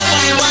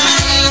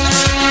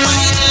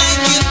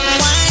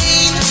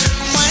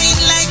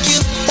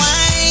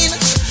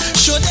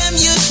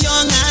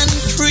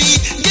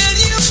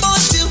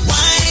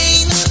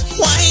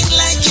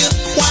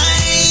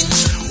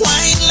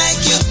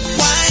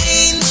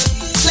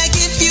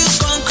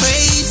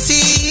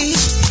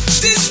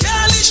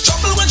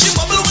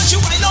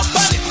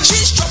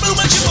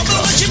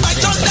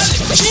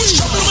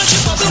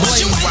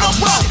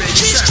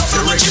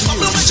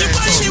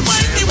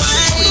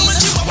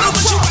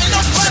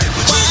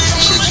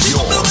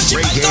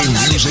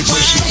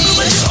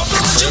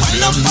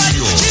up on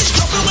it. She's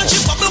trouble when she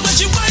bubble, when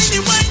she whiny,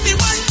 whiny,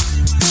 whiny.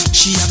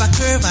 She have a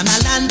curve and a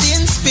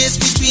landing space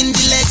between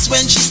the legs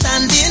when she's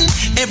standing.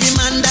 Every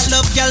man that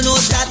love y'all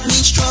knows that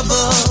means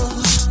trouble.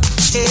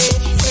 Hey,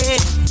 hey.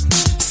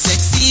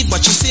 Sexy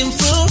but she's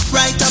simple.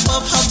 Right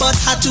above her butt,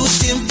 her too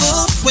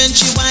simple. When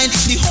she whine,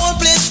 the whole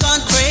place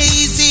gone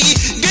crazy.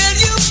 Girl,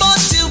 you want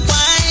to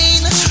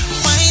whine.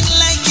 Whine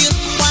like you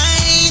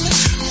whine.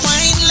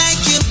 Whine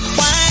like you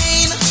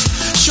whine.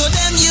 Show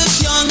them you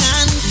young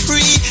and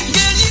free.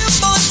 Girl, you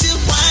want to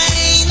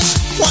whine.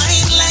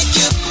 Whine like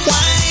you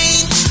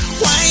whine.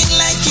 Whine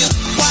like you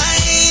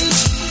whine.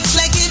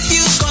 Like if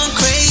you gone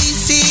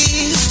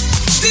crazy.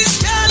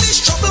 This girl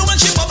is trouble when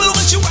she bubble,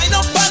 when she whine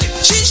up on it.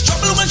 She's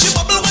trouble when she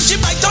bubble, when she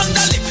bite on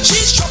the lip.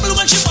 She's trouble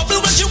when she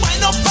bubble, when she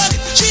whine up on it.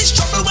 She's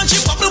trouble when she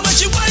bubble, when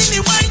she whiny,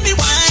 whiny,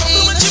 whine.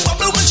 Trouble when she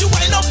bubble, when she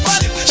whine up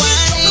on it.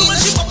 She's trouble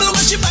when she bubble,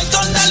 when she bite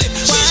on the lip.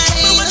 She's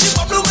trouble when she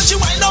bubble, when she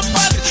whine up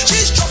on it.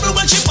 She's trouble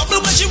when she bubble,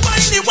 when she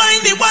whiny,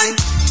 whiny, whine.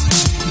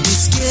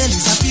 This girl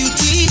is a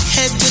beauty,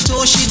 head to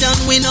toe she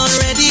done win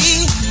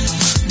already.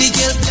 The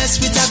girl blessed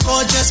with a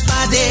gorgeous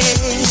body.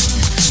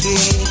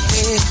 Hey,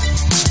 hey.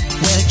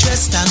 Well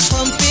dressed and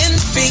pumping,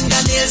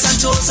 fingernails and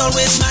toes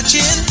always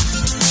matching.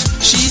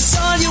 She's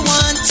all you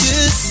want to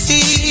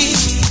see.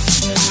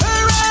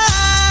 Her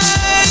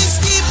eyes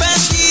deep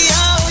as the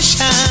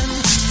ocean,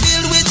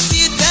 filled with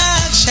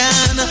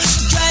seduction,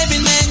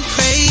 driving men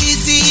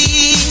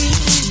crazy.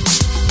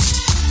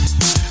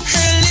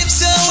 Her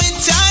lips so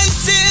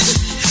enticing,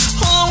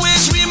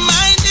 always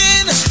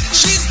reminding.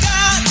 She's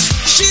got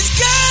a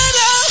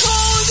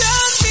hold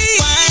on me.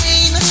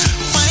 Whine,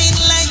 whine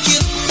like you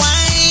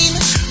whine.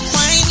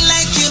 Whine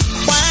like you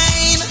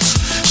whine.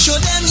 Show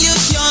them you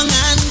young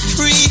and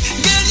free.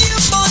 Girl, you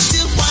want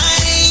to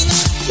whine.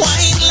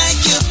 Whine like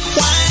you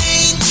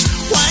whine.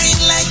 Whine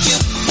like you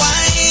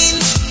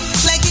whine.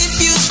 Like if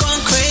you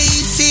gone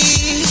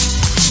crazy.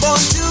 Born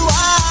to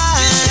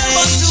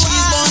whine. She's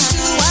born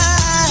to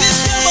whine. This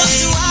girl born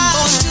to whine.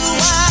 Born to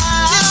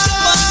whine. This girl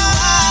born to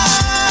whine.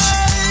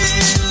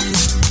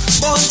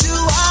 Born to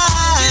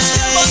whine. This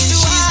girl born to whine.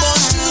 She's born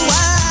to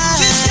whine.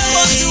 This girl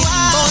born to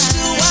whine. Born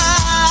to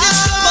whine. This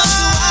girl born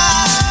to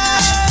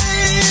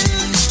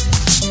whine.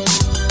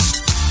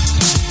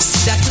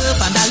 See that curve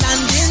and the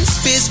landing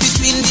space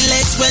between the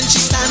legs when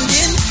she's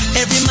standing.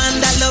 Every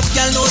man that love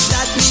y'all knows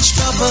that means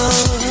trouble.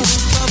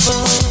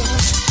 Trouble.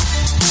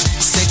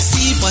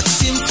 Sexy but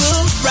simple,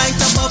 right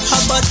above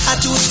her butt, her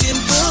two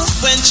dimples.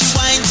 When she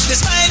whine, they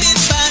smile it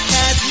back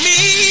at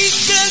me.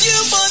 Girl, you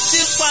want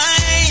to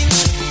whine.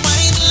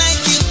 Whine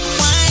like you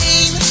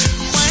whine.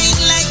 Whine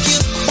like you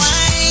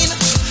whine.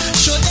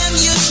 Show them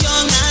you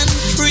young and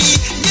free.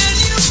 Girl,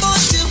 you want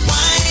to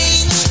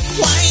whine.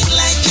 Whine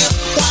like you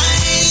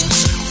whine.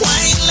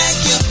 Whine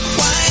like you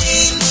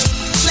whine.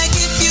 Like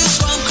if you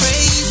gone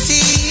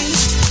crazy.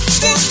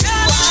 This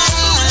girl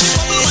is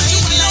trouble when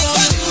she bubble,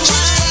 when she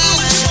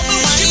whine up on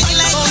it. Whine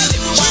like you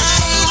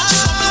whine.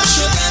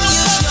 Show them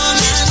you young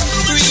and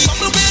free.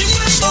 Girl, you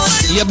want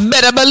to You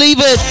better believe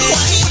it.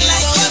 whine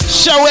like you.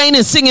 Shawayne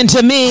is singing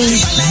to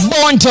me,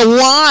 Born to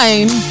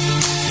Wine,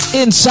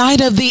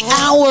 inside of the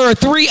hour,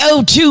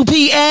 3:02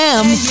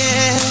 p.m.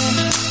 Yeah.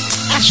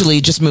 Actually,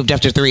 it just moved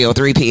after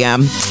 3:03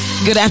 p.m.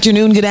 Good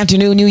afternoon,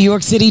 New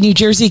York City, New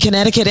Jersey,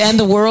 Connecticut, and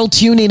the world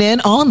tuning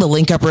in on the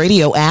Link Up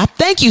Radio app.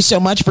 Thank you so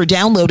much for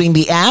downloading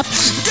the app.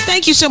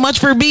 Thank you so much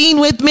for being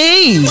with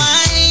me. Whine,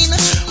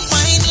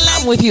 whine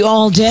like I'm with you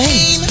all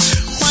day,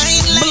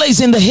 whine like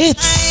blazing the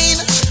hits,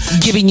 whine.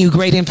 giving you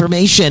great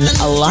information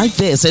like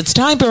this. It's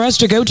time for us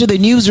to go to the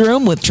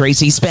newsroom with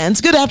Tracy Spence.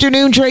 Good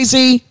afternoon,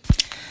 Tracy.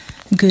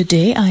 Good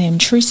day, I am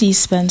Tracy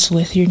Spence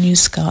with your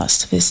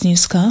newscast. This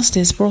newscast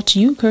is brought to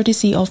you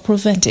courtesy of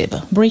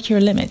Preventive. Break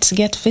your limits,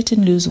 get fit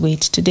and lose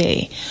weight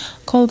today.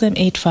 Call them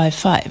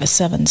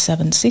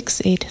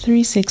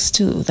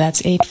 855-776-8362.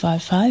 That's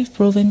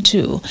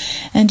 855-PROVEN2.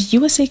 And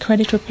USA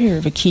Credit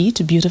Repair, the key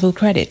to beautiful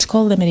credit.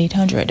 Call them at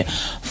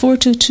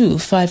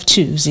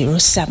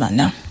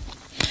 800-422-5207.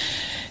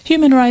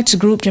 Human rights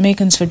group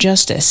Jamaicans for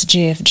Justice,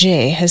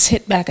 JFJ, has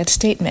hit back at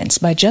statements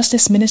by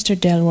Justice Minister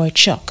Delroy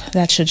Chuck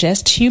that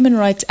suggest human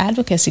rights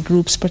advocacy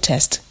groups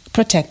protect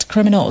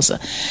criminals.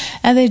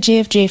 At the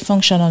JFJ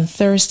function on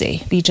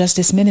Thursday, the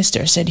Justice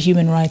Minister said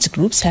human rights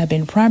groups have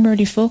been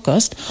primarily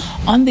focused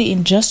on the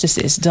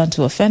injustices done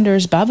to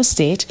offenders by the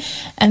state,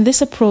 and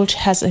this approach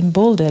has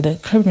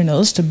emboldened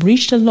criminals to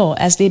breach the law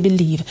as they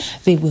believe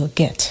they will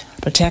get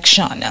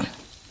protection.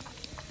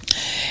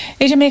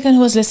 A Jamaican who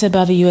was listed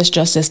by the U.S.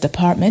 Justice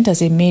Department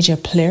as a major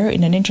player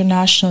in an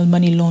international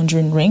money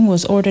laundering ring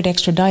was ordered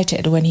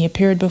extradited when he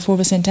appeared before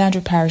the St.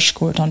 Andrew Parish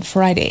Court on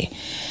Friday.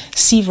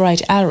 Steve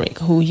Wright Alric,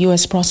 who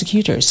U.S.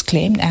 prosecutors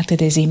claimed acted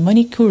as a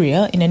money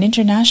courier in an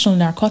international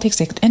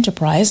narcotics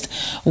enterprise,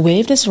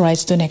 waived his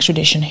rights to an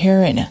extradition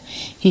hearing.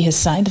 He has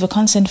signed the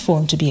consent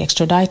form to be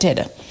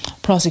extradited.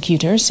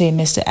 Prosecutors say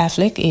Mr.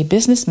 Affleck, a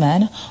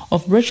businessman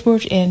of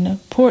Bridgeport in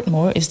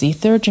Portmore, is the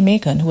third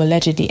Jamaican who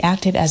allegedly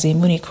acted as a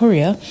money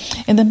courier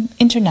in the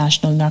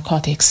international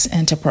narcotics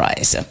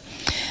enterprise.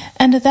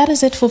 And that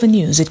is it for the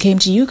news. It came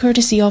to you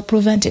courtesy of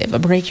Proventive.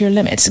 Break your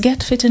limits.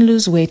 Get fit and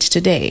lose weight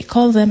today.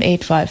 Call them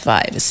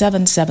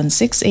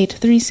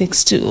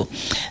 855-776-8362.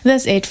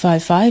 That's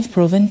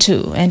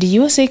 855-PROVEN2. And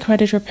USA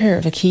Credit Repair,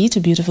 the key to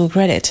beautiful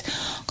credit.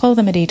 Call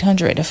them at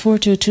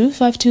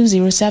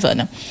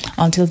 800-422-5207.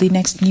 Until the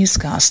next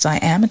newscast, I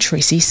am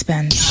Tracy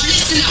Spence.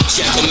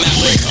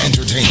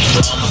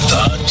 Entertainment.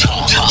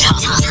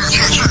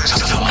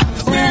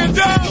 Stand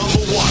up.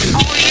 Number one.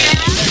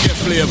 Get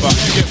flavor.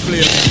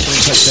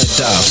 Check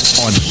that out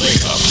on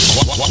Wake Up.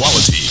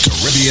 Quality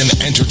Caribbean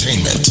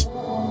Entertainment.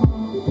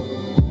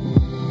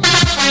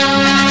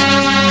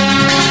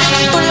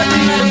 Pull up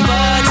another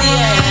party,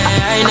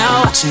 yeah. I ain't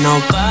not watching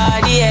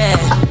nobody, yeah.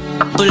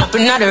 Pull up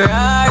another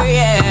Rari,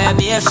 yeah.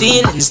 Bare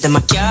feelings that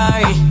I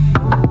carry.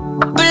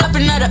 Pull up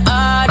another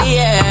Audi,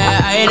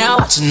 yeah. I ain't not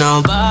watching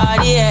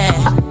nobody, yeah.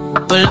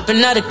 Pull up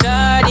another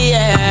card,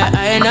 yeah.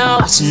 I ain't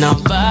not watching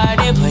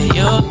nobody but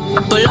you.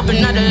 Pull up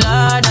another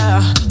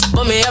ladder.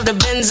 But me have the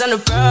Benz and the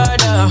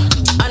Prada,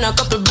 and a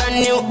couple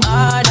brand new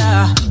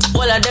order.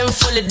 All of them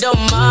fully don't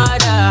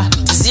matter.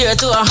 0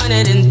 to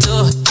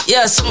 102.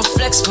 Yeah, so I'ma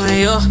flex on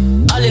you.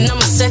 All in on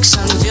my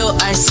section view,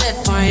 I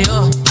set on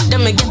you.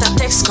 Then me get a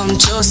text come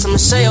true, so I'ma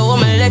show you what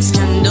my legs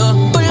can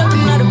do. Pull up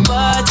another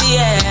party,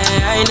 yeah.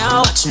 I ain't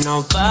not watching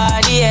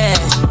nobody, yeah.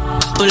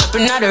 Pull up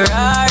another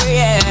Rari,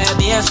 yeah.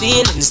 Bare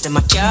feelings that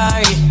I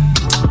carry.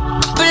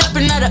 Pull up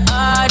another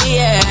Audi,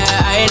 yeah.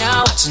 I ain't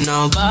not watching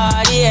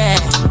nobody, yeah.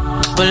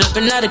 Pull up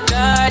another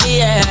card,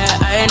 yeah.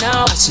 I ain't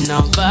not watching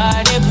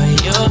nobody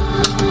but you.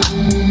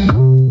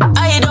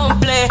 I don't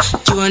play.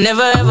 You will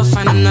never ever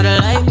find another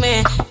like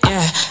me,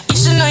 yeah. You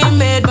should know you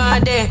made my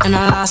day, and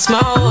I lost my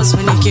horse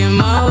when you came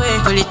my way.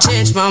 Really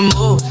changed my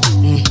mood.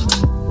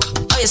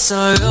 Oh, you're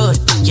so rude,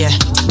 yeah.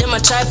 Then I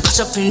try push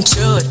up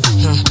intrude,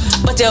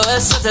 but you're well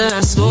subtle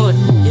and smooth,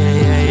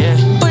 yeah.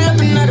 Pull up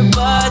another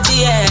party,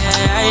 yeah.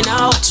 I ain't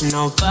not watching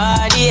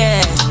nobody,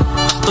 yeah.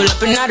 Pull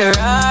up another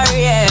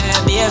Rari, yeah.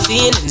 Bare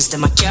feelings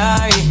that I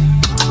carry.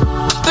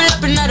 Pull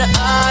up another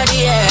Audi,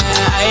 yeah.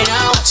 I ain't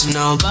not watching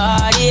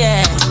nobody,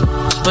 yeah.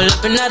 Pull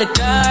up another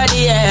card,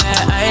 yeah.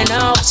 I ain't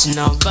not watching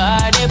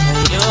nobody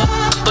but you.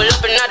 Pull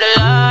up another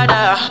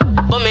ladder.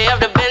 But me have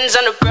the Benz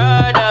and the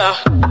Prada,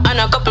 and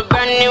a couple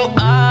brand new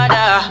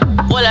order.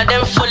 All of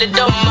them fully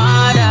don't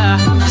matter.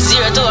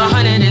 0 to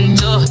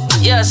 102.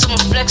 Yeah, so I'ma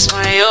flex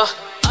on you.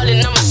 All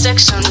in on my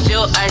section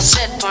view, I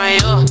set on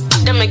you.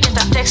 Then me get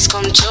a text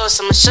come true,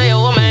 so I'ma show you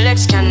what my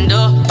legs can do.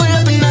 Pull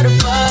up another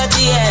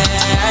party, yeah.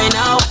 I ain't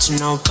not watching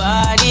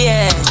nobody,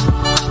 yeah.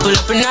 Pull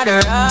up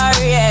another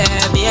Rari, yeah.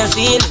 Bare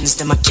feelings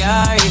that I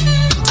carry.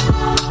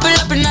 Pull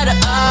up another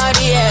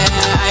Audi, yeah. I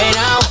ain't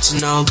not watching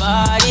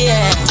nobody,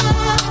 yeah.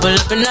 Pull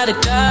up another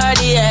card,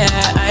 yeah.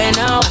 I ain't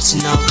not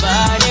watching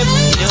nobody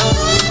but you.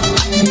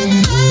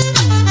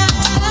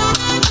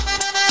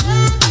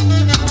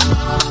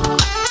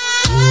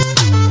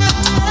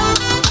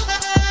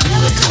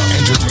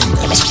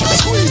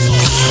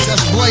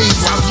 Just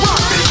blaze.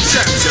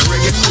 This is your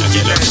reggae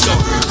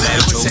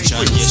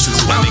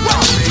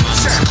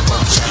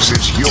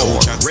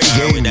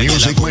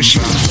music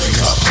machine.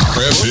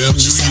 FM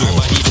New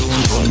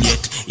York.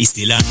 It's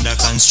still under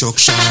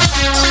construction.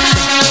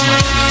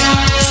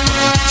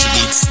 She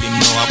did slim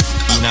now up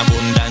in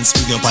abundance.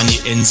 Bring up on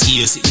the ends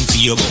here, sitting for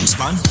your bums,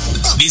 man.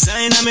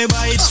 Designer me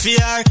buy it for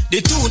her.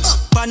 The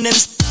tooth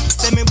panels,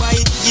 tell me buy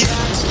it, yeah.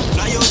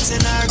 Fly out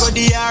and her go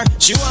the yard.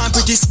 She want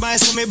pretty smile,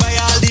 so me buy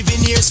all the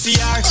veneers for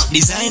her.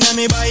 Designer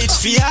me buy it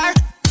for her.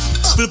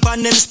 Full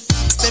panels,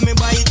 tell me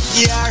buy it,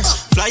 yeah.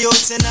 Fly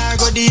out and her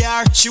go the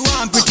yard. She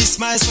want pretty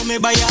smile, so me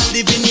buy all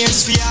the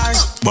veneers for her.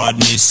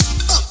 Badness,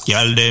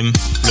 y'all them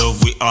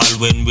love we all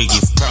when we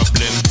give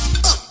problem.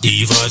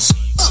 Divas,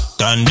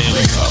 done them.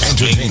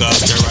 Drink up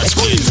the rats,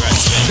 please,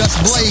 rats. Just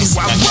blaze.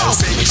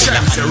 This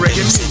is your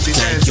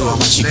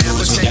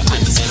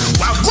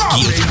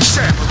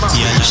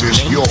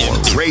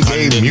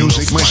reggae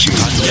music machine.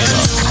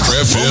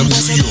 FM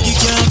New York.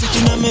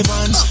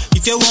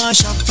 If you want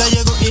shop, fly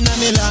you go in a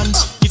Milan.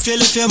 If you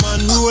left your man,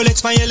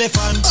 Rolex my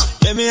elephant.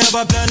 Let me have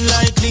a plan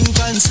like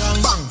Lincoln song.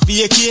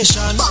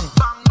 Vacation.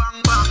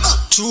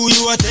 True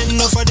you a 10,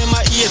 no for them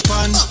a 8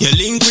 pan. You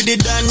link with the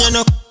Dan, you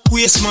know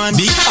waste man.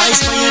 Big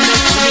eyes for your neck,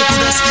 when you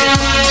put a skate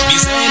man.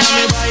 Designer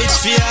me buy it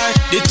for her.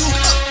 The two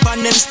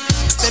panels,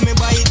 tell me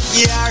buy it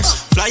here.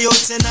 Fly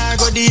out and her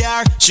go the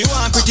yard. She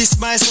want pretty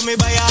smile, so me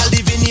buy all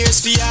the veneers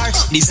for her.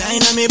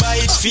 Designer me buy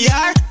it for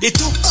her. The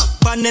two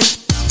panels,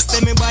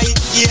 tell me buy it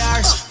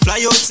here.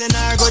 Fly out and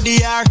her go the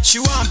yard. She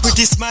want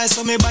pretty smile,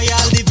 so me buy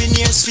all the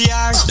veneers for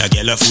her. That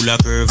girl a full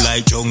of curve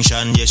like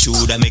junction. Yeah,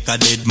 shoulda make a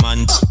dead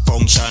man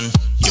function.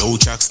 Yo,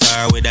 track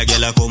star where that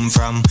girl a come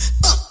from.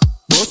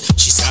 But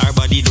she saw her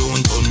body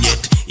don't done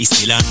yet. It's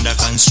still under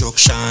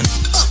construction.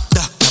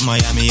 Dr.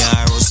 Miami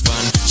her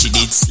husband. She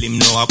did slim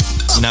now up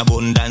in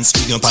abundance.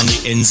 Bring up on the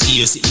ends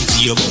here, sitting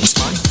for your bounce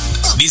man.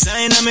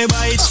 Designer me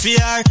buy it for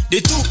her. The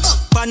two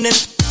panel,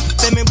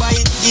 tell me buy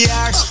it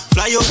here.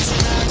 Fly out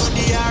and her go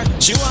the yard.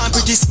 She want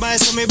pretty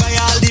smile, so me buy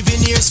all the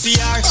veneers for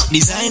her.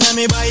 Designer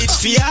me buy it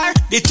for her.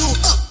 The two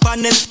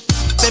panel,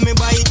 pay me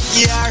buy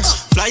ER.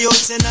 Fly out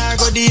Senar,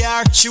 go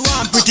DR. She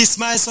want pretty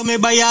smile, so me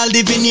buy all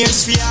the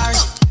veneers for her.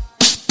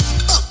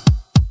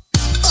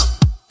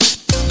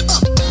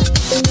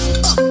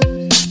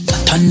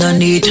 Pat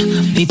underneath,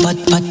 me pat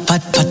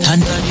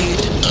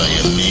underneath.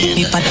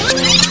 Me pat.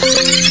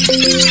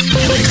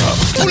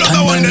 Pull up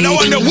the one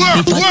that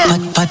work.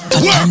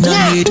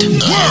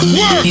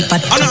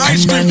 On a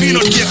ice cream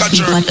peanut cake at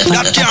church.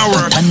 That can't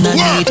work.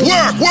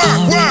 Work.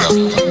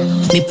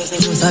 Me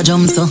use a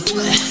jump so.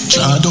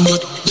 Try don't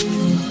get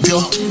yo.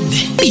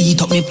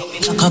 Beat up me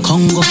like a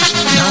Congo.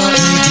 Now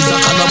it is a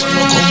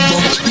Calabano combo.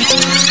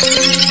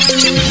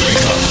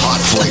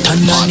 Pat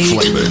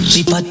underneath.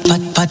 Me pat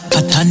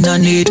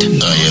underneath.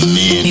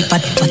 Me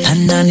pat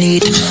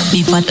underneath. Me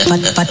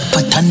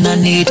pat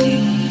underneath.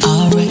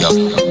 Alright.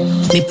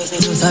 Me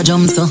use a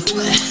jump so.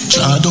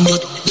 Try don't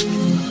get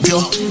yo.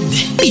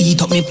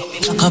 Beat up me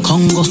like a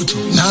Congo.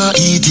 Now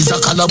it is a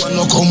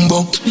Calabano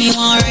combo. Me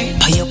alright.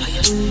 Pay up,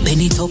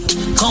 bend it up.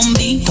 Come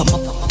beat up,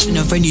 me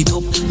no friend it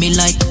up. Me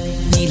like,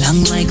 me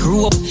long like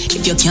rope.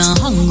 If you can't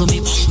hang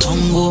me,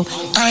 bongo.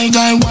 I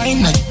got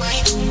wine like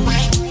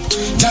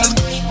girl.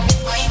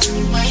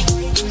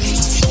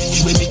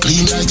 When me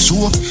clean like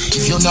soap.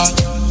 If you're not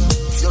good,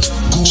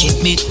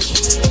 Check me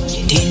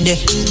in there.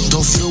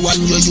 tough you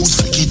and you use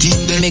flick it in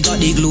there. Me got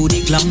the glue,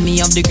 the clam, me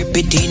have the grip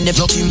it in there.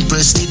 You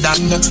impress the dan.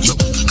 You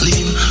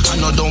clean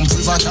and you don't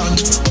pivot on.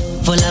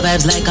 Full of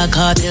vibes like a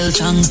cartel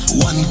song.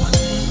 One,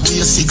 weigh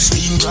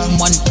 16 gram.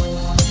 One,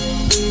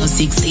 no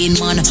 16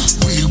 man.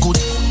 Real good,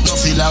 no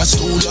feel last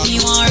too long.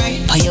 Me alright.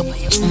 Pay up,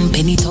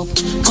 penny top.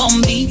 Come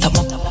beat up,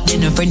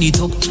 then a friend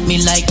it up. Me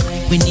like,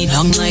 we need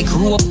long like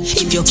rope.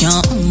 If you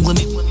can't with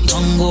me,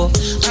 bongo.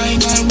 I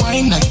got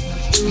wine like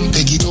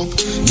take it up,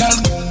 girl.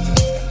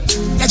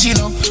 That you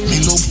know,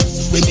 me love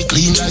when me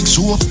clean like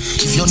soap.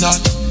 If you're not,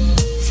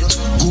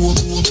 go.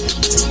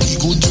 Be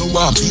good you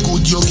want, be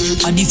good you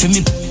get. And if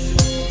me,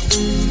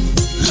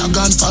 Log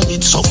on for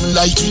it, something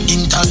like the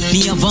internet.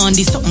 me have on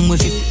this something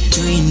with it.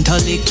 You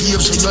intellect.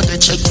 Here so you they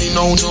check me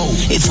now.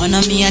 If one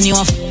of me and you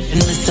are f***ing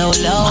me so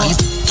low. My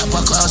top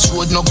a class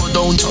road no go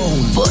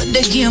downtown. Put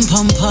the game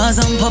on pause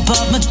and pop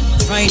up my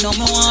right now,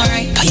 me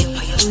alright. Pay up,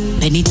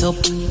 bend it up,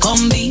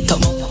 come beat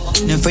up,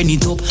 no friend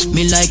it up.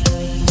 Me like,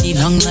 need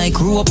long like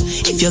rope.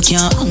 If you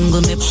can't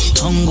angle me,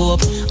 tongue go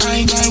up.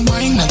 I got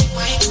wine like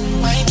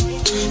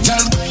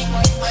girl.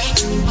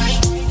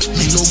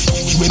 Me love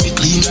when me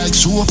clean like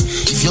soap.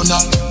 If you're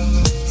not,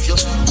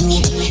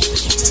 go.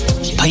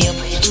 Pay up,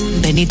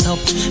 bend it up,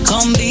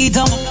 come beat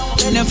up,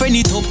 then a friend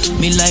it up.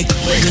 Me like,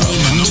 you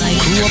need long like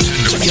rope.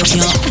 If you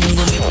can't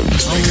angle me,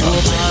 tongue go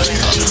up.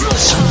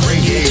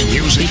 Reggae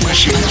music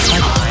machine.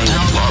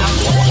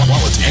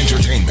 Quality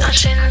entertainment.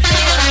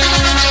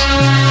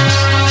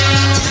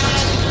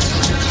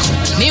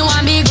 Me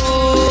want be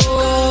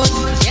good.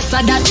 Yes,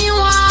 I that me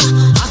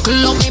want. I could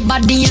look me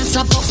body and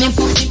slap up me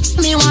pocket.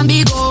 Me want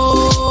be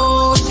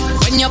good.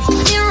 When you put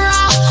me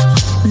rough,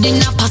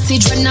 then a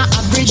passage when a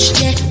bridge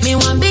there. Me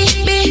want be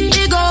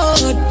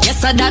good.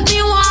 Yes, I that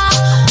me want.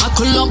 I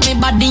could look me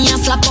body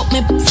and slap up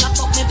me.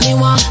 Me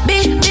want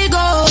be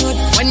good.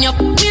 When you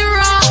put me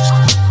rough,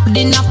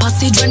 then a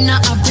passage when a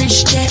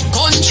bridge there.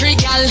 Country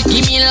girl,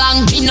 give me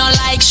long, me no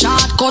like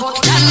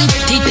shortcut. Can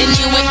get it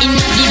anyway in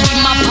a deep in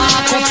my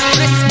park up.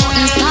 Press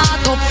button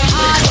start up,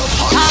 hard up,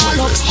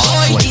 tall up.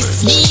 Boy,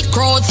 this need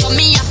crowd, so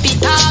me happy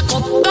talk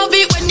up. Love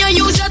it when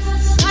you use it,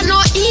 I no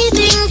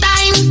eating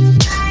time.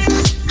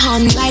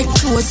 Hand like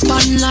close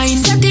span line.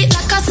 Set it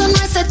like a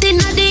sunrise set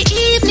in at the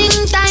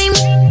evening time.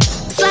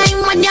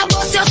 Slime when you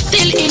bust, you're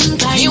still in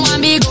time. Me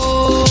want be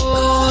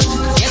good,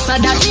 yes I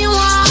that me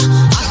want.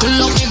 Pull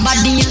up me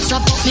body and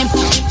slap up me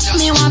pocket.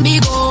 Me want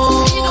be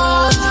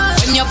good.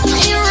 When you put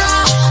me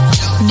rough,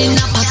 then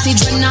a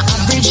passage when a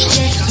bridge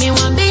there. Me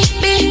want be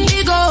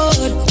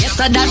good. Yes,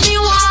 I that me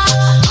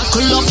want. I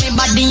pull up me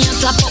body and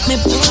slap up me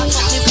pocket.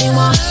 Me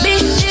want be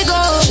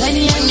good. When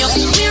you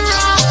put me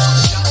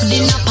rough,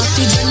 then a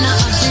passage when a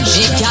bridge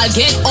there. They can't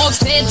get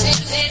upset.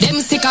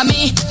 Them sick of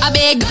me. I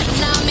beg God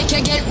now make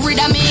you get rid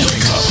of me.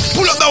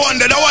 Pull up the one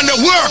that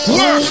work.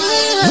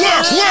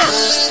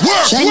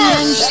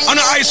 On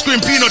an ice cream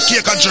peanut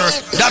cake a jerk.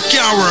 That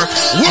can't work.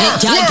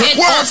 Work.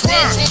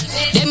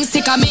 Them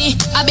sick of me.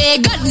 I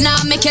beg God now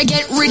make you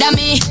get rid of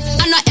me.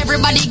 And not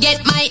everybody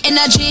get my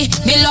energy.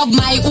 Me love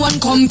my own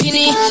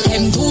company.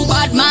 Them too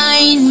bad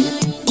mind.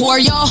 Poor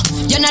yo,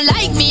 you not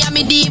like me, I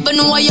me deep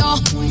know yo.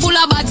 Full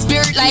of bad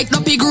spirit like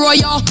Duppy grow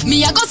yo.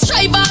 Me I go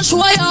strive and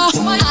show yo.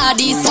 All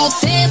this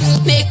success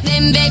make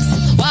them vex.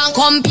 Want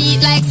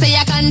compete like say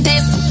I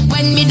contest.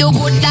 When me do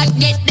good that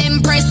get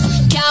them press.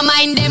 Can't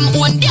mind them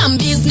own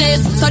damn business.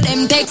 So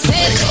them take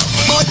set.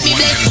 But me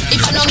bless.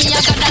 If I know me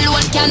I got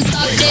alone can't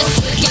stop this.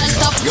 Can't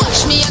stop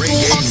watch me I too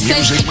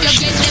obsessed. If you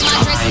get them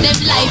address them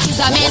life is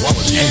a mess.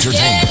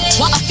 Yeah.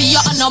 What I feel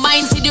you on no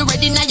mind. See the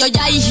ready now your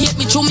eye. Hate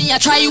me through me I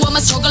try you. I'm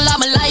a struggle I'm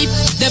a life.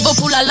 Devil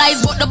full of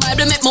lies but the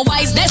Bible make me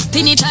wise.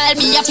 Destiny child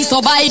me have to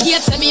survive.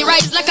 Yet say me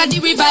rise like a the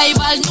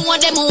revival. Know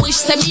them who wish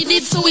say me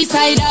did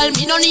suicidal.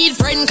 Me no need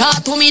friend car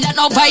to me that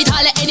no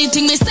vital.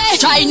 Anything me say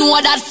try know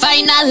that that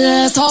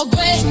final. So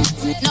great,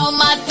 no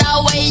matter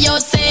what you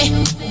say,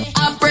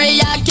 a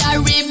prayer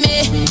carry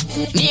me.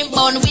 Me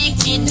born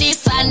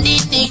wickedness and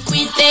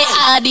iniquity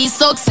are the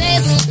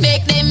success.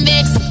 Make them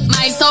mix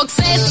my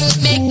success.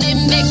 Make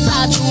them mix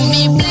out to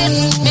me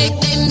bless. Make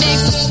them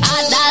mix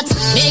and that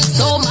make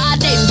so mad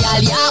them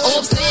girl you're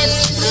upset.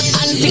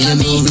 And feel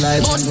me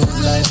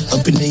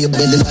up in your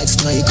belly like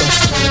sniper.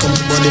 Come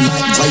to body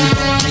like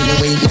viper.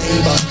 Anyway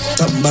neighbor,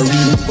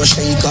 tambourine or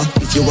shaker.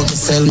 If you want to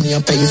sell me a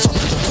paper,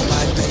 come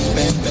on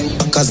baby.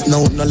 Because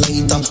now no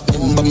later.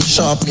 Remember me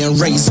sharp me and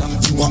razor.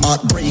 You a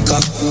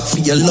heartbreaker. For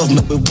your love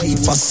me we wait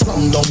for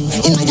slam down.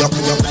 In your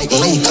like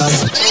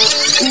Lakers.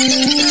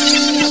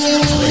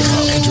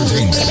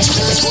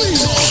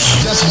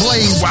 Just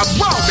blaze.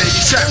 Wow, baby,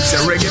 champs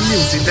and reggae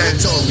music.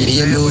 That's all.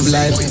 You move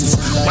like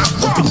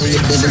up in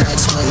your belly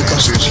like sniper.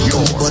 This is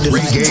your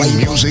reggae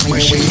music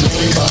machine.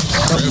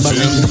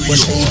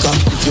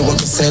 If you want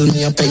to sell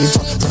me a paper,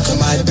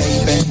 come on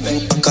baby.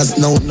 Because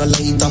now no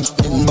later.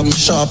 Remember me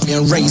sharp me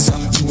and razor.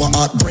 You a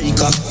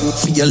heartbreaker.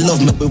 For your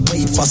love me we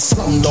wait for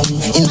slam down.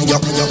 In your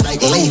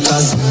like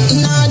Lakers.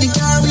 Now the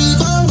carry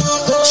go.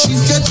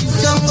 She's getting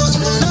younger.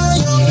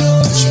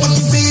 Touch my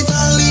feet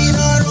and lean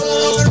her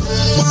over.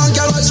 One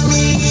girl watch me.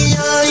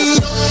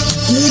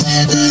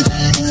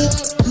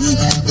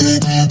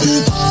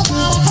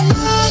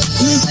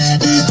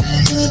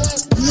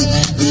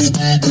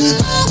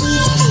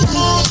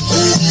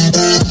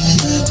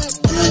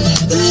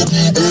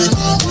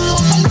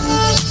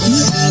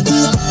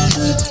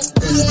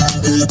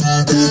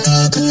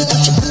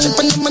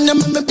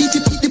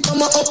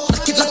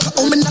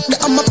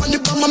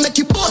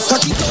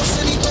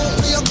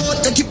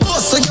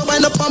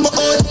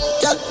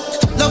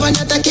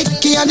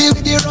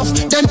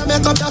 Then I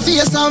make up the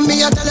face and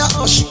me I tell you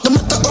hush. No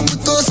matter how we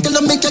go, still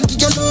I make you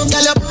give your love.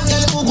 Girl,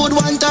 you good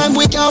one time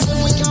we can.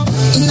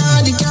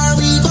 Inna the car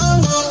we go.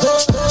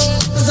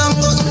 I'm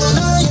gonna go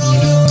now.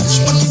 Touch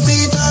my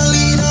feet and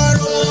lean her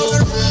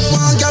over.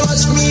 One girl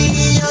watch me.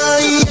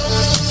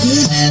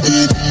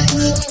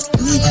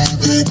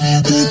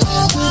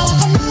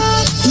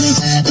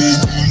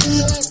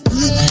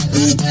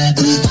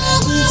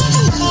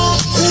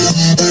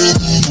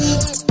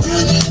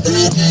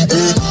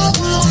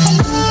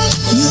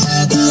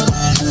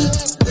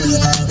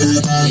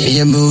 Yeah,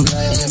 you move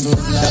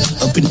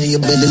up in your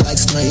belly like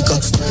sniper.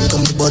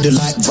 Come to body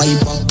like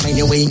viper. Mind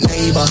your way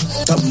neighbor.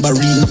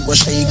 Tambourine or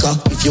shaker.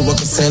 If you want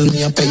to sell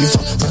me a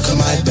paper,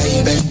 come on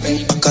baby.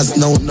 Because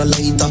now no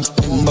later.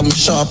 Remember me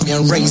sharp me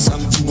and razor.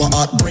 You a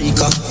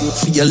heartbreaker.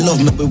 For your love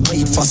me we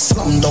wait for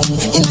slam down.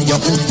 In your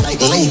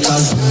like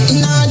Lakers.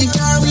 Inna the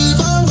car we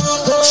go.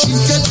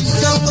 She's getting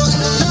younger.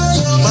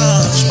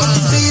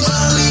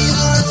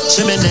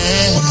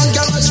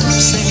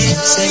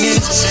 Sing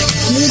it.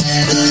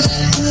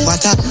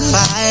 What a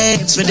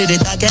vibes, we did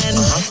it again.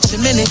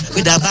 Shimmy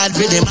with a bad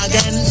rhythm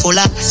again. Full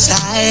of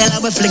style,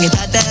 and we fling it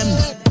at them.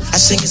 I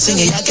sing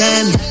it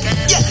again.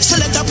 Yeah, so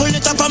let her pull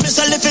it up and me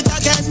so lift it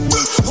again.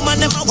 Woman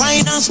never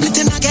whine and split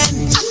it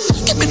again.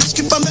 Give me the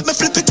script and make me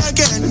flip it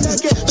again.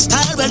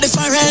 Style well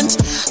different.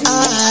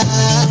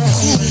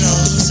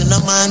 Losing a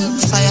man,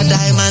 fire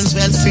diamonds,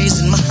 well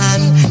freezing my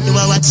hand. You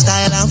are what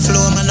style and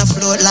flow, man, I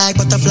float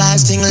like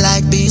butterflies, sting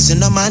like bees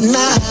in a man.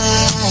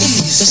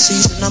 Nice, the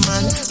season a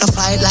man, I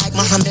fight like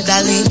Muhammad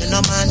Ali in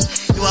a man.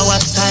 You are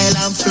what style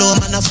and flow,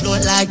 man, I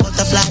float like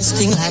butterflies,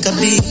 sting like a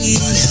bee.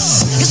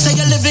 You say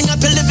you're living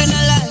up, you're living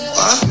a life.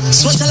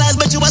 Socialize,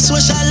 but you are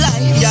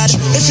socialize. Yeah.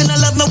 If you don't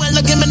love me, well,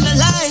 look give me the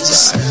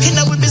lies. In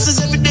our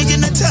business every day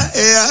in the time.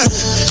 Yeah.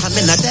 I'm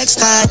in a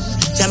textile.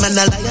 Yeah, I'm a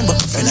lion, but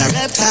my friend a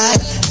reptile.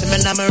 See me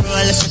now, me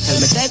roll if you tell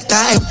me take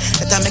time.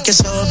 That I make you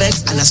so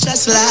vexed and I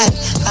stress like.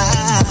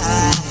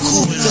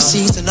 Cool, the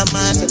season of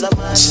man.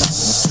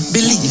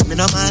 Believe me,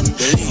 no man.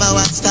 My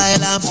one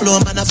style and flow,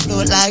 man, I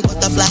float like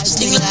butterflies,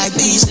 sting like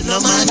bees in a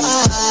man.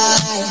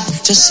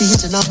 Just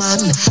season of man.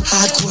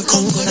 Hardcore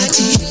Congo, na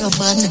tea, no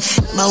man.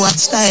 My one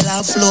style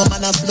and flow,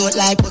 man, I float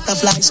like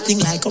butterflies, sting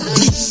like a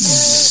bee.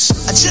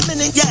 A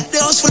chimney, yeah,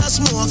 the house full of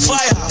smoke,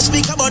 fire.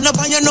 Speak about no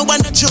pan, you know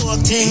one a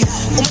joke thing.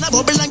 Woman a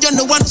bubble and you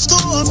know one a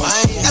stove.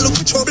 I look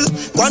for trouble,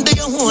 one day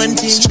you want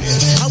thing.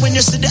 And when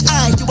you see the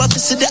eye, you have to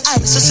see the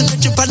eyes. So see the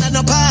drip and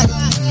no pie.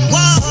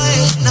 Why?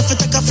 Now if you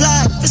take a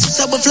fly, this is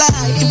how we fly.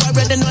 You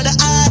already know the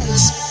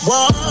eyes.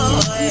 Why?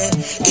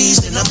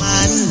 Easy no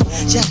man,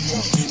 yeah.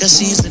 Just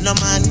easy no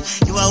man.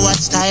 You are what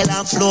style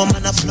and flow,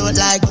 man. I float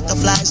like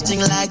butterflies,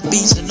 sting like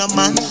bees in a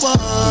man.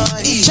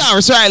 Why?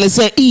 Charles Riley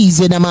said,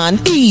 easy, man.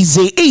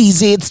 Easy.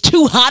 It's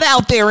too hot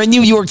out there in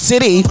New York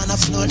City.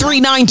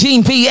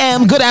 3:19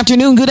 p.m. Good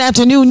afternoon,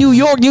 New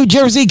York, New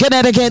Jersey,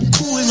 Connecticut.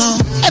 Cool now.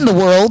 and the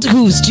world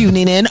who's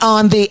tuning in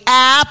on the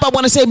app. I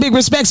want to say big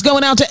respects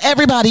going out to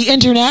everybody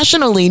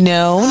internationally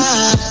known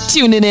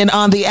tuning in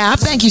on the app.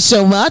 Thank you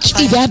so much.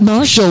 Yvette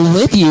Marshall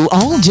with you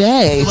all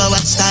day,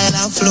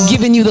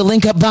 giving you the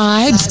link up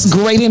vibes,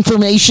 great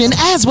information,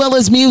 as well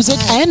as music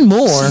and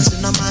more.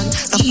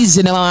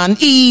 Easy on,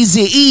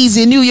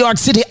 easy. New York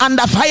City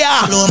under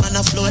fire.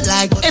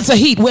 It's a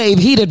heat wave,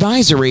 heat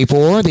advisory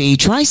for the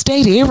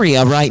tri-state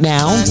area right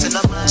now.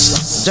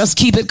 Just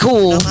keep it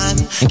cool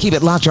and keep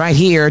it locked right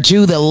here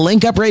to the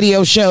Link Up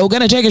Radio Show.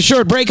 Gonna take a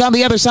short break. On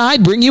the other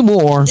side, bring you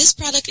more. This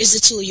product is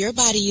a tool your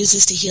body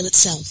uses to heal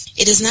itself.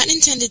 It is not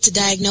intended to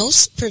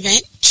diagnose,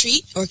 prevent,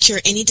 treat, or cure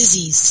any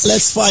disease.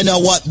 Let's find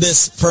out what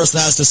this person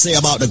has to say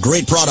about the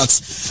great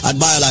products at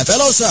BioLife.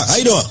 Hello, sir. How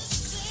you doing?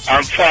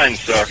 I'm fine,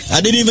 sir.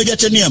 I didn't even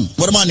get your name.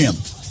 What am I name?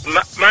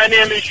 My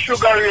name is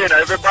Sugar Ray.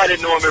 Everybody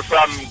know me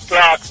from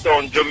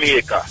Clarkstown,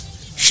 Jamaica.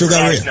 Sugar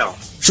Ray. Now.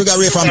 Sugar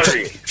Ray from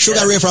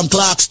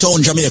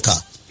Clarkstown, Jamaica.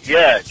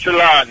 Yeah,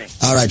 Trelawney.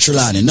 All right,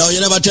 Trelawney. No, you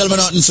never tell me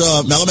nothing, so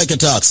I'm going to make you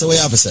talk. So what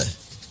you have to say?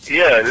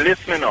 Yeah,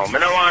 listen now. I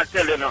don't want to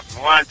tell you nothing.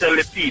 I want to tell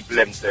the people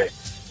them say,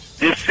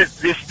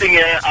 this thing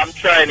here, I'm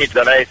trying it,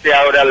 and I say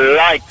I would have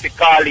liked to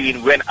call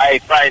in when I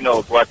find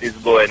out what is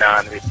going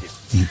on with it.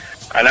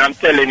 And I'm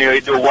telling you,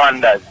 it do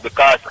wonders,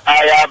 because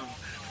I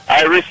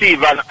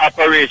received an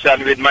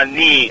operation with my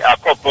knee a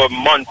couple of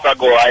months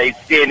ago. I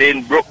stayed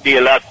in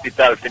Brookdale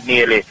Hospital for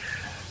nearly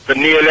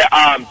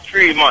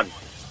 3 months.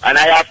 And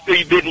I have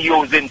to been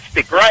using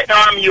stick. Right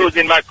now I'm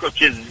using my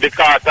crutches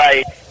because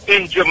I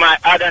injured my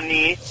other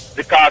knee,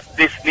 because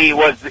this knee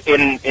was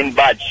in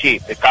bad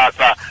shape because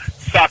of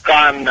soccer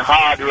and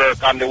hard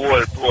work and the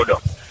whole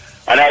product.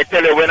 And I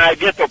tell you, when I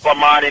get up a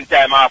morning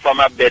time off of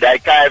my bed, I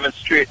can't even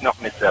straighten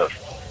up myself.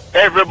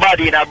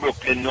 Everybody in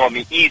Brooklyn know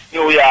me. East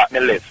New York me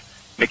live.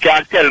 Me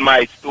can't tell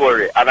my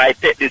story. And I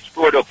take this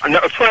product. And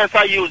first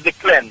I use the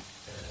cleanse.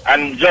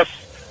 And just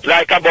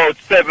like about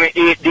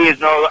 7-8 days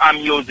now, I'm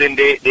using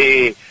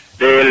the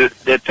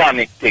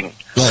tonic thing.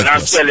 Yes, and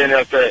I'm telling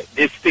you, sir,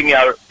 this thing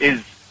here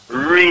is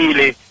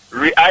really,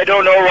 I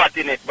don't know what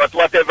in it, but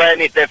whatever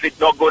in it, if it's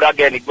not good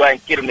again, it's going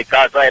to kill me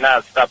because I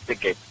not stop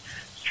taking it.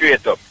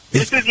 Straight up.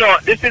 This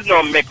is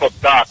no makeup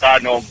talk or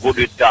no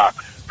good talk.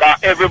 Because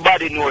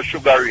everybody knows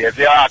Sugar Ray. If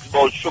you ask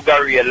about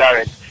Sugar Ray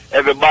Lawrence,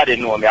 everybody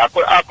know me. I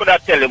could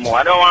have tell you more.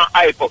 I don't want to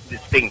hype up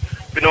this thing.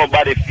 If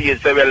nobody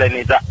feels so well and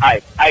it's a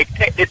hype. I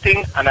take the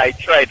thing and I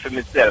try it for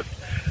myself.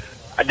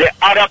 The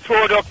other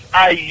products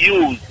I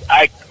use,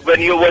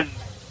 when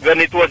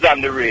it was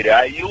on the radio,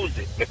 I use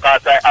it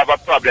because I have a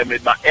problem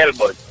with my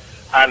elbows.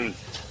 And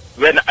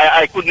when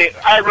I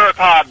work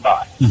hard,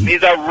 boss.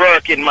 These are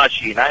working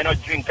machine. I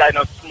don't drink, I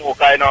don't smoke,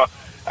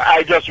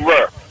 I just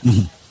work.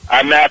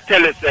 I mean, I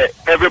tell you, say,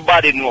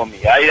 everybody know me.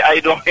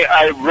 I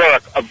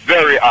work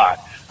very hard.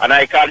 And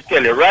I can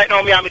tell you, right now,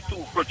 I'm a 2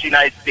 crutch in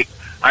I stick.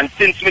 And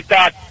since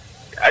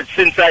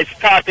I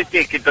started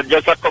taking it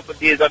just a couple of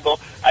days ago,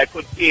 I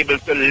could be able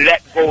to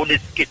let go of the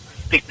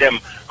stick them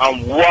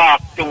and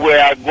walk to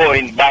where I'm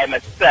going by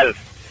myself.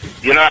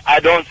 You know, I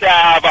don't say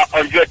I have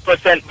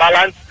 100%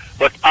 balance,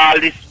 but all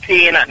this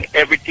pain and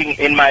everything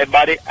in my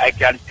body, I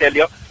can tell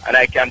you, and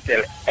I can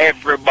tell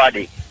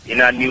everybody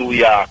in a New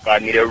York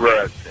and in the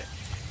world,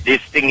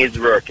 this thing is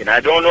working. I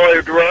don't know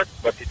if it works,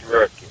 but it's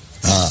working.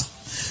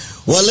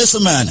 Well,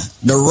 listen, man,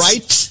 the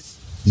right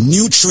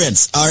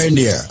nutrients are in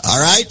there, all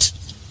right?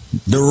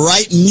 The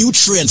right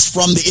nutrients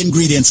from the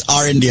ingredients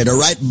are in there. The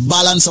right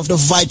balance of the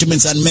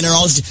vitamins and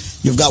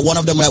minerals. You've got one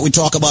of them that we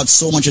talk about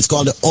so much. It's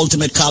called the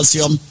Ultimate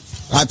Calcium.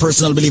 I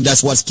personally believe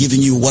that's what's giving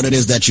you what it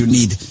is that you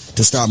need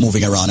to start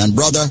moving around. And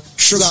brother,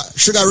 Sugar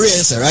Ray,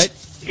 is it right?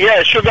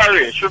 Yeah, Sugar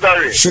Ray.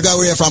 Sugar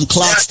Ray from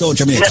Clarkstown,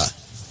 Jamaica.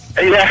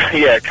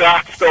 Yeah,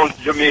 Clarkstown,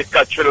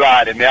 Jamaica,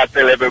 Trelawney. May I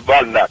tell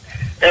everybody that.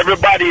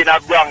 Everybody in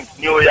the Bronx,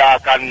 New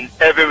York, and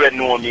everywhere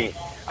know me.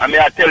 I mean,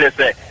 I tell you,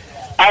 say,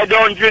 I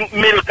don't drink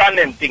milk and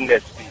anything,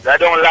 please. I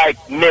don't like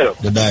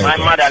milk. My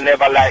mother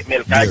never liked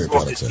milk. I grew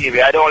up with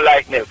TV. I don't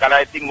like milk. And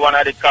I think one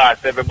of the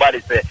cars, everybody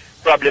say,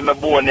 probably my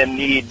bone, them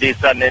need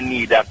this and they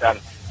need that. And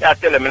I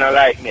tell them I don't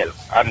like milk.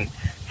 And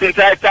since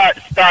I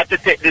start to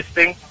take this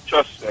thing,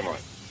 trust me, man.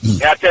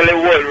 I tell the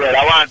whole world,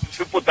 I want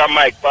to put a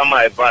mic for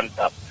my van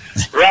top.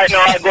 Right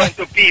now, I go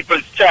into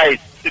People's Choice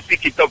to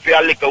pick it up for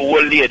a little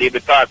old lady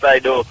because I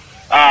do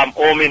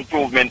home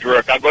improvement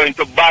work. I'm going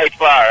to buy it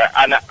for her,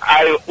 and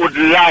I would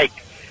like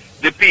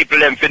the people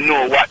them to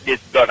know what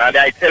this done. And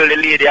I tell the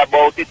lady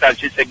about it, and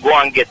she said, go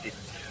and get it.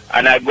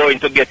 And I'm going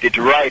to get it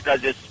right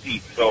as I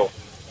speak. So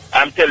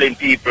I'm telling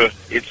people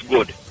it's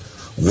good.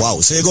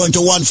 Wow. So you're going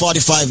to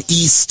 145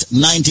 East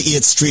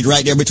 98th Street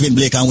right there between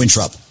Blake and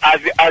Winthrop.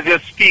 As you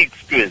speak,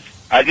 Chris.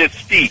 As you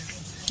speak.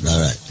 All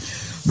right.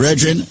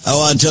 Brethren, I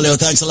want to tell you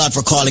thanks a lot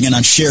for calling in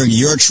and sharing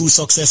your true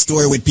success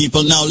story with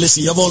people. Now,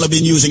 listen, you've only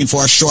been using it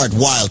for a short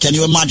while. Can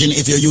you imagine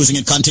if you're using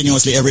it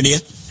continuously every day?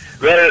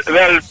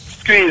 Well,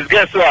 Squeeze,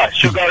 guess what?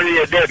 Sugar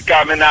Ray dead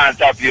coming on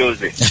top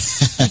using.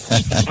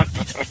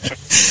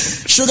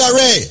 Sugar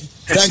Ray,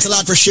 Thanks a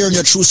lot for sharing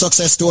your true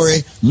success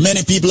story.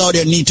 Many people out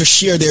there need to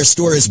share their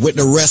stories with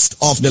the rest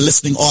of the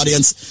listening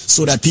audience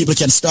so that people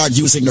can start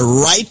using the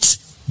right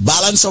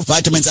balance of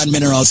vitamins and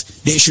minerals.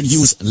 They should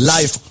use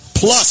Life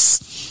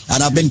Plus.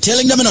 And I've been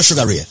telling them in a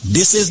Sugar Ray,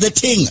 this is the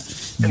thing.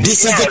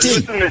 This is the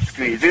thing. Listen to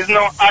Squeeze. There's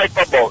no hype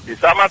about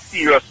this. I'm a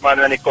serious man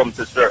when it comes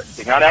to certain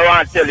things. And I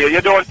want to tell you,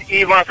 you don't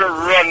even have to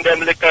run them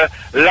like a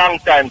long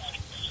time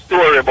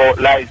story about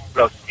Life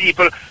Plus.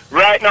 People,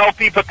 right now,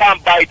 people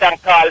can bite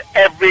and call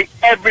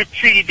every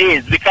 3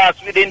 days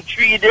because within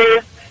 3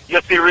 days,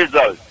 you see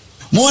results.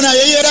 Mona,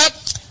 you hear that?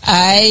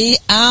 I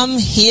am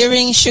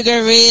hearing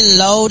Sugar Ray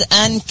loud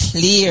and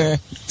clear.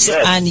 Yes,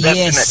 definitely.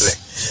 Yes.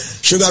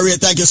 Sugar Ray,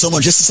 thank you so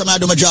much. This is something I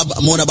do my job,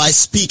 Mona, by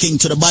speaking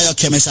to the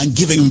biochemist and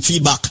giving him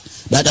feedback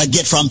that I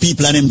get from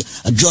people and him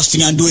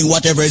adjusting and doing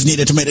whatever is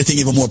needed to make the thing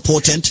even more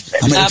potent.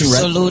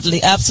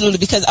 Absolutely, absolutely.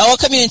 Because our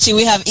community,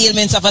 we have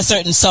ailments of a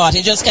certain sort.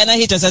 It just kind of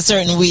hit us a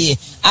certain way.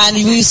 And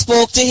we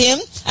spoke to him,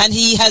 and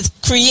he has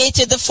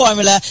created the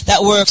formula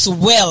that works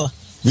well.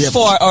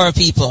 For our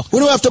people. We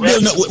don't have to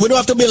build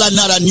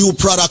another new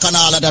product and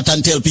all of that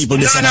and tell people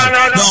this and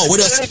that. No, we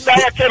just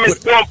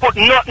don't put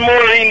not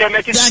more in there,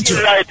 make it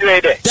stay right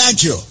there.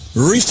 Thank you.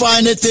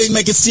 Refine the thing,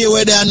 make it stay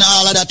away there and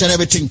all of that and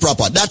everything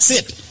proper. That's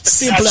it.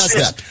 Simple as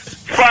that.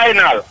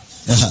 Final.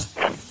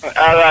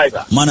 All right.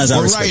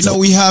 Right now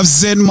we have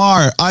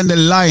Zenmar on the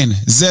line.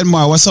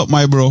 Zenmar, what's up,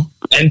 my bro?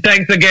 And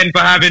thanks again for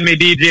having me,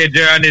 DJ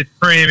Jer, on this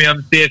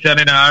premium station,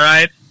 all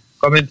right?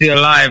 Coming to you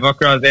live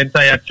across the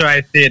entire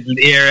tri-state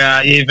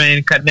area, even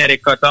in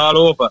Connecticut, all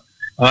over.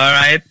 All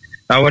right.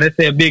 I want to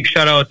say a big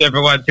shout out to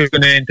everyone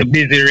tuning into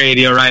Busy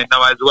Radio right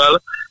now as well.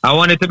 I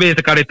wanted to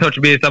basically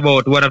touch base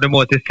about one of the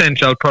most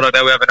essential products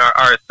that we have in our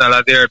arsenal,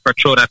 as you heard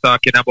Patrona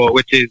talking about,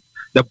 which is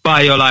the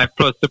BioLife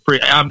Plus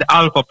Supreme, the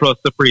Alpha Plus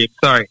Supreme,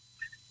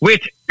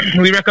 which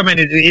we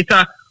recommend. It's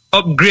a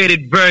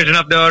upgraded version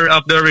of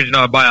the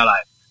original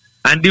BioLife.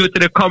 And due to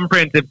the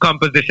comprehensive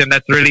composition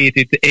that's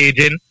related to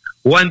aging,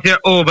 once you're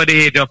over the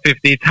age of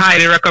 50, it's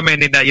highly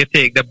recommended that you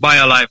take the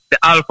BioLife, the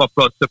Alpha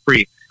Plus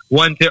Supreme.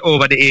 Once you're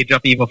over the age of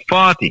even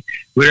 40,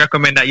 we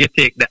recommend that you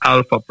take the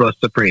Alpha Plus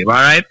Supreme, all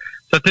right?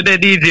 So today,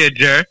 DJ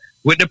Jer,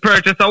 with the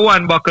purchase of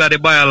 1 bottle of the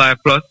BioLife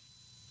Plus,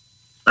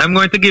 I'm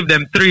going to give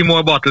them 3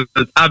 more bottles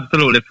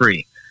absolutely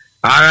free,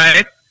 all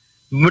right?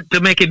 To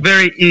make it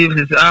very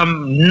easy,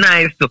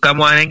 nice to come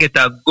on and get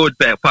a good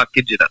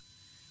package, you know.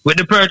 With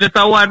the purchase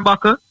of 1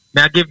 bottle,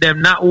 I give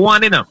them not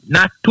 1,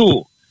 not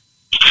 2.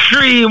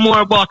 3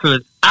 more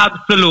bottles,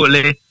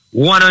 absolutely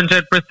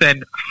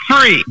 100%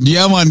 free.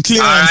 Yeah, man,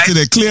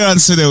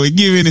 clearance today. We're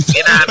giving it.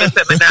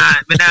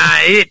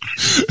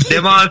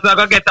 Them also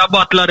gonna get a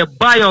bottle of the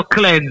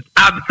BioCleanse,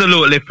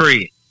 absolutely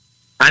free.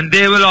 And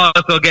they will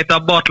also get a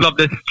bottle of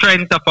the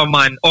Strength of a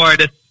Man or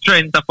the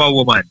Strength of a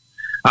Woman.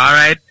 All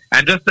right?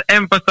 And just to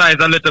emphasize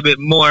a little bit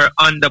more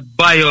on the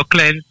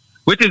BioCleanse,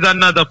 which is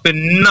another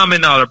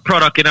phenomenal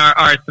product in our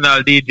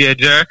arsenal, DJ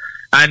Jer.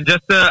 And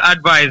just to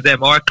advise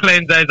them, our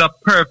cleanser is a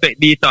perfect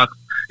detox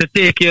to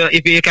take you,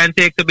 if you can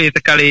take to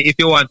basically, if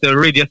you want to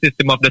rid your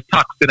system of the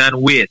toxin and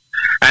waste.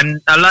 And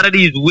a lot of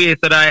these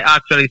wastes that I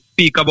actually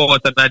speak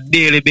about on a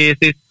daily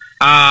basis,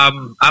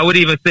 I would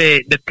even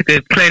say the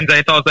cleanser,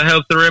 it also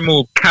helps to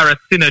remove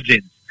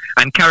carcinogens.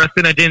 And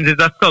carcinogens is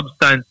a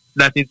substance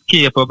that is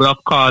capable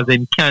of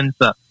causing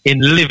cancer in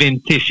living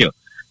tissue.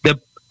 The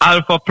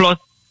Alpha Plus,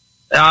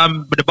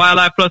 the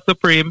BioLife Plus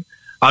Supreme,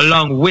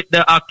 along with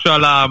the actual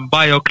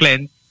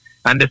BioCleanse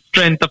and the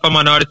Strength of a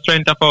Man or the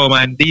Strength of a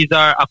Woman, these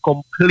are a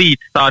complete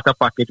starter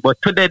package.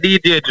 But today,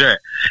 DJ Jer,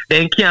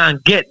 they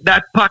can't get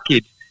that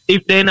package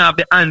if they don't have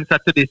the answer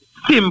to this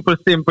simple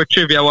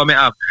trivia what me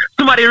have.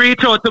 Somebody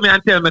reach out to me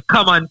and tell me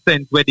common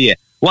sense with you.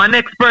 One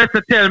next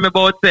person tell me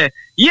about, say,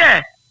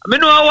 yeah, I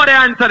know what the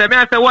answer is.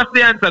 I say, what's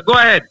the answer? Go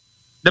ahead.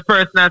 The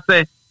person I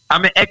say,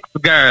 I'm an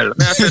ex-girl.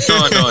 I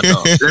say, no.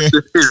 Let's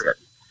be serious.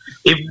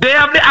 If they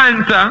have the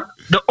answer,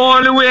 the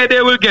only way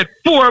they will get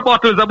 4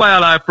 bottles of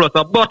BioLife Plus,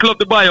 a bottle of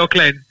the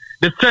BioCleanse,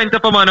 the Strength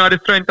of a Man or the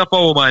Strength of a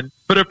Woman,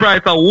 for the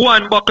price of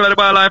 1 bottle of the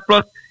BioLife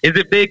Plus, is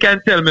if they can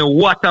tell me,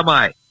 what am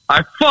I?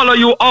 I follow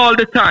you all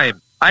the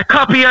time. I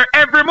copy your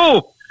every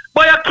move.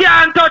 But you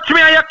can't touch me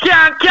and you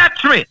can't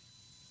catch me.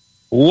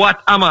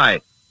 What am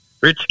I?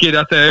 Rich kid,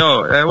 I say,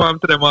 yo, I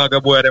want to the maga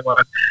boy,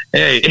 man.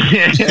 Hey.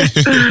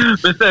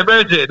 Mr.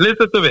 Bridget,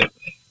 listen to me.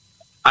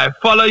 I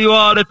follow you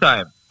all the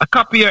time. I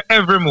copy your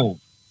every move.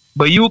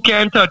 But you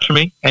can't touch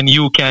me and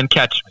you can't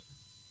catch me.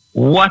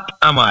 What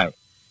am I?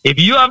 If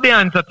you have the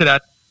answer to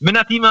that, me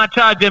not even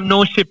charge them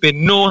no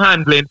shipping, no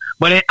handling,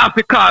 but they have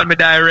to call me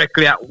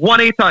directly at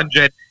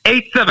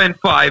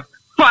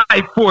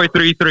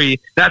 1-800-875-5433.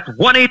 That's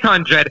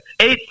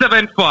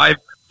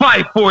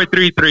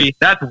 1-800-875-5433.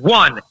 That's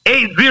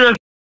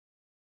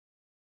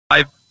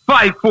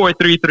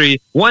 1-800-5433.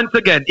 Once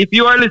again, if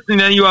you are listening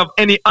and you have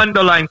any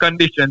underlying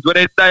conditions, whether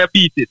it's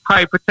diabetes,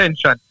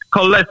 hypertension,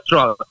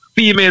 cholesterol,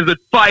 females with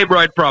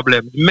fibroid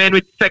problems, men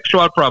with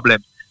sexual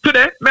problems.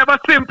 Today, we have a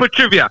simple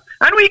trivia.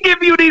 And we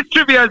give you these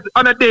trivias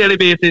on a daily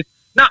basis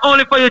not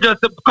only for you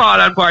just to call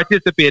and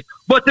participate,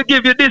 but to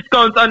give you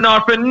discounts on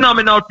our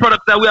phenomenal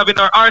products that we have in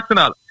our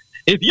arsenal.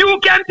 If you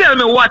can tell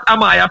me what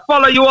am I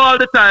follow you all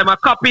the time, I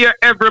copy your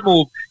every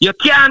move. You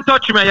can't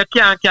touch me, you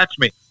can't catch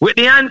me. With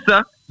the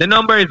answer, the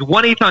number is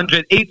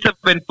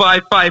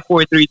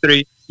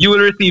 1-800-875-5433. You will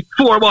receive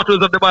 4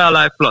 bottles of the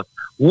BioLife Plus,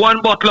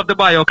 1 bottle of the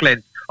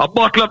BioCleanse, a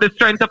bottle of the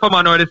strength of a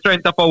man or the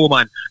strength of a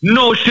woman.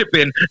 No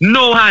shipping,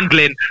 no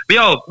handling.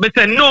 Yo, me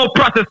say no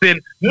processing,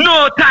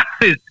 no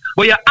taxes.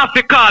 But you have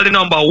to call the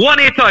number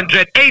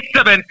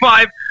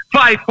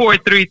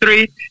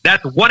 1-800-875-5433.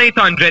 That's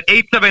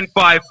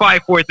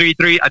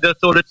 1-800-875-5433. I just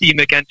told the team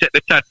they can check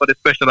the chat for the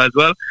special as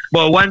well.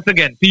 But once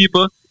again,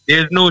 people,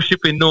 there's no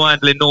shipping, no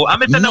handling, no. I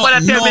mean,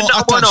 nobody tell me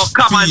about no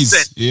common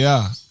sense.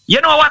 Yeah. You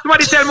know what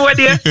somebody tell me,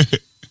 there?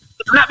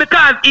 Not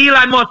because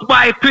Elon must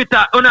buy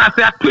Twitter. Oh, no, I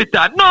say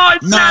Twitter. No,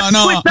 it's not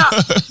Twitter.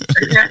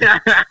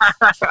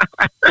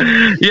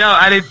 Yo,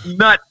 and it's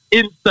not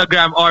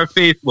Instagram or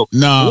Facebook.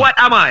 No. What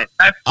am I?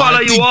 I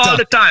follow you all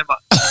the time.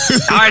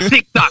 Or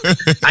TikTok.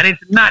 And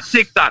it's not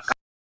TikTok.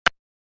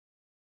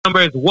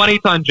 Number is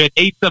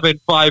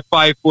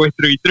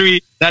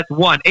 1-800-875-5433. That's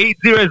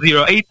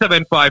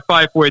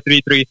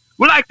 1-800-875-5433.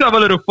 We like to have a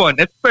little fun,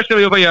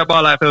 especially over here at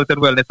BioLife Health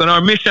and Wellness. And our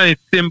mission is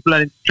simple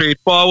and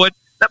straightforward.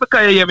 Not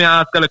because you hear me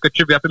ask a little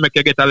trivia to make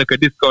you get a little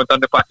discount on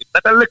the package.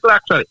 Not a little,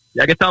 actually.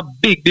 You get a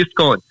big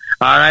discount.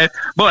 All right?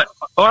 But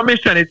our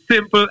mission is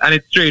simple and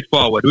it's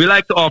straightforward. We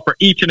like to offer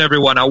each and every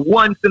one a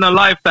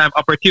once-in-a-lifetime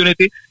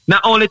opportunity,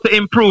 not only to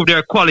improve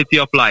their quality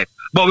of life,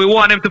 but we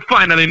want them to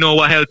finally know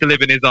what healthy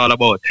living is all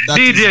about.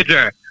 DJ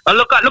Jer,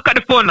 look at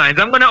the phone lines.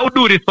 I'm going to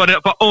do this for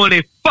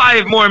only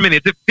 5 more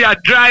minutes. If you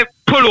have drive,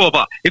 pull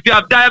over. If you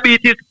have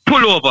diabetes,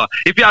 pull over.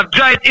 If you have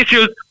joint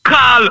issues,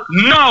 call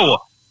now.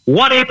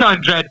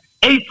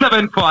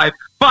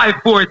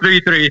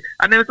 1-800-875-5433.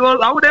 And then, well,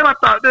 how would they ever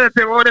talk? They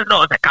say, well,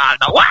 no, they call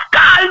now. What?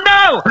 Call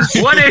now!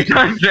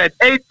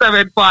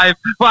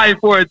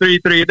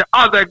 1-800-875-5433. The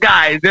other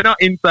guys, they're not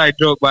inside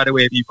joke, by the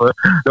way, people.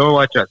 Don't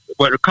watch us.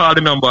 But call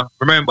the number.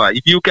 Remember,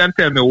 if you can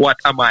tell me what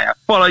am I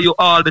follow you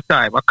all the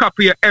time. I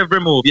copy your every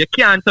move. You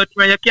can't touch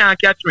me. You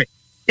can't catch me.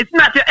 It's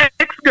not your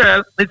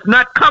ex-girl. It's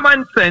not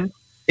common sense.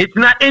 It's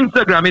not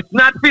Instagram. It's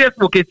not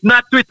Facebook. It's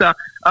not Twitter.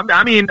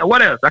 I mean,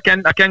 what else? I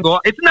can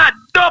go. It's not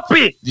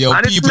dopey. Yo,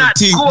 and people it's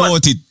think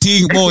about it.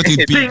 Think about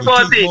it. Think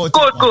about it.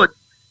 Good.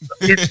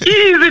 It's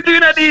easy to do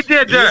that,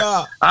 DJ Jer.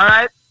 Yeah. All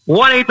right.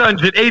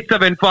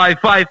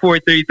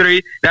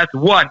 1-800-875-5433. That's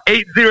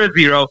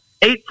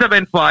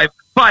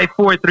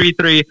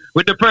 1-800-875-5433.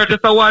 With the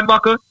purchase of 1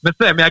 buckle,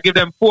 I give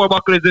them 4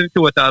 buckles in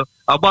total.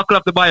 A buckle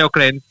of the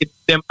BioCleanse. If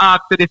them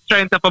ask for the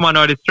strength of a man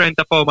or the strength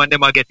of a woman, they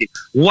might get it.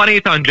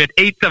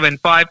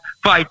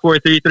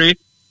 1-800-875-5433.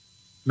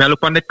 I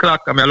look on the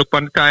clock, I look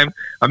on the time.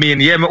 I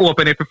mean, yeah, I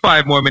open it for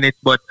 5 more minutes,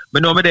 but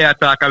I know me there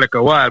talk a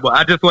little while. But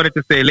I just wanted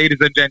to say,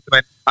 ladies and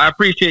gentlemen, I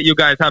appreciate you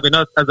guys having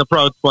us as a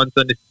proud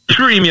sponsor on this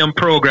premium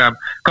program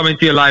coming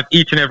to you live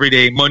each and every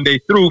day, Monday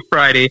through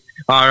Friday,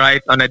 all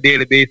right, on a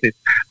daily basis.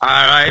 All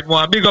right,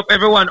 well, big up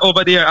everyone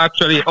over there,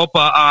 actually,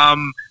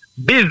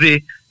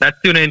 Busy, that's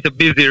tuning into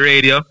Busy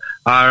Radio,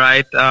 all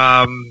right,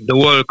 the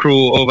whole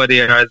crew over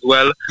there as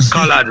well.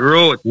 Collard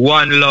Road,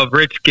 One Love,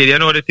 Rich Kid, you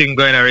know the thing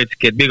going on, Rich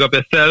Kid, big up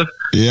yourself.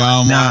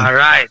 Yeah, man. All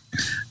right,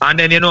 and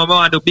then, I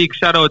want to do big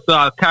shout out to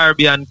our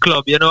Caribbean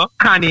Club,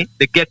 Connie,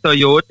 the Ghetto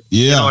Youth,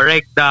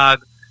 Reg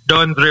Dog,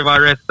 Duns River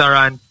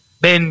Restaurant,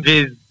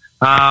 Benji's,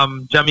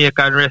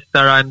 Jamaican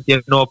Restaurant,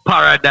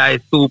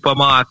 Paradise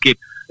Supermarket,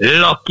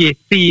 Lucky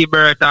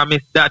Seabird and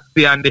Miss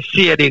Datsy and the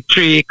Shady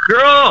Tree Crew.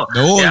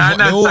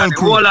 The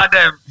whole of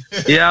them.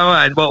 Yeah,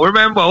 man. But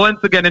remember,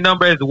 once again, the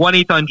number is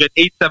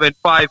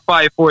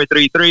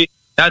 1-800-875-5433.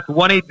 That's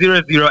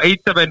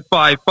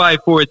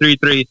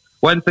 1-800-875-5433.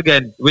 Once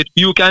again,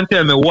 you can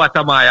tell me what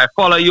am I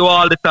follow you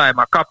all the time.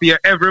 I copy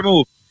your every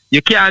move.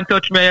 You can't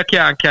touch me, you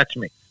can't catch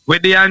me.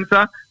 With the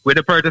answer, with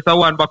the purchase of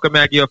 1 buckle,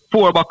 I give you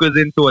 4 buckles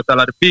in total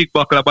of the big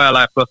buckle of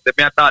BioLife Plus.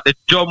 I thought the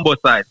jumbo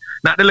size,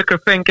 not the little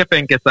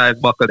fenke size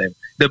buckle them.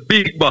 The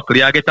big buckle,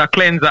 you get a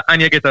cleanser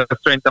and you get a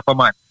strength of a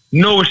man.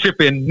 No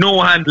shipping,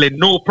 no handling,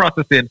 no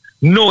processing,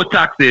 no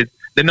taxes.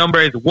 The number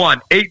is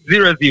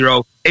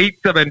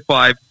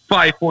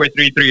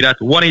 1-800-875-5433. That's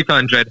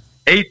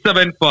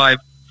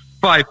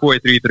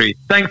 1-800-875-5433.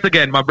 Thanks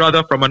again, my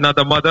brother from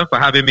another mother, for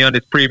having me on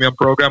this premium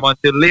program.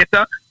 Until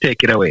later,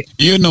 take it away.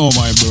 You know,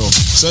 my bro.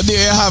 So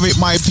there you have it,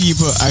 my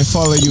people. I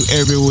follow you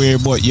everywhere,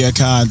 but you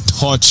can't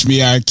touch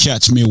me or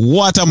catch me.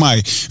 What am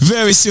I?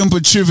 Very simple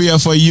trivia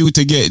for you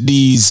to get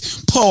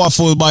these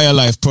powerful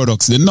BioLife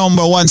products. The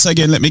number, once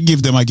again, let me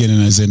give them again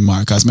in a Zen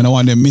mark, because I don't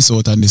want them to miss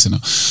out on this.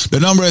 The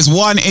number is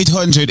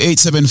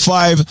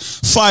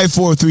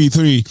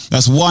 1-800-875-5433.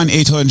 That's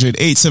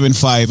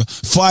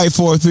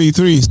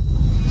 1-800-875-5433.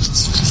 The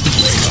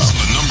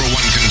number 1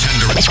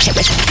 contender.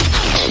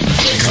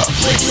 Wake up.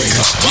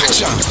 Watch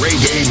out.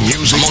 Reggae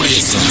music.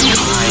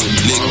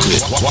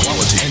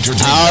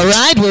 All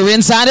right, we're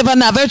inside of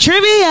another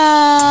trivia.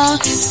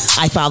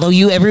 I follow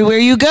you everywhere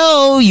you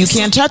go. You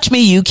can't touch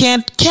me. You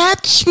can't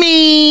catch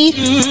me.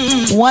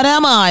 What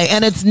am I?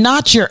 And it's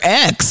not your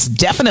ex.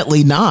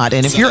 Definitely not.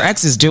 And if your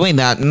ex is doing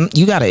that,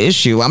 you got an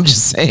issue. I'm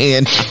just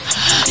saying.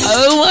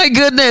 Oh my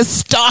goodness.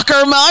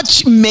 Stalker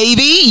much?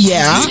 Maybe.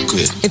 Yeah.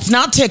 It's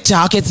not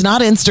TikTok. It's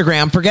not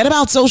Instagram. Forget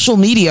about social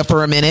media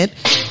for a minute.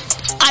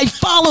 I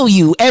follow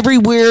you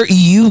everywhere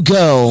you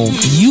go.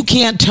 You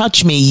can't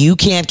touch me. You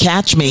can't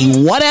catch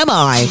me. What am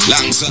I?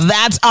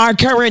 That's our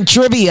current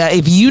trivia.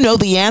 If you know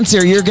the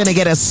answer, you're going to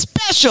get a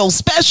special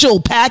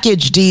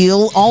package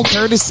deal, all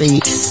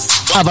courtesy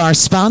of our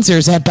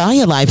sponsors at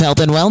BioLife Health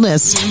and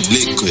Wellness.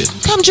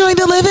 Come join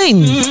the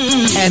living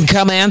and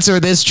come answer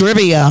this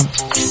trivia.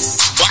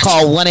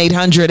 Call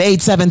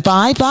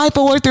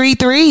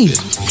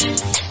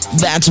 1-800-875-5433.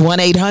 That's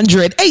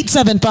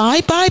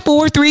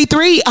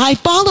 1-800-875-5433. I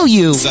follow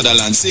you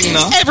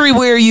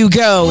everywhere you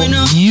go.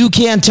 You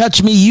can't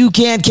touch me. You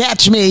can't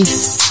catch me.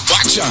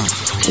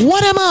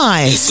 What am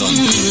I?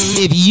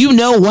 If you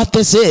know what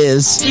this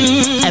is,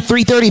 at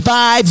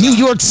 335 New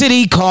York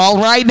City, call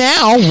right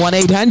now.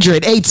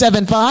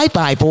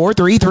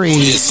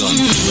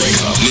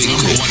 1-800-875-5433.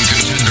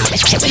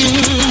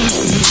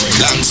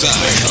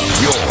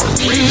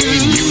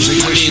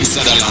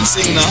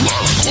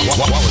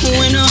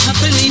 When it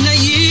happen in a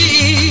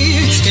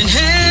year, can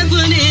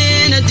happen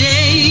in a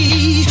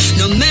day.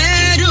 No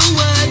matter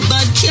what,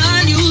 but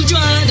can you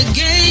draw the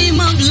game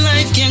of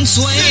life can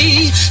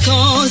sway?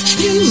 Cause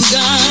you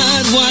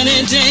got what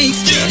it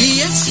takes.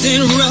 Yes,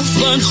 it's rough,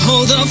 but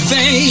hold the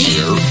faith.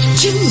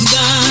 You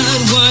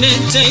got what it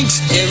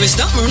takes. Every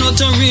star not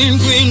a real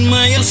queen,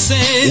 Maya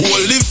said.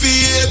 Hold the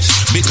faith,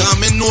 because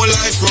me know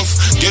life rough.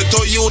 Get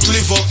to youth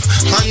live up,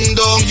 and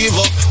don't give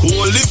up.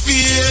 Hold the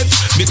faith,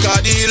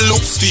 because the hill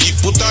look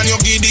steep. Put on your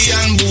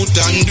Gideon boot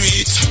and do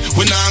it.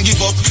 We not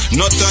give up,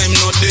 no time,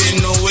 no day,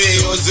 no way.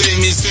 You say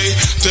me say,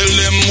 tell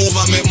them move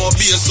and make my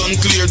bass and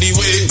clear the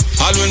way.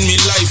 All when me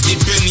life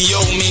depend, yo,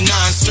 me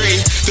not stray.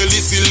 Tell the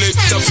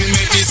selector fi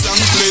make this song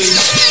play.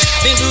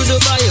 Been through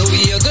the fire,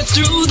 we go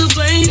through the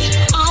flame.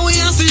 All we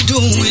have to do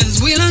is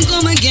we'll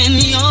come again,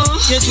 yo.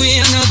 Yes, we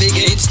are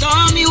navigate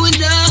stormy with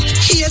the.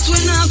 Yes,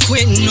 we're not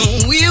quit, no,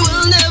 we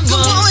will never.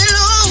 Going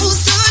low,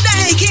 so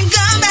they can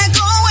come back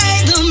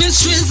away. The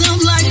mysteries of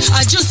life,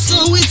 I just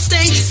saw it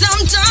stay.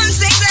 Sometimes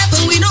things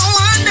happen, we don't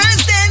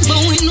understand.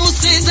 But we know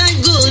say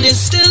that good is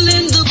still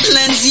in the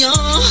plans, yo.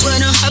 When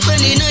it happen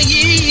in a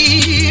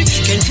year,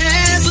 can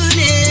happen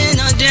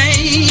in a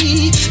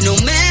day. No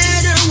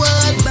matter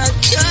what, but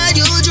can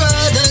you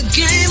draw the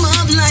game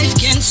of life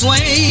can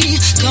sway?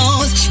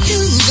 Cause you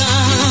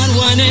got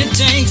what it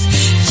takes.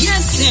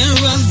 Yes,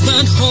 it's rough,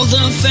 but hold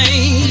the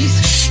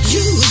faith. You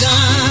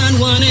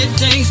got what it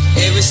takes.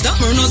 Every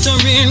stubborn not a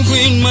real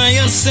queen,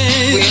 Maya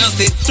said. We have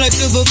to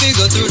flexible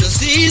figure through the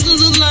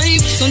seasons of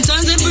life.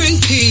 Sometimes it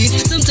brings peace,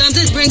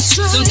 sometimes it brings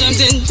strife. Sometimes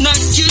it knock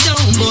you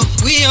down, but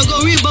we are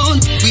gonna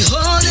rebound. We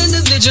hold in the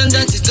vision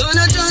that it's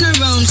gonna turn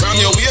around. From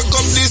your wake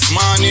up this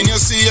morning,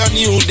 you see a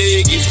new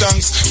day. Give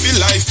thanks, feel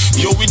life.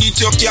 You with it,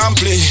 you can't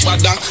play.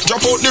 But then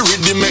drop out the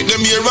rhythm, make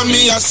them hear what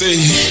me I say.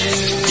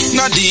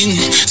 Nadine,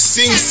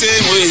 sing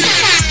same way.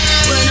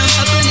 When it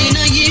happen in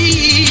a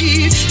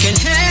year, can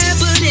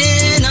happen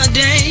in a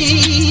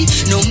day.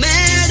 No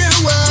matter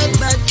what,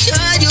 but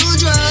can you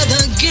draw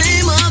the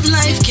game of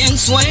life can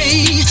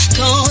sway?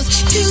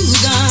 Cause you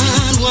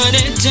got what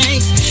it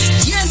takes.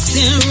 Yes,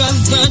 it's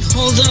rough, but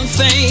hold the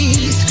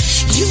faith.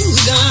 You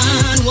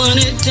got what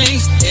it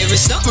takes. Every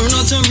star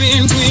not a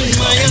real queen,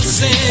 Maya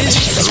said.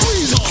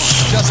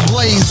 Just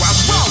blaze.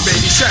 Wow,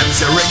 baby,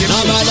 Sam's a reggae.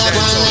 No matter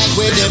one like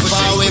we the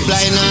far, we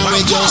blind and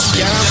we just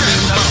can't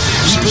feel.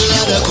 People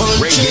of the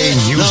country.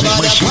 No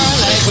matter one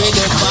like we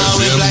the far,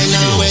 we blind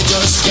and we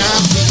just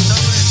can't feel.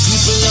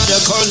 People of the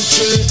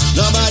country.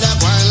 No matter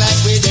one like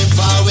we the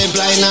far, we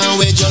blind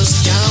and we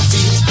just can't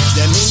feel.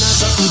 Them in a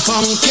something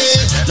funky.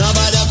 No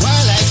matter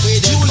one like we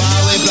the far,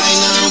 we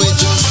blind and we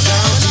just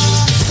can't feel.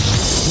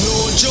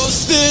 No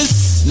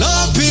justice, no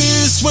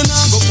peace. When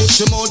I go put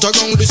your mouth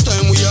around this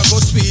time, we are go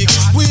speak.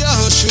 We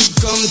all should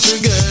come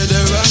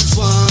together as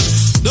one.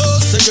 No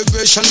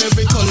segregation,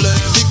 every color,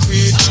 every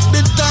creed.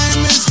 The time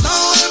is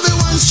now,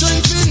 everyone's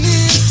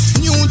strengthening.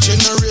 New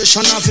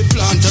generation have to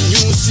plant a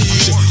new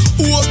seed.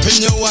 Open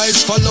your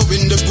eyes,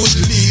 following the good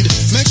lead.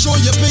 Make sure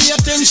you pay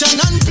attention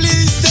and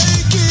please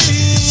take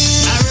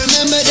it. I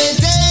remember the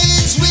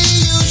days we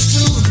used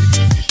to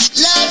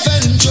laugh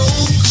and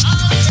joke.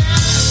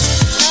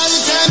 Now the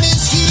time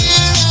is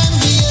here and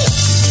we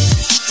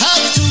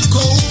have to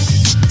go.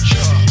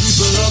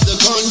 People of the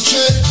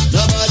country,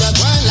 nobody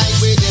grind like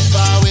we did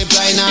far. We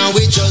blind now,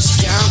 we just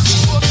can't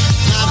feel.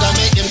 Now that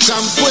make them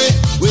cramp way.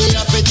 We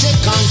have to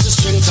take on to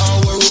strength our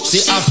roots,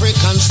 the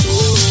African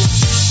story.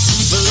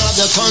 People of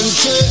the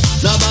country,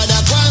 nobody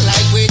grind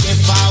like we did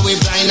far. We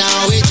blind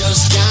now, we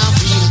just can't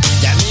feel.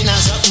 That mean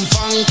something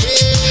funky.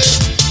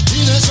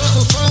 You know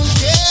something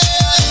funky.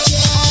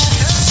 Yeah.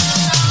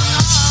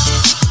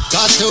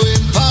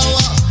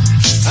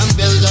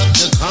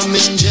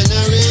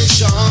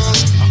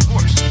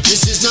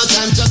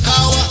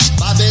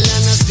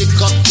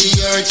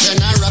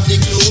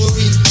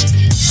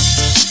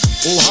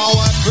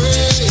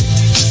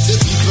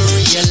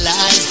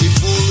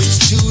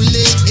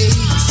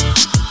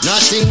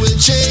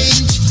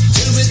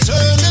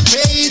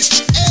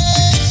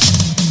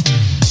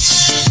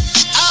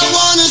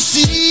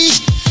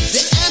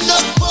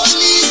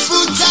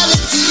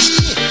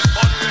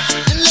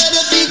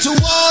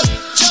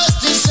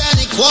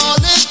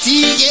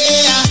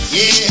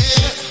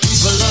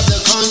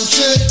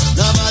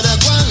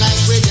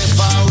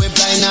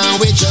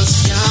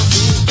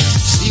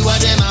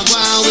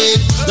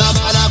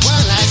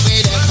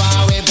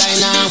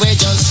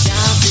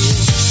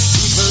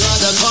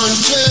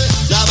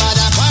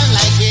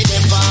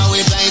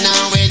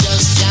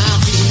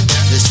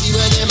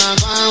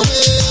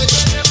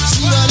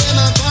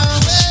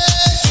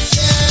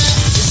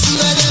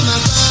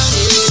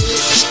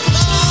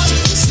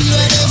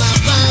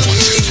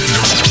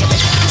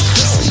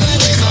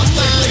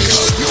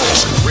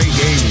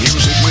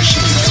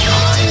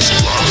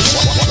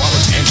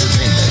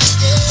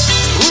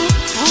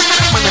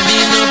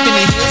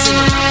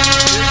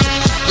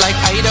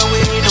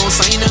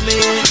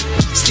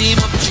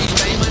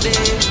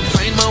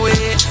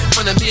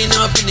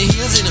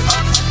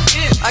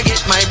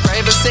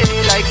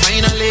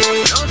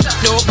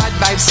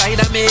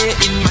 me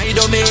in my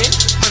domain.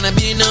 Man, I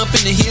been up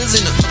in the hills,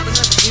 you know.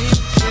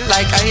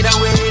 Like either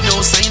way,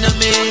 no sign of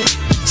me.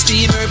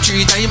 Steam herb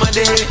 3 times a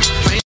day.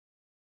 Find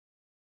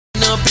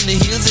up in the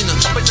hills, you know.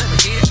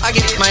 I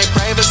get my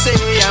privacy,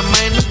 I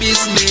mind my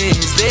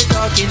business. They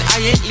talking,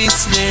 I ain't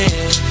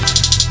listening.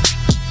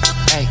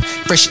 Hey,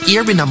 fresh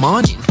air in the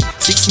morning.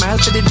 6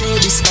 miles for the day,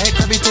 despite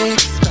gravity.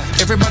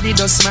 Everybody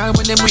does smile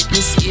when them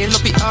witness. Hail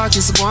up the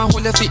artists, go and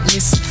hold the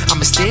fitness.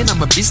 I'm a staying on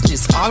my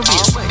business,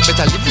 always.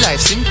 Better live life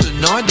simple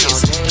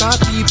nowadays.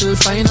 Cause people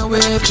find a way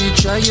to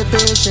try your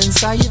patience.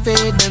 I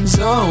evade them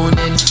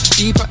zoning.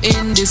 Deeper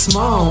in this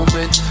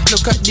moment.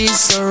 Look at this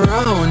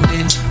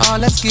surrounding. All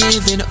that's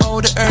giving,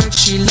 oh the earth,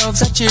 she loves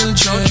her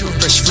children.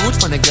 Fresh fruit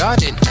from the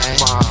garden, eh?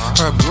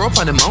 Herb grew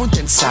up on the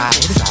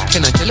mountainside.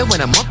 Can I tell you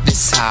when I'm up this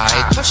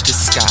side? Touch the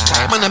sky.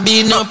 Man, I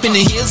been up in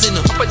the hills, you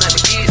know.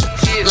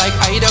 Like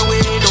either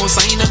way, no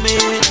sign of me.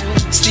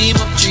 Steam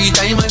up 3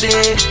 times a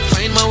day.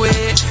 Find my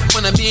way.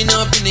 When I been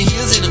up in the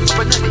hills, you know.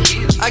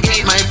 I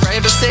get my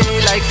privacy,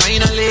 like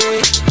finally.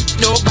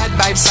 No bad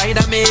vibes side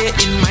of me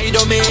in my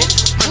domain.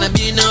 When I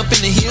been up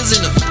in the hills,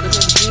 you know.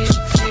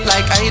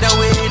 Like either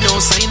way,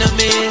 no sign of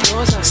me.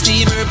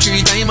 Steam up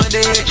 3 times a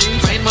day.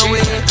 Find my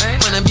way.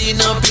 When I been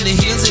up in the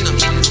hills, you know.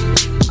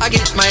 I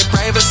get my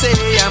privacy,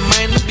 I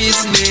mind my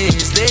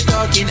business. They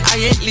talking,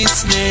 I ain't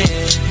listening.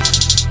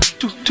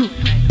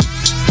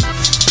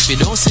 If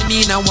you don't see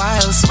me in a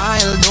while,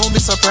 smile, don't be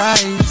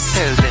surprised.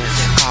 Tell them.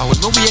 When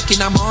we wake in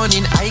the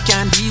morning, I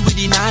can't deal with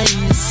the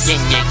nice.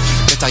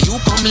 Better you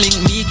come link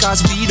me,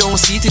 cause we don't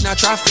sit in a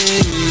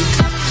traffic.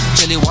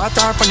 Jelly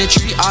water from the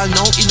tree, all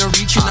now in a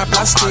reach in a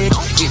plastic.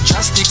 It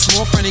drastic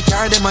smoke from the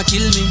car, them a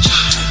kill me.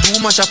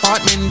 Too much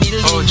apartment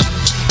building.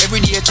 Every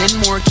day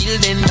 10 more kill,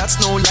 then that's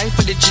no life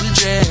for the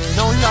children.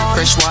 No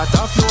Lord. Fresh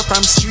water flow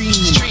from stream.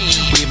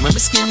 We make my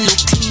skin look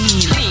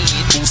clean.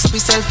 Boost up your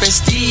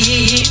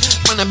self-esteem.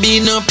 Man, I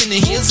been up in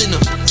the hills, you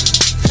know.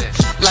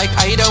 Like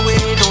either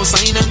way, no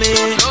sign of me.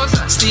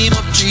 Steam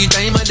up 3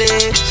 times a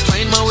day.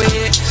 Find my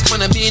way. Man,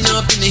 I been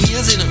up in the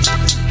hills, you know.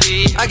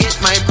 I get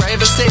my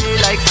privacy,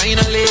 like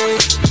finally.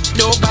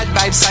 No bad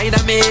vibes side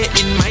of me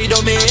in my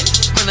domain.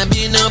 Man, I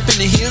been up in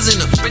the hills, you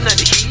know.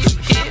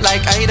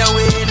 Like either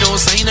way, no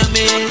sign of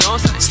me.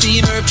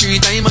 Steam herb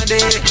 3 times a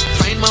day.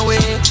 Find my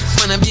way.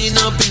 Man, I been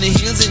up in the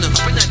hills, you know.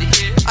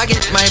 I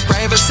get my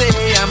privacy,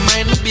 I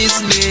mind my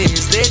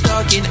business. They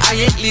talking,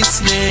 I ain't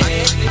listening.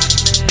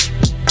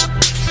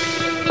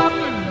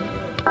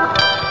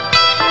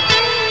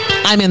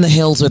 I'm in the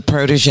hills with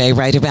Protege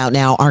right about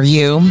now. Are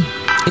you?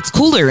 It's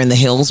cooler in the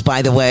hills,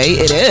 by the way.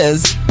 It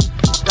is.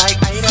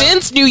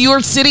 Since New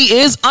York City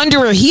is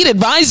under a heat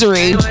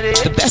advisory,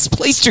 the best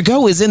place to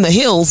go is in the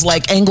hills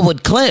like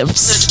Englewood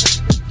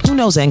Cliffs. Who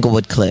knows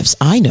Englewood Cliffs?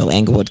 I know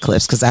Englewood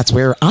Cliffs because that's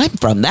where I'm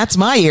from. That's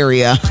my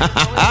area.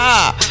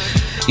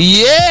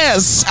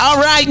 Yes. All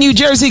right, New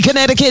Jersey,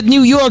 Connecticut,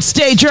 New York,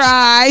 stay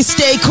dry,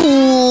 stay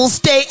cool,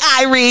 stay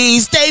irie,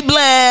 stay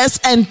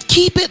blessed, and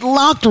keep it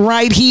locked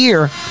right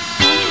here.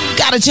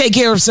 Got to take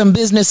care of some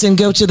business and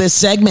go to this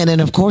segment.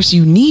 And of course,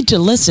 you need to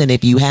listen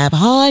if you have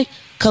high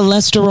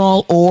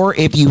cholesterol or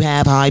if you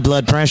have high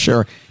blood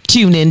pressure.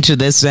 Tune into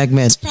this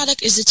segment. This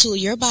product is a tool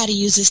your body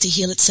uses to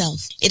heal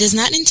itself. It is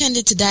not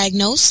intended to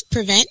diagnose,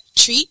 prevent,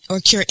 treat, or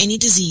cure any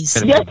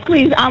disease. Yes,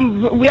 please.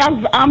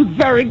 I'm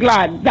very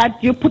glad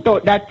that you put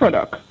out that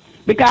product.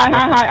 Because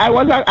I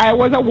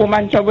was a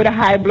woman with a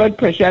high blood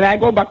pressure, and I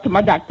go back to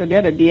my doctor the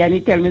other day, and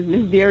he tells me,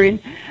 Miss Deering,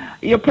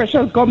 your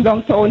pressure's come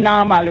down so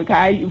normal.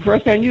 Because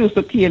first time you used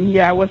to came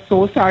here, I was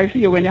so sorry for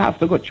you when you have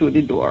to go through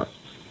the door.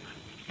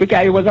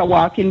 Because it was a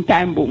walking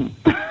time bomb.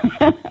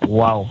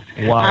 Wow.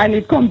 And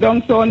it come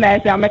down so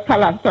nice, and my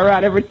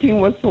cholesterol, everything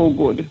was so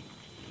good.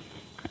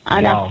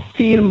 And I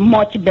feel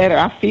much better.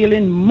 I'm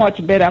feeling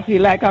much better. I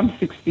feel like I'm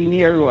 16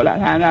 years old,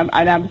 and I'm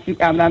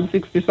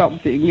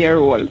 60-something year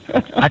old.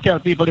 I tell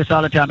people this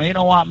all the time. You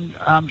know what,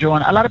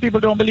 Joan? A lot of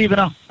people don't believe it.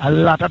 A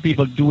lot of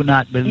people do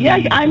not believe.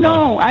 Yes, I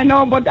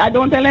know, but I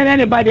don't tell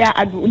anybody.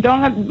 I don't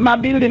have my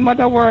building what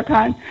I work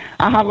on.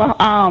 I have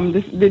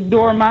the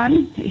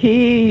doorman.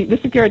 The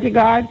security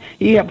guard.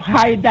 He have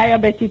high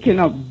diabetic,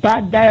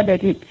 bad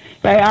diabetic.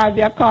 So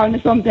they call me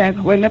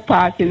sometimes when they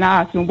pass and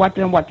ask me what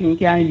he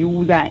can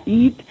use and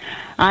eat.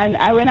 And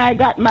when I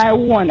got my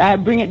one, I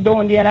bring it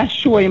down there and I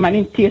show him and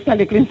he tastes a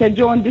little and say,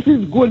 John, this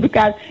is good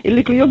because a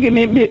little you give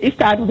me, he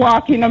start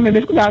walking on me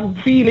because I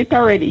feel it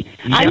already.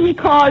 Yep. And he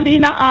called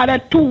in and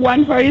ordered 2,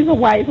 one for his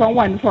wife and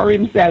 1 for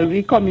himself.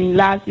 He come in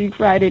last week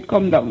Friday, it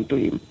come down to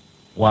him.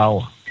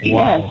 Wow.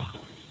 Yes.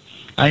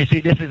 I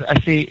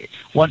see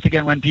once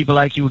again when people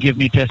like you give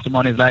me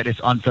testimonies like this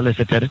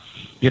unsolicited,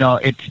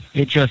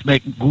 it just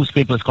makes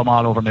goosebumps come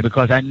all over me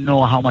because I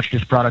know how much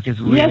this product is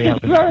really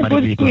helping very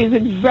good, people. Please.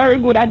 It's very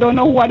good. I don't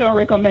know what I don't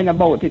recommend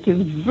about it.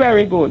 It's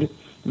very good.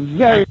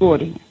 Very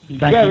good.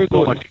 Very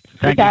good.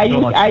 Thank you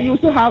so much. I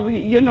used to have,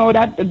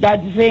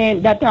 that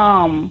vein, that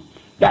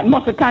that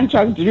muscle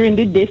contract during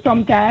the day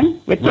sometime.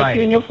 We touch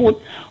you in your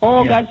foot.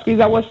 Oh, God, squeeze,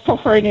 I was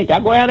suffering it. I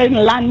go out in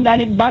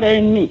London, it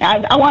bothering me.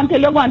 I want to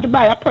tell you, I want to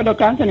buy a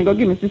product and then go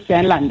give me sister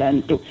in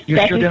London too.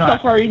 That is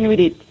suffering with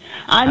it.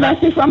 And I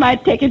see from I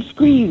take it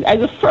squeeze. As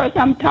the first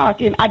I'm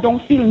talking, I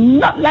don't feel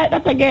not like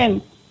that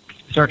again.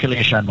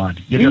 Circulation, man.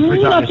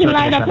 Nothing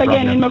like that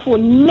again in my foot.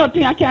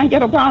 Nothing. I can't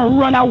get up and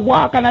run and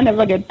walk and I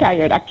never get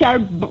tired. I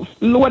carry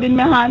load in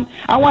my hand.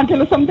 I want to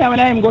tell you sometime when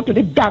I go to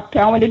the doctor,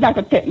 and when the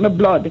doctor take my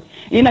blood,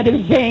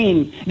 the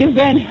vein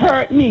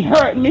hurt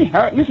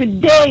me for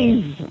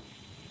days.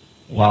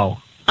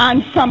 Wow.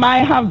 And from I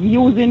have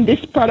using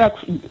this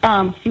product,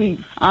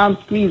 squeeze,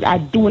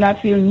 I do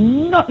not feel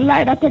nothing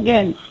like that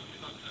again.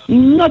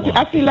 Nothing.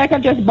 I feel like I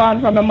just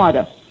born from a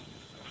mother.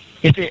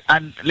 You see,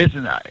 and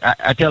listen,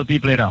 I tell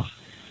people,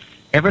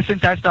 ever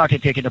since I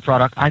started taking the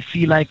product, I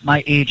feel like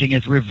my aging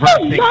is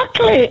reversing.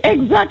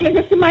 Exactly.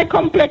 You see, my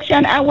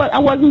complexion, I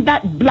wasn't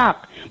that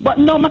black. But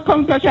now my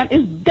complexion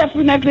is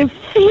definitely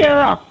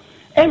fairer.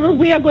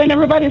 Everywhere going,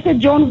 everybody said,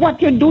 John,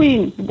 what you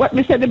doing? What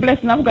me said, the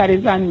blessing of God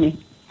is on me.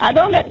 I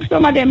don't let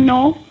some of them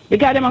know,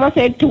 because they're going to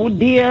say too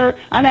dear.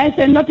 And I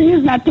said, nothing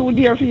is not too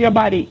dear for your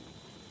body.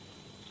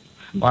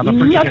 Well,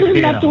 nothing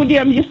is not too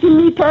dear. You see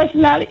me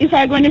personally, if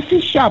I go in a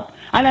fish shop,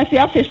 and I see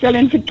a fish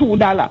selling for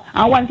 $2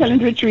 and one selling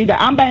for $3.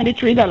 I'm buying the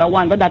 $3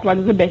 one, but that one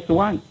is the best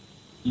one.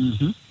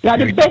 The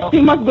best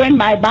thing must go in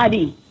my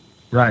body.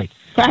 Right.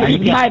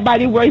 My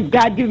body works.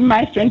 God gives me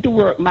my strength to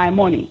work my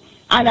money.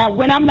 And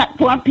when I'm not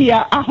going to pay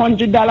 $100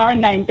 or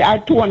 $90 or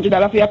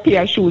 $200 for a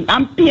pair of shoes,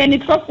 I'm paying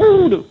it for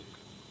food.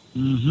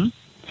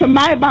 For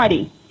my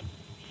body.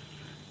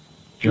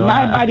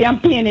 My body, I'm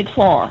paying it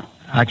for.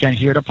 I can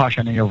hear the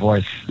passion in your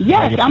voice.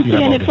 Yes, I'm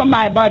paying it for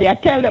my body. I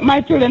tell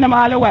my children I'm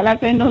all the while. I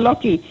say, no,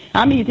 lucky.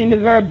 I'm eating the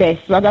very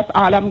best, so that's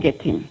all I'm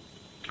getting.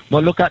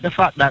 But look at the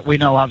fact that we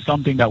now have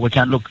something that we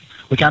can look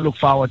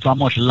forward to a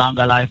much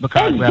longer life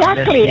because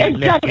exactly.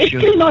 It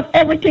cleans out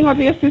everything out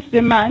of your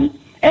system, man.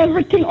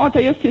 Everything out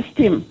of your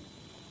system.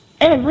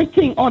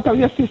 Everything out of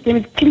your system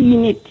is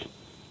clean it.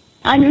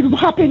 And you're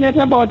happiness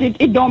about it.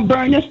 It don't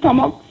burn your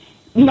stomach.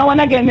 Now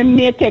and again, I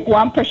may take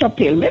one pressure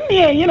pill. Me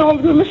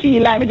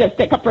feel like I just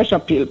take a pressure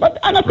pill. But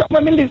I don't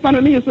when I live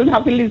on, we used to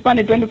have to live on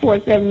it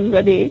 24/7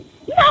 a day.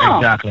 No.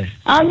 Exactly.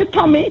 And my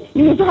tummy,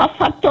 you used to have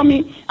fat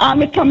tummy, and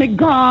my tummy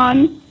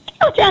gone.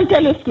 I can't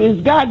tell you,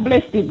 squeeze. God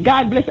bless it.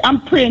 God bless it.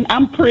 I'm praying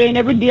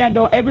every day and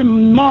every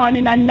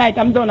morning and night.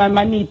 I'm down on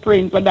my knee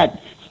praying for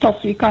that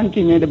stuff we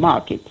continue the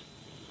market.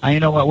 And you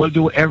know what? We'll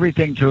do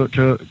everything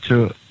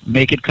to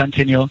make it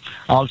continue.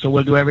 Also,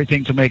 we'll do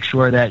everything to make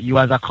sure that you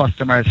as a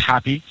customer is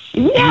happy.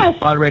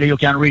 Yes. Already you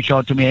can reach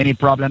out to me any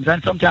problems.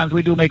 And sometimes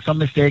we do make some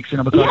mistakes,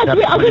 because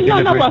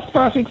none of us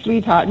perfect,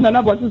 sweetheart. None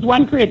of us is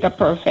one creator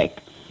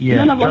perfect.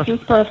 Yeah, none of us is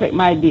perfect,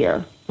 my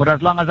dear. But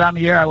as long as I'm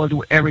here, I will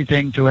do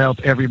everything to help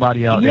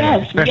everybody out there.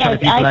 Yes,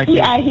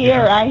 I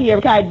hear.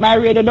 Because my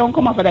radio don't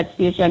come off of that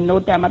station no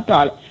time at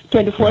all.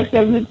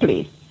 24/7 it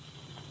plays.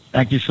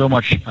 Thank you so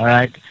much. All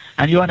right.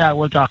 And you and I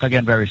will talk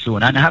again very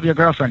soon. And have your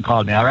girlfriend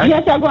call me, all right?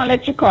 Yes, I'm going to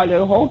let you call you.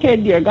 Okay,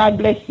 dear. God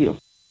bless you.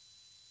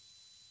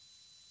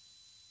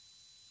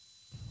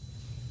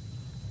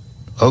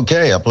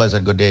 Okay, a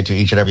pleasant good day to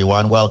each and every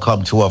one.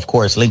 Welcome to, of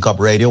course, Link Up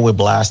Radio. We're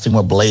blasting,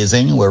 we're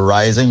blazing, we're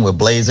rising, we're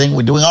blazing.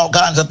 We're doing all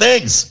kinds of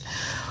things.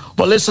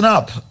 But listen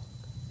up.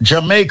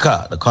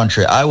 Jamaica, the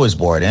country I was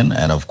born in,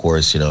 and of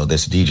course,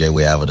 this DJ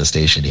we have at the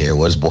station here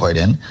was born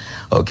in,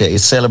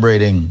 is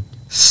celebrating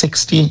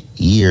 60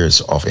 years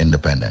of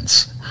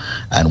independence.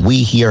 And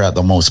we here at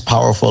the most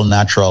powerful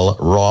natural,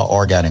 raw,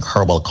 organic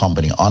herbal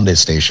company on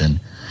this station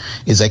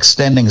is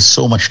extending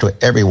so much to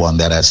everyone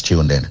that has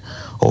tuned in.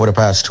 Over the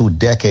past 2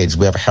 decades,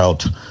 we have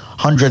helped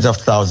hundreds of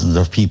thousands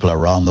of people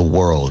around the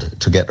world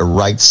to get the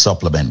right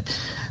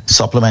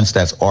supplements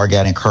that's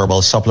organic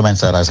herbal, supplements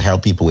that has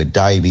helped people with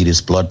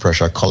diabetes, blood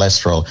pressure,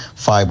 cholesterol,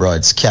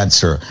 fibroids,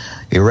 cancer,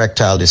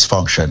 erectile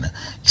dysfunction,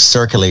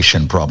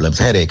 circulation problems,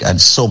 headache, and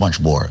so much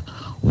more.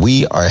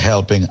 We are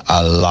helping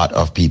a lot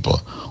of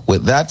people.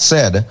 With that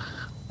said,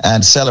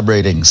 and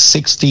celebrating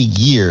 60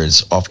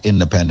 years of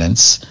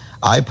independence,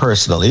 I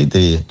personally,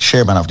 the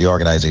chairman of the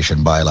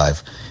organization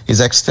BioLife,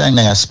 is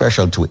extending a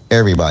special to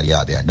everybody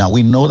out there. Now,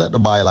 we know that the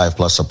BioLife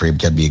Plus Supreme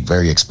can be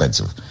very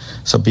expensive.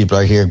 Some people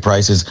are hearing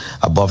prices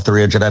above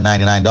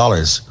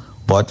 $399.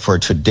 But for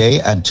today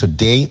and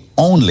today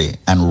only,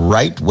 and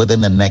right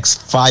within the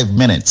next 5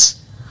 minutes,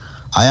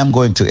 I am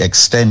going to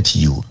extend to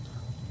you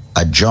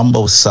a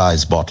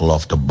jumbo-size bottle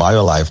of the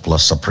BioLife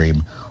Plus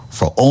Supreme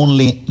for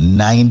only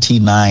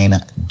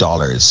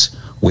 $99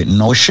 with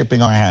no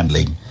shipping or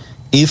handling.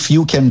 If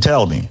you can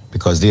tell me,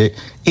 because there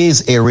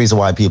is a reason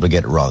why people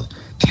get it wrong,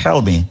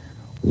 tell me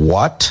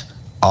what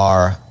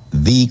are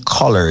the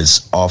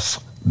colors of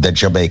the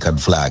Jamaican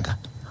flag?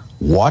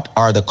 What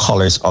are the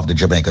colors of the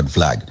Jamaican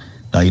flag?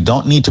 Now, you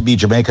don't need to be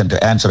Jamaican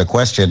to answer the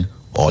question.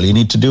 All you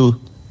need to do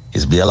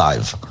is be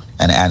alive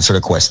and answer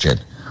the question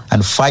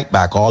and fight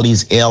back all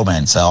these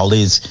ailments, all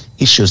these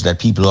issues that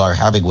people are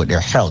having with their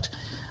health.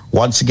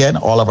 Once again,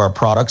 all of our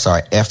products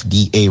are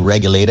FDA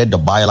regulated. The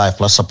BioLife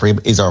Plus Supreme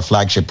is our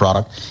flagship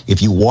product.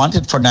 If you want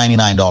it for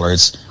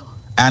 $99,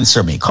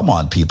 answer me. Come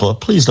on, people.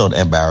 Please don't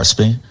embarrass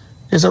me.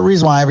 There's a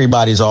reason why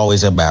everybody's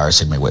always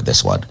embarrassing me with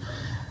this one.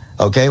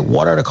 Okay,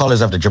 what are the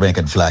colors of the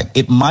Jamaican flag?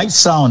 It might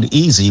sound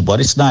easy, but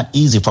it's not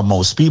easy for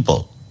most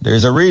people.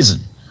 There's a reason.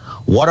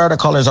 What are the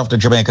colors of the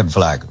Jamaican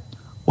flag?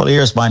 Well,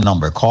 here's my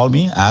number. Call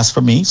me, ask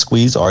for me,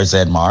 Squeeze or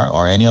Zedmar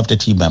or any of the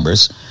team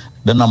members.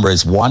 The number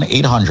is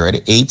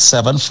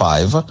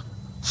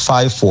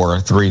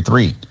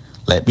 1-800-875-5433.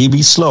 Let me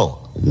be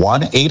slow.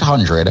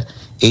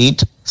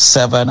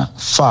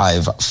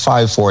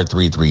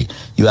 1-800-875-5433.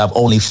 You have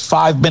only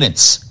 5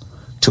 minutes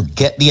to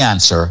get the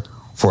answer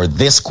for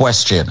this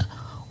question.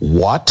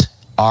 What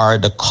are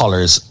the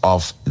colors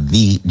of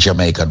the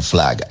Jamaican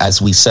flag?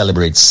 As we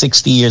celebrate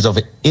 60 years of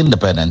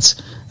independence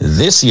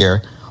this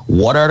year,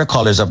 what are the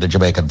colors of the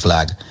Jamaican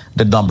flag?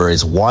 The number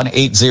is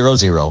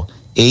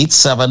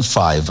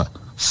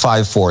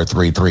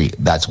 1-800-875-5433.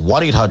 That's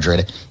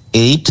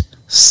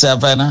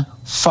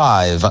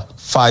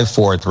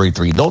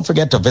 1-800-875-5433. Don't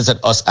forget to visit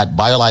us at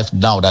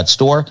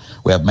BioLifeNow.store.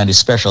 We have many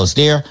specials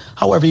there.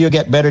 However, you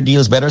get better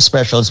deals, better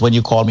specials when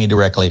you call me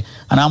directly.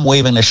 And I'm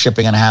waiving the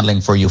shipping and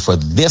handling for you for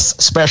this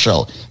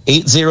special,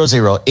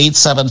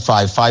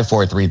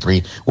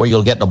 800-875-5433, where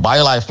you'll get the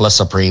BioLife Plus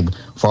Supreme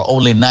for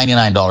only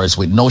 $99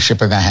 with no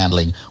shipping and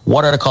handling.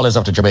 What are the colors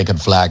of the Jamaican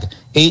flag?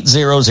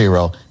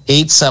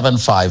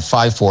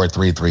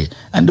 800-875-5433.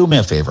 And do me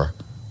a favor.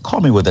 Call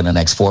me within the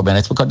next 4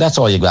 minutes, because that's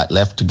all you got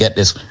left to get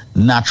this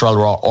natural,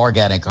 raw,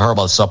 organic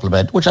herbal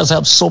supplement, which has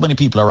helped so many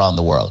people around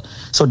the world.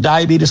 So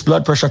diabetes,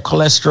 blood pressure,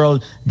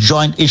 cholesterol,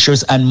 joint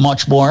issues, and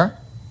much more,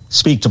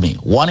 speak to me.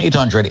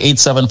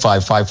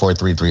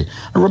 1-800-875-5433.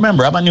 And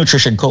remember, I'm a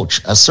nutrition coach,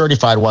 a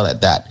certified one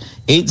at that.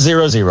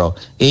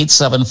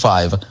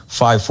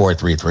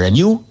 800-875-5433. And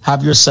you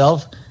have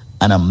yourself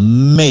an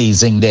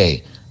amazing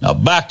day. Now,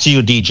 back to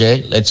you,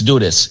 DJ. Let's do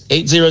this.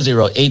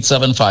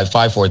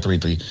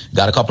 800-875-5433.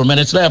 Got a couple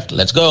minutes left.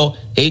 Let's go.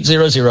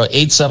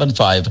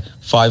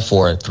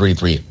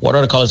 800-875-5433. What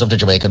are the colors of the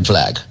Jamaican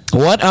flag?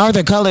 What are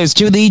the colors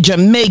to the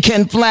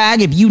Jamaican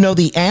flag? If you know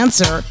the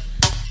answer,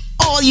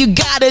 all you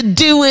gotta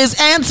do is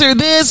answer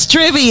this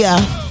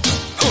trivia.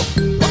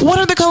 What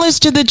are the colors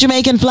to the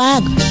Jamaican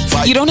flag?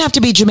 You don't have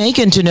to be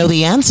Jamaican to know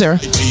the answer.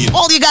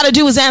 All you got to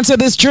do is answer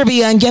this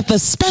trivia and get the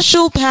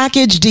special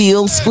package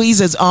deal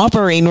Squeeze is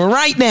offering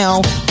right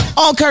now.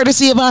 All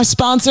courtesy of our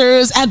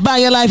sponsors at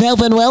BioLife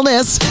Health and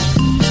Wellness.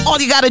 All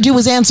you got to do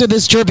is answer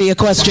this trivia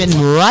question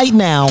right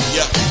now.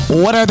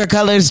 What are the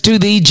colors to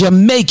the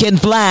Jamaican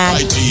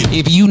flag?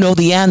 If you know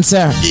the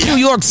answer, New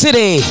York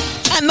City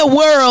and the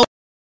world.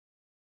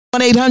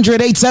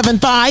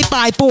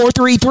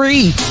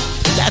 1-800-875-5433.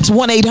 That's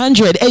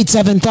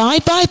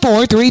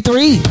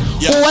 1-800-875-5433.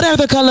 What are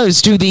the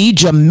colors to the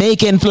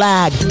Jamaican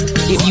flag?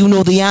 If you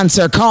know the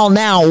answer, call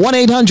now.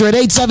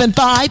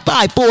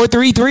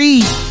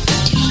 1-800-875-5433.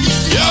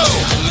 Yo!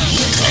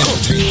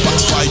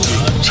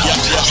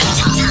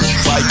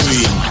 Fight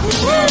me.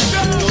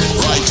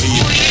 Right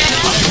here.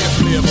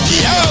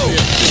 Yo!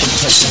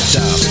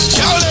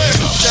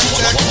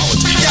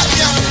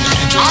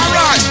 All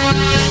right.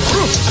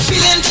 I'm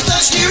feeling to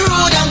touch the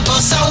road and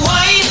bust a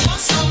wine.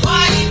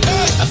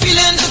 I'm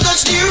feeling to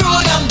touch the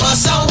road and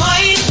bust a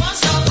wine.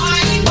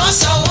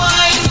 Bust a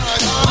wine.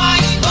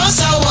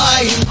 Bust a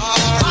wine.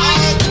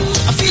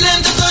 I'm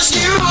feeling to touch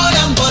the road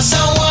and bust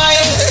a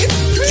wine.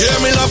 Hear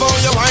me love how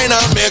you wine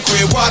and make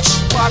we watch.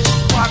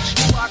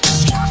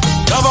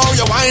 Love how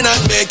you wine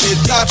and make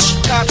it catch.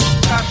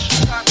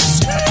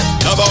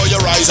 Love how you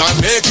rise and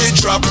make it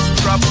drop.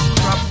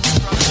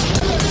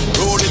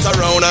 Roll it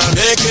around and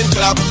make it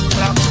clap.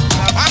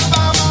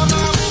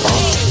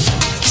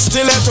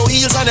 Stiletto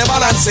heels and you're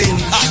balancing.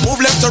 Move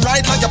left to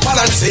right like you're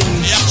balancing.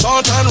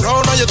 Short and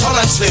round or you're tall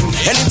and slim.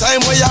 Anytime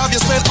where you have, you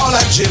spend all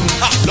that gym.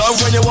 Love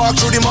when you walk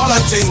through the mall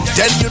and thing.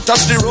 Then you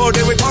touch the road,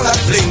 then we call that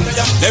bling.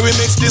 Then we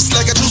mix this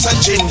like a juice and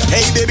gin.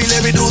 Hey baby,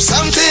 let me do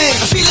something.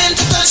 I'm feeling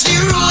to touch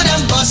the road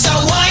and bust a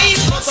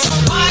wine.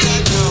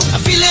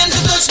 I'm feeling to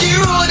touch the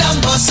road and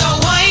bust a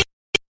wine.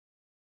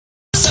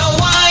 Bust a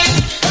wine.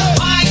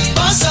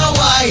 Bust a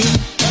wine.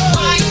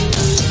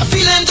 I'm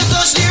feeling to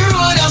touch the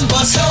road and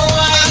bust a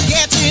wine. I'm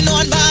getting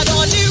on bad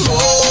on the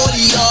road,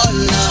 y'all.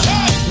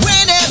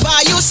 Whenever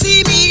you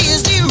see me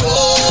is the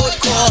road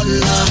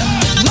caller.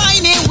 My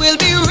name will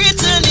be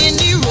written in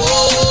the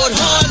road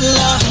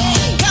holler.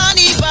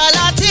 Carnival,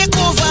 I take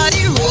over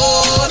the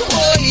road,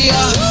 oh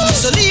yeah.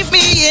 So leave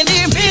me in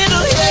the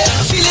middle, yeah.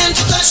 I'm feeling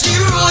to touch the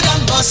road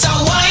and bust a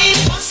wine.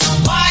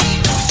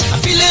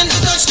 I'm feeling to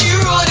touch the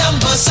road and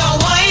bust a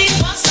wine.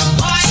 Bust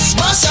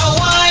a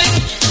wine.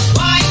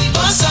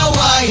 Bust a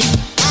wine.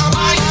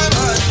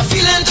 I'm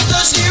feeling to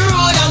touch the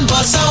road and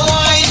bust a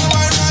wine.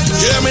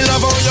 Hear me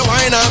love how you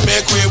wine and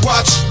make we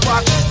watch.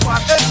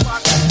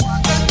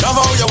 Love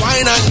how you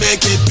wine and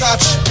make it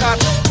catch.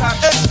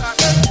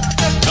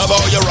 Love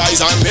how you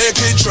rise and make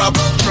it drop.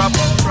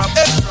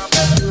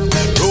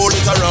 Roll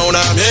it around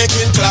and make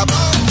it clap.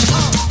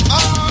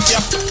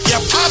 Yep.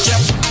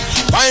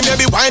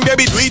 Wine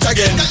baby, do it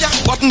again.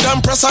 Button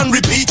down, press and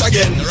repeat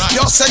again.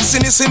 Your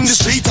sexiness in the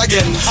street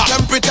again.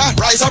 Temperature,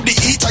 rise up the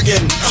heat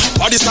again.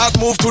 Body start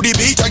move to the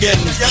beat again.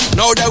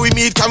 Now that we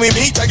meet, can we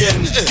meet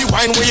again? The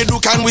wine where you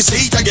do, can we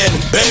see it again?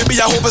 Baby,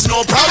 I hope it's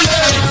no problem.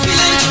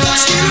 Feeling to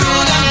touch the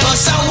road and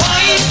bust a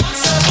wine.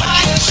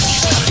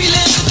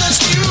 Feeling to touch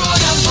the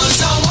road and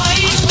bust a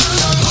wine.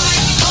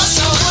 Bust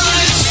a wine.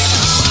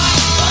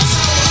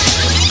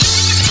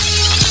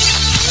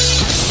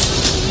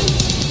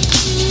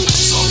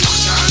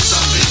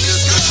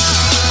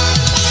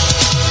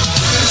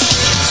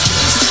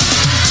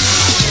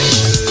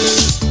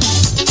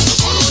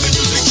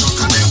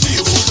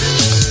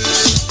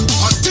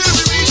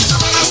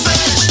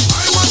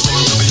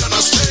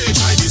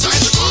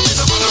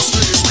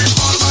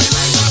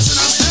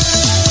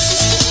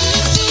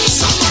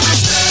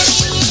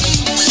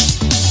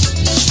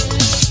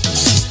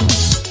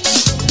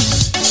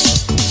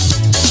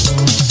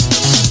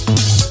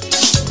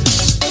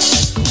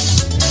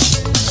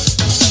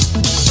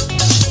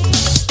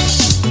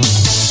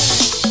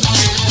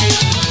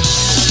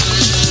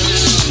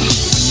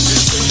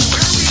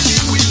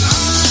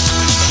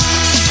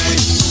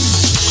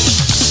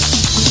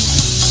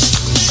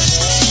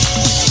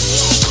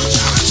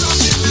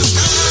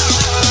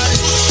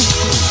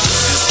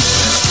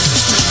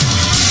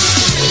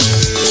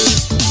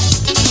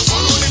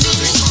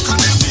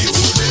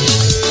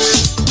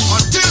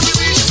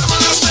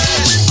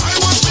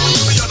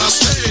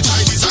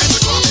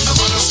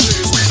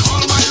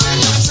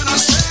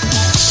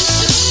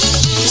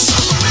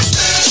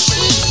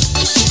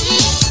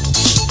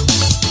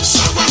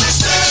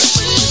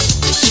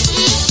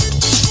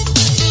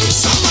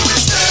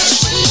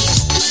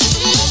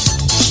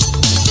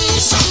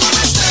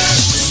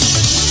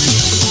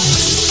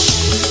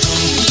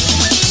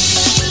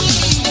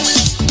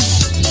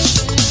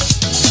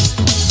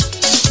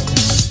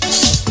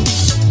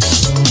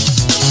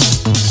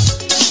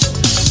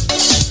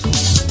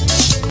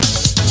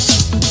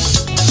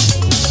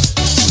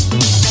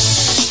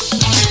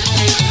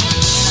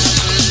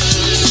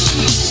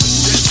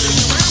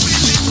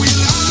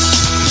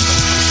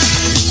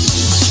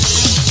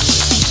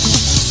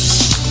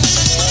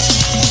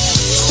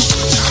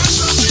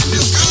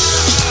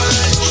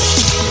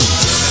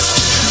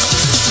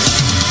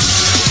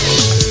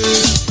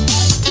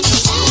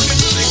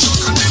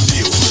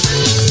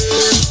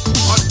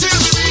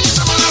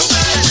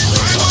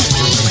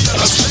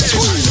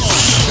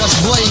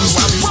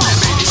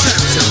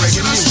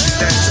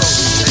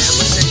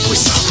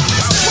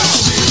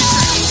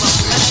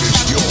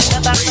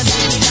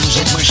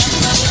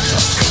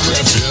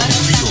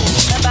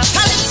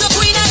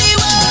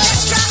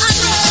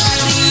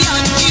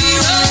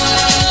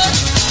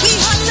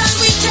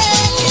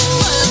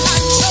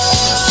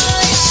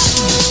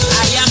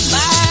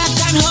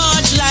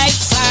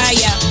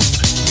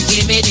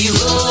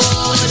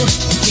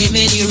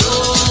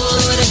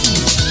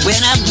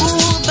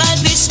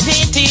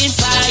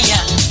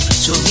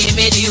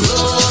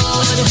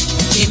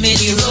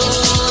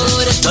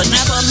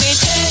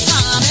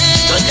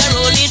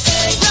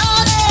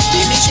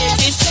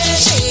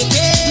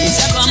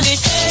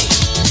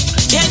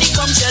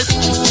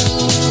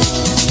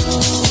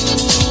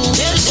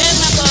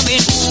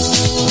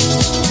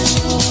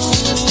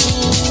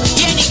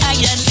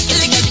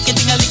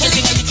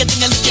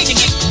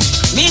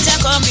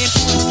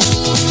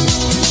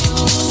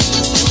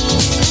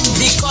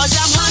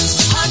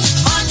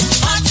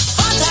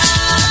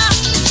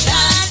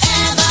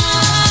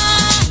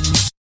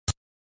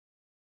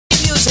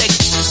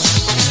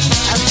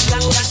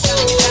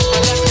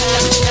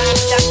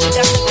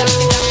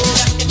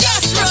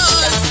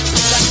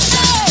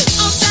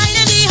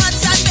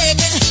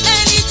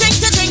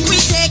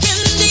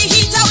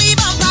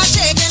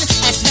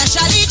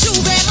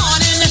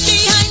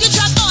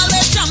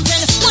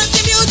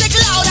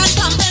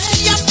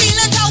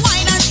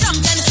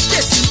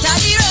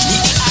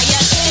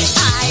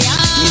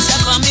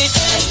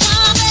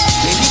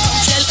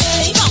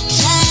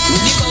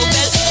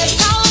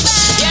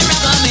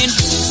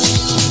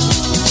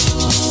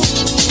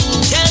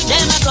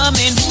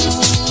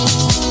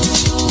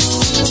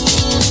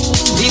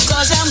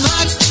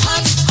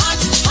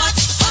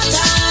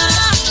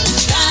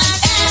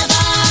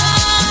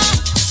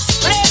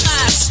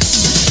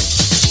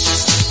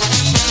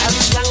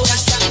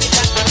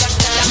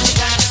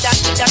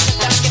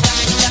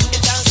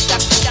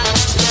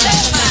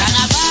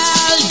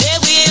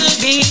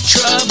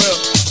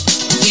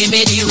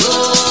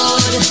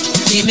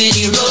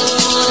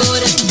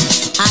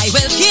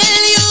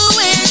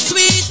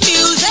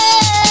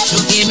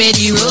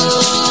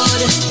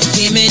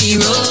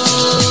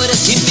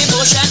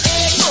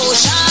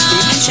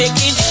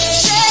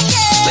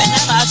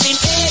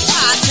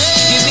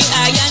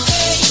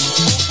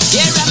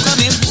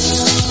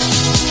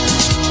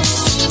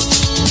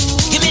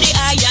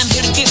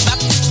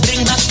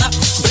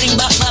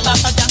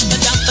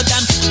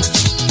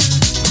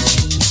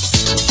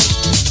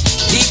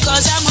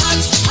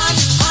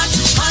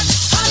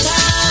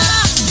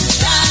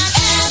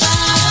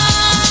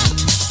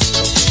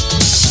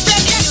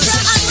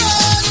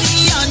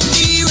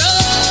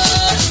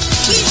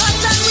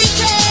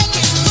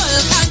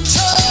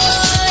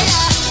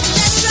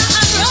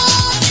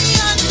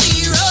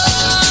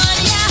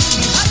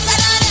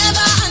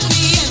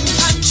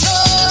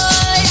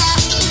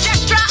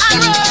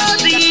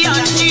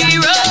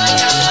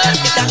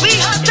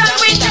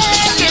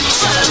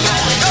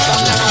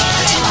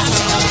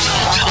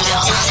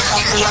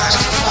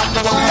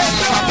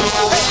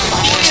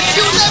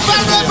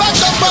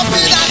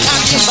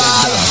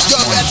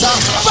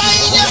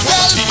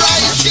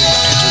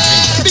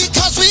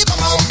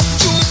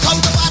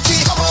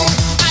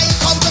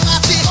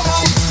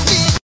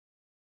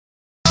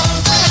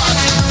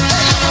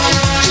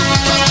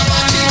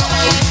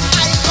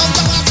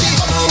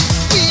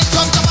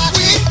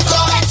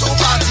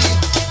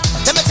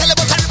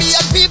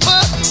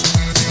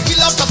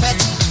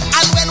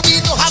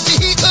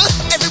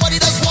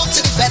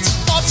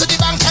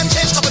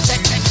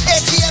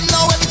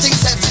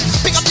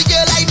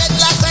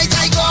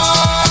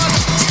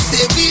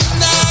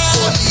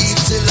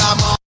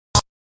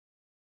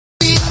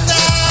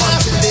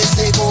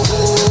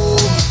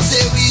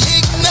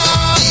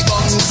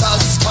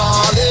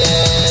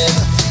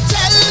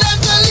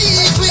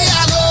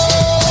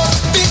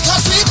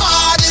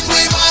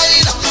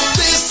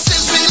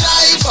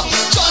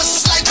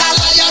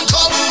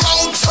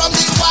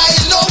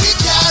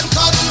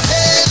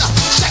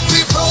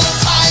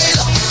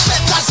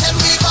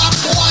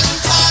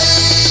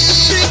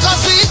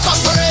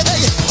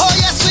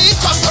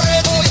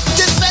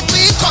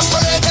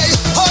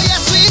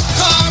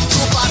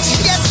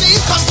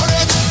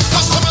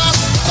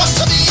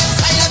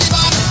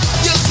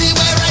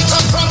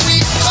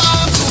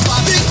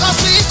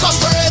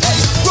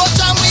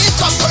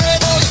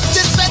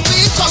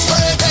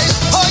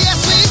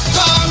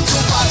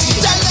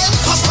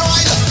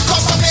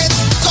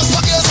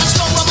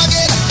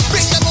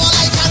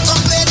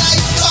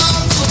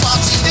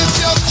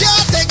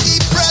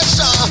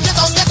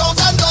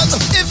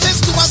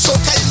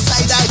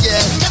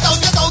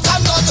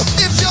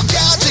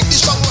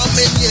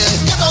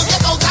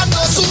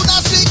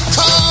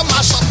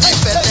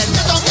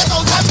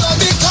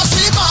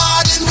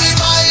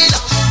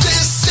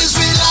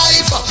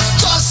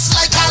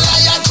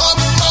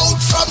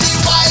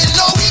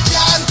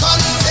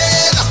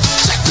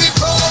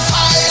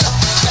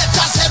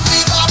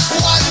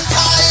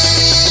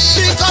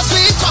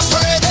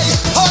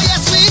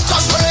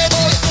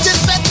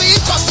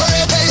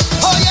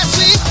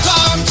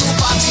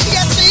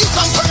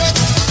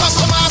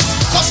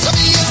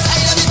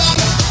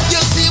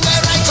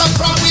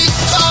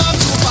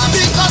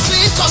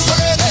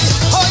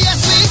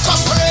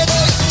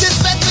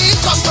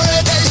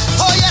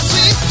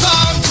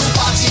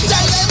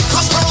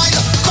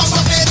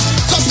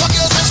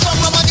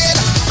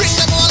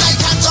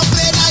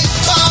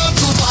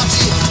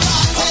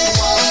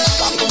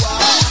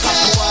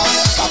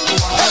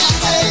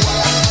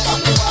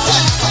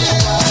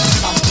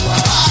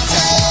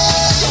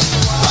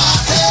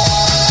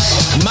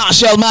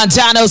 Machel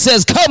Montano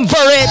says, come for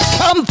it,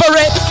 come for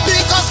it.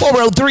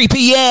 4:03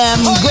 p.m.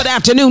 Good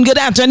afternoon, good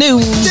afternoon.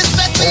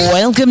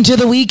 Welcome to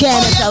the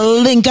weekend. It's a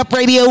Link Up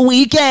Radio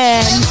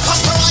weekend.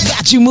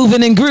 Got you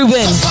moving and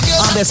grooving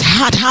on this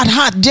hot, hot,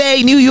 hot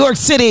day, New York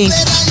City.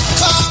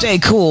 Stay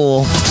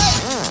cool.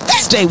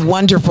 Stay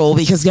wonderful,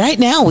 because right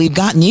now we've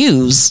got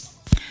news.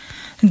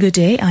 Good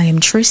day, I am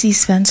Tracy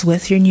Spence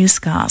with your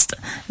newscast.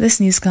 This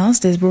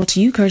newscast is brought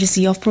to you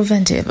courtesy of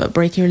Preventive.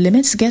 Break your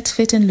limits, get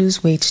fit and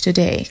lose weight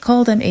today.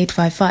 Call them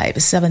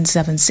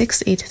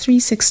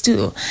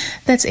 855-776-8362.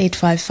 That's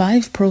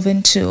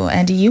 855-PROVEN2.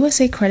 And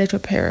USA Credit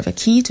Repair, the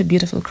key to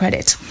beautiful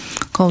credit.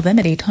 Call them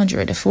at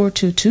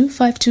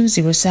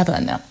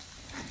 800-422-5207.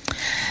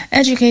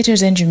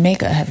 Educators in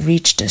Jamaica have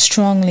reacted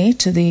strongly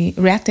to the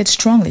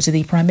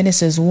Prime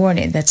Minister's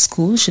warning that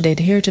schools should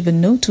adhere to the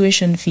no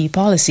tuition fee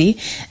policy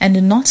and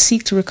do not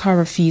seek to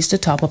recover fees to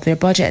top up their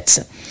budgets.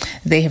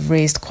 They have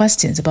raised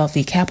questions about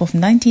the cap of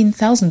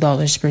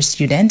 $19,000 per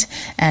student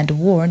and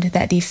warned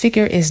that the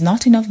figure is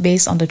not enough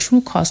based on the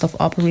true cost of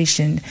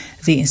operation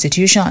the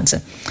institutions.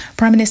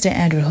 Prime Minister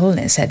Andrew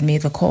Holness had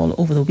made the call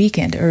over the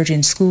weekend,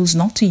 urging schools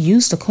not to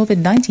use the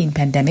COVID-19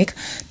 pandemic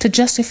to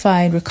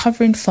justify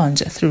recovering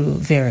funds through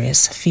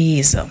various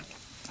fees.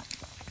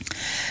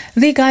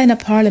 The Guyana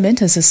Parliament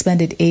has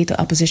suspended 8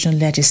 opposition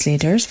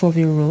legislators for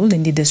their role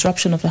in the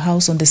disruption of the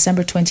House on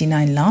December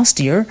 29 last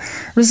year,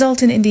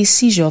 resulting in the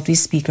seizure of the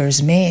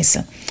Speaker's mace.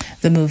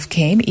 The move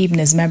came even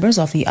as members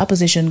of the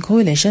opposition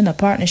coalition, a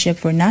Partnership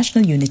for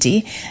National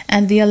Unity,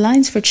 and the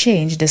Alliance for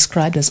Change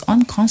described as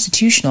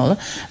unconstitutional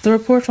the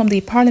report from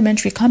the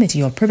Parliamentary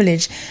Committee on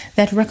Privilege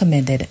that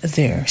recommended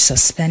their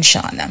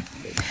suspension.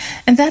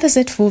 And that is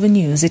it for the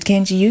news. It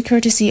came to you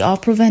courtesy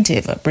of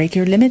Preventive. Break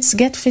your limits,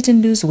 get fit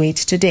and lose weight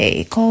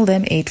today. Call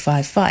them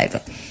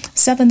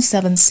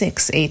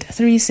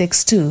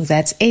 855-776-8362.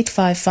 That's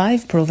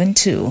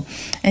 855-PROVEN2.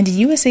 And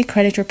USA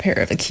Credit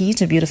Repair, the key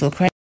to beautiful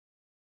credit.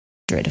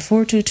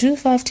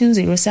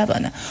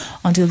 422-5207.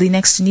 Until the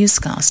next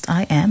newscast,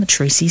 I am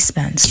Tracy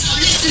Spence.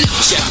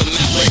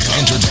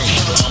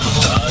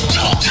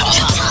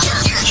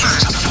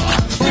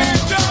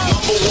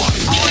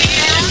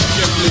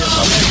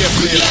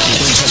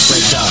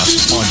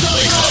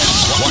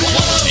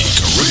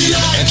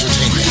 Caribbean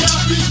Entertainment.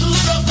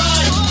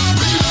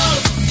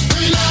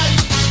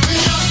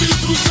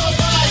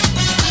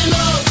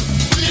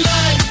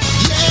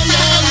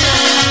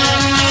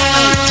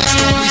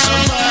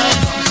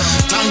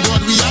 Thank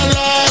God we are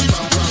alive,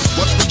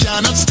 but we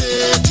cannot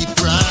stay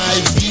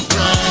deprived.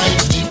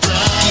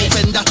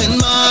 Keeping that in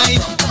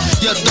mind,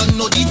 you don't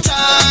know the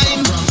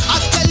time.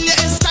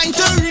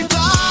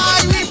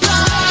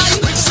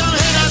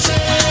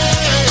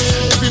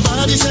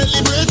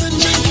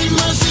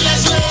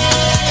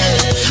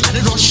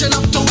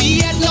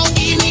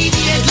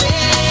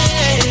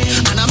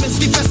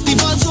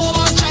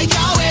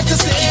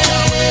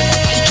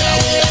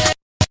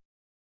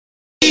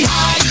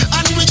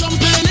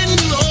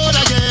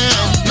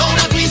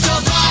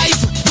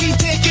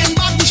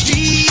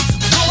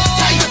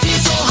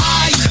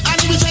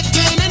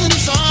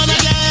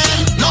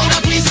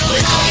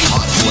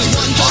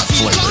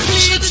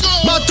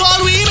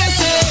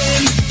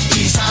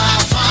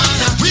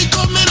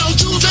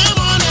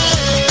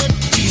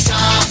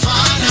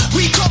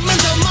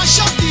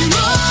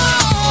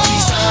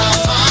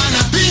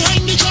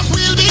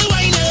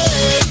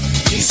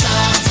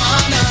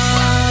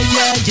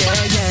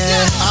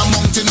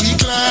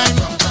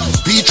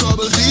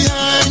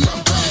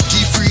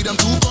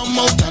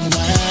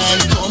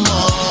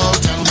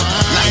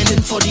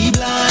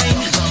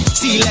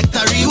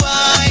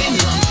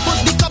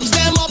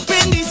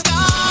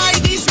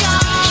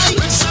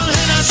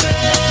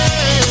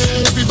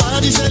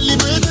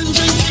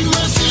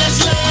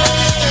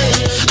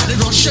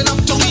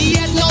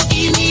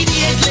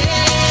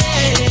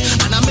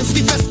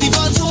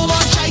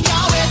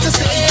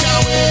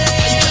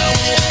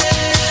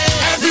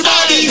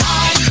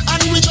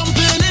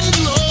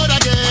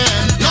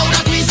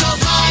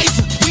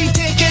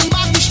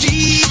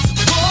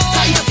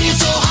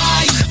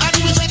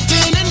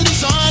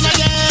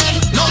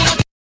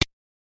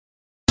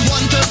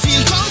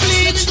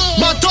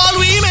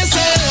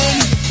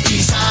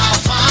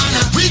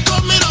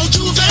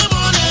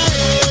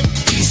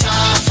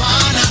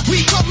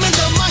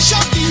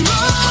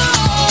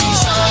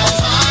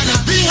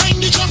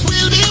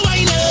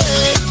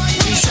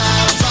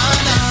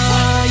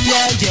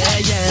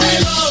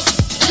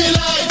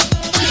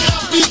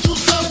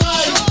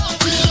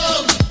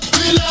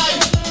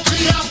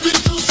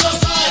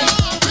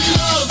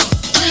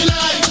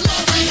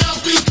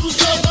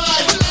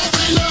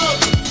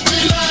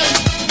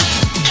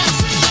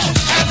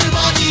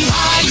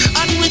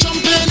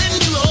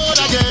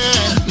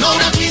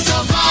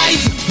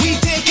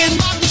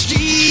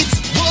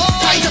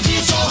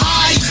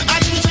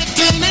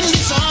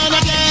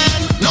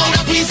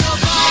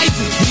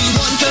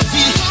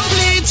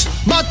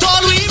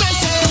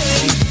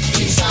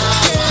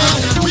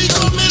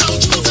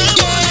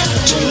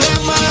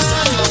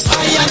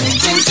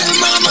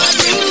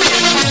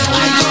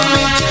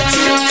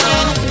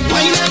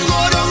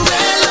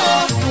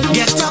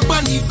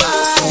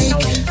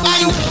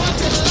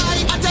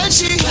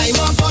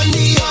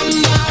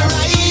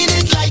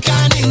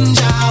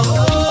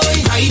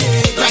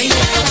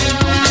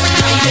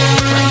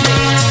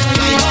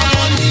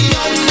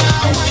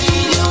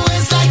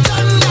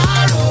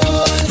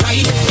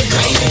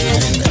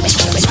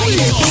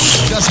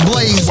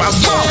 Wow,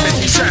 wow,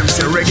 baby, Sam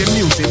say reggae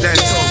music,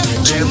 that's all.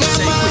 Never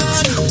say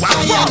quit.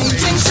 Wow, wow,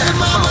 baby, Sam.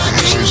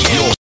 This is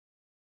your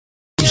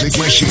music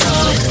machine.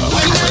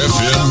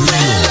 FM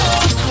New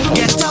York.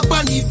 Get up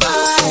on the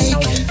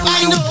bike.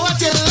 I know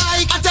what you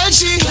like. I tell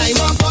she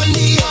climb up on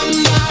the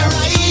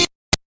underride.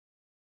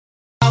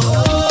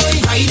 Oh,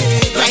 ride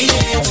it, ride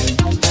it,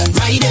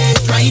 ride it,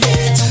 ride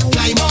it.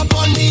 Climb up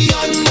on the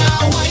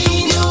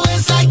underwine. You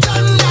is like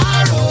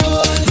thunder.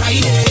 Oh,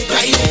 ride it,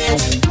 ride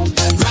it,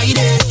 ride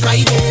it,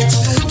 ride it.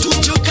 Do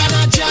you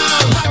kinda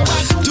jam?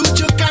 Do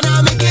you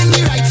kinda making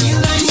the right feel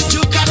nice? Do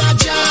you kinda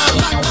jam?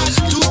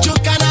 Do you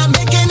kinda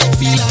making it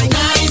feel like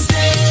nice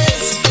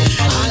days?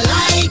 I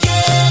like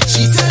it.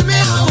 She tell me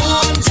I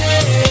want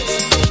it.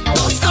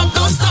 Don't stop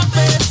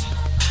it.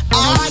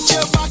 Arch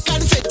your back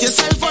and fit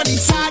yourself on the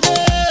saddle.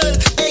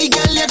 Hey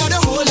girl, you gotta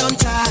hold on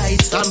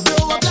tight and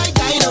blow up like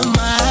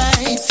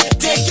dynamite.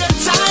 Take your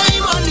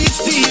time on this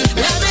field.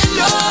 Let me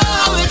know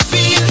how it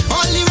feel.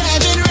 Only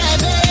revving,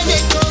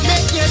 it don't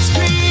make you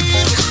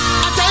scream.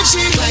 I tell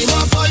she climb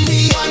up on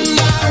the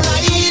under,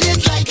 ride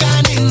it like a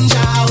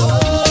ninja.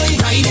 Oh,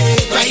 ride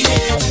it, ride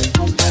it,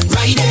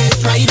 ride it,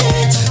 ride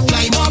it.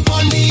 Climb up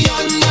on the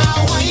under,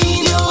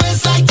 wine you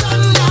is like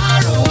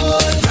thunder.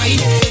 Oh, ride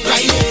it,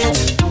 ride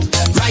it,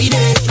 ride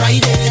it,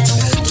 ride it.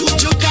 Do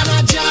you kinda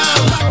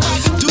jam?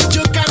 Do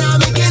you kinda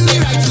making the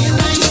right feel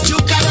nice? Do you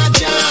kinda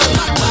jam?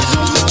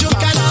 Do you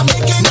kinda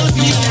making it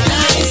feel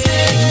nice? Tell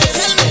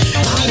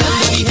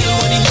me,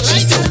 what the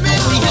hell, what the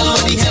hell I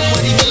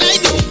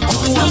do?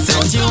 Who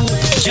upset you?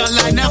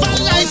 Girl, I never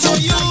lied to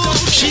you.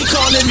 She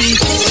calling me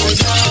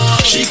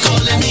bulldog, she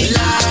calling me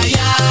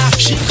liar,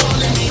 she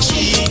calling me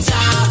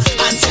cheater,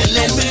 and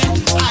telling me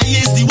I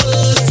is the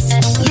worst.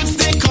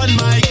 Lipstick on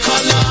my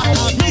collar,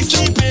 me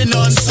sleeping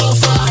on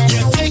sofa.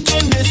 You're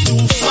taking this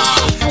too far.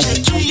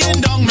 You're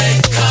keying down my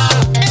car.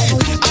 Hey,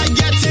 I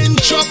get in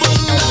trouble.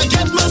 I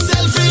get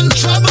myself in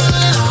trouble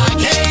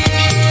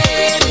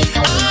again.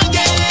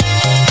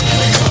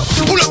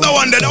 Pull up the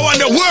one there,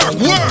 work.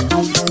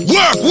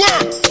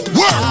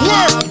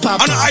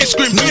 On the ice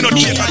cream, you know,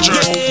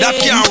 that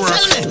can't work.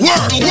 Work.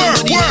 What the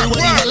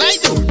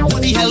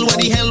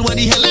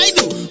hell I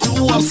do?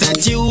 Who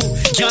upset you?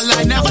 Girl,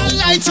 I never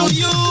lied to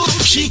you.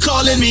 She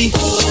calling me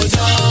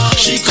bulldog,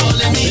 she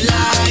calling me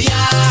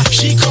liar,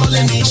 she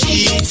calling me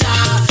cheater,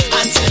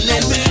 and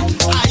telling me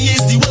I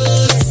is the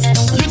worst.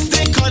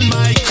 Lipstick on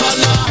my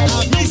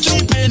collar, me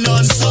sleeping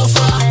on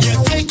sofa. You're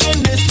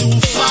taking this too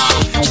far.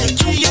 You're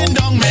keying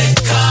down my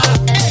car.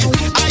 Hey,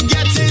 I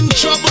get in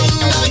trouble.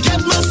 I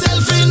get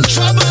myself in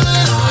trouble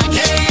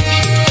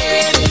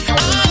again.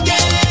 Hey,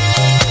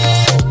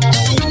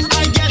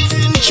 I get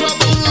in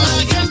trouble.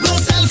 I get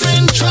myself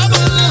in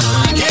trouble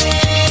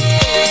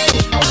again.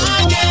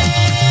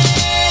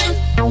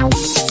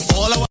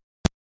 All I want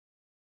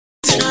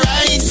is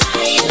right.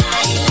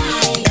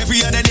 Every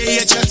other day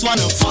you just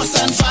wanna fuss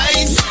and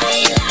fight.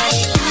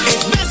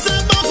 It's best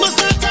above my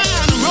start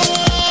and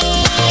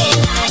roll.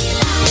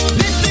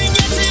 This thing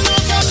getting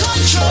out of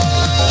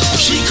control.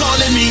 She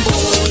calling me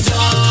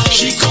bulldog,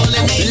 she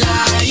calling me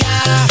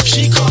liar,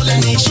 she calling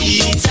me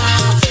cheater,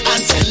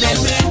 and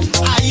telling me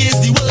I is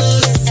the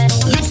worst.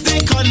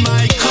 Lipstick on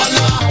my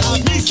collar,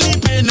 me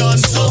sleeping on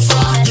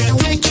sofa. You're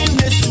taking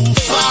this too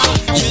far.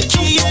 You're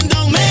keying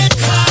down my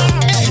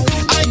car. Hey,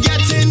 I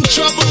get in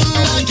trouble.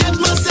 I get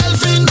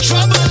myself in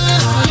trouble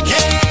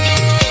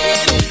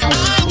again. Hey,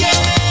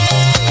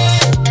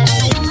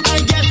 I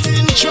get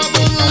in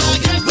trouble. I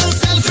get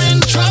myself in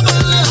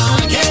trouble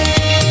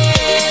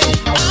again.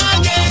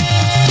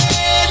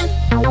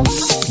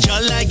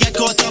 Girl, I get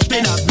caught up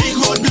in a big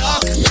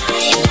roadblock.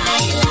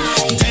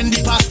 Then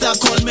the pastor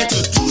called me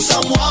to do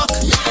some walk. I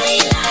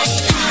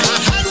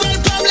had real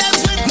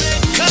problems with my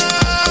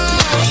car.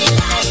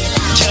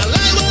 Girl, I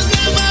was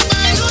never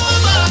buying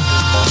over.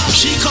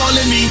 She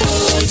calling me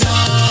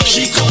bulldog,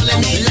 she calling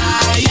me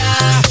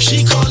liar,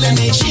 she calling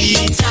me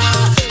cheater,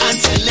 and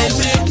telling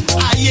me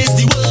I is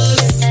the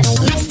worst.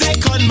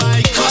 Lipstick on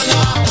my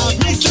collar,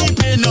 me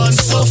sleeping on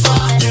sofa.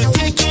 You're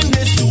taking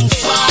this too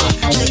far.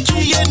 You're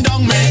keying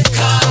down my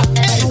car.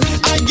 Hey,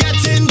 I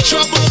get in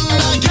trouble.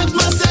 I get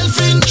myself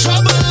in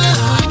trouble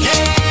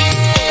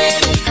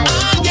again. Hey,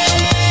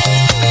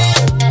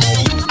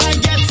 I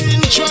get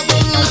in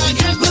trouble. I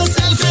get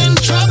myself in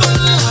trouble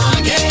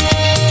again.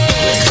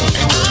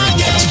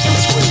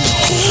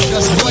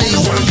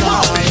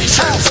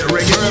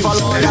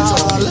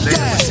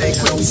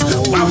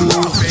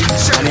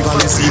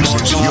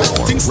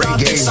 Things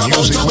start, it's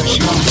about to go.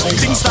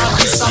 Things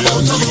start, it's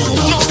about to go.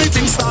 No, the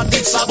things start,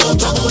 it's about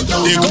to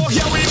go. They go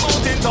here, we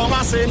out in town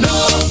and say no.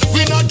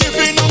 We not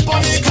giving up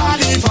on the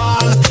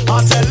carnival.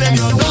 I'm telling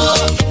you no.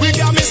 We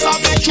can't miss a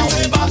big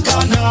Juve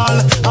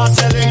bacchanal. I'm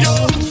telling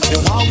you, they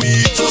want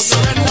we to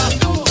surrender.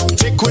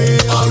 Take away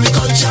all the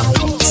culture.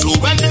 So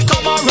when they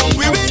come around,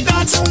 we with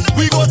that.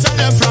 We go tell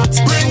them flat.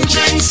 Bring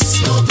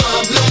drinks, no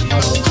problem.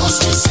 Cause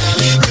we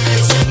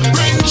celebrate.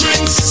 Bring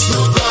drinks,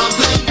 no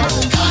problem.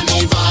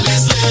 Carnival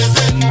is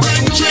living.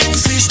 Bring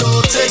drinks, please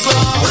don't take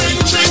long. Bring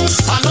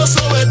drinks, I know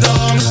slow it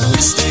down.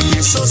 This thing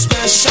is so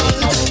special.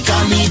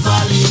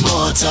 Carnival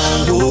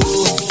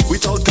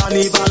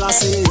Carnival, I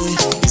say,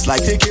 it's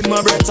like taking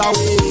my breath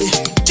away.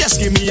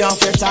 Just give me a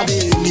better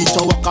day. Need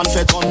to work and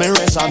fet on my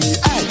resume.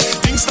 Hey,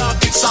 things start,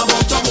 it's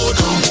about to go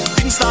down.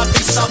 Things start,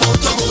 it's about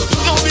to go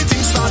down. Now the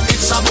things start,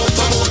 it's about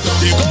to go down.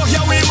 They go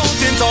here, we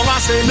mountain tongue,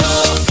 I say no.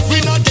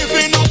 We not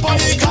giving up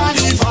on the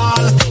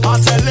carnival.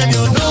 I'm telling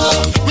you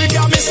no. We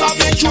can miss a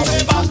big Juve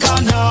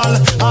bacchanal.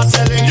 I'm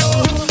telling you,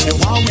 they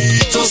want we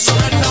to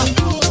surrender.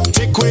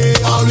 Take away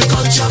all the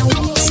culture.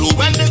 So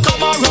when they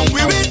come around,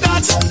 we with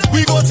that.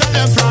 We go tell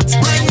them flat.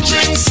 Bring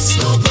drinks,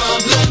 no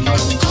problem,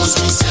 cause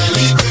we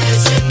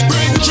celebrating.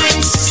 Bring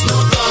drinks, no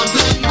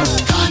problem,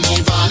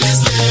 carnival is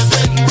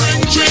living.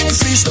 Bring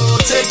drinks, please don't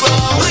take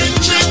long. Bring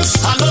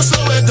drinks, and don't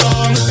slow it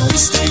down.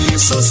 This thing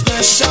is so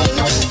special,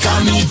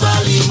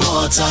 carnival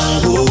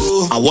immortal.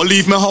 Oh, I will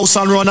leave my house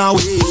and run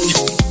away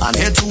and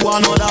head to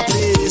another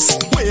place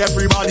where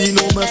everybody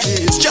know my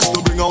face, just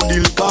to bring out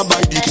the liquor by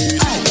the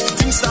case.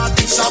 Things start,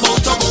 it's about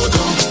to go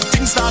down.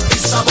 Things start,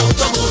 it's about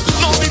to go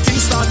down. Now the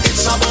things start,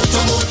 it's about to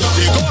go down.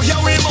 They go here,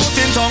 we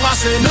mountain tongue, I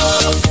say no.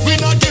 We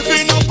not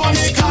giving up on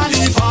the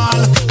carnival.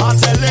 I'm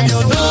telling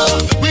you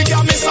no. We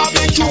can miss a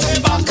big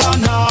Juve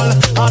bacchanal.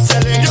 I'm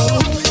telling you,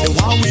 they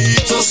want we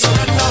to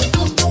surrender.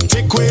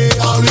 Take away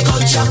all the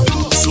culture.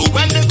 So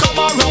when they come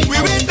around, we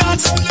with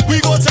that.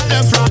 We go tell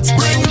them flat.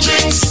 Bring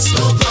drinks,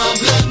 no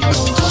problem,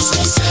 cause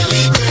we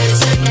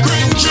celebrating.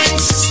 Bring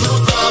drinks, no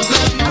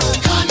problem,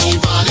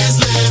 carnival is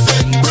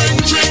living. Bring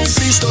drinks,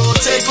 please don't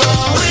take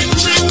long. Bring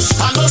drinks,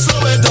 and don't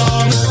slow it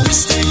down.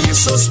 This thing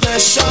is so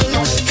special,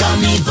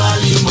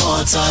 carnival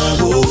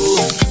immortal.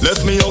 Oh,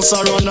 left me house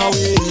and run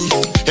away,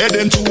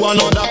 heading to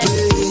another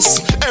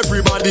place.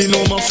 Everybody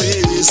know my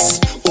face.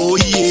 Oh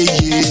yeah,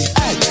 yeah.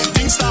 Hey,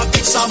 things start,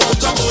 it's about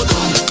to go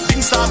down.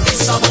 Things start,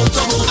 it's about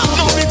to go down.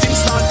 Now the things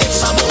start,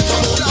 it's about to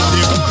go down.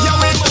 They go here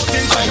with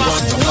mountain tongue. I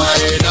want to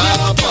find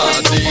a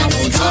party,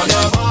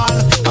 carnival.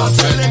 I'm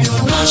telling you,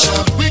 Nasha,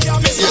 we got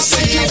me so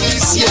see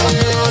this year.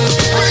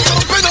 We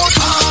jumping out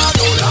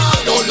hard, oh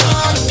Lord, oh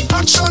Lord.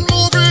 Action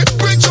movie,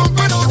 we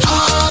jumping out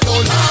hard,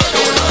 oh Lord,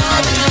 oh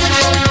Lord.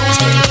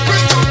 We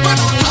jumping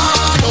out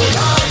hard, oh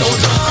Lord, oh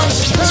Lord.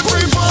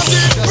 Every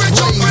party, we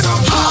jumping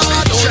out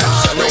hard, oh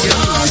Lord, oh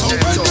Lord. So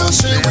when you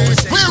say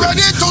we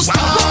ready to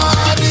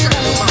start the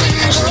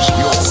movie, start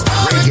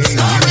it,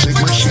 start the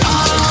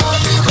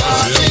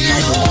party.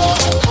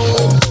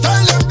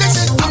 Tell them this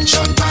is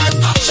action time,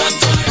 action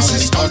time. This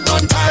is stunt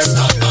on time,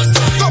 stunt on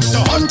time. Come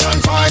to hunt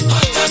and fight,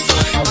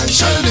 and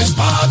shell this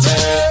party.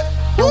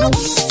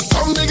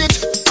 Come dig it,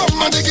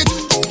 come and dig it.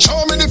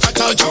 Show me the fat,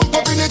 I'll jump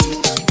up in it.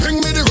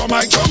 Bring me the rum,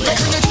 I jump up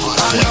in it.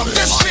 I have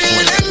this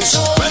feeling,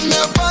 so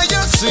whenever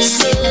you see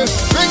me,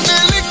 bring the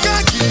liquor,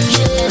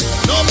 yeah.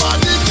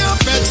 Nobody can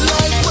bet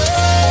like we.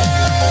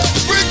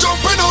 We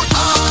jumping out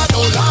hard,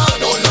 oh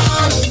Lord, oh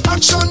Lord.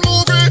 Action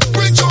movie,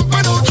 we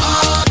jumping out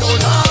hard, oh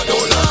Lord,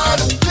 oh Lord.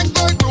 Think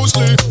like Bruce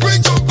Lee,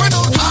 we jumping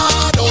out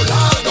hard, oh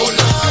Lord, oh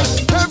Lord.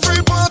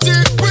 Every party,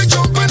 we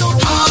jumping out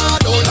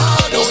hard, oh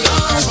Lord, oh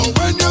Lord. So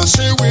when you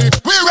say we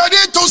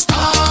ready to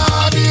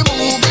start the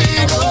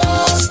movie, no.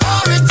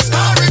 Start it,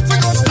 we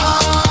gon'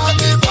 start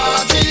the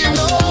party,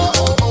 no.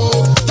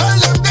 Tell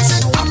them this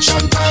is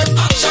action time,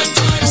 action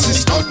time. This is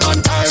stunt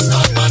on time,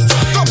 stunt on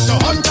time. Come to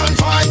hunt and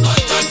fight,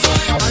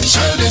 and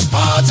shell this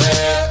party.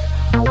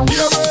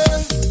 Yeah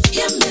man,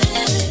 yeah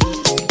man.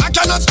 I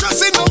cannot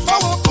stress enough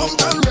our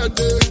pumped and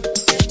ready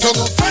to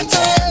go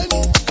fighting.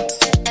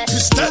 We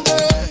steady.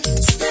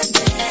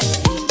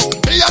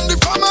 Me and the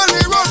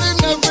family running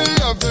every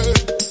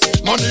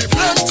money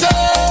plenty.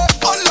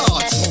 Oh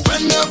Lord, so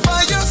whenever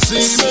you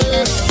see me,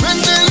 when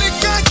the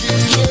liquor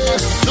give me,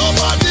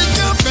 nobody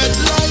can bet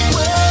like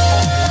we.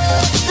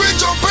 We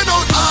jumping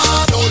out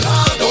hard, oh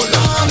Lord, oh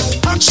Lord.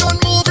 Action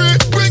movie,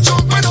 we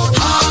jumping out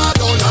hard,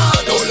 oh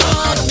Lord, oh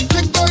Lord.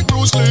 Think like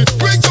Bruce Lee,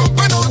 we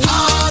jumping out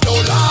hard, oh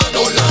Lord,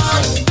 oh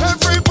Lord.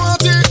 Every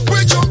party,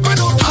 we jumping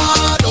out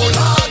hard, oh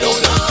Lord, oh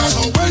Lord.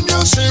 So when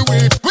you say we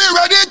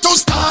ready to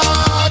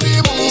start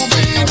the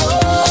movie, no.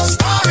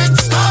 Start it,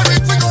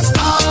 we gon'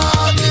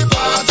 start the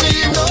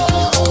party, no.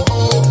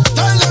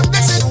 Tell them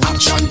this is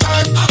action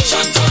time,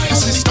 action time.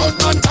 This is stunt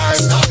on time,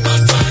 stunt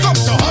on time. Come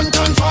to hunt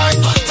and fight,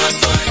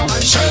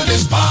 and shell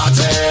this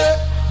party.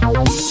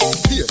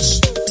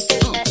 Yes.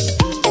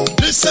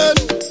 Listen,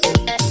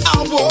 I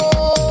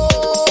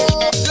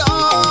want,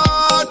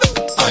 Lord.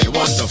 I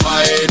want to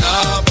find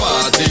a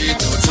party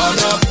to turn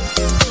up,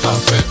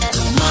 cafe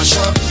to mash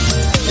up.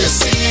 You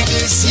see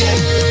this, yeah.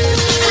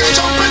 We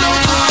jumping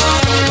out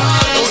hard, oh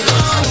Lord, oh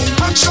Lord.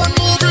 Action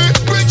movie,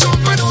 we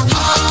jumping out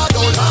hard,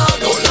 oh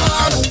Lord, oh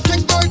Lord.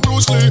 Think like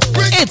Bruce Lee.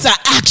 It's an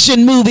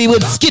action movie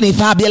with Skinny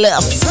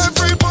Fabulous.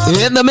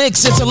 In the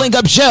mix, it's a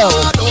link-up show.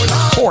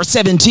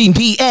 4:17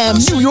 p.m.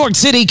 New York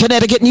City,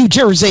 Connecticut, New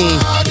Jersey.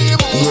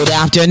 Good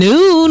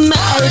afternoon.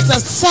 It's a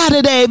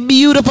Saturday,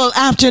 beautiful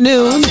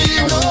afternoon.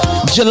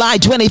 July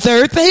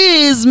 23rd,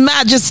 His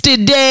Majesty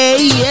Day.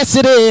 Yes,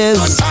 it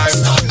is.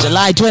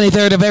 July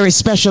 23rd, a very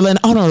special and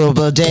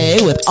honorable day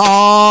with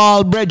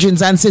all brethren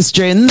and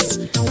sistrins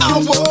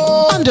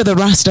under the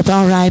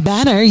Rastafari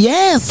banner.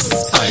 Yes,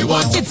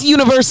 it's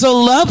Universal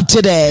Love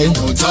today.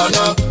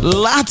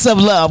 Lots of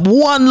love,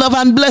 one love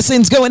and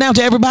blessings going out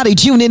to everybody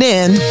tuning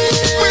in.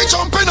 We're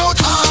jumping out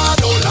hard,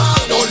 oh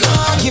Lord,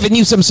 oh Lord. Giving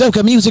you some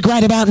soca music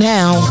right about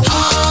now.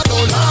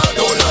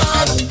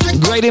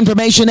 Great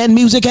information and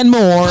music and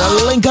more.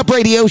 Link Up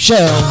Radio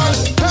Show.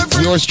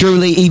 Yours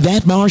truly,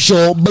 Yvette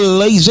Marshall,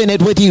 blazing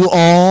it with you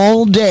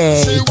all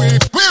day.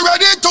 We're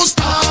ready to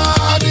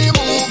start the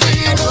movie.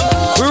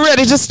 We're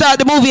ready to start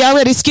the movie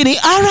already, Skinny.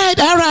 All right.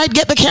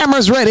 Get the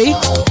cameras ready.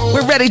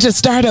 We're ready to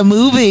start a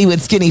movie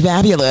with Skinny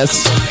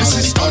Fabulous.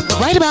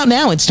 Right about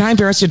now, it's time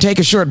for us to take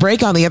a short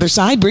break. On the other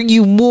side, bring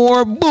you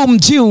more boom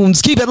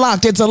tunes. Keep it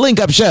locked. It's a Link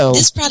Up Show.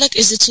 This product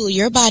is a tool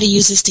your body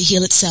uses to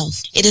heal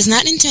itself. It is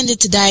not intended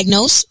to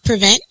diagnose,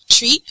 prevent,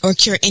 treat, or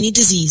cure any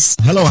disease.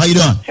 Hello, how you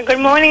doing? Good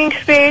morning,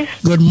 Space.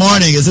 Good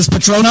morning. Is this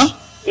Patrona?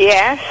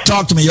 Yes.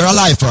 Talk to me. You're a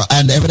lifer,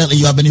 and evidently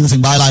you have been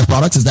using BioLife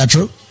products. Is that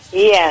true?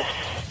 Yes.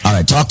 All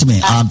right, talk to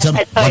me. Tell me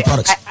what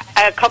products.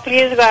 A couple of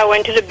years ago, I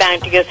went to the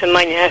bank to get some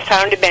money, and I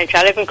sat on the bench.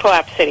 I live in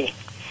Co-op City.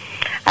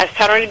 I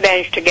sat on the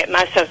bench to get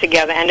myself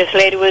together, and this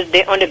lady was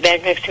there on the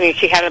bench next to me.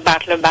 She had a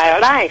bottle of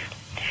BioLife.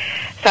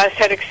 So I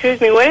said, "Excuse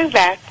me, what is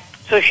that?"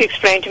 So she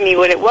explained to me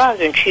what it was,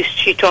 and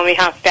she told me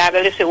how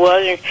fabulous it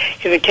was, and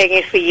she's been taking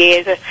it for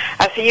years.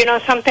 I said, "You know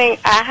something?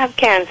 I have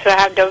cancer,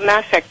 I have double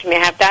mastectomy,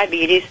 I have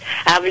diabetes,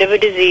 I have liver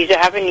disease, I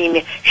have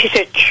anemia." She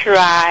said,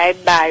 "Try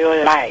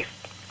BioLife."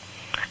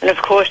 And of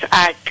course,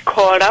 I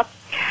called up,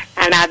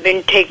 and I've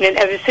been taking it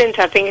ever since.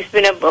 I think it's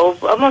been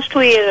almost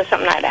 2 years or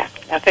something like that.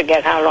 I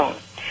forget how long.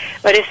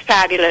 But it's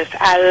fabulous.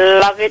 I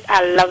love it.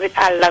 I love it.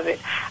 I love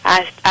it.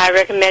 I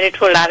recommend it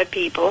to a lot of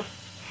people.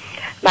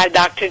 My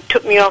doctor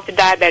took me off the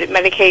diabetic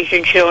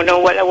medication. She don't know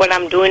what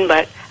I'm doing,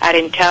 but I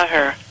didn't tell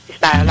her. It's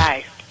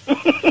BioLife.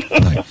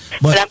 Right.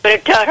 But I'm going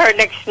to tell her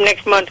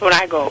next month when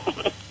I go.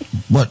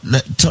 But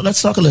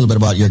let's talk a little bit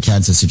about your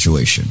cancer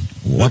situation.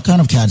 What kind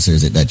of cancer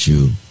is it that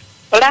you...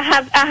 Well, I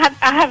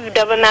have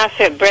double mass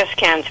breast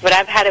cancer, but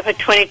I've had it for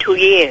 22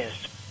 years.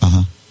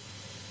 And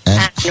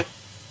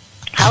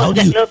I was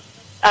getting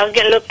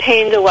a little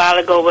pains a while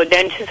ago, but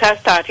then since I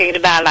started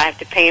taking the BioLife,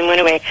 the pain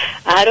went away.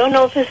 I don't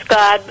know if it's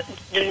God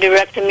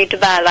directing me to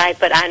BioLife,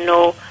 but I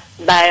know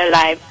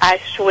BioLife. I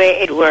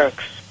swear it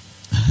works.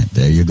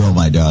 There you go,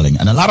 my darling.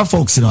 And a lot of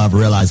folks, have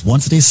realized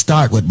once they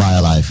start with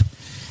BioLife,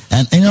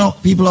 and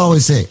people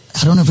always say,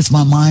 "I don't know if it's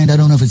my mind, I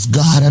don't know if it's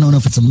God, I don't know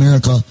if it's a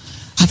miracle."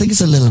 I think it's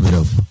a little bit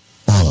of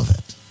all of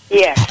it.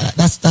 Yeah.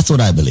 That's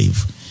what I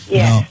believe.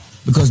 Yeah.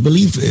 Because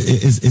belief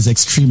is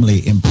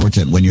extremely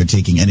important when you're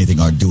taking anything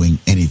or doing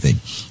anything.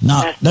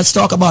 Now, let's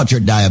talk about your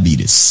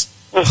diabetes.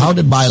 Mm-hmm. How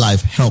did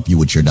BioLife help you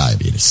with your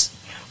diabetes?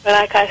 Well,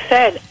 like I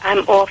said, I'm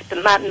off.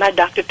 My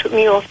doctor took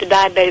me off the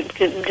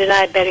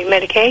diabetic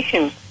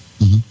medication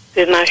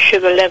because my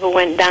sugar level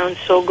went down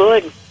so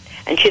good.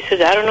 And she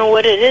says, "I don't know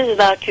what it is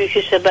about you."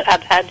 She said, "But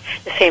I've had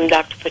the same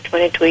doctor for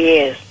 22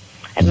 years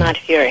at Mount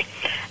Fury."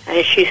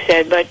 And she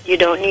said, "But you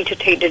don't need to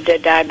take the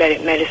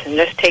diabetic medicine.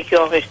 Let's take you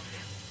off it."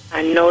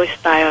 I know it's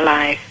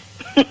BioLife.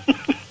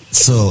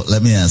 So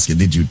let me ask you,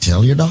 did you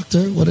tell your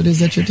doctor what it is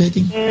that you're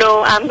taking?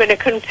 No, I'm going to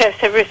confess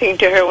everything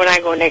to her when I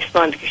go next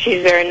month because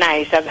she's very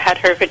nice. I've had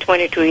her for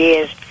 22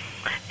 years.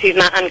 She's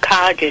my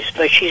oncologist,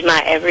 but she's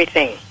my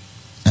everything.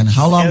 And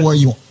how long were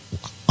you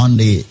on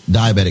the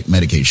diabetic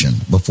medication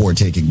before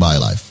taking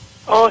BioLife?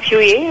 Oh, a few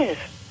years.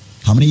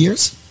 How many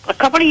years?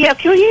 A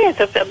few years.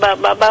 About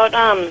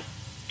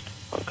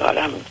oh God,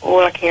 I'm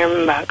old, I can't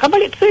remember.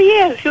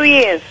 A few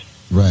years.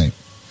 Right.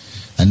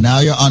 And now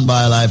you're on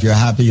BioLife, you're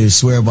happy, you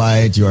swear by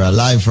it, you're a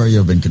lifer,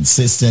 you've been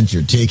consistent,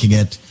 you're taking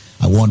it.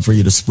 I want for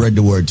you to spread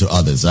the word to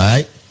others, all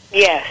right?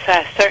 Yes,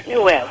 I certainly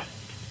will.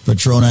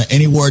 Patrona,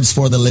 any words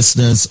for the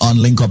listeners on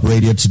Link Up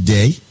Radio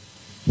today?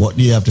 What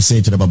do you have to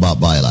say to them about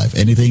BioLife?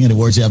 Any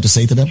words you have to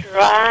say to them?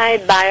 Try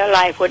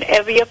BioLife.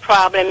 Whatever your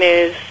problem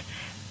is,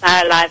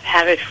 BioLife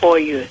have it for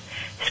you.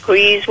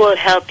 Squeeze will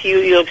help you.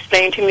 You'll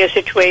explain to him your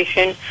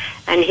situation,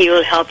 and he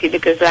will help you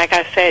because, like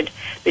I said,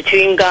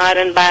 between God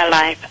and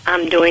BioLife,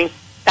 I'm doing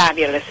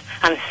fabulous.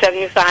 I'm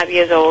 75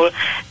 years old,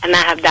 and I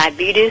have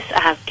diabetes,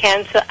 I have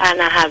cancer,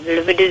 and I have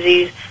liver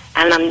disease,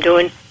 and I'm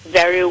doing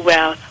very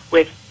well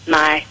with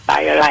my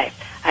BioLife.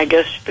 I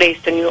just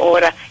placed a new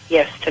order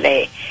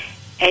yesterday.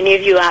 Any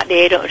of you out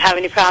there don't have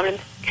any problems,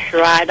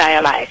 try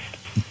BioLife.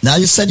 Now,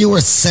 you said you were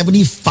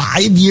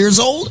 75 years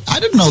old? I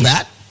didn't know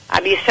that.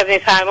 I'll be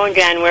 75 on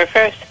January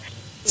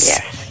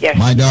 1st. Yes.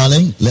 My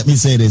darling, let me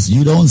say this.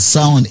 You don't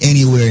sound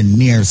anywhere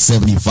near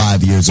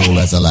 75 years old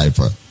as a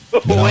lifer.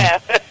 Well.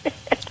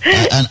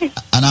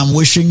 and I'm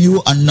wishing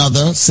you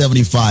another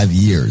 75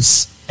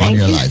 years on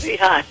your life.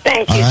 Sweetheart.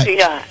 Thank you,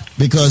 sweetheart.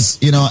 Because,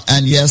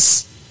 and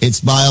yes, it's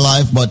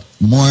BioLife, but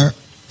more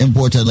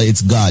importantly,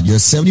 it's God. You're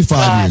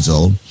 75 years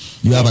old.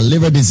 You have a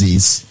liver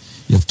disease.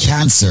 You have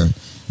cancer,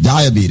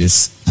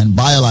 diabetes, and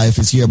BioLife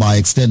is hereby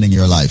extending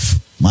your life.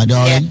 My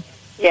darling?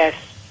 Yes.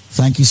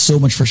 Thank you so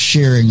much for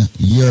sharing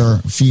your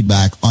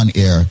feedback on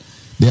air.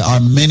 There are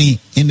many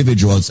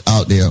individuals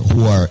out there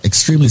who are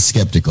extremely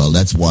skeptical.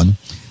 That's one.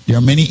 There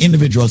are many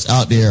individuals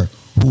out there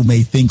who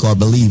may think or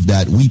believe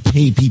that we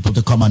pay people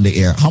to come on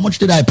the air. How much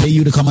did I pay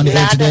you to come on the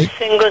air today? Not a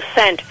single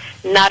cent.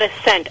 Not a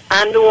cent.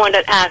 I'm the one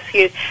that asked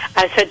you.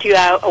 I said to you,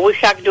 I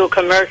wish I could do a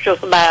commercial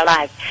for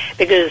BioLife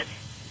because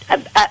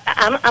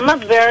I'm a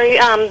very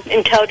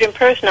intelligent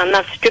person. I'm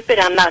not stupid.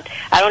 I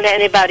don't let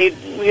anybody,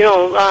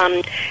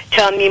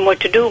 tell me what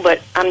to do.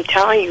 But I'm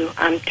telling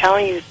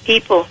you,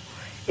 people,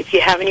 if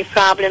you have any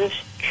problems,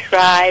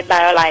 try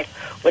BioLife.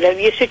 Whatever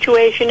your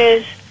situation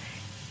is,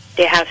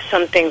 they have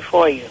something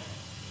for you.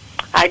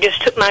 I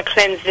just took my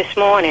cleanse this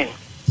morning.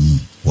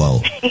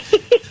 Wow.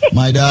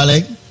 My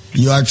darling,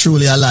 you are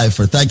truly a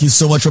lifer. Thank you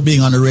so much for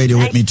being on the radio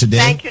with me today.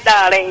 Thank you,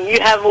 darling. You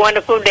have a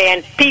wonderful day.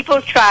 And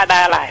people, try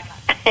BioLife.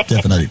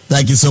 Definitely.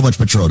 Thank you so much,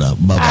 Petroda.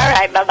 Bye-bye. All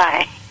right,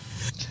 bye-bye.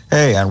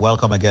 Hey, and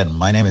welcome again.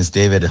 My name is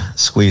David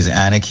Squeeze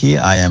Anarchy.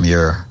 I am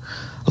your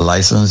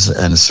licensed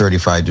and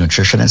certified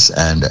nutritionist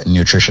and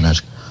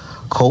nutritionist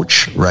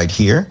coach right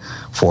here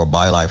for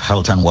BioLife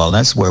Health and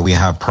Wellness, where we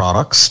have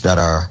products that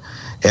are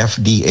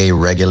FDA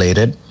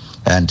regulated.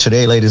 And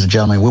today, ladies and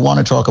gentlemen, we want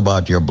to talk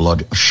about your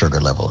blood sugar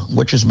level,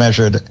 which is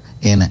measured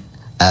in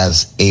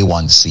as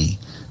A1C.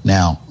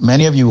 Now,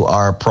 many of you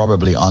are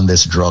probably on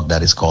this drug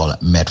that is called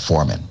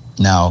metformin.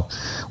 Now,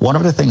 one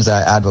of the things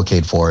I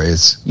advocate for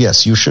is,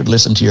 yes, you should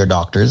listen to your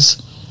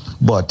doctors,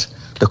 but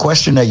the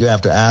question that you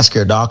have to ask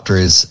your doctor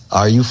is,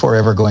 are you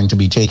forever going to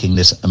be taking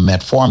this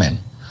metformin?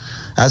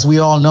 As we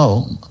all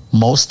know,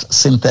 most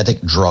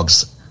synthetic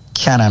drugs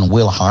can and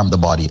will harm the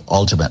body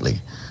ultimately.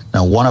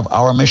 Now, one of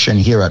our mission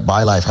here at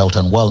BioLife Health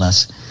and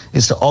Wellness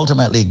is to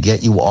ultimately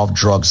get you off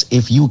drugs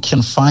if you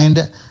can find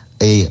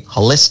a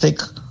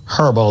holistic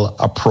herbal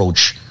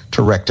approach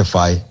to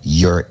rectify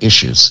your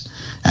issues.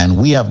 And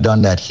we have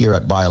done that here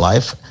at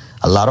BioLife.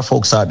 A lot of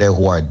folks out there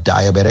who are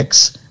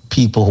diabetics,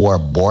 people who are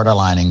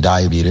borderlining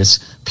diabetes,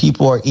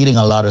 people who are eating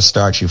a lot of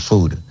starchy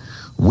food.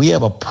 We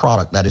have a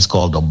product that is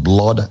called the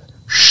blood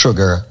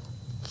sugar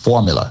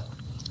formula.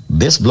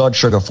 This blood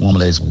sugar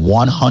formula is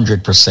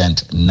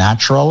 100%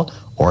 natural,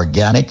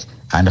 organic,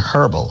 and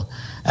herbal.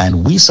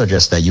 And we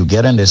suggest that you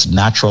get in this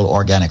natural,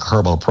 organic,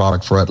 herbal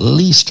product for at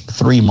least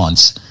 3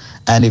 months.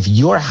 And if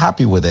you're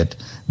happy with it,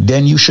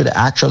 then you should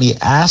actually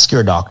ask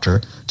your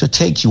doctor to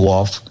take you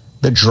off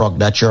the drug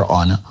that you're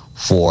on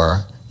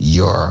for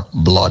your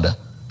blood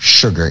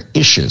sugar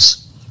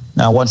issues.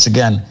 Now, once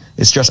again,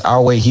 it's just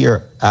our way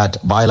here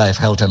at BioLife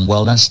Health and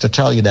Wellness to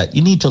tell you that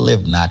you need to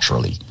live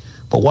naturally.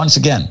 But once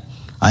again,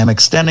 I am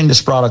extending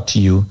this product to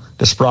you.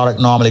 This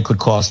product normally could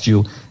cost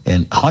you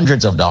in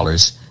hundreds of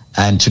dollars.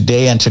 And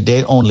today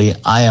only,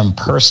 I am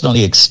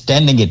personally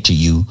extending it to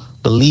you,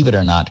 believe it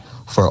or not,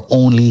 for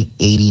only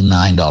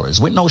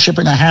 $89 with no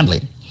shipping or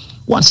handling.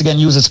 Once again,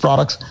 use this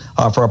product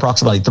for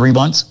approximately 3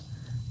 months.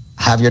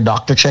 Have your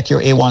doctor check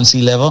your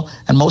A1C level.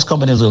 And most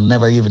companies will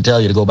never even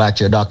tell you to go back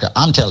to your doctor.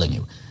 I'm telling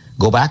you,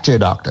 go back to your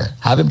doctor.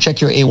 Have him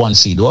check your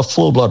A1C. Do a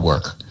full blood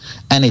work.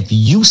 And if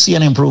you see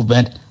an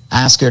improvement,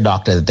 ask your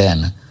doctor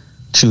then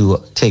to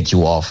take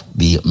you off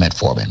the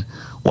metformin.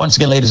 Once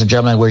again, ladies and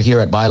gentlemen, we're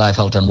here at BioLife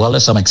Health and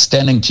Wellness. I'm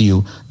extending to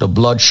you the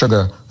blood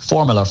sugar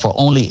formula for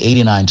only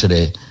 $89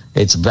 today.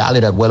 It's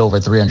valued at well over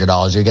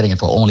 $300. You're getting it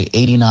for only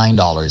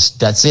 $89.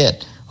 That's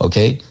it.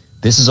 Okay?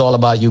 This is all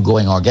about you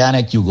going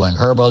organic, you going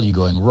herbal, you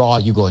going raw,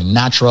 you going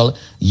natural,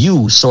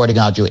 you sorting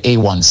out your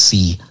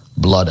A1C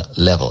blood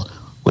level.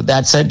 With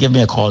that said, give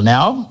me a call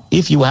now.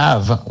 If you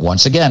have,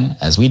 once again,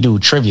 as we do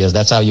trivias,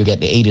 that's how you get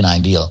the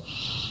 89 deal.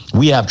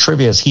 We have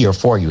trivias here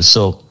for you.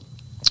 So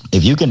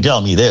if you can tell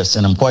me this,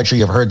 and I'm quite sure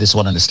you've heard this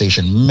one on the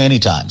station many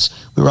times.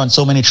 We run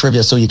so many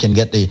trivia so you can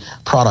get the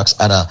products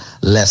at a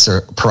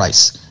lesser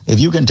price. If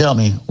you can tell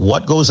me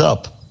what goes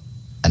up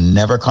and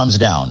never comes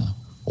down,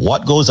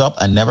 what goes up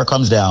and never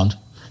comes down,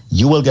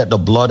 you will get the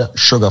blood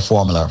sugar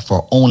formula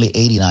for only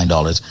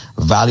 $89,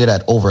 valued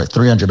at over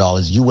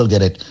 $300. You will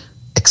get it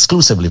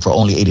exclusively for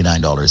only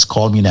 $89.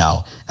 Call me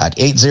now at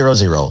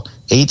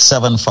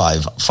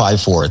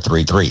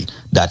 800-875-5433.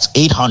 That's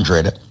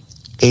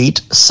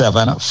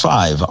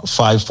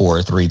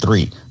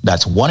 800-875-5433.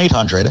 That's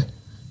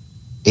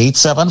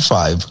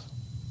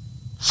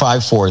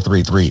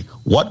 1-800-875-5433.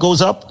 What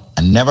goes up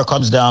and never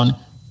comes down?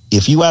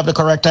 If you have the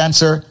correct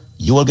answer,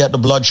 you will get the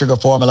blood sugar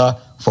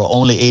formula for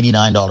only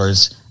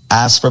 $89.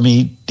 Ask for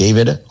me,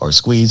 David or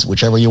Squeeze,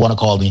 whichever you want to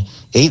call me,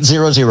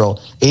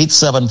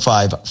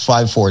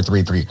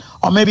 800-875-5433.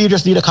 Or maybe you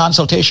just need a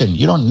consultation.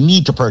 You don't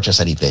need to purchase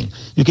anything.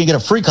 You can get a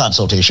free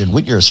consultation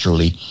with yours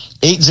truly,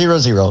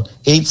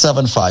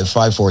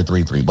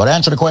 800-875-5433. But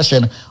answer the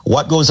question,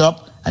 what goes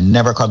up and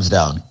never comes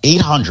down?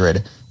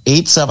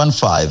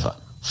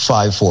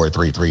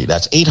 800-875-5433.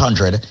 That's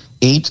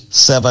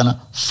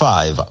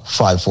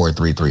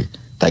 800-875-5433.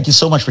 Thank you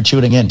so much for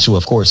tuning in to,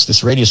 of course,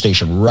 this radio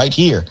station right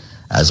here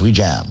as we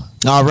jam.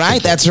 All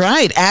right, that's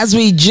right. As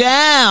we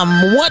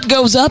jam, what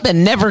goes up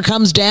and never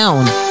comes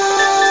down.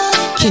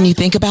 Can you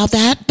think about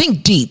that?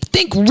 Think deep.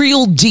 Think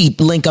real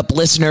deep, Link Up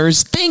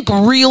listeners. Think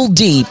real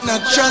deep.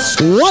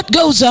 What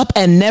goes up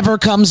and never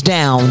comes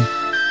down?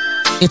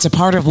 It's a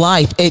part of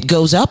life. It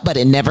goes up, but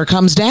it never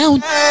comes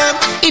down.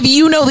 If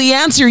you know the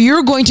answer,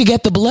 you're going to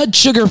get the blood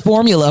sugar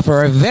formula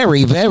for a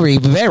very, very,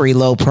 very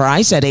low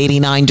price at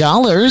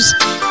 $89.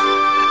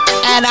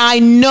 And I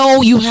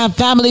know you have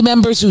family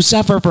members who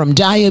suffer from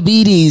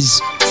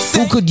diabetes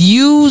who could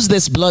use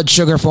this blood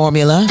sugar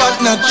formula.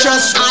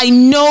 I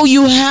know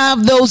you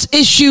have those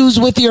issues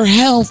with your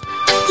health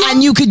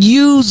and you could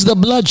use the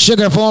blood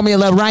sugar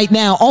formula right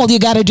now. All you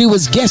got to do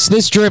is guess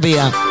this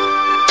trivia.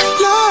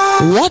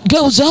 What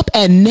goes up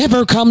and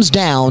never comes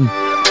down?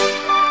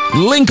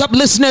 Link Up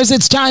listeners,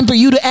 it's time for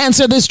you to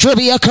answer this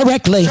trivia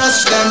correctly.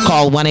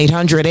 Call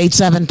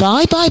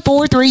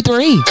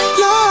 1-800-875-5433.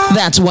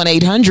 That's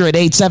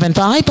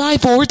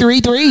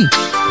 1-800-875-5433.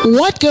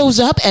 What goes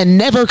up and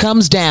never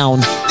comes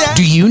down?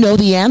 Do you know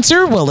the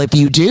answer? Well, if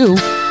you do,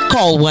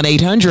 call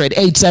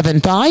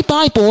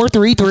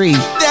 1-800-875-5433.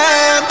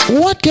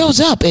 What goes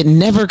up? It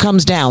never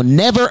comes down.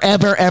 Never,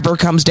 ever, ever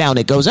comes down.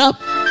 It goes up,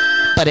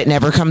 but it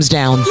never comes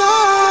down.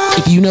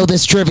 If you know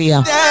this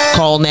trivia,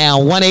 call now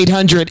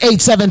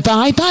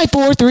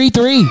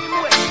 1-800-875-5433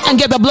 and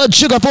get the blood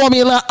sugar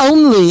formula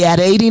only at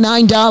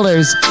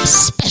 $89.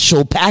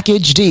 Special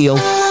package deal.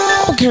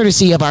 All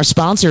courtesy of our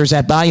sponsors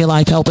at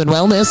BioLife Health and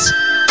Wellness.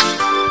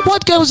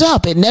 What goes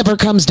up, it never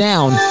comes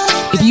down.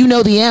 If you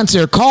know the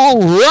answer, call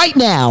right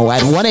now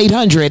at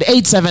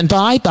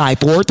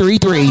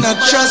 1-800-875-5433.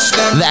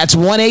 That's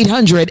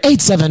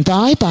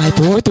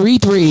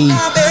 1-800-875-5433.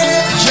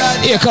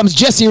 Here comes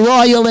Jesse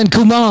Royal and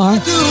Kumar.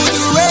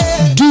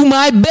 Do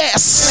my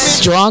best.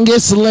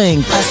 Strongest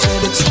link. I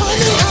said it's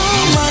funny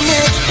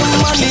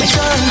how money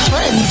turn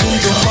friends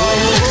into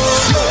foes.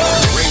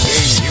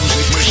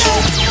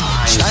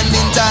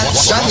 Standing tall,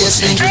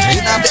 strongest link.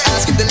 You have to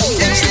ask if the link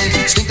them stink.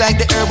 Stink like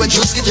the herb when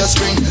juice get your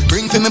string.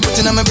 Bring for me, put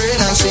it on my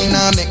brain and sing.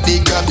 Now make the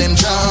grab them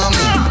drown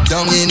me.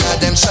 Down in at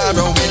them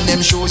sorrow when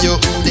them show you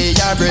who they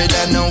are,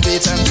 brother. Now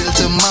wait until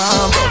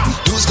tomorrow.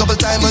 Lose couple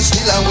times but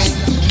still I win.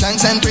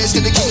 Thanks and praise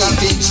to the King of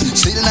Kings.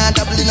 Still not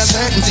doubling a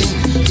certain thing.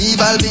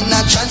 Evolving,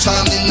 not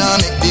transforming. Now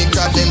make the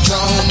grab them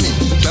drown me.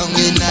 Down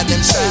in at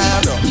them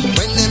sorrow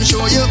when them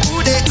show you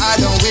who they are.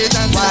 Don't wait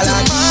until while I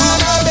do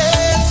my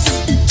best.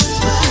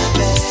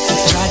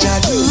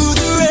 Jaja do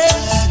the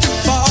rest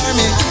for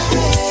me.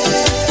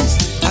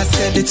 I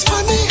said it's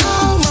funny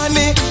how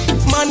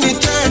money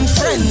turn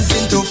friends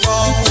into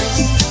foes.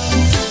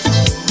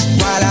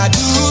 While I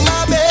do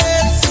my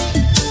best,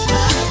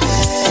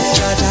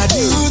 Jaja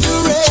do the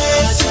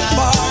rest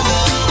for me.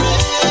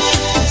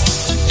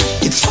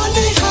 It's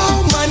funny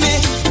how money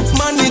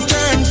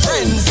turn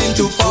friends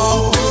into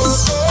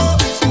foes.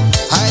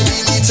 I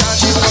really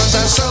thought you was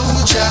a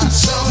soldier.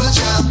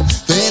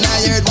 Then I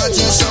heard what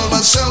you sold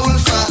was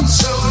sulfur.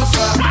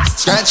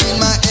 Scratching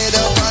my head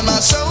up on my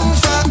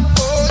sofa.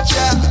 Oh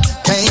yeah,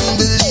 can't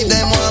believe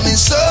them want me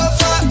so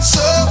far.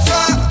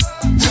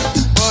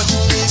 But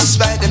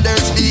despite them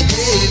dirty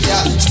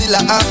behavior, still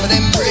I offer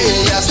them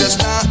prayers. Just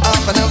not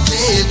offer them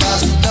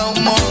favors. No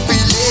more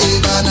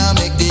believer. Now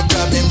make the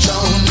grab them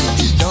drown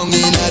me. Don't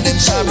in them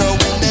sorrow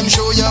when them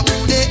show you who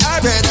they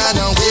are. Brother,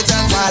 don't wait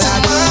until while I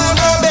do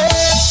my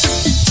best.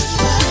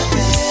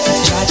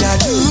 Jaja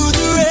do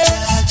the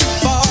rest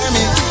for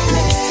me.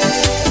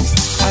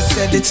 I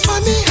said it's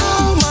funny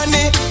how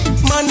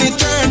money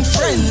turn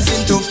friends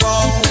into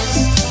foes.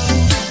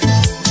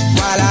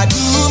 While I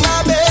do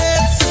my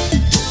best,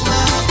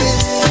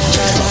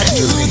 Jaja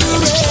do the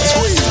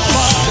rest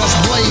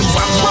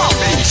for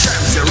me.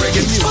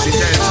 It's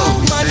funny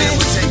how money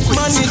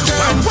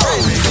turn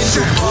friends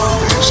into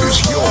foes. This is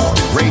your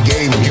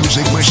reggae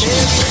music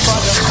machine.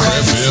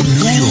 FM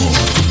New York.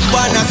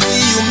 Wanna see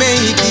you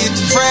make it,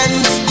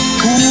 friends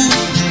who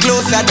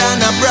closer than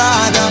a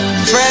brother,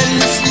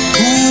 friends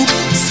who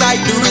sight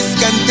the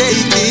risk and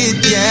take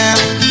it, yeah.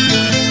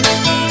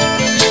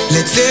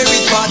 Let's hear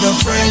it for the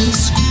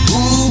friends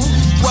who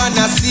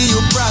wanna see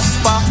you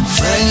prosper,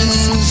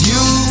 friends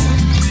you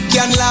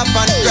can laugh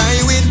and cry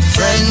with,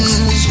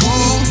 friends who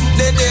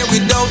they're there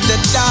without the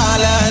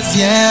dollars,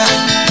 yeah.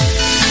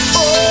 Oh,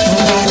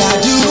 while I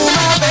do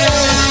my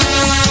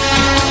best,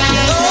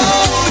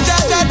 oh,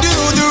 that I do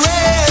the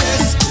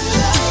rest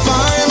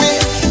for me.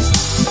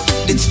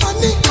 It's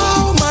funny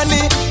how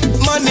money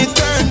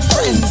turn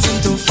friends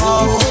into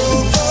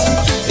foes.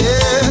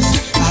 Yes,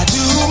 I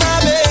do my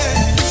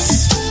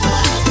best.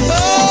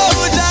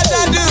 Oh, that I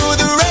do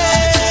the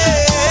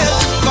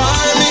rest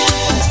for me.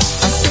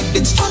 I said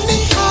it's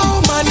funny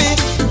how money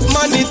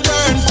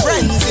turn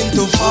friends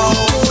into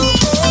foes.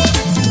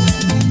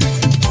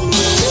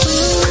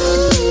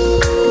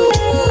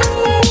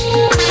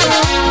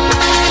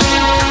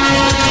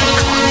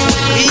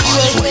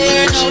 Evil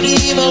fear, no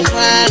evil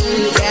plan,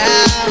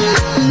 yeah.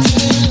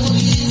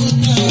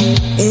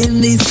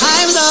 In these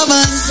times of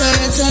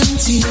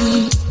uncertainty,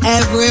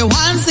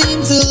 everyone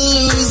seems to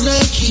lose the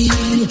key.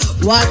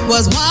 What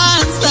was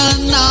once the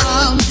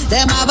norm,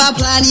 them have a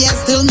plan, yet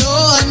still no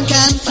one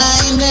can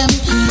find them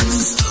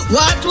peace.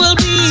 What will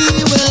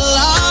be will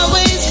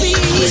always be.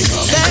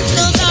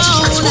 Settle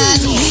down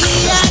and be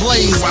at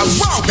peace.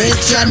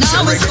 It's your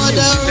numbers for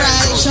the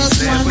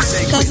righteous ones,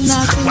 cause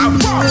nothing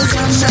new is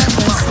under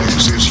the sun.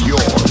 This is your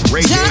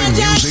reggae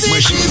music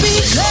machine.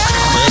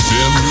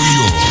 FM New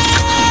York.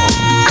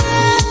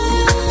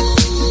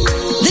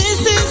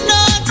 This is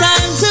no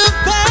time to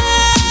pay.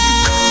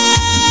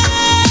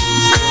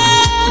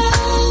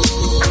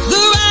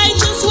 The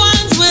righteous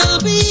ones will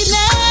be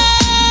there.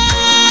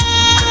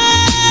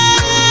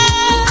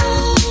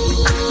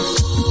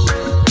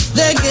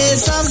 The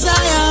gates of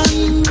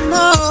Zion,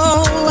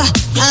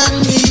 and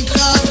we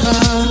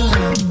cover.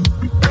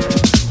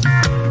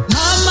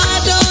 Mama,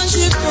 don't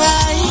you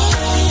cry.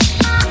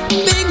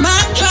 Big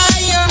man, cry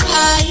your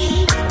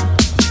eye.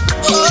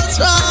 What's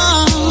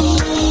wrong?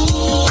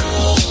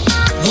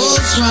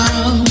 What's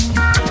wrong?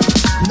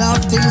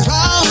 Nothing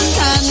wrong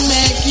can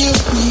make you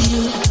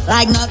feel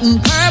like nothing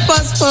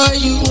purpose for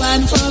you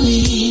and for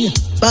me.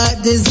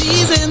 But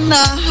disease in the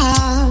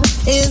heart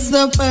is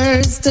the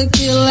first to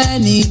kill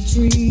any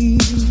tree.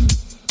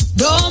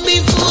 Don't be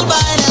fooled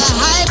by the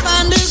hype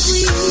and the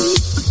greed.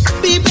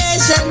 Be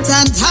patient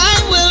and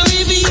time will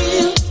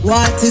reveal.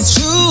 What is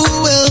true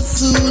will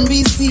soon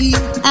be seen,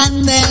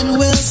 and then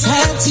we'll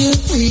set you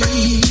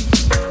free.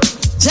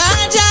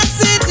 Jaja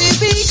City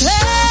be clear.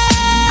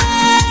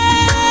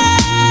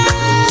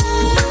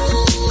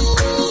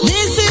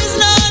 This is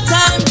no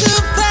time to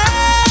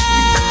fail.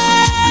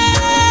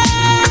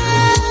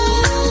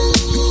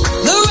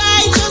 The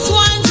righteous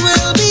ones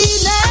will be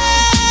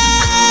there.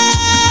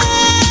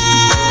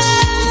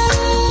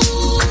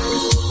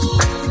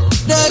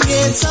 The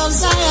gates of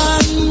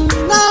Zion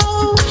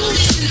now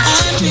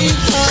and be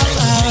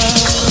covered.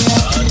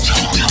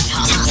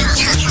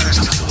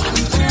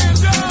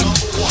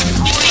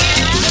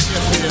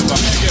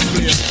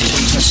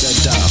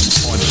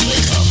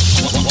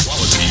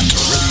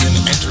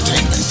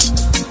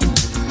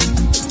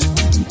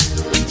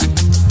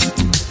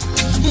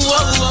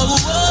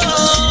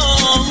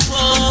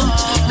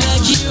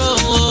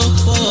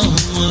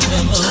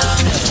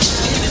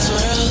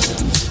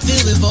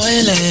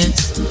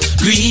 Violence,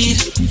 greed,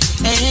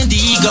 and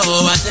ego.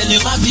 I tell you,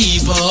 my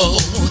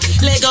people,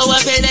 let go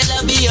of it and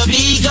let be your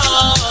ego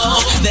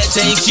that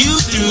takes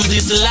you through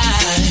this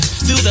life,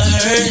 through the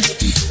hurt,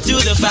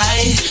 through the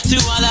fight,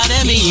 through all of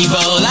them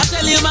evil. I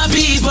tell you, my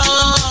people,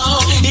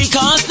 it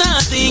costs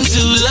nothing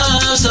to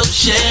love, so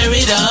share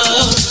it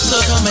up. So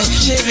come and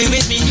share it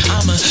with me,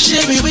 I'ma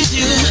share it with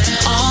you.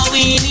 All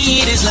we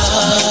need is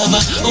love.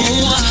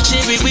 Ooh,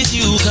 share it with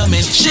you, come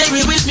and share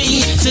it with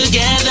me.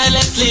 Together,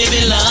 let's live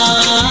in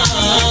love.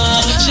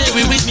 Share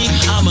it with me,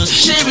 I'ma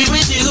share it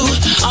with you.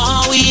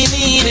 All we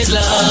need is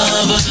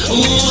love.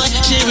 Ooh,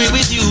 share it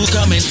with you,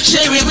 come and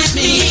share it with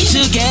me.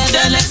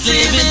 Together, let's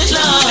live in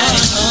love.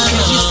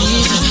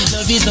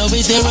 Love is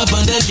always there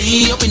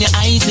abundantly. Open your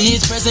eyes,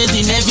 it's present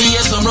in every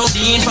some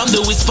routine. From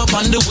the whisper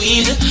on the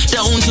wind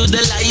down to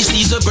the light,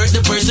 sees the bird,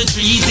 the person,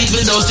 trees,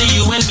 even those to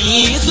you and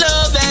me. It's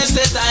love that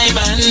sets I'm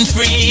and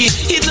free.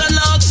 It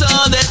unlocks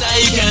all that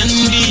I can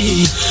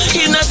be.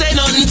 It not say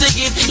nothing to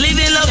give. Live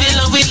in love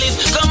we live.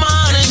 Come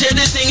on and share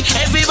this thing.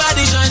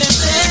 Everybody trying to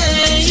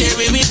say, share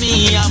it with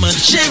me, I'ma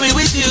share it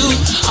with you.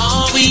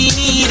 All we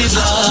need is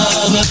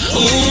love.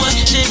 Ooh,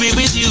 share it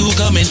with you,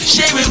 come and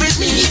share it with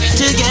me.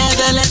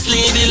 Together let's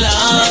live in love.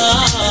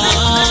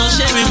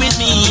 Share it with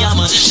me,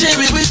 I'ma share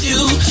it with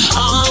you.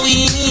 All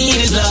we need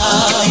is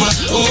love.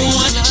 Ooh,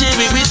 share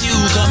it with you,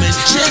 come and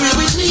share it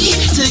with me.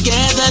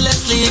 Together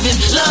let's live in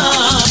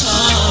love.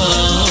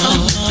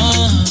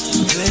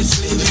 Let's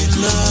live in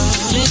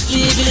love. Let's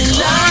live in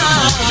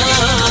love.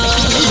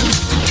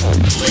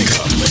 Wake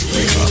up,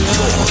 wake up.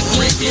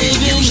 Let's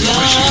live in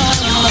love.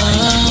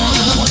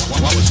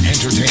 While it's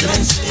entertaining.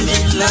 Let's live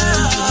in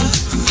love.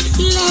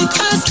 Let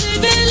us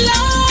live in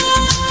love.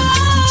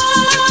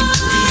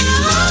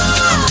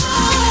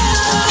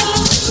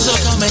 So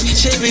come and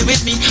share it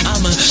with me,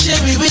 I'ma share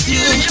it with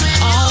you.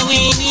 All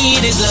we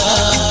need is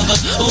love.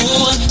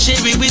 Ooh, share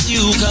it with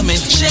you, come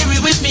and share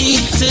it with me.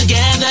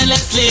 Together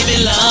let's live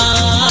in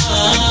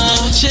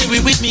love. Share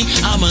it with me,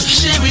 I'ma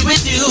share it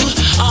with you.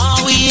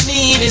 All we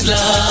need is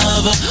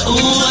love.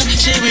 Ooh,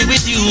 share it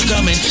with you,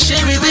 come and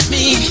share it with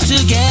me.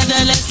 Together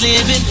let's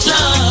live in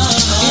love.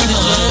 In a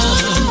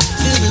world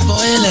filled with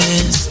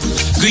violence,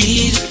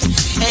 greed,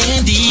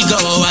 and ego.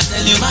 I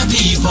tell you, my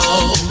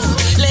people,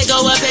 let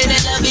go of it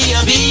and let be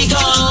a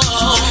ego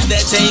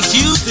that takes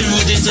you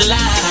through this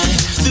life,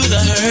 through the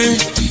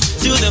hurt,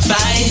 through the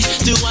fight,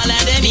 through all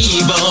of them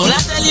evil. I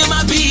tell you,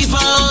 my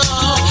people,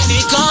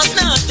 it costs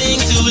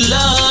nothing to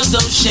love, so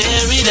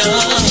share it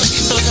up.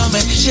 So come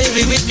and share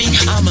it with me,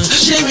 I'ma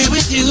share it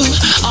with you.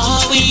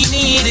 All we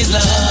need is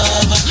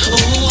love.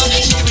 Oh,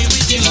 share it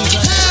with you.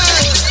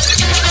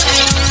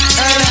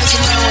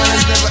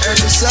 Has never heard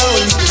the soul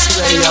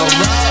display your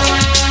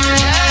road.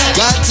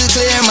 Got to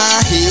clear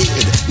my head.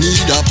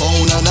 Need a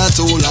pound and a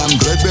tool. I'm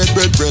bread. Wake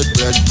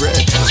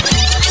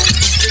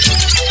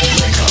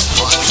up,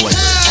 hot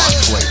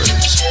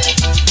flavors.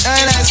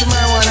 And as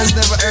marijuana's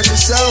never heard the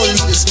soul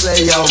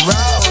display your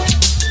road.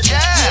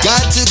 Yeah.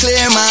 Got to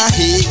clear my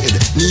head.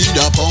 Need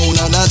a pound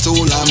of that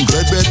all I'm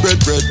bread.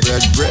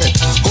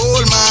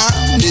 Hold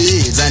my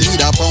needs. I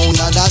need a pound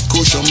of that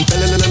cushion.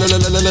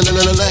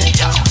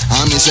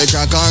 I miss a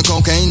crack or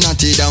cocaine,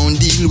 not it down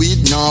deal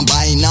with. No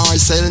buy, nor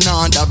sell,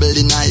 nor double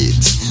the night.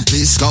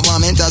 This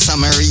government has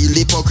some real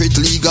hypocrite,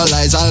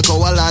 legalize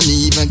alcohol and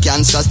even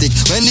cancer stick.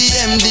 When the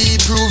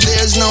MD prove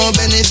there's no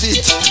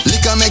benefit,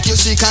 liquor make you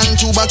sick and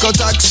tobacco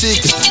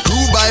toxic.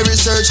 Prove by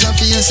research, no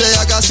feel say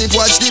I gossip.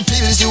 Watch the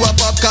pills, you a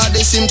pop card,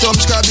 the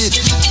symptoms grab it.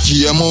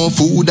 GMO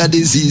food, a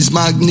disease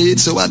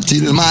magnet, so I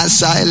till my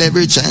style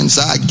every chance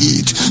I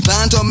get.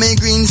 Plant up my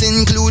greens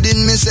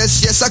including Mrs.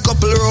 Yes, a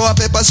couple row of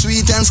pepper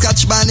sweet and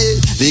scotch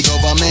bonnet. The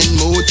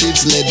government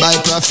motives led by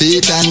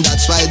profit, and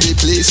that's why the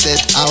place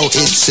set how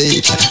it's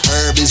set.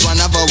 Herb is one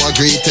of our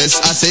greatest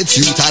assets.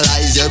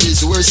 Utilize your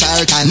resource. I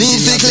need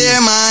to clear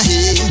my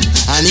head.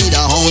 I need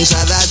a ounce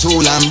of that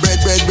whole and bread.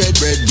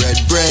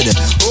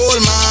 All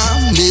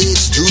my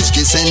mates, juice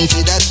kiss and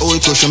feed that old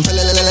cushion. All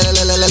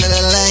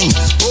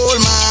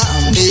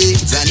my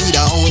mates, I need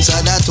a ounce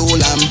of that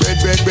whole and bread.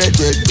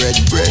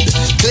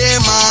 Clear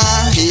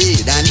my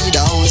head. I need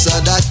a ounce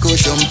of that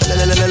cushion.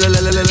 Clear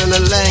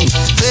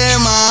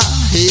my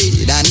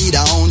head. I need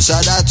a ounce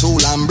of that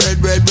whole and bread.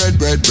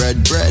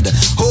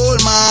 All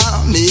my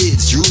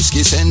mates, juice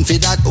kiss and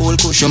feed that old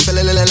cushion.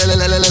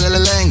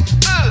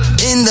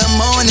 In the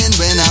morning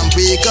when I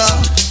wake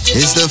up,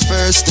 it's the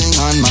first thing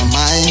on my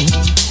mind.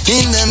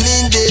 In the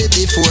midday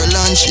before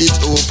lunch, it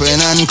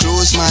open and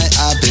close my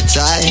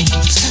appetite.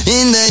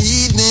 In the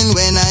evening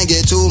when I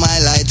get home,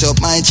 I light up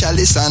my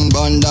chalice and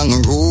burn down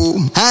a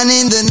room. And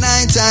in the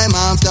night time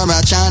after I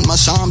chant my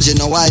psalms, you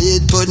know I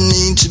hate putting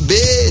into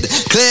bed.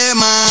 Clear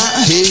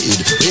my head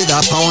with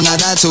a pound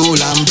of that whole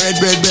and bread.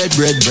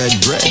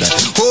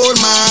 Hold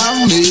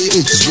my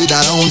mates with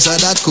an ounce of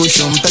that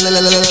cushion. Clear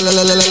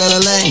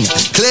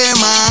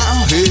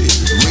my head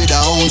with an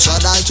ounce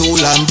of that whole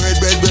and bread.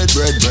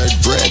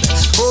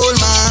 Hold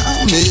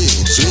my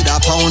mates with a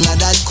pound of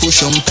that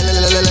cushion. Clear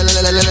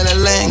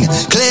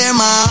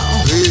my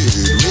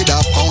head with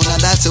a pound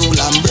of that whole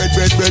and bread.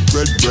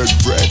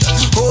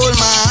 Hold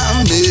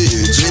my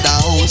mates with a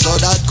ounce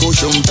of that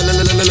cushion.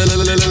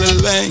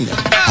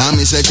 I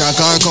miss a crack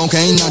or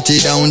cocaine, not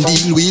it down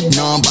deal with.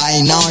 No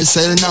buy, nor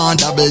sell, nor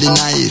double the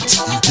night.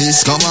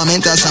 This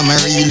government has some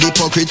real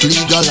hypocrite,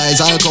 legalize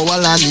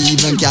alcohol and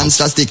even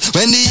cancer stick.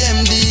 When the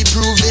MD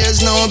prove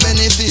there's no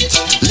benefit,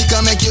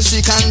 liquor make you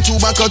sick and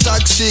tobacco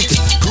toxic.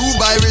 Prove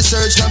by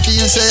research, no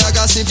feel say I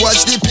gossip.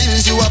 Watch the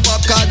pills, you a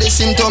pop card, the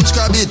symptoms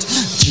grab it.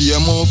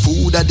 GMO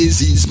food, a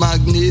disease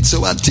magnet,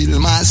 so I till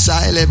my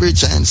soil every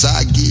chance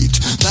I get.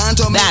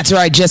 That's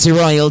right, Jesse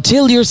Royal.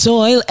 Till your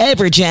soil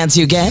every chance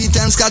you get.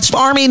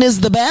 Farming is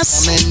the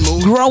best.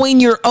 Growing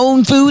your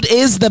own food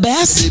is the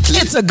best.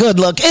 It's a good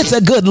look.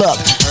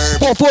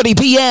 4:40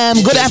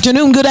 p.m. Good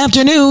afternoon,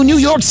 New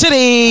York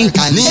City.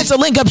 It's a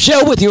link-up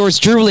show with yours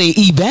truly,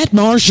 Yvette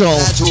Marshall.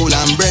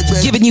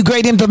 Giving you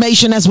great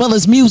information as well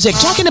as music.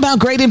 Talking about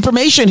great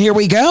information, here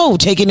we go.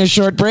 Taking a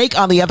short break.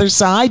 On the other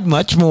side,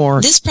 much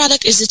more. This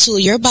product is a tool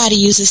your body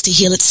uses to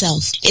heal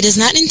itself. It is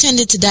not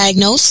intended to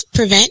diagnose,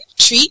 prevent,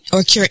 treat,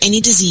 or cure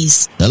any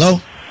disease.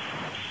 Hello?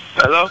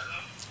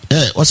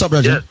 Hey, what's up,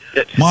 brother?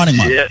 Yes. Morning,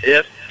 man.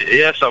 Yes,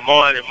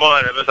 morning,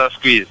 Mr.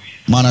 Squeeze.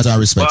 Manners and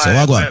respect, so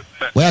what go on?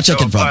 Where are you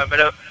checking from?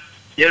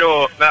 You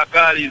know, I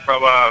call you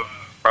from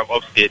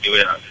upstate New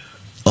York.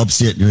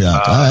 Upstate New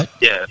York, all right.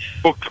 Yeah,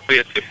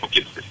 Poughkeepsie.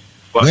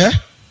 Where?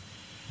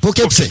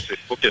 Poughkeepsie.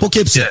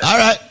 Yeah. All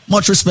right,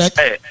 much respect.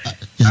 Hey, all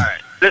right.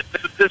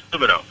 Listen to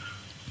me now.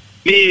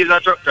 Me is a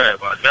truck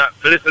driver. I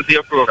listen to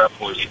your program,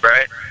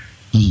 right?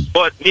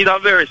 But me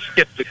is very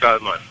skeptical,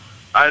 man.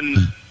 And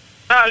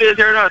always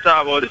you're not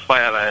talking about this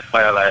fire life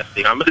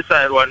thing. I'm going to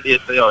decide one day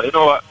to say, you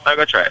know what, I'm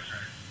going to try.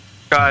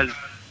 Because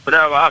when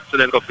I have an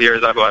accident a couple of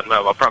years ago and I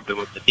have a problem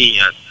with the knee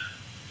and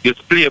used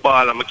to play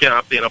ball and I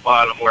can't play the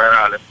ball and more and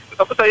all that.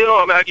 So I say, you know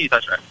what, I'm going to give it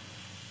a try.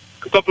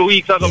 A couple of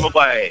weeks ago, I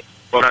buy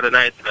one of the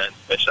 99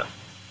 special.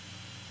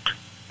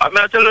 I'm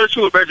going to tell you the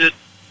truth, Bridget.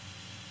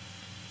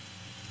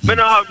 I don't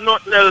have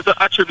nothing else to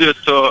attribute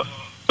to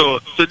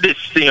this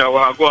thing I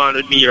want to go on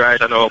with me right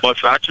now, but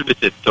to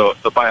attribute it to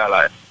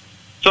BioLife.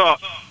 So,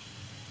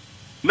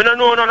 I don't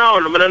know what I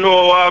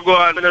go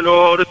on, I don't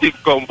know how the thing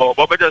come about,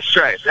 but I just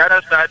try. You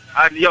understand?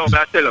 And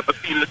I tell you, I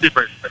feel the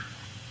difference.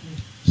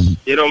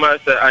 You know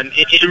what I'm saying? And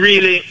it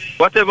really,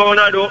 whatever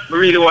I do, I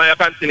really want to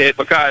continue it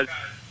because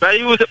when I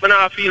use it when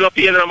I feel a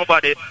pain in my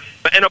body,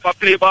 I end up a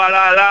play ball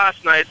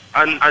last night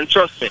and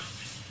trust me,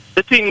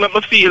 the thing that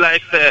I feel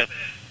like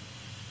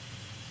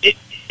it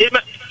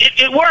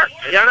works.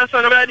 You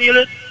understand what I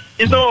mean?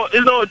 It's no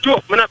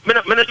joke. I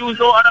don't use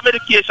no other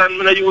medication. I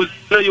don't use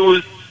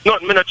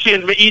nothing. I don't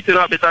change my eating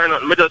habits or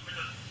nothing. I just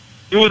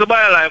use the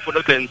BioLife for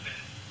the cleanse.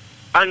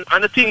 And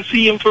the thing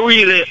seems to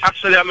really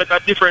actually make a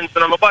difference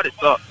in my body.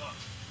 So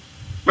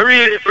I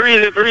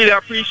really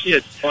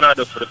appreciate what I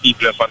do for the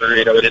people on the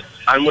radio with it.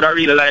 And would I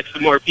really like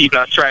some more people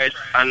that try it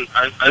and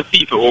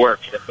people who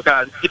work with it.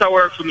 Because it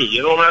works for me.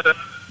 You know what I'm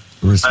saying?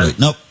 Respect.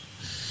 Nope.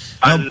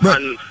 And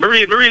I'm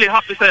really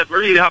happy to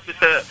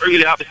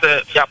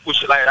yeah,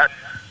 push it like that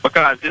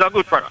because it's a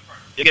good product.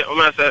 You get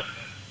what I say?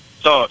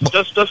 So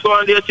just go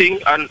on their thing,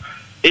 and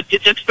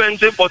it's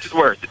expensive, but it's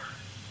worth it.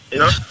 You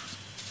know?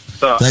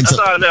 So that's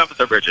all I have to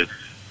say, Bridget.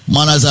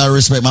 Man, as I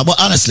respect, man.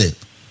 But honestly,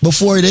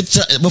 before they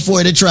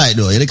try it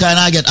though, they kind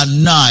of get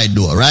annoyed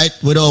though, right?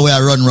 We don't we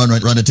run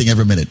the thing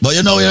every minute. But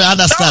you know, you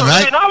understand,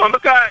 right? No, man,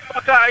 because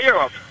I hear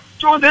them.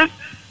 Truth is,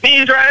 me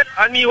is right,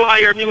 and me want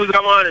to hear music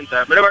come on in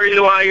time. I never really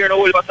want to hear the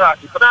whole of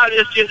talking. But I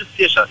just change the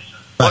station.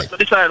 Right.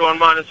 But I decide one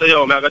man and say,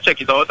 yo, man, I gotta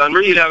check it out and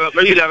really have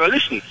a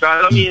listen.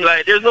 Because I mean,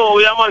 like, there's no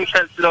way a man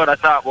can sit down and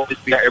talk about this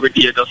thing every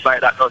day just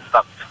like that,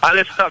 non-stop.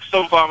 Unless it have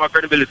some form of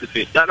credibility to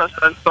it. You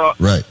understand? So,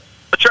 right.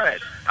 I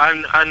tried.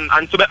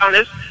 And to be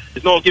honest,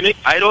 it's no gimmick.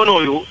 I don't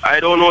know you. I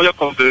don't know your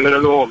company. I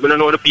don't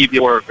know the people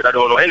you work with. I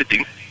don't know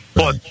anything.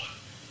 But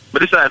I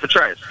decided to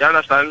try it. You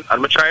understand?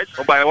 And I tried.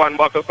 I buy one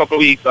bottle a couple of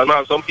weeks. And I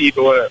have some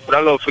people but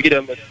I love to give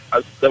them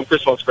as them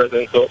Christmas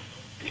presents. So,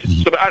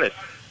 to be honest,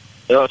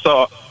 you know,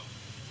 so,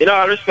 you know,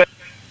 I respect,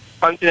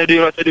 continue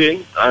doing what you're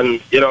doing. And,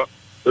 you know,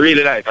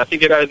 really like, I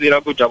think you guys did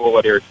a good job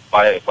over there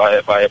by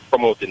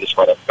promoting this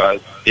product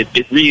because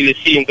it really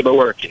seems to be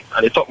working.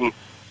 And it's something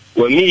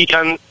where me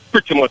can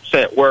pretty much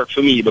say it works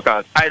for me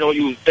because I don't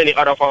use any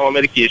other form of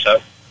medication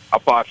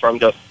apart from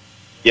just,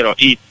 you know,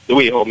 eat the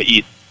way how I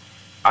eat.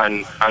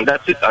 And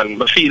that's it.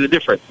 And I feel the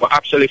difference. I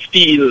actually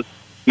feel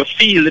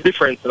the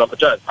difference in my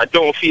joint. I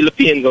don't feel the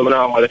pain that I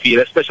normally feel,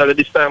 especially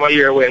this time of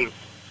year when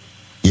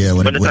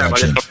the time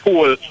it's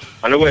cold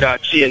and the weather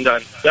change.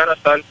 And you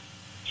understand?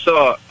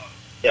 So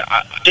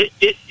yeah,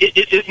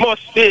 it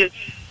must be,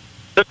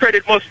 the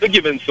credit must be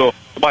given to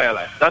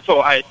BioLife. That's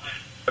how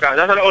because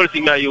that's the only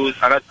thing I use,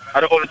 and that's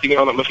the only thing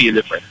that makes me feel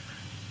different.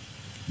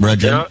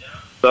 Roger. You know?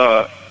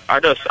 So I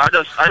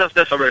just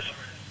desperate.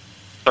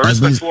 So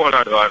respect for one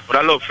another, but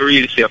I love to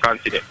really see a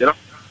continue, you know?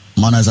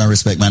 Manners and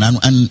respect, man.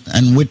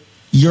 And with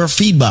your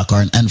feedback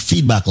and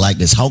feedback like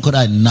this, how could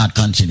I not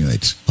continue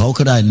it? How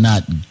could I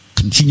not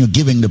continue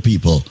giving the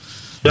people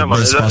the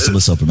best possible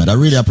supplement? I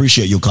really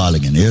appreciate you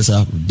calling in. Yes,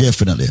 sir.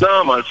 Definitely.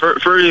 No, man, for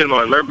real,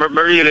 man. I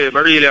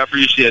really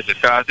appreciate it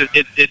because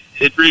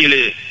it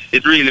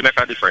really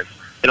makes a difference.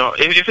 You know,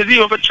 if it's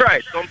even for try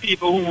it, some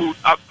people who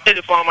have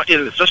any form of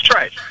illness, just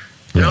try it.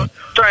 You know,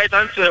 try it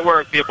and see it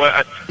work, people.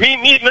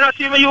 Me not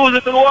even use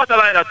it in water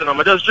like that, you know.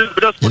 I just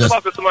put the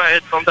bucket to my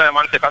head sometime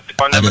and take a sip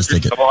and never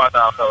drink the water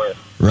afterwards.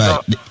 Right.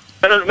 So,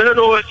 I don't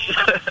know what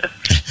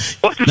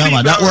no,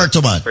 man, that worked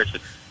too, man.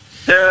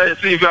 Yeah,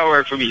 see if that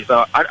work for me.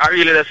 So I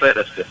really let's say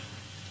this.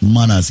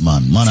 Manners,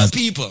 man. Manners. So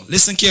people,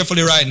 listen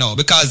carefully right now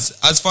because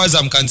as far as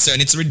I'm concerned,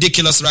 it's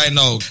ridiculous right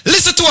now.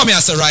 Listen to what me I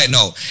say right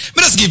now.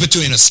 Me just give it to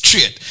you in a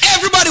straight.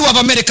 Everybody who have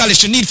a medical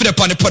issue need for the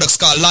products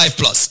called Life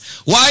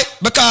Plus. Why?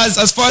 Because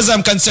as far as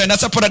I'm concerned,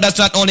 that's a product that's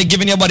not only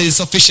giving your body the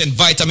sufficient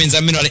vitamins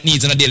and minerals it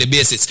needs on a daily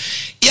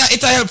basis. Yeah,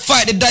 it'll help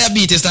fight the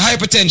diabetes, the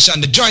hypertension,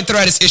 the joint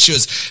arthritis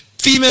issues.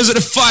 Females with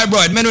the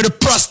fibroid, men with the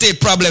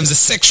prostate problems, the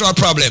sexual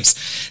problems.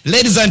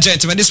 Ladies and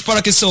gentlemen, this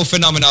product is so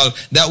phenomenal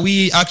that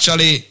we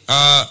actually,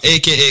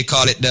 aka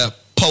call it the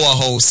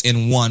powerhouse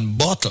in one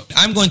bottle.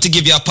 I'm going to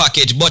give you a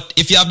package, but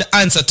if you have the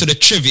answer to the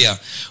trivia,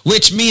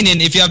 which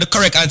meaning if you have the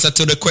correct answer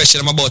to the question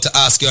I'm about to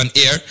ask you on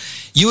air,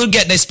 you will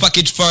get this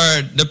package for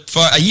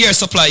a year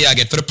supply you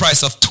get for the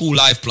price of 2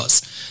 Life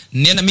Plus.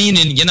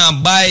 Meaning you're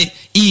not buy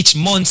each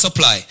month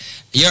supply.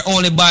 You're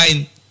only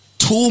buying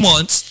 2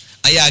 months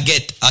and you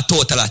get a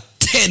total of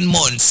 10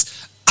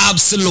 months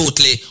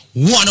absolutely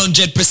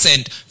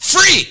 100%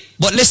 free.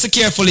 But listen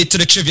carefully to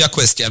the trivia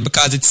question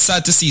because it's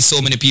sad to see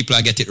so many people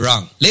get it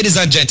wrong. Ladies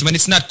and gentlemen,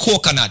 it's not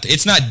coconut,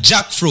 it's not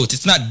jackfruit,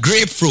 it's not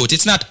grapefruit,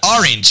 it's not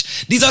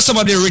orange. These are some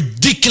of the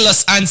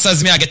ridiculous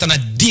answers me I get on a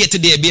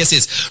day-to-day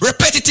basis.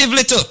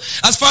 Repetitively too.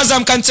 As far as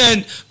I'm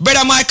concerned,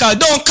 Brother Michael,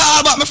 don't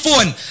call back my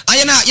phone.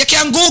 And you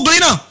can Google, you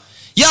know.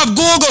 You have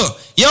Google.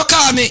 You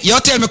call me, you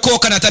tell me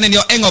coconut and then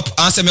you hang up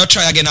and say me you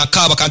try again and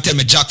call back and tell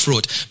me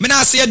jackfruit. Me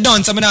not say you're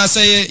done, so me not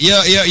say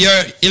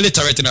you're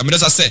illiterate, you know. Me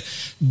just say,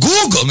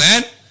 Google,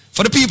 man.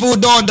 For the people who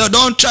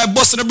don't try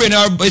busting the brain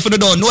or if you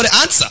don't know the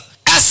answer.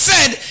 I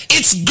said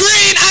it's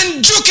green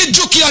and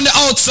juky on the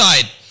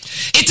outside.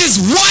 It is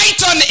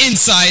white on the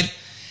inside.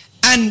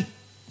 And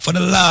for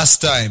the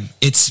last time,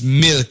 it's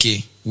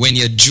milky when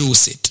you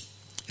juice it.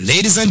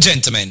 Ladies and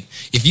gentlemen,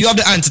 if you have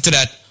the answer to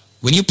that,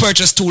 when you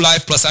purchase 2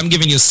 Life Plus, I'm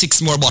giving you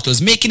 6 more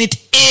bottles, making it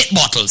 8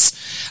 bottles.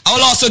 I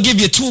will also give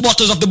you 2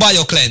 bottles of the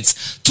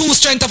BioCleanse, 2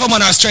 Strength of a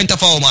Man or Strength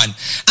of a Woman.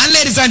 And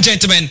ladies and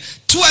gentlemen,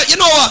 12, you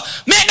know what?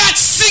 Make that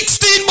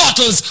 16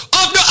 bottles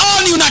of the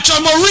all-new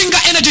natural Moringa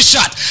Energy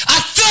Shot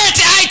at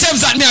 30 items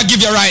that me I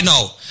give you right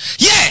now.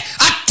 Yeah,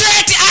 at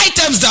 30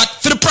 items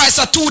that for the price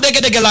of 2 they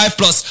get Life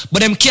Plus,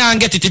 but them can't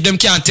get it if them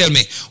can't tell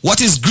me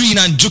what is green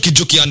and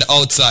juky on the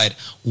outside,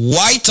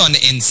 white on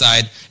the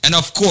inside, and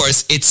of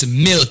course it's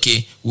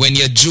milky when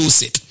you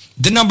juice it.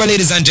 The number,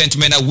 ladies and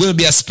gentlemen, will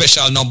be a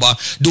special number.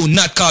 Do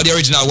not call the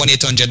original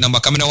 1-800 number.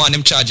 Come in, I want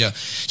them charge you.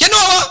 You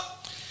know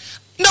what?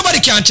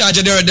 Nobody can charge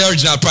you the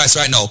original price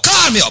right now.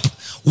 Call me up.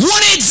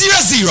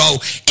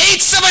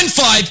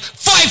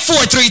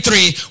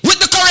 1-800-875-5433 with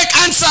the correct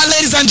answer,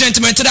 ladies and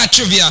gentlemen, to that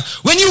trivia.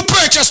 When you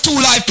purchase 2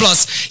 Life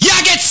Plus, you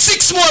get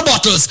 6 more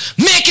bottles,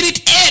 making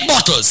it 8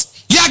 bottles.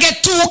 You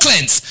get 2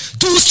 cleanse,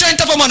 2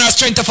 strength of a man or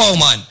strength of a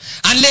woman.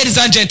 And ladies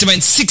and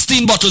gentlemen,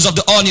 16 bottles of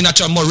the all-new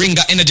natural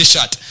Moringa energy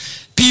shot.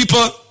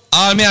 People,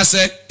 all me I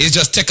say is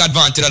just take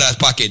advantage of that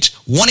package.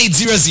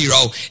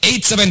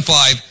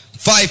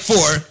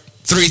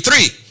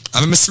 1-800-875-5433.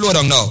 I'm going to slow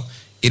down now.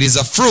 It is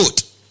a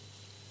fruit.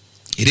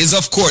 It is,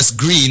 of course,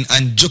 green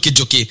and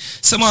juki.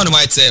 Someone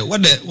might say,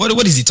 what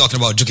is he talking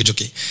about,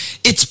 juki?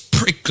 It's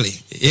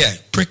prickly. Yeah,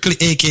 prickly,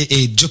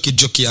 a.k.a.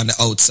 juki on the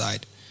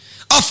outside.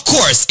 Of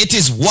course, it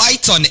is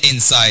white on the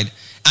inside.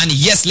 And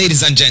yes,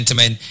 ladies and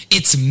gentlemen,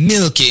 it's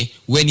milky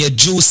when you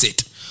juice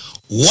it.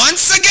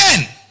 Once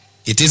again,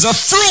 it is a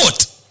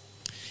fruit.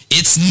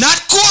 It's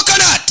not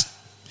coconut.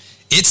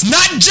 It's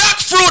not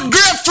jackfruit,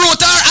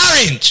 grapefruit, or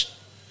orange.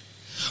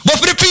 But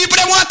for the people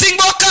that want to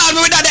think about call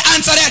me without the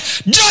answer there,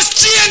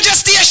 just change your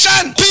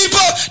station.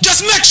 People,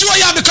 just make sure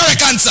you have the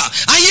correct answer.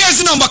 And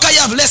here's the number, because you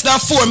have less than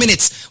 4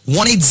 minutes.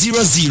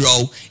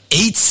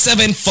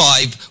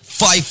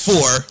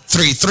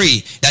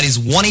 1-800-875-5433. That is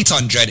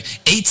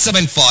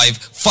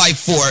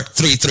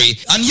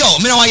 1-800-875-5433. And yo,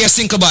 me don't want your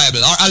Cinco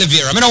Bible or aloe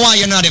vera. Me don't want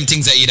you none of them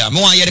things either.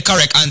 Me want you the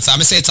correct answer.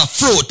 Me say it's a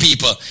fruit,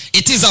 people.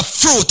 It is a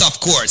fruit, of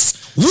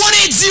course.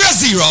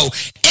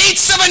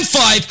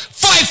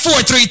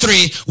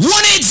 1-800-875-5433.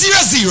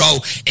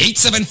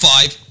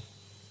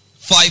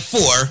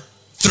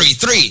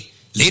 1-800-875-5433.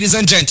 Ladies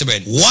and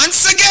gentlemen,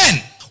 once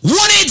again,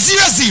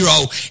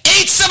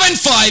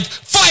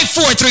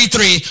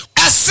 1-800-875-5433.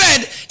 As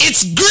said,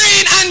 it's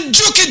green and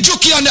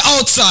juki on the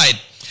outside.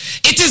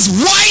 It is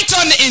white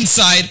on the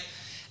inside.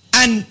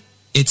 And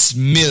it's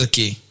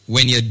milky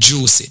when you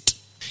juice it.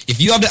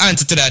 If you have the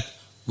answer to that,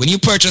 when you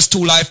purchase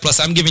 2 Life Plus,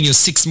 I'm giving you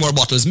 6 more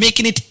bottles,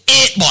 making it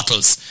 8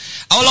 bottles.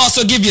 I will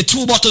also give you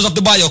 2 bottles of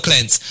the Bio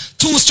Cleanse,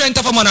 2 strength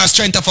of a man or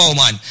strength of a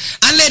woman.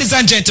 And ladies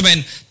and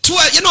gentlemen,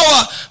 12, you know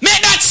what?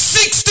 Make that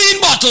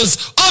 16 bottles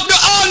of the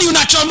all-new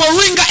natural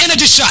Moringa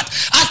energy shot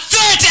at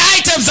 30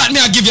 items that me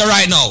I give you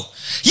right now.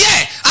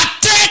 Yeah,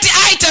 at 30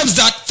 items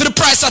that for the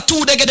price of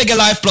 2 Dege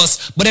Life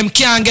Plus, but them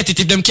can't get it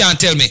if them can't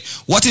tell me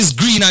what is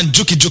green and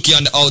juki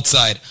on the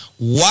outside,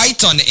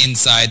 white on the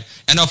inside,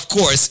 and of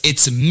course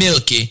it's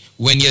milky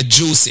when you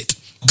juice it.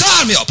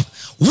 Call me up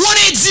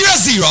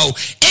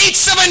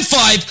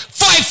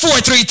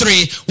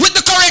 1-800-875-5433 with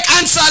the correct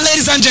answer,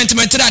 ladies and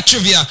gentlemen, to that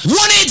trivia.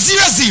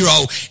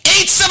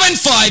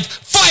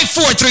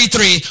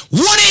 1-800-875-5433.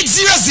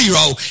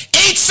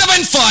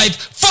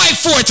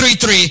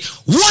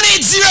 1-800-875-5433.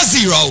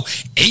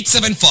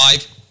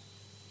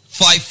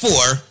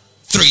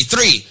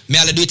 1-800-875-5433. May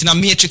I do it in a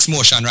matrix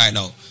motion right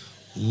now?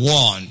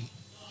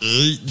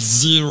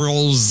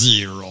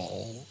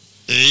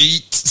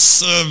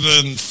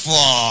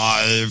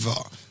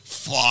 1-800-875-5433.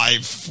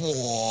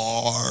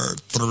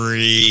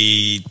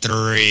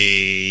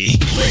 5433.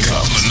 Wake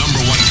up, the number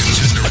 1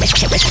 contender.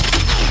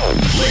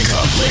 Wake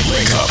up.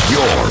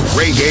 Your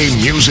reggae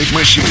music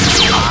machine.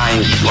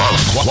 I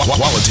love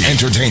quality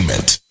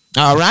entertainment.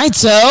 All right,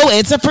 so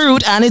it's a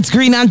fruit and it's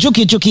green and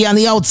juki on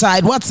the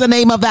outside. What's the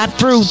name of that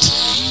fruit?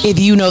 If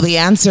you know the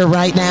answer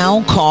right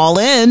now, call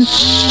in.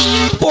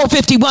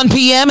 4:51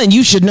 p.m. and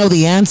you should know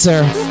the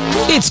answer.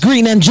 It's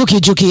green and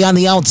juki on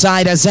the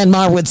outside, as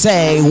Zenmar would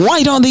say,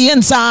 white on the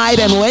inside,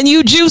 and when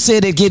you juice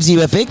it, it gives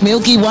you a thick,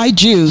 milky white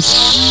juice.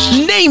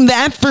 Name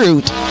that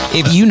fruit.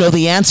 If you know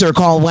the answer,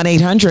 call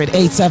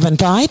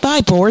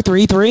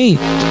 1-800-875-5433.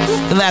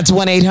 That's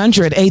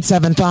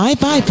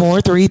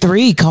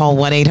 1-800-875-5433. Call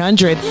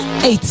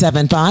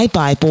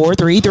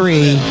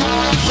 1-800-875-5433.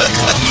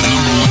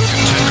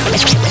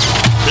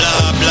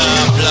 Blah,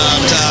 blah, blah,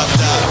 tap,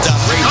 tap, tap.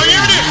 Oh,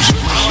 hear this?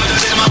 All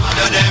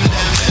of them,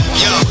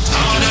 yo.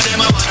 All of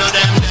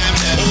them,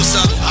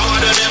 Musa. All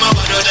of them,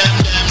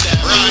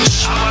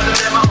 Ranch.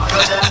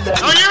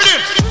 Oh, hear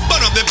this?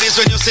 Burn up the place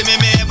when you see me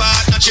ever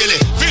hot, not chilly.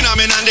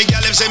 Phenomenon, the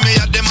girl, them say me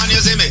at them and you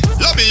see me.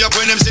 Love me up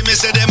when them see me,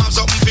 say them have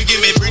something to give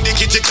me. Bring the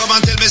kitty, come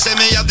and tell me, say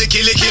me have the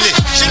killy.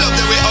 She love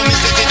the way how me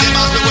set it, them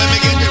ask me when me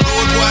get the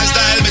road boy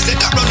style. Me say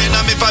that running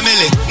on me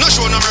family. No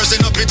show, no mercy,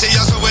 no pity,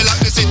 you so well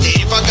like the city.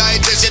 If a guy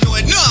test, you know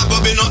it, no,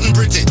 but be nothing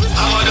pretty.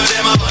 I want to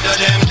them, I want to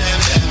them.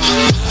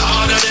 I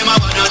want to them,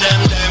 I want to them.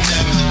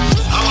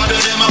 I want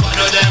to them, I want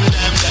to them.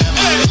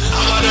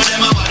 I want to them,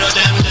 I want to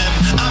them.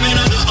 I mean,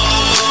 I know,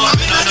 I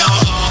mean, I know.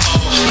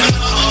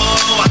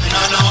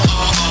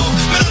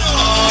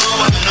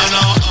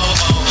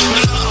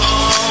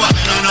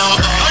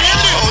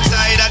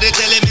 Outside, they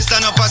telling me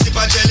stand up and sip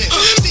a jelly.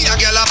 See a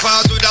girl a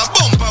pass with a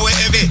bumper way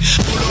heavy.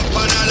 Pull up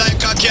on her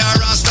like a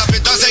car and stop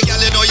it. I say, girl,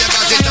 you know you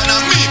got it, and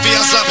I'm me for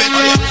you slap it.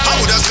 I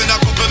would have spend a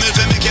couple mil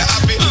for make you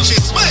happy. She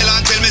smile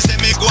and tell me, say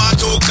me go on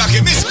to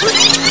cocky miss.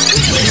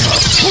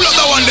 Pull up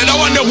the one there,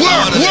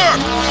 work.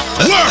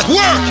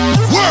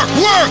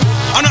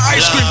 On an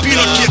ice cream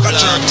peanut cake a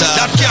jerk.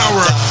 That can't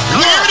work.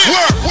 Work.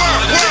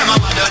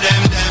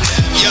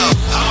 Yo,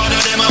 I want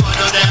them.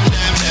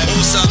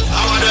 Musa,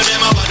 I want them.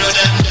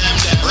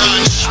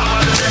 Ranch.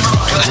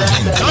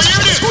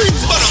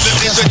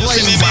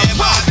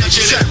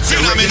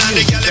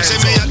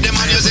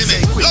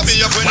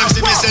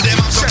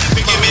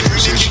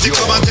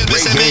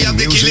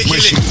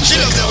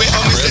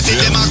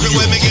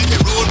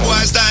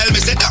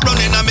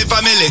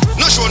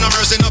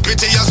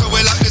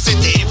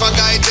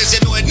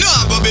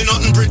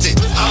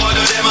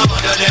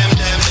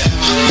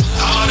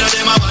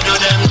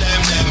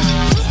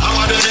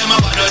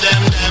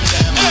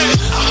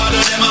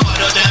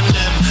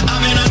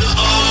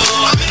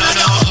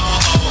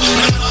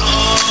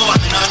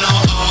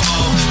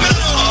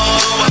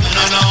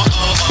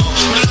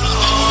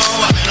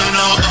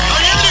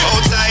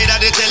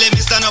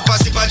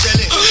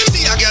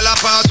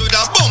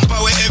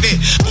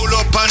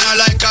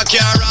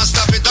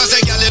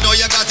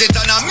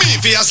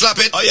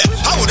 Oh yeah,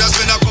 I would have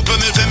spent a couple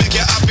mil to make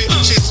you happy.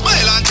 She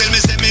smile and tell me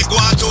say me go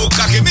on too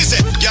cocky. Me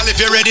say, girl if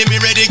you ready, me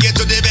ready. Get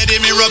to the bed,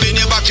 me rubbing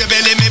your back, your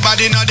belly, me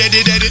body not dead.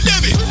 I wanna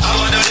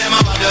do them,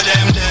 I wanna do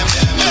them.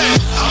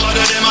 I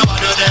wanna do them, I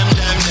wanna do them.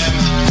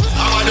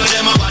 I wanna do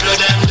them, I wanna do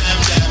them.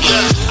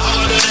 I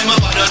wanna do them, I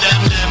wanna do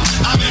them.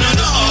 I mean I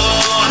know,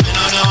 I mean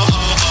I know.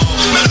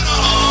 I mean I know,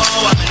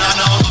 I mean I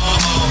know. I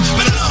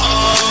mean I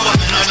know, I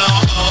mean I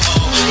know.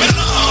 I mean I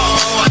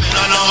know, I mean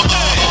I know.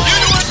 You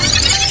know what?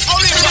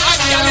 Only the hot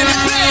girl in the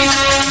place.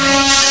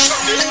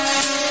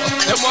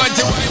 Them want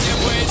to wind them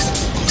ways.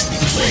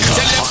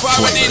 Tell them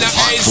forward in a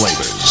haze.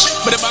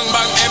 But the bang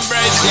bang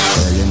embrace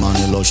now. Early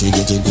money low, she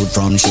get it good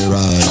from she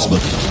rise.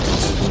 But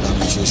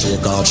she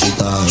shake out, she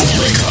ties.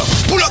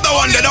 Pull up the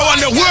one there,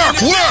 work.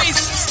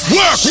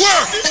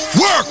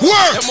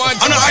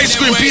 On an ice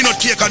cream, peanut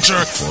cake and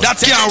jerk. That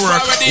can't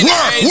work.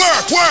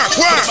 Work.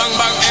 Bang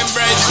bang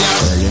embrace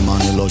now. Early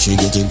money low, she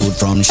get it good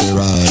from she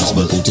rise.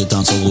 But put it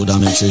on so good and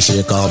make she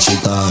shake out, she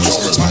ties.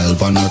 Smile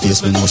upon her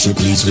face, me know she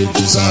pleased with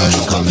this eyes.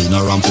 Coming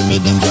around to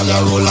make them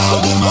gyal roll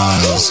out them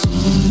eyes.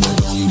 Go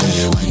down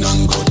there, wine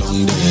and go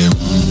down there.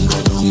 Go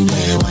down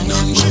there, wine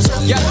and go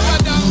down there.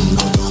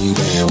 Go down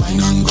there,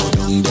 wine and go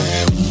down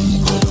there.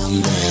 Go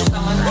down there.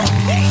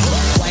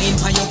 Wine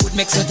for your good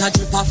makes it a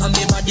drip off of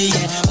me body,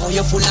 yeah. Oh,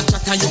 you're full of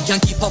chat and you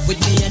can't keep up with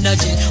me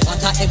energy.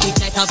 What a every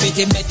night of it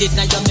embedded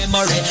in your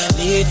memory.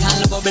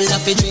 Little bubble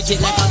up and treat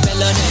it like a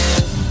felony.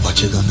 What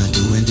you gonna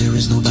do when there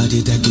is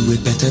nobody that do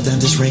it better than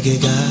this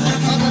reggae guy?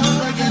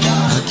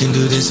 I can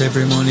do this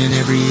every morning,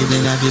 every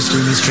evening. Have you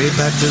screaming straight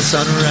back to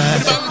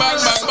sunrise.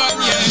 Bang,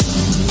 yeah.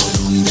 Go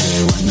down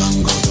there, wine and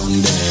go down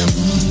there.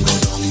 Go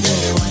down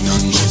there, wine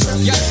and go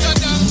down there.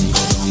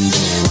 Go down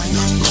there, wine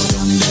and go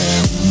down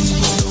there.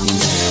 Go down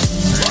there.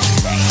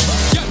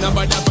 Yeah,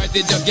 nobody fight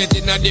it, just get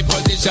in a the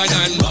position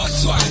and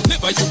boss one.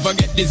 Never you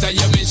forget this is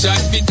your mission.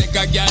 If you take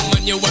a girl,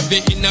 man, you want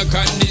be in a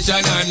condition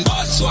and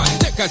boss one.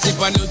 Take a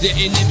sip and lose the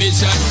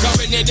inhibition. Cause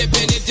when you dip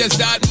in it, you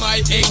start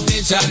my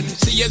ignition.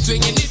 See you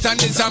swinging it and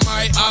this is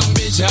my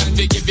ambition.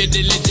 We give you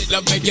the legit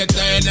love, make you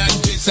turn and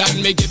twist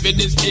and me give you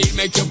the speed,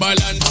 make you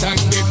balance and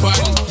grip on.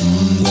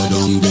 Go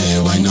down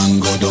there, wine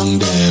and go down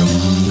there.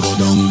 Go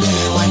down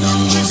there, wine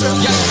and go down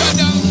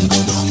there. Go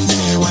down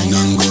there, wine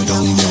and go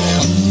down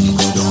there.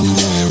 Go down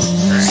there.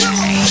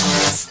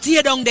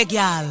 Stay down there,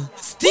 girl.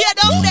 Stay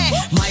down there.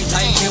 My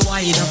time be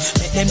wide.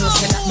 Let them know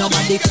say that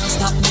nobody can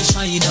stop me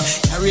shine.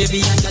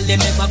 Caribbean girl, they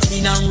never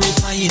clean and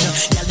refine.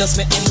 Girl, just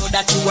make them know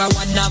that you are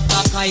one of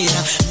a kind.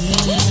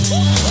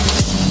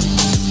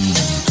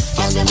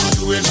 Girl, them a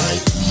do it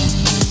like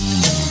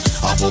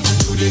up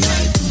to the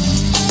night.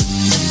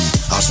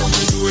 I saw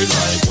me do it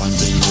like one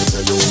thing to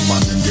tell you,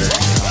 woman, and get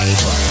right.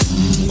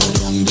 Go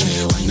down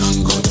there, wine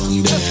and go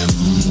down there.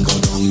 Go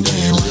down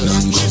there, wine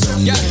and go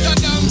down there.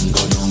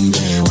 Go down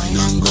there,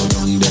 wine and go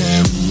down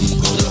there.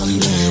 Go down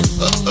there.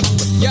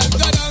 Yeah, go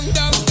down.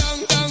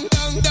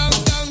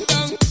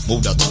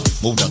 Move that up,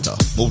 move that up,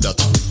 move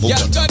that up, move that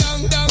up. Go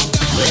down.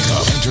 Wake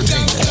up,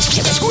 entertainment.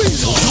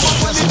 Squeeze.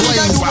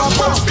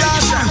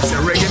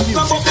 Reggae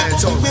music that's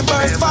on.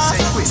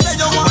 Say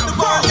you want the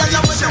world, girl,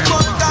 you want the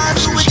world, guys.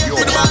 You will get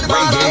it on the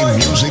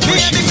Reggae music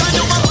machine.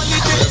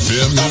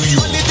 FM New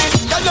York.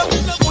 Girl,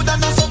 you good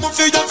and some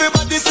feel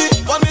everybody see.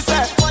 What me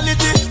say?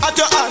 Quality at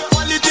your heart,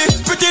 quality.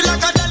 Pretty like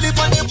a dolly,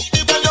 but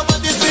your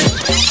body see.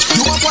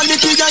 You want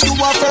quality and you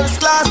want first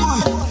class.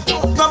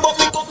 Grab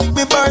up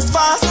me burst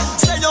fast.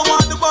 Say you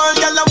want the world,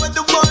 girl, you want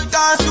the world,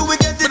 guys. You will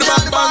get it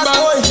on the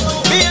boy.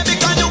 Baby,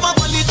 can you want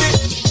quality?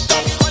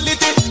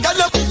 Girl,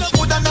 you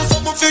good and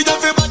some feel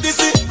everybody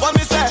see. What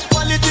me say?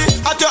 Quality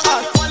at your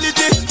heart,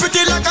 quality.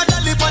 Pretty like a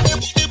dolly, but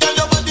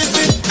your body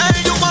see.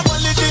 Hey, you want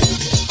quality?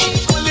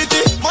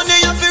 Money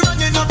you fi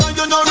running up and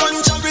you no run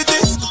charity.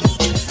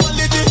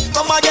 Quality,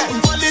 come again,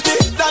 quality.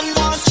 Then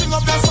one string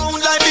up your sound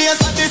like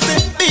bass and this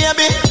it,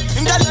 baby.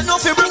 Girl, you know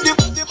fi bring the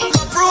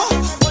pro.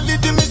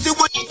 Quality, me see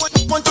what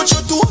want to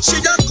show too. She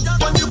just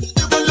want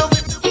the love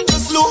it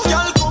just slow.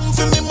 Girl, come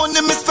for me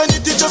money, me spend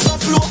it just a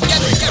flow.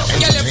 Girl,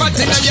 you fat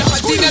and you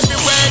hot in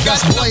everywhere.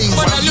 Got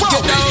but I look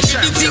it down, get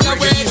the thing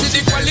away. See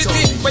the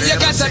quality. When you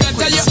got that,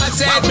 you I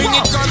said, bring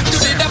it come to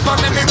the depot,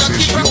 make me rock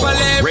it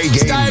properly.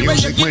 Style when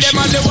you give them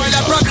all the world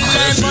a problem.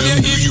 From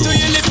your hip to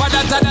your lip,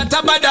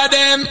 that bother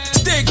them.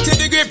 Stick to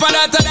the grip,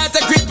 that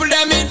cripple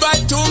them.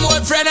 Invite two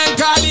more friends and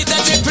call it a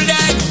triple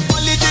them.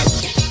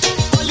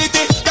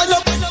 Quality, girl,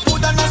 you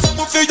good and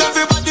some feel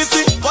everybody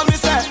see. What me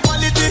say?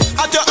 Quality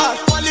at your heart,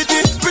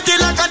 quality. Pretty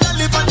like a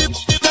dolly, but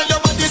your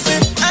body see.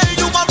 Hey,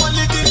 you want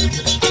quality.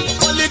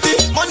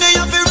 Money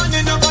you fi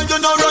running up and you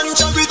no run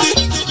charity.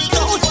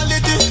 No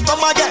quality,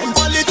 come again,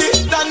 quality.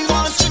 Then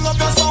one string up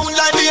your sound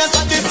like bass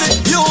and this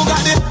it. You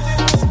got it.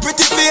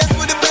 Pretty face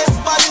with the best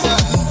body.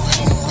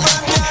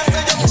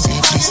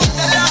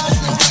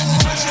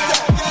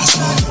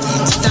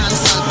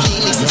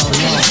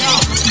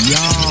 Yo,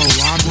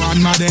 I'm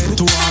one my dead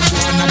to I'm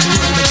one of the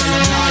world that I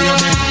am your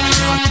man.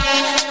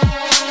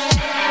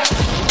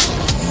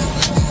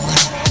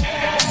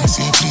 I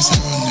see a place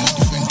around there,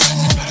 different time,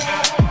 brother.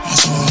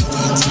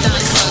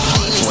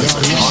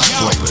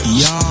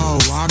 Yo,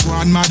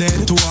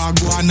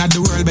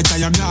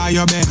 guy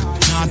you bet.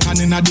 Not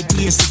turning at the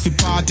place if you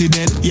party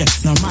dead. Yeah,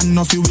 no man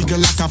no fi wiggle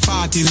like a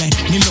farty leg.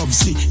 Me love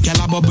see, gyal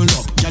a bubble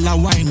up, gyal a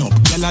wine up,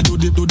 gyal a do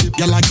the,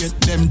 gyal a get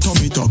them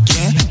tummy tuck,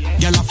 yeah.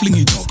 Gyal a fling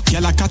it up,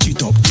 gyal a catch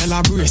it up, gyal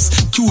a brace,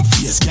 cute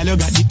face, gyal you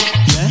got the,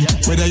 yeah.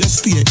 Whether you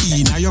stay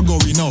in or you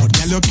going out,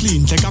 gyal you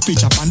clean, take a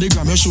picture on the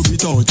gram, you shoot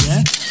it out,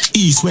 yeah.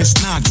 East,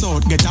 west, north,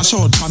 south, get a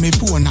shot from me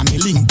phone and me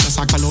link,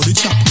 just a call out the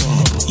chapter.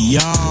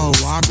 Yo,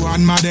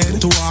 wagwan my dead,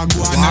 to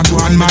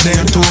wagwan my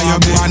dead, to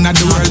wagwan at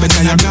the world,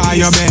 better you guy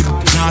you bed.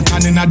 Not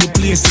turning at the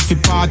place if you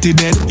party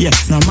dead, yeah.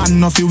 No man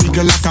no fi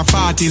wiggle like a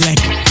farty leg,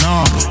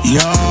 no.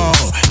 Yo,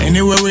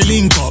 anywhere we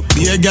link up,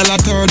 be a girl a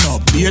turn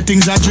up, be a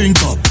things a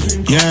drink up,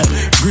 yeah.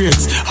 Great,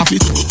 happy.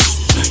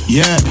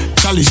 Yeah,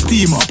 Charlie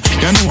steam up.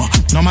 You know,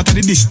 no matter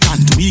the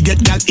distance, we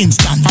get girl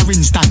instant. For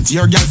instance,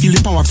 your girl feel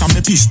the power from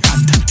the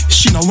piston.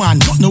 She no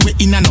want, not no way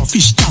in and no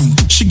fish tank.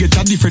 She get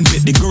a different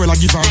bit, the girl a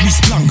give her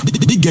wrist blank.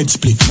 The get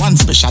split, one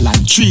special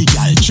and three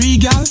gal.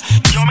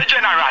 Yo me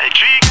general,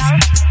 three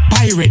gal.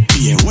 Pirate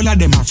beer, all of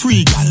them a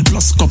free gal.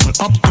 Plus couple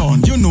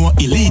uptown, you know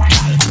elite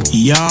gal.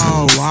 Yo,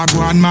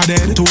 wagwan my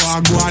dead, to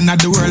wagwan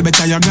at the world,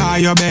 better you guy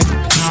your bed.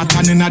 Not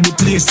turning at the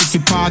place if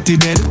you party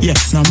dead. Yeah,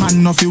 no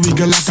man no fi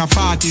wiggle like a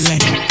farty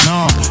leg.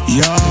 No,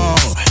 yo,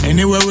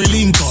 anywhere we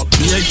link up,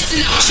 yeah.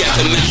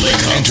 Gentlemen,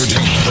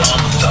 entertainment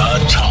from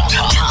the top.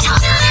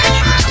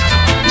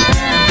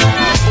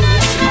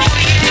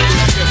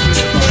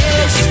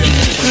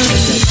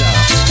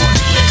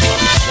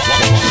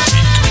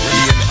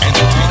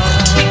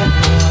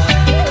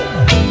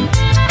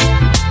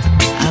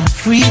 I'm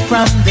free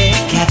from their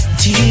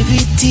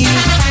captivity.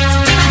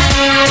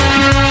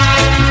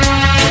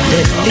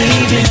 They're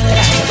living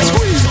life.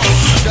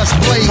 Just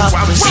play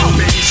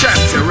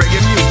champs and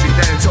reggae music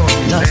that's all.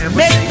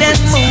 Make them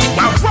move,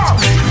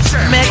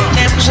 make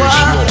them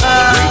walk.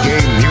 Reggae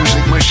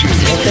music machine.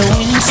 Let the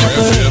wind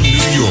separate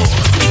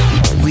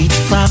wheat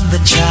from the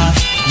chaff.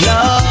 Yo,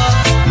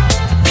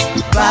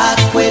 back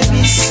with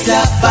Mr.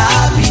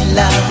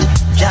 Babylon,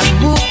 just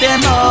move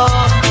them all.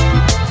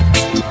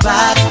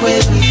 Back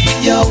with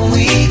your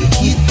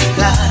wicked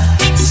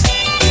plans.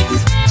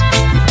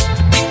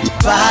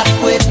 Back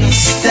with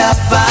Mr.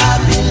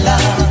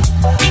 Babylon.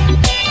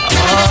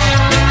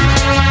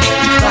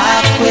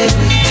 Back with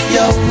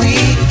your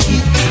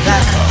wicked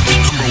plans.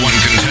 Number one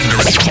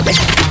contender.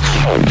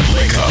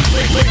 Wake up.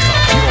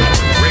 Your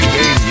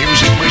reggae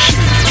music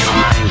machine.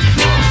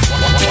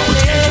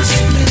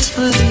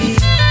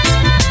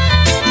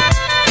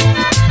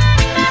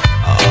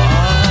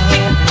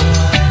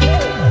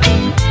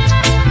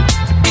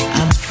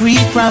 I'm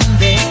free from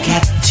their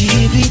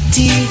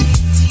captivity.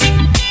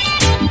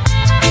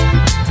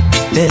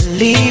 They're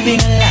living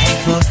a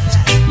life of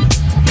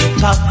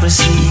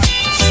hypocrisy.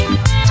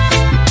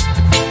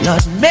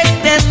 Lord,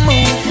 make them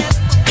move,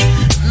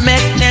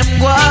 make them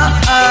walk.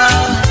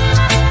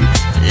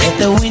 Let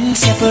the wind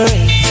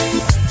separate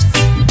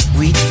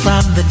wheat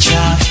from the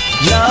chaff.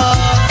 Lord,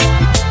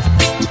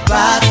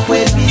 back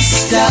with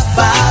Mr.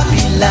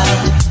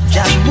 Babylon,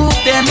 just move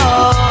them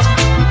all.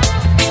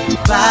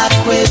 Back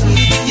with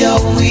your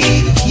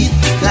wicked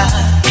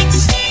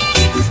plans.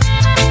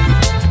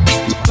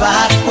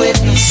 Back with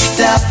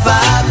Mr.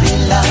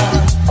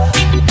 Babylon.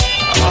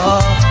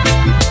 Oh,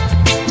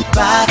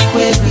 back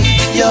with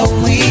your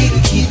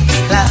wicked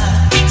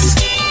plans.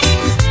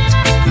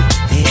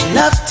 They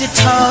love to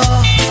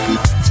talk,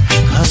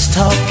 'cause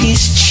talk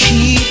is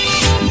cheap.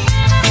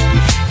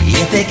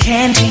 Yet they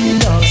can't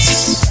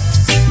endorse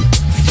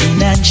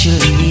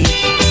financially.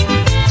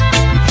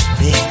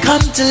 They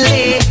come to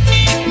late,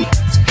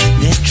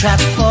 they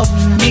trap for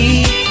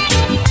me.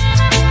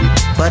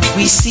 But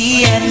we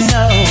see and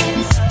know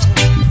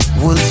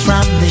wolves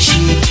from the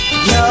sheep.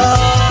 Yo,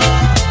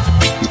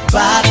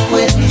 back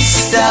with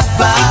Mr.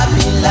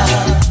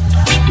 Babylon.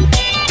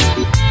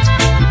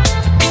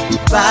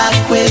 Back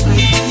with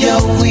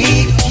your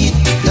wicked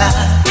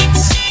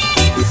plans.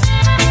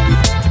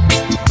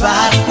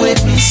 Back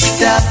with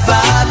Mr.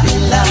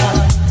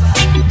 Babylon.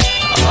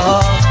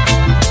 Oh,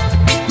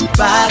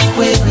 back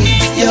with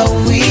your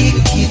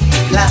wicked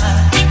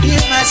plan.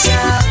 Hear my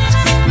sound.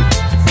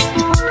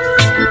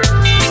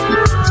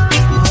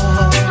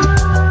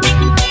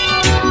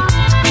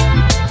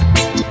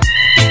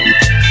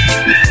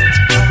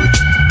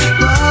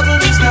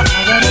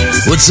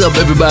 What's up,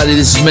 everybody?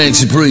 This is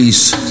Mancy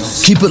Breeze.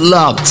 Keep it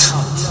locked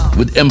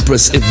with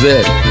Empress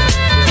Yvette.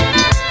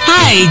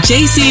 Hi,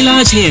 JC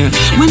Large here.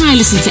 When I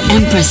listen to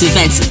Empress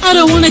Yvette, I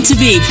don't want it to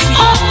be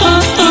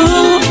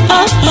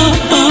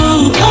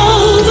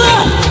over.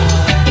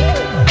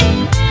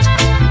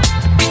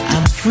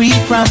 I'm free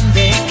from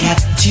their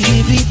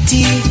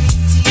captivity.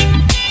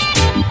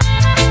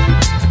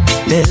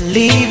 They're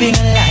living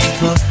a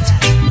life of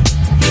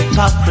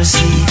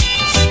hypocrisy.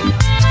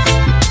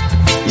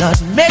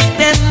 Lord, make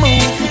them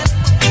move,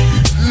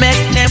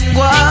 make them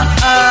walk.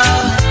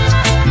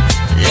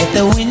 Let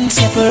the wind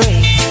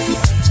separate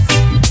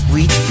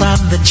wheat from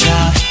the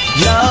chaff.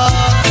 Lord,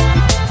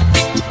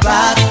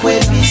 back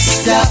with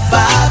Mr.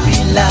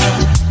 Babylon,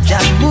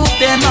 just move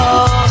them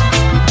all.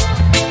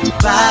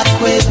 Back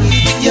with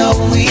your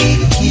wheat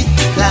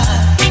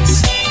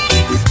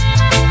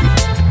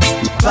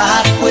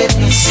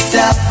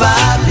Mr.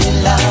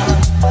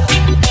 Babylon.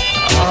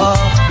 Oh,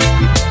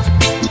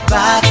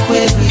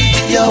 backward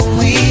with your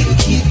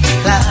wicked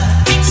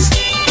plans.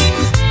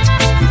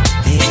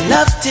 They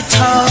love to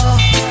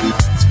talk,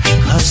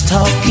 'cause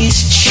talk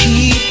is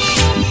cheap.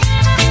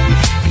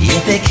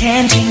 Yet they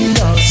can't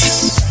hinder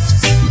us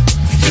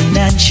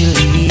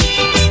financially.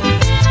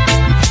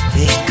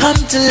 They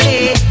come to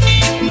lay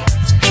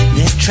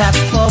their trap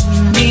for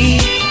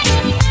me,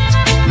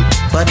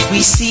 but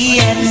we see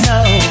and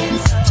know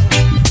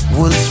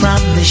wolf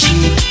from the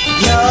sheep.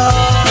 You're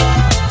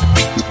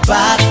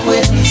back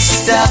with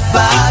Mr.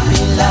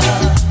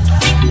 Babylon.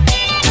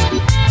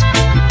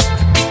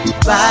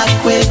 Back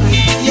with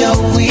your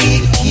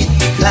wicked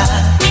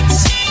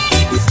plans.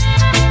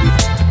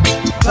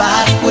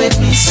 Back with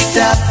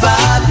Mr.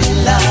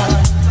 Babylon.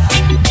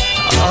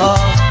 Oh,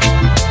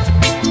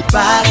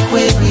 back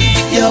with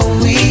your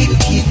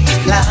wicked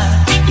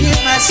plan. Hear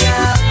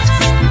myself.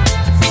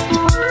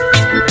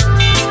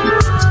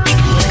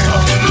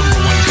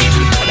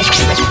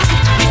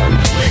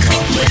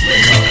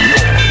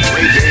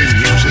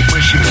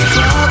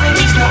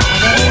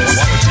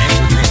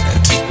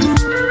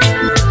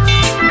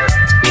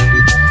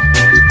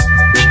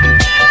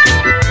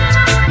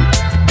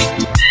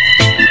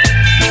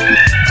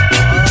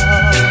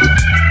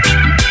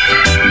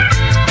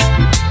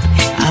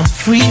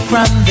 Free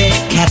from their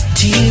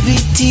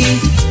captivity.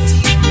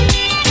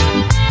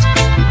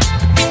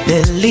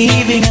 They're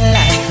living a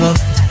life of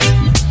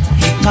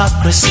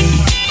hypocrisy.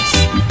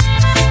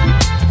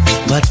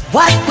 But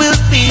what will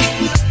be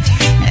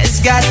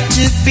has got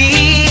to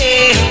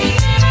be.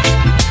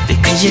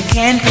 Because you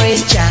can't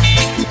praise Jah,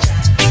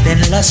 then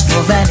lust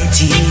for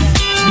vanity.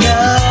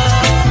 No,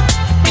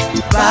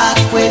 back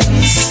with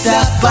Mr.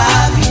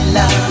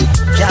 Babylon.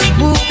 Jah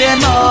move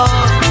them all.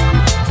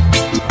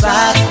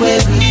 Back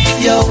with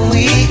your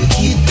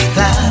wicked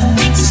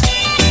plans.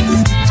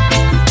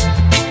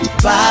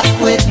 Back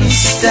with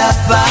Mr.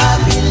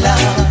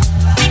 Babylon.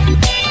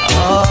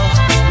 Oh,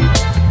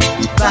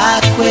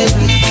 back with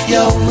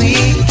your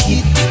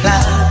wicked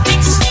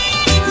plans.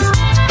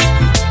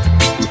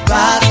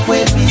 Back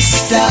with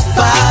Mr.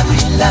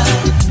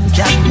 Babylon.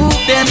 Just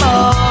move them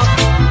all.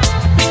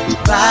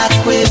 Back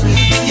with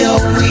your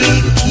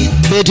wicked.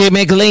 Bitty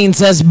McLean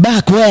says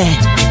back where.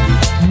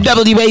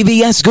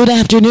 WAVS, good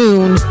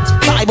afternoon.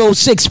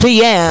 5:06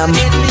 p.m.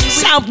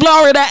 South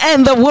Florida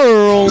and the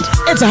world.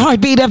 It's a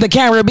heartbeat of the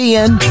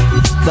Caribbean.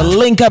 The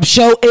Link Up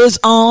Show is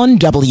on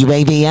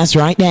WAVS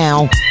right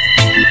now.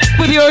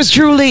 With yours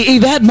truly,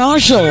 Yvette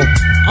Marshall,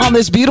 on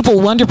this beautiful,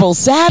 wonderful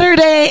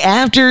Saturday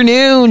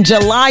afternoon,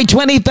 July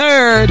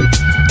 23rd.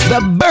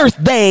 The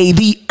birthday,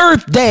 the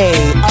Earth Day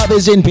of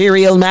His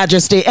Imperial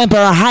Majesty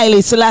Emperor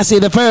Haile Selassie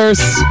I.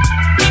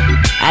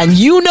 And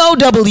you know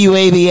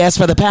WAVS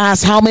for the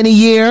past how many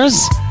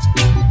years?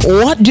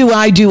 What do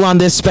I do on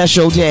this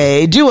special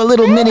day? Do a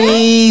little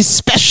mini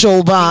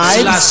special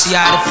vibe.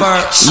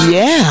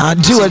 Yeah,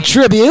 do a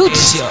tribute.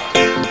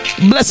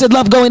 Blessed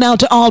love going out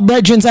to all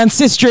brethren and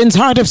sisters,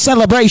 heart of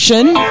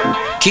celebration.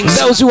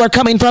 Those who are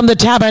coming from the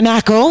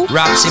tabernacle.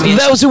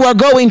 Those who are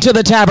going to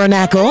the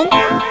tabernacle.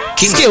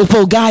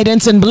 Skillful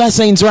guidance and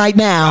blessings right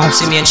now.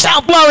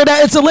 South Florida,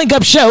 it's a Link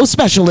Up Show,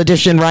 special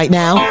edition right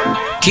now.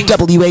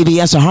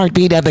 WAVS, a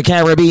heartbeat of the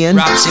Caribbean.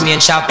 Rob Simeon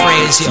shall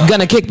praise you.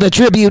 Gonna kick the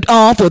tribute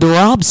off with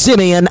Rob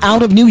Simeon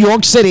out of New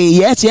York City.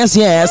 Yes, yes,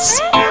 yes.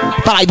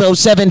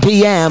 5:07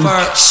 p.m.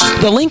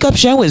 The Link Up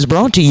Show is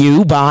brought to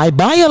you by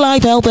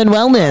BioLife Health and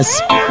Wellness.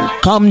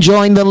 Come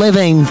join the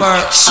living.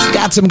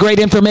 Got some great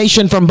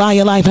information from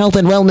BioLife Health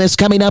and Wellness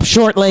coming up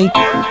shortly.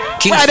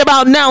 Right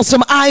about now,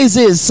 some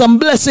Isis, some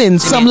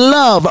blessings, some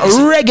love,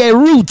 reggae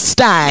root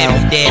style.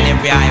 Every day and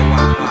every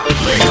hour.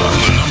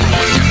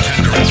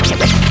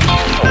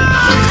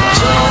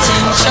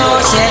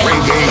 Chosen.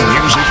 Reggae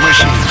music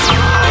machine.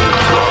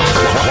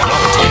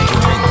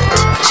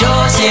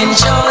 Chosen.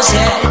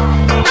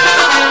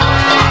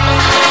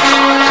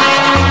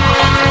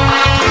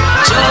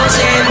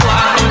 Chosen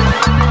one.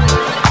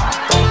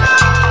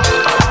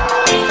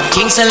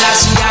 King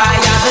Selassie, I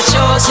am the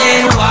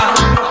chosen one.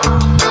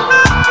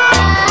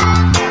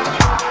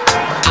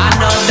 I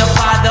know the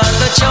Father,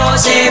 the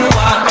chosen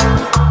one.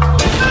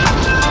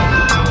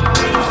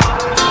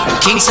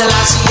 King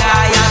Selassie, I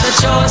am the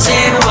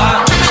chosen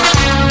one.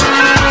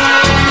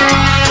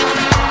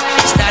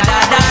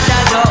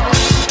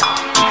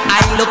 I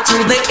look to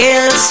the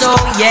hills, so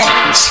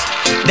yes,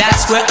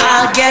 that's where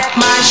I'll get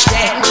my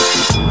strength.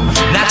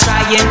 Not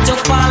trying to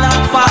follow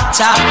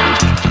factor,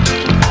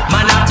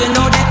 man have to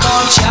know the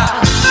culture.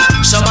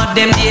 Some of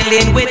them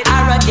dealing with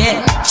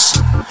arrogance,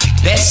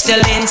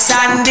 pestilence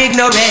and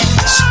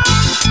ignorance.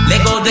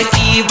 Let go the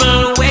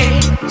evil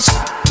ways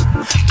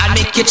and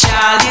make your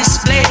child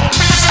display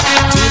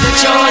to the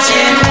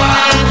chosen one.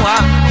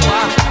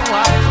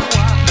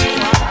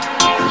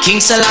 King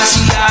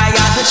Selassie, I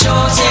am the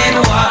chosen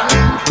one.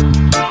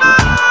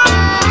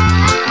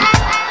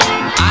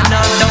 I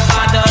know the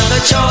Father,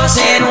 the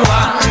chosen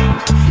one.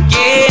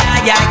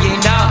 Yeah, you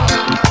know.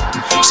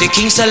 Say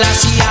King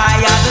Selassie,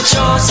 I am the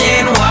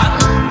chosen one.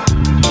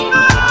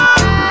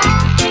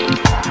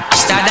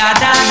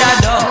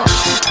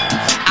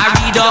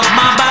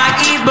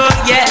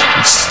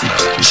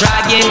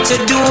 trying to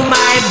do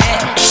my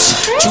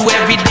best through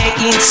every day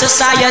in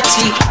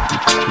society.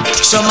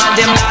 Some of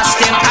them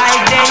lost them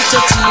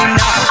identity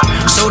now,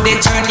 so they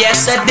turn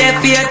yes a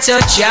deaf ear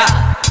to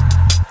Jah,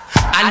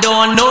 and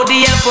don't know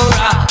the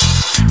emperor,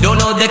 don't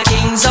know the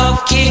kings of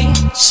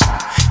kings.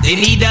 They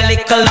need a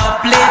little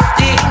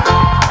uplifting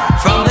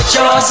from the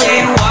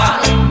chosen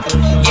one.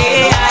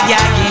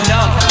 Yeah, you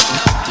know.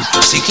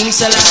 See King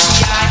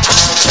Selassie,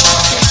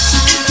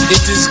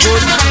 it is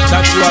good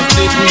that you have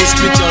taken this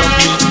picture of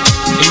me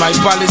in my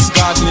palace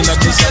garden in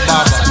Addis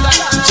Ababa.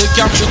 So it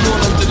can be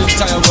known unto the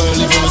entire world,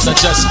 even with a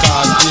just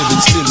cause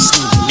David still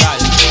slew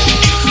life.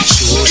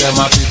 Show them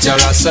a picture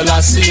of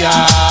Selassie,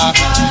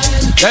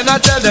 then I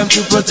tell them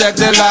to protect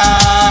the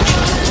land.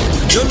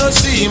 You know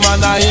see man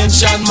a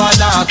ancient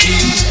monarchy,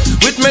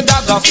 with me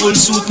dagger full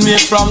suit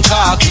made from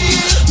khaki.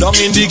 Down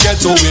in the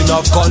ghetto we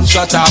have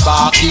gunshot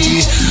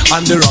tabaki,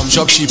 and the rum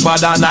shop cheaper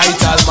than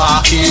Ital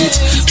market.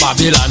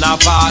 Babylon a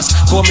pass,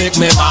 go make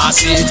me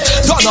mass it.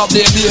 Turn up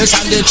the bass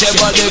and the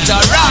treble it a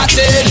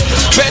rotted.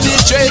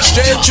 Penetrate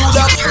straight through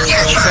the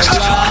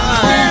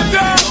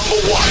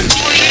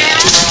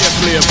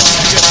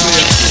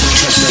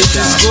It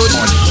is good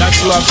that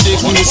you have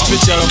taken this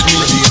picture of me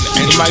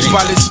in my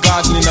palace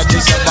garden in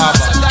Addis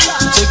Ababa.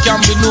 So it can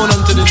be known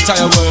unto the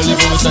entire world,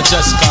 even with a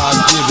just cause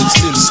David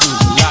still slew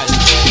life.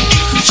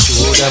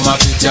 Show them a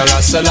picture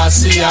of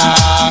Selassie,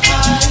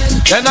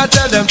 then I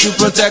tell them to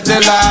protect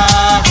the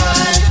land.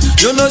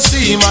 You know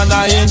see man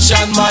a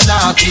ancient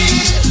monarchy,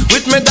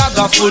 with me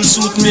dagger full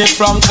suit made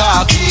from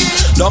khaki.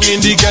 Down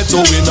in the ghetto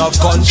we have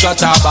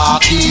gunshot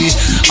tabaki,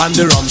 and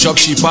the rum shop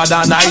cheaper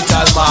than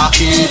Ital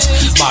market.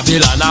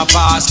 Babylon a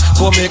pass,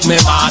 go make me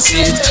mass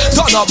it.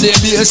 Turn up the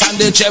bass and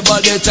the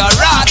treble it a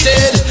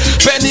rotted.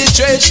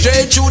 Penetrate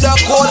straight through the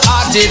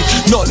cold-hearted.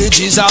 Knowledge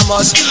is a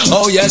must,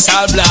 oh yes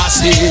I'll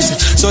blast it.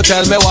 So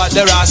tell me what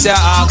the rest you're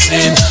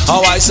asking,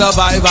 how I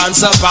survive and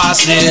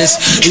surpass this.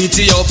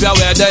 Ethiopia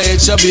where the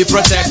age should be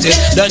protected,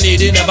 the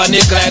needy never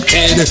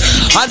neglected.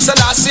 And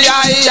Selassie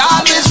I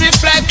always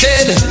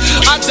reflected.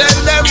 I tell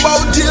them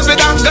about David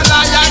and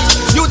Goliath.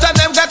 You tell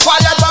them get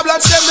quiet,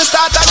 Babylon say me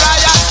start a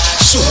riot.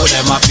 Show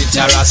them a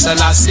picture of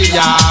Selassie,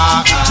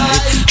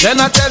 then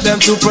I tell them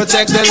to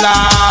protect the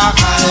life.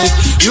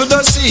 You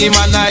don't see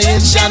man a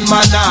ancient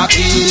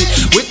monarchy,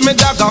 with me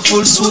dagger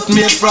full suit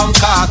made from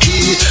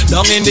khaki.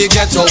 Down in the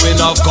ghetto we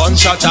have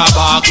gunshot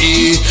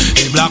tabaki.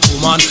 A black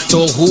woman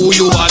to who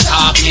you are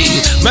talking.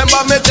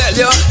 Remember me tell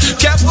you,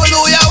 careful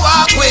who you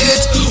walk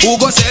with. Who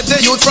go save the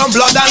youth from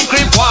blood and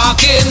creep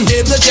walking.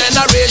 Give the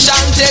generation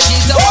take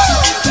it away.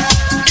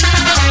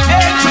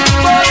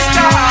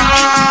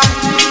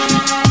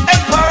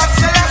 Emperor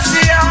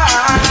Selassie,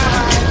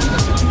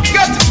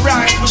 get it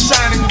right, we're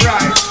shining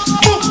bright.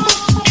 Boom.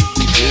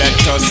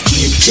 Let us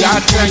give Jah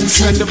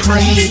thanks and the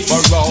praise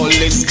for all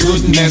His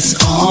goodness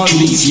all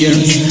these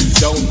years.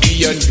 Don't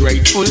be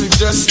ungrateful,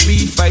 just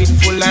be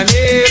faithful and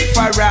aim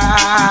for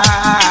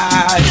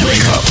right.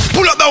 Wake up.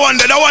 Pull up the one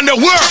there,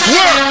 work.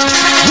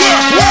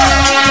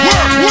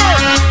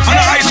 And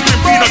an ice cream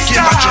peanut cake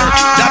at church,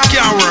 that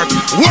can't work.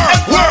 Work.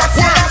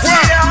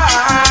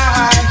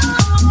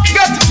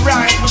 Get it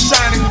right, we're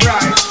shining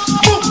bright.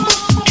 Boom.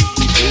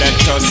 Let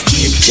us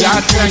give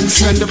Jah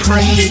thanks and the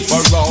praise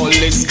for all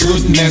His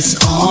goodness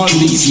all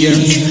these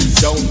years.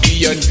 Don't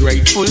be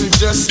ungrateful,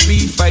 just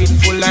be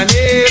faithful and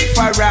aim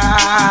for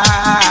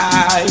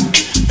right.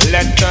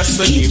 Let us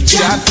give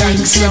Jah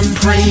thanks and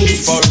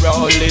praise for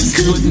all His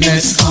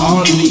goodness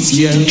all these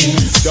years.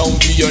 Don't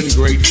be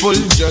ungrateful,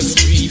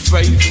 just be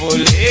faithful.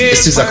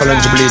 This is a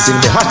Kalonji blazing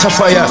the hotter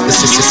fire.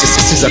 This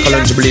is a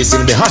Kalonji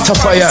blazing the hotter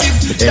fire.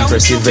 The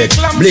Empress Yvette,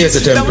 blaze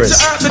it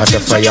Empress, hotter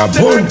fire,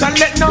 boom.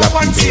 Black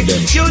people them.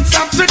 Youths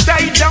have to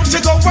die down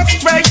to go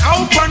astray.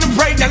 Open the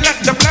brain and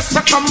let the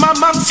blessing come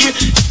amongst you.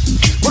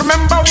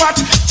 Remember what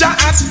Jah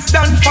has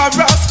done for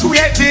us.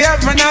 Create the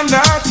heaven and the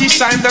earth. He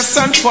shine the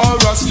sun for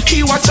us.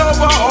 He watch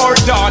over our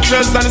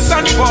daughters and the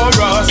sun for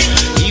us.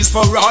 He's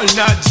for all,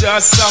 not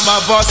just some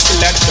of us.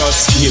 Let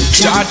us give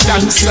Jah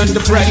thanks and the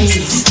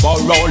praise for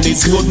all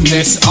His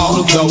goodness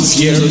all those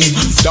years.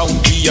 Don't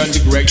be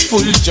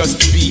ungrateful,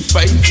 just be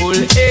faithful.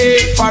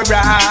 Hey, for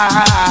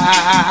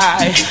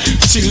right.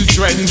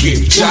 Children,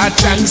 give Jah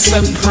thanks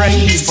and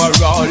praise for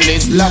all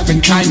His love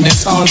and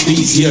kindness all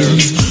these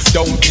years.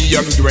 Don't be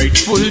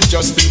ungrateful,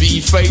 just be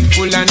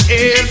faithful and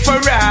aim for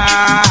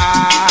right.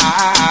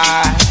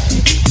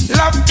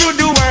 Love to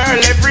the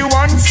world,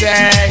 everyone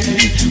say.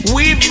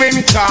 We've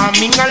been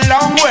coming a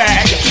long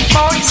way.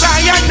 Mount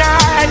Zion,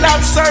 I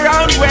love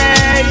surround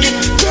way.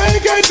 They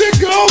get it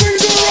going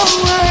the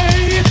wrong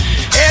way.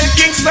 El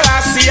King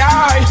Selassie,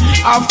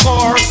 of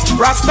course.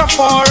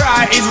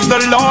 Rastafari is the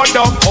Lord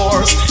of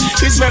Horse.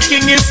 Israel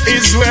King is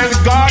Israel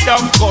God,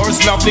 of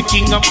course. Love the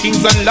King of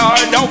Kings and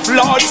Lord of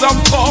Lords, of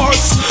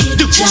course.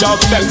 Do Jah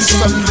thanks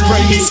and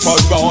praise for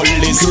all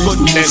His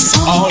goodness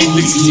all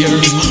these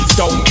years.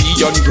 Don't be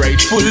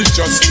ungrateful,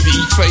 just be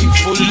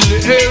faithful.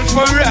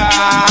 For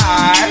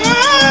right.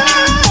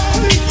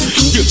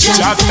 Give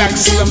Jah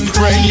thanks and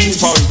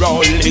praise for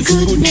all His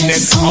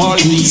goodness all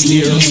these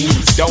years.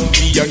 Don't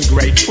be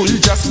ungrateful,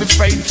 just be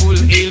faithful.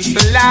 Is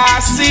the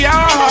last year. Oh,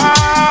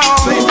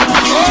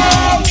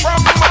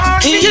 from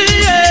morning.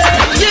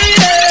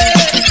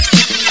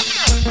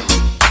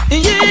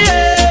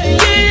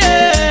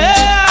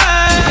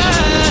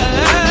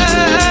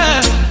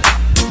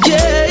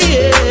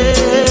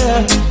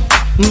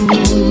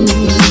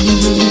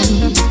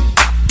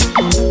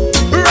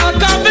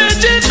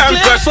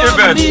 Empress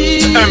event,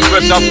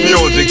 Empress of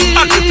music.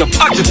 Act it up,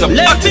 act it up,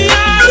 act it up.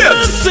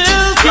 Yes.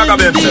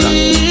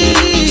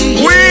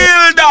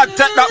 Wheel that,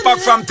 take that back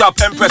from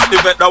top. Empress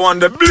event, that one,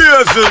 the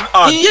blazing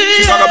hot.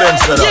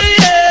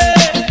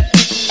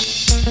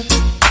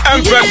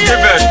 Empress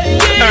event,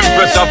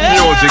 Empress of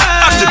music.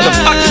 Act it up,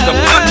 act it up,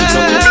 act it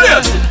up.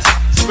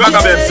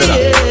 Blazing.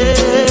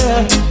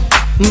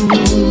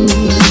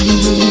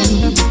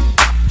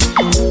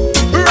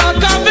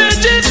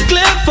 Rockavage is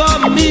clear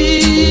for me.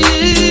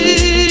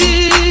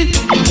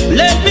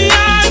 Let me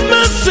hide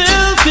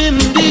myself in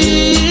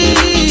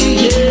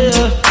thee,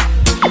 yeah.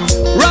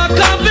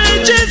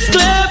 Rockavage is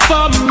clear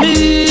for me.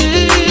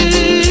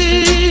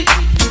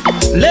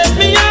 Let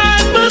me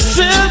hide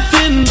myself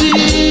in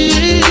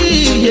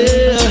thee,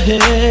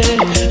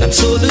 yeah. And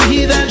so the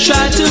heathen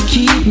try to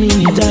keep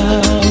me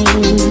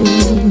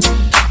down.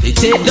 They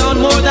take down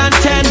more than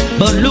 10,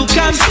 but look,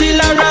 I'm still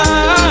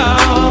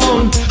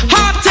around.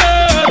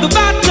 Hotter the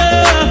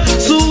battle,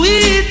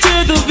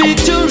 sweeter the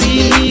victory.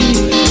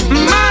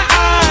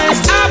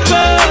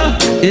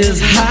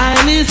 Is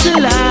highly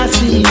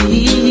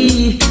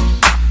Selassie.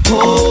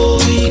 Oh,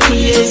 he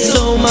creates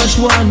so much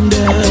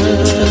wonder.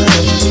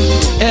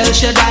 El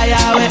Shaddai,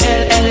 Yahweh,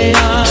 El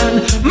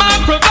Elyon, my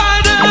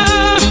provider.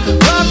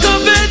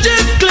 Rockavage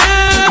is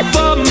clear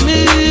for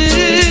me.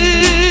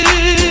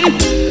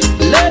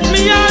 Let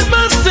me hide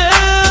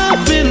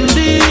myself in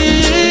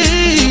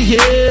thee,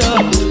 yeah.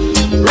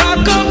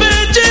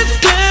 Rockavage is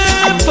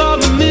clear for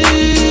me.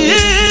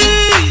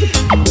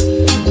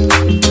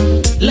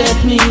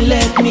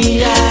 Let me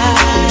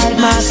hide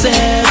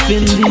myself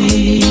in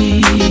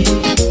thee.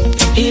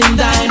 In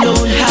thine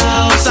own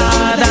house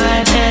are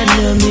thine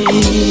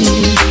enemies.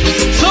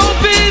 So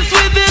peace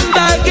within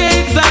thy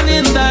gates and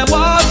in thy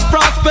walls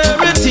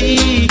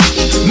prosperity.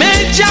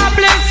 May Jah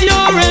bless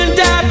your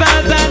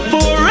endeavors and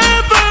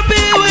forever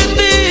be with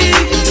thee.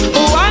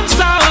 Once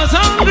I was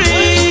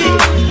hungry,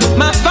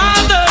 my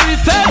Father he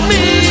fed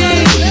me.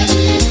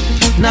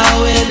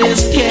 Now in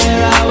His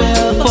care I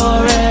will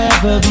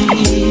forever be.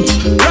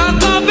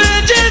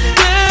 Rockavage is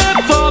clear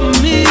for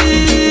me.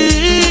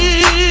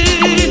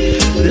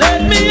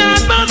 Let me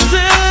hide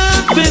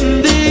myself in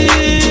thee.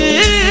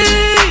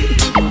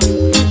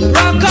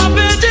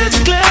 Rockavage is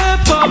clear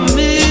for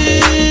me,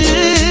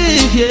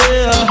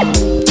 yeah.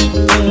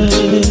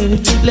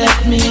 Let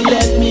me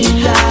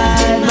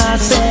hide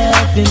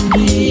myself in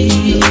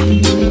thee.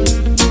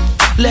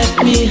 Let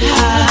me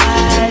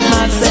hide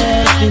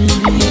myself in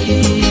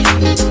thee.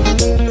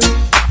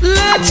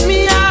 Let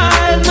me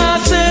hide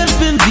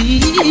myself in thee,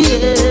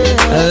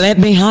 yeah. Let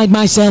me hide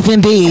myself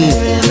in thee.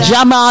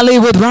 Jamali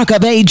with Rock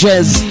of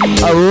Ages,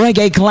 a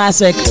reggae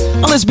classic.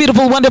 On this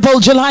beautiful, wonderful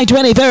July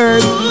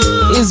 23rd,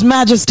 His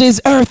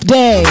Majesty's Earth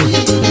Day.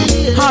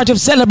 Heart of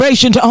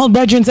celebration to all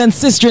brethren and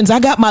sisters. I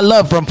got my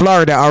love from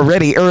Florida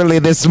already early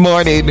this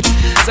morning,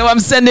 so I'm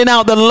sending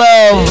out the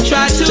love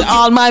to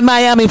all my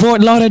Miami,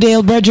 Fort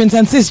Lauderdale brethren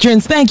and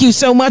sisters. Thank you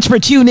so much for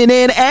tuning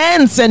in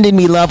and sending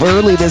me love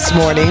early this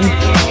morning.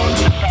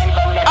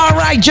 All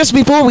right, just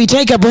before we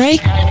take a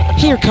break,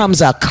 here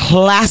comes a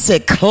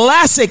classic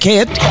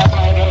hit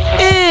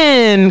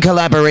in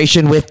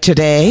collaboration with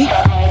today,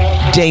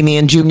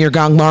 Damian Jr.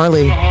 Gong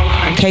Marley,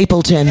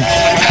 Capleton,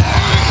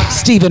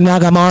 Stephen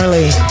Raga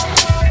Marley.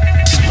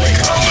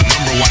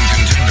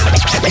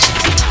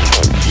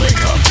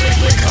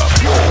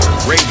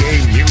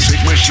 Reggae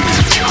music machine.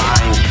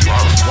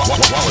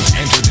 Wallace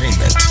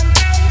Entertainment.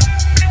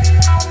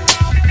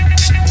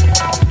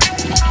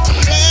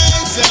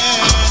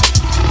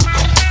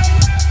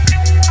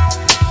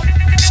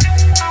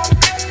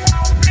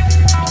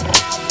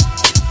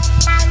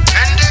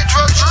 And it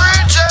was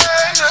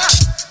written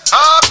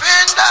up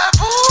in the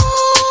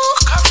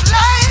book of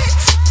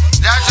life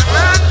that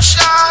man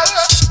shall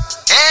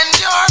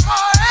endure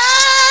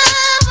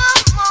forevermore.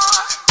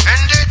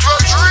 And it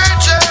was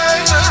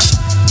written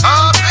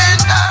up in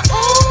the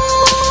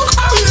book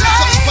of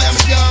life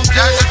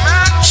that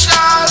man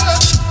shall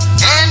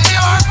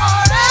endure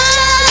forevermore.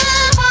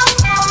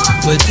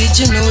 But did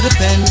you know the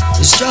pen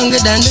is stronger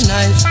than the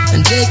knife?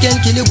 And they can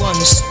kill you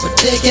once, but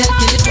they can't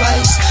kill you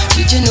twice.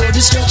 Did you know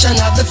destruction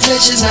of the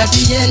flesh is not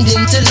the ending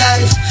to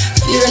life?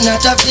 Fear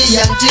not of the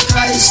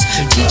Antichrist.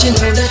 Did you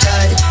know that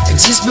I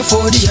exist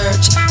before the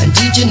earth? And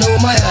did you know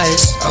my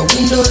eyes are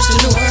windows to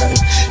the world?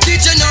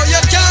 Did you know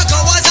you can't go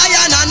as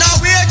Zion and now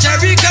wear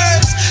cherry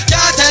curls?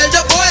 Can't tell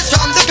the boys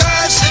from the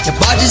girls. Your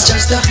body's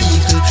just a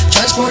vehicle,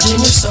 transporting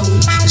your soul.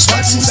 It's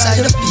what's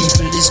inside of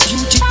people, is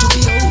beauty to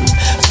behold.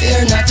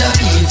 Fear not of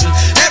evil,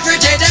 every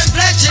day them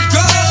flesh it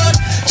grows.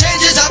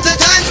 Changes of the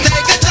times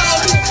take a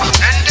toll.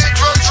 And it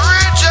was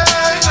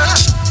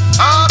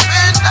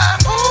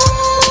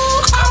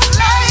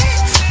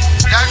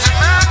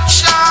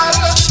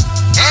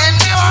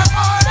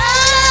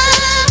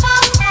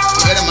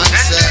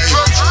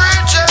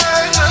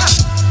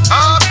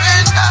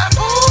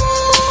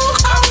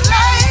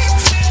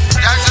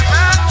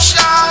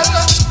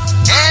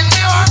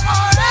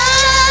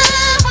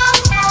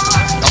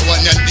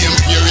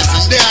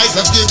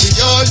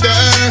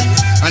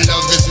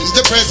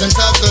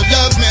the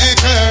love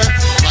maker.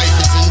 Life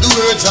is in the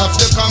words of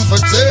the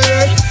comforter.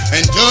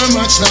 Endure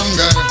much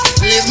longer,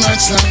 live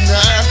much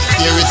longer.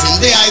 Fear is in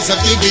the eyes of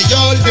the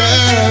beholder,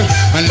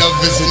 and love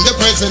is in the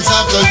presence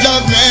of the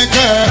love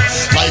maker.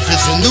 Life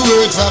is in the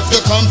words of the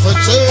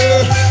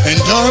comforter.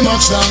 Endure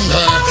much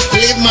longer,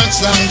 live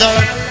much longer.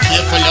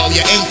 Careful how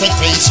you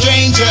entertain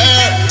stranger.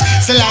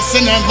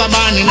 Selassie never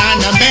born in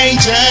a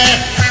manger,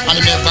 and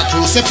he never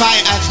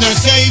crucified as no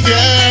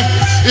savior.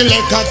 He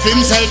let God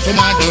himself in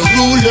the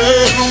ruler.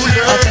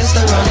 A test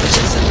around the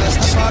chest and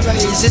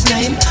Rastafari is his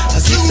name. A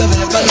gift of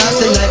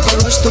everlasting life for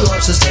us to all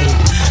sustain.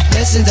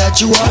 Blessing that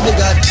you all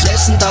begot,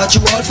 blessing that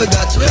you all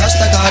forgot.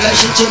 Rastafari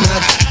shit you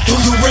not. Do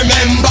you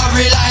remember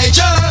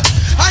Elijah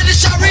and the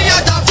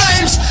chariot of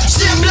flames?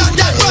 Same blood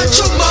that run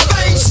through my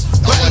veins.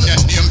 Well, your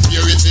name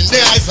fear is in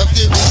the eyes of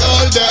the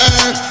beholder,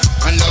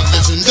 and love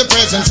is in the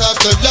presence of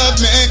the love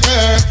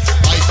maker.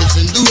 Life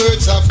is in the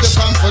words of the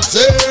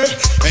comforter.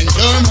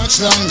 Endure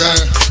much longer,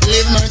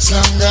 live much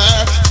longer.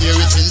 Fear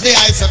is in the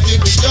eyes of the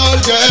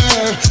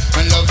beholder,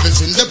 and love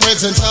is in the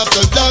presence of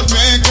the love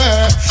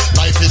maker.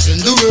 Life is in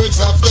the words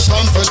of the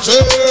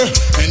comforter.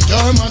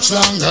 Endure much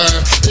longer,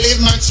 live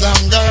much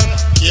longer.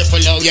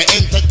 Careful how you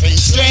entertain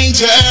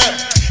stranger.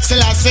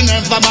 Selassie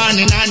never born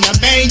in a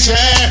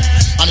manger,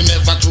 and he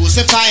never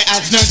crucified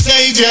as no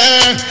savior.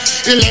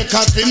 He let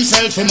up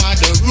himself him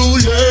as the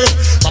ruler.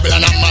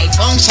 Babylon a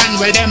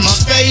malfunction where them a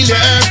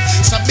failure.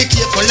 So be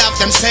careful of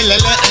them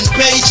cellular and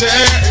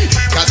creature,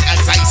 cause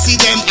as I see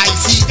them I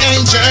see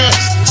danger.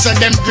 So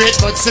them great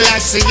but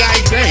Selassie I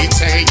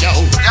greater. Yo,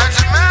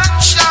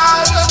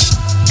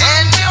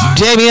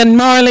 Damian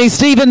Marley,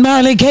 Stephen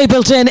Marley,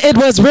 Capleton. It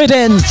was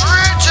written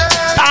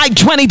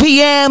 5:20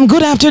 p.m.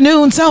 Good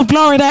afternoon, South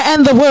Florida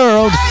and the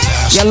world.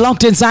 You're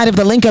locked inside of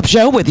the Link Up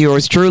Show with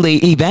yours truly,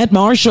 Yvette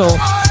Marshall.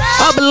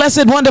 A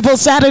blessed, wonderful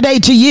Saturday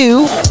to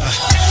you.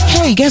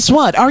 Hey, guess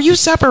what? Are you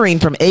suffering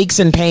from aches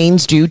and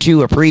pains due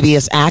to a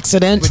previous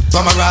accident?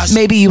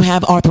 Maybe you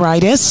have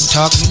arthritis.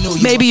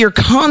 Maybe you're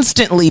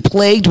constantly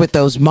plagued with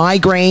those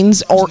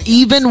migraines, or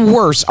even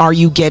worse, are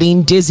you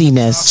getting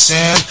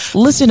dizziness?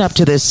 Listen up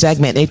to this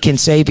segment. It can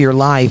save your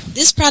life.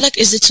 This product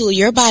is a tool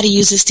your body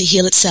uses to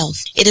heal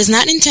itself. It is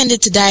not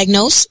intended to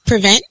diagnose,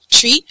 prevent,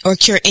 treat, or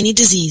cure any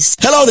disease.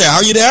 Hello there.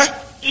 Are you there?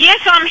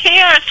 Yes, I'm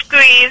here,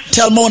 Squeeze.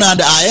 Tell Mona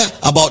and I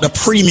about the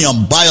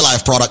premium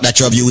BioLife product that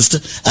you have used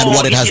and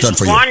what it has done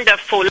for you.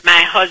 Wonderful.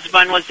 My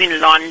husband was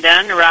in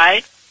London,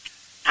 right?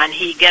 And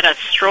he got a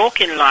stroke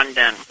in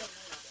London.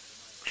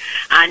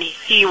 And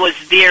he was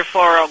there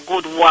for a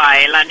good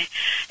while. And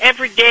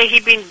every day he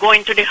been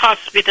going to the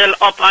hospital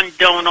up and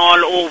down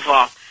all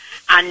over.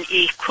 And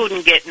he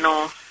couldn't get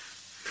no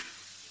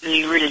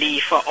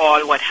relief for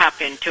all what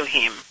happened to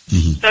him.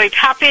 So it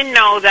happened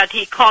now that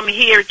he come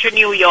here to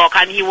New York,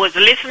 and he was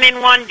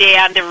listening one day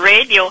on the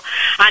radio,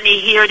 and he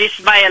hear this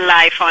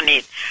BioLife on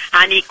it.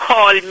 And he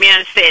called me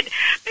and said,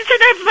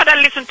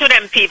 "Everybody listen to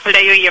them people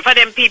that you hear. For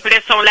them people,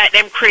 they sound like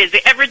them crazy.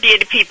 Every day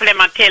the people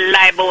them a tell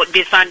lie about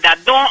this and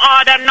that. Don't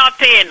order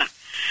nothing."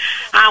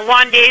 And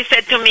one day he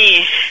said to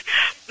me,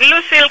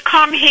 "Lucille,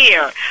 come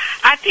here.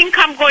 I think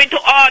I'm going to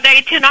order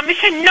it." And I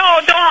said,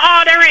 "No, don't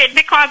order it,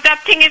 because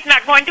that thing is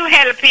not going to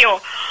help you.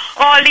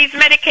 All these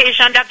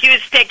medication that you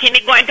is taking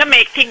is going to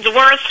make things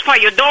worse for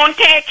you. Don't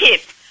take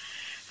it."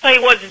 So he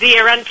was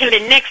there until the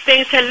next day.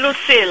 He said,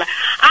 "Lucille,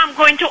 I'm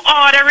going to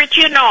order it,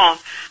 you know."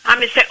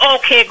 And I said,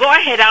 "Okay, go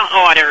ahead and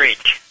order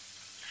it."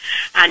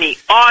 And he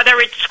ordered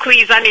it,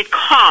 Squeeze, and it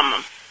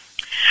come.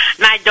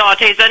 My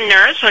daughter is a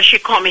nurse, so she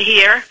come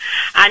here,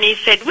 and he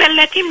said, "Well,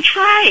 let him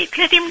try it.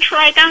 Let him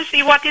try it and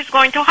see what is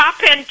going to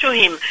happen to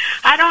him.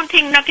 I don't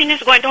think nothing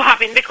is going to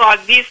happen, because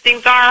these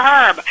things are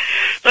herb."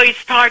 So he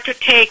start to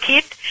take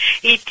it.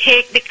 He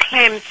take the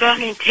cleanser,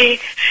 and he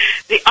take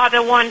the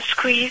other one,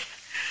 Squeeze.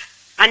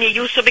 And he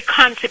used to be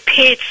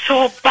constipated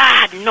so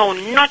bad. No,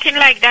 nothing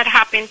like that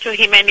happened to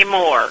him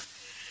anymore.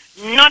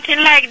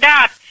 Nothing like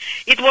that.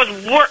 It was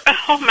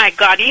oh my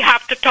God, he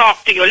have to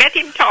talk to you. Let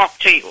him talk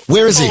to you.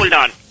 Where is he? Hold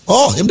on.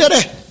 Oh, him there.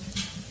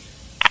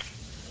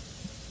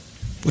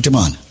 Put him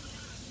on.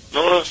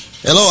 No.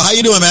 Hello, how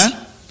you doing, man?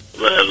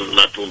 Well,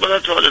 not too bad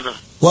at all, you know.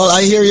 Well,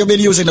 I hear you've been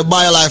using the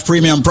BioLife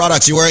premium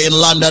products. You were in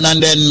London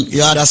and then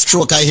you had a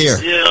stroke, I hear.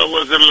 Yeah, I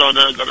was in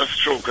London. I got a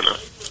stroke, you know.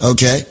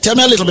 Okay. Tell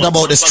me a little bit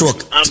about the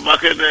stroke. I'm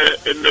back in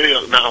New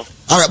York now.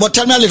 All right, but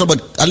tell me a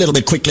little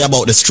bit quickly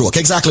about the stroke.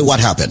 Exactly what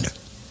happened.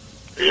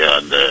 Yeah,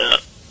 and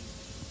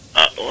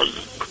I was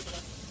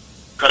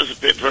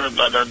constipated very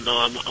bad, and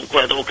I'm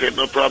quite okay.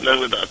 No problem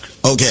with that.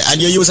 Okay,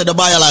 and you're using the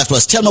BioLife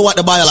Plus. Tell me what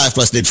the BioLife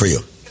Plus did for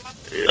you.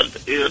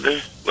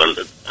 Well,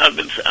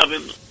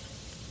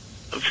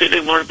 I'm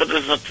feeling much better.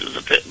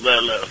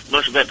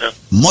 Much better.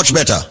 Much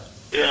better.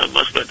 Yeah,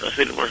 much better.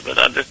 Feeling much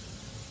better.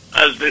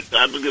 I'm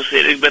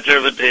feeling better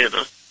every day, you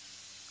know.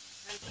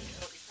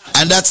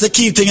 And that's the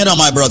key thing, you know,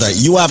 my brother.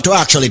 You have to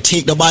actually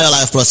take the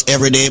BioLife Plus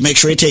every day. Make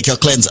sure you take your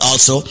cleanse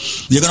also.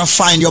 You're going to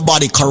find your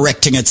body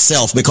correcting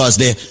itself, because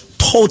the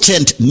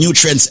potent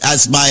nutrients,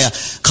 as my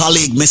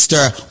colleague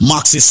Mr.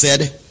 Moxie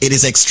said, it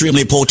is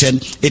extremely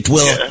potent. It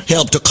will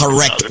help to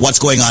correct what's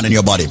going on in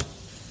your body.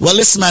 Well,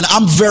 listen, man,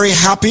 I'm very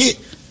happy,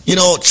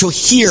 to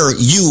hear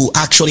you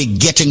actually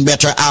getting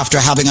better after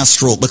having a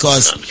stroke,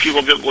 because... Keep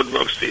up your good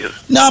work, Steve.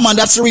 No, man,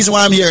 that's the reason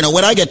why I'm here.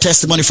 When I get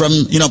testimony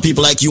from,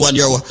 people like you and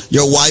your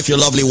wife, your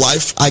lovely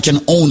wife, I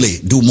can only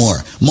do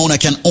more. Mona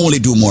can only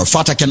do more.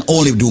 Fata can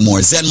only do more.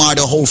 Zenmar,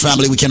 the whole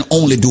family, we can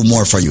only do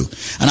more for you.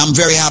 And I'm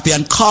very happy.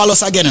 And call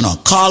us again,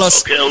 Call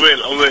us. Okay, I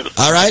will.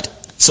 All right?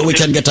 So we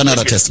can get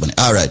another testimony.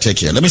 All right, take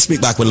care. Let me speak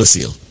back with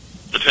Lucille.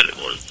 All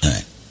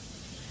right.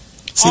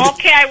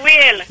 Okay, I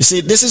will. You see,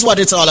 this is what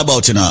it's all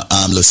about,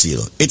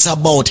 Lucille. It's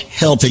about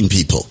helping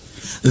people.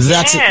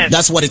 That's it.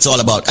 That's what it's all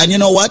about. And you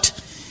know what?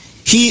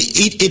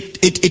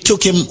 It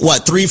took him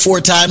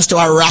 3-4 times to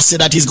harass it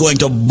that he's going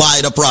to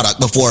buy the product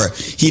before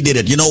he did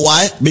it. You know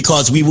why?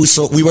 Because we were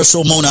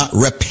so Mona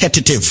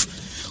repetitive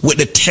with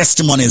the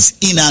testimonies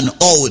in and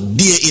out,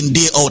 day in,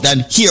 day out.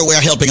 And here we're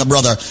helping a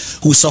brother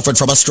who suffered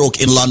from a stroke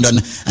in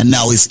London and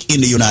now is in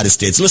the United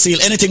States.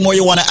 Lucille, anything more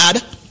you want to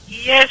add?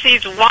 Yes,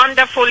 he's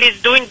wonderful.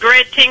 He's doing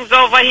great things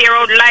over here.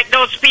 I would like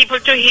those people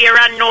to hear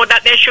and know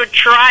that they should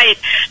try it.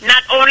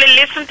 Not only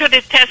listen to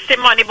the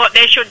testimony, but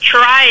they should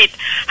try it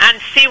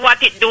and see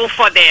what it do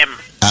for them.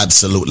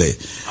 Absolutely.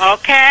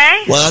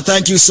 Okay. Well,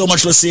 thank you so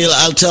much, Lucille.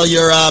 I'll tell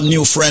your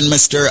new friend,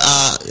 Mr.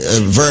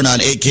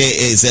 Vernon,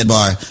 a.k.a.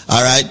 Zedbar,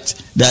 all right,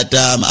 that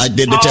I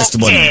did the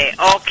testimony.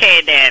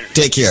 Okay, then.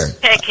 Take care.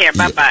 Take care.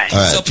 Bye-bye. All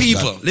right. So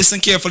people, listen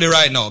carefully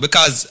right now,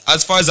 because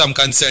as far as I'm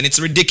concerned,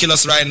 it's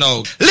ridiculous right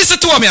now. Listen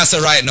to what I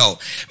say right now.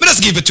 Me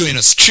just give it to you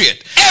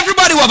straight.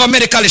 Everybody who have a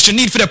medical issue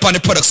need for the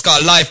products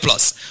called Life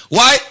Plus.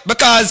 Why?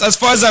 Because as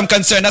far as I'm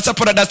concerned, that's a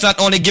product that's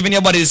not only giving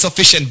your body the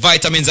sufficient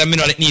vitamins and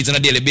minerals it needs on a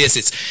daily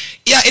basis.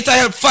 Yeah, it'll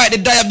help fight the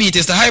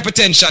diabetes, the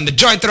hypertension, the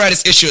joint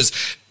arthritis issues,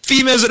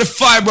 females with the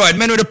fibroid,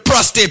 men with the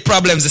prostate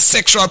problems, the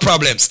sexual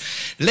problems.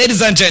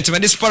 Ladies and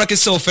gentlemen, this product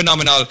is so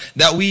phenomenal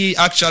that we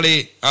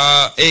actually,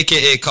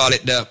 aka call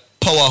it the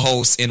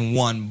powerhouse in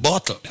one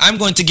bottle. I'm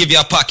going to give you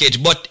a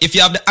package, but if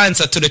you have the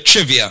answer to the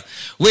trivia,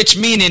 which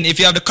meaning if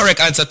you have the correct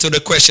answer to the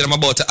question I'm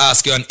about to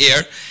ask you on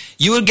air,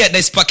 you will get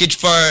this package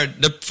for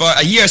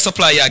a year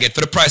supply you get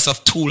for the price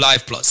of 2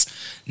 Life Plus.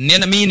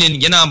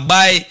 Meaning,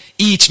 buy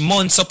each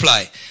month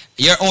supply.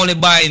 You're only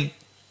buying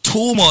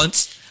 2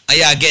 months and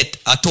you get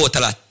a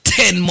total of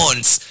 10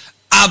 months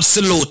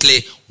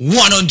absolutely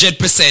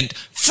 100%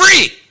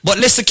 free. But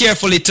listen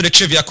carefully to the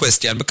trivia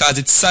question, because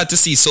it's sad to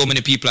see so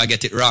many people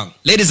get it wrong.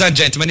 Ladies and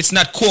gentlemen, it's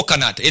not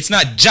coconut, it's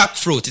not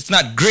jackfruit, it's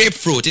not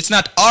grapefruit, it's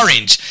not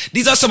orange.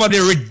 These are some of the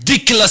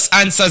ridiculous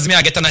answers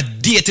I get on a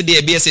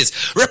day-to-day basis,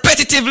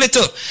 repetitively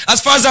too.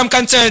 As far as I'm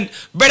concerned,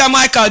 Brother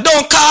Michael,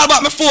 don't call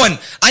back my phone.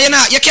 And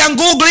you can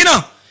Google,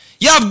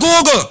 You have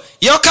Google.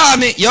 You call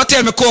me, you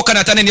tell me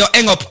coconut, and then you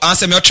hang up and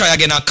say me you try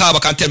again and call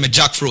back and tell me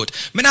jackfruit.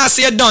 Me not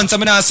say you're done, so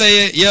me not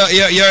say you're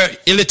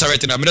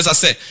illiterate. Me just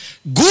say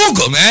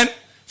Google, man.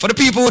 For the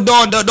people who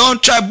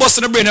don't try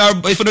busting the brain, or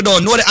if you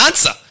don't know the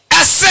answer.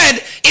 I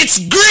said it's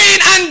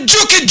green and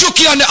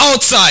juky on the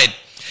outside.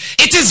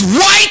 It is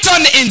white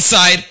on the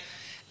inside.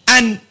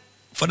 And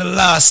for the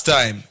last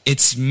time,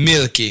 it's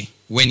milky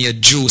when you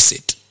juice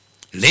it.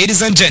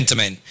 Ladies and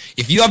gentlemen,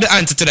 if you have the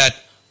answer to that,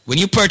 when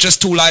you purchase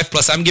 2 Life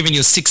Plus, I'm giving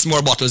you 6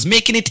 more bottles,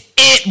 making it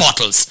 8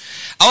 bottles.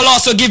 I will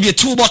also give you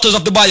 2 bottles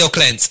of the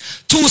BioCleanse,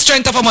 2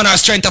 Strength of a Man or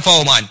Strength of a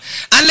Woman.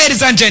 And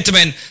ladies and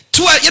gentlemen,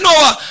 12, you know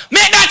what?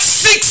 Make that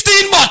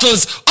 16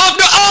 bottles of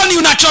the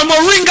all-new natural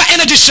Moringa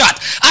Energy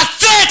Shot at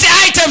 30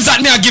 items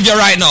that me I give you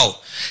right now.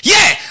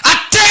 Yeah,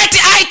 at 30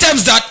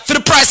 items that for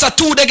the price of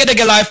 2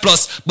 Dege Life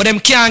Plus, but them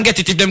can't get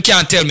it if them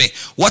can't tell me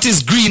what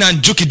is green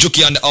and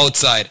juky on the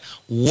outside,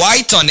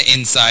 white on the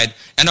inside,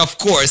 and of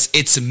course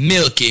it's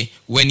milky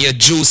when you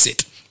juice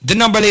it. The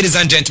number, ladies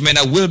and gentlemen,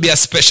 will be a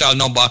special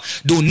number.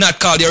 Do not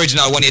call the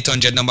original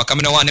 1-800 number, because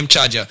I don't want them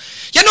charge you.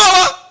 You know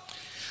what?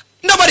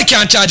 Nobody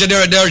can charge you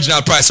the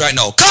original price right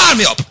now. Call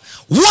me up.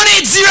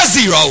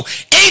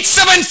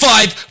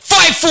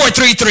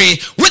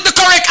 1-800-875-5433 with the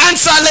correct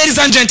answer, ladies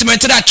and gentlemen,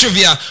 to that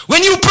trivia.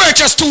 When you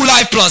purchase 2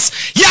 Life Plus,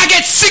 you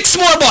get 6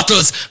 more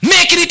bottles,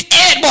 making it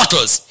 8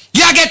 bottles.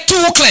 You get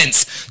 2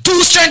 cleanse,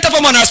 2 Strength of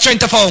a Man or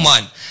Strength of a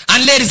Woman.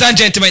 And ladies and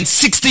gentlemen,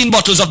 16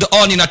 bottles of the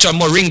all-new natural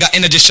Moringa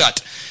Energy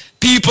Shot.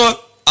 People,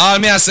 all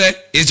me I say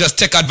is just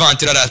take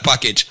advantage of that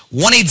package.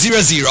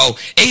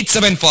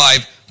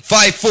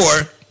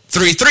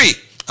 1-800-875-5433.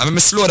 I'm going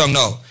to slow down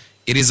now.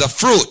 It is a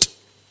fruit.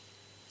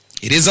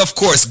 It is, of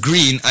course,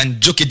 green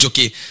and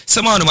juky.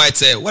 Someone might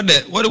say, what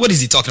is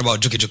he talking about,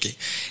 juky?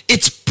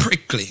 It's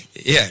prickly.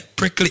 Yeah,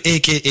 prickly,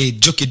 a.k.a.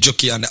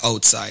 juky on the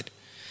outside.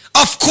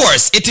 Of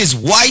course, it is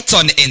white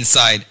on the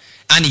inside.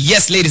 And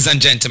yes, ladies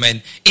and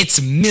gentlemen, it's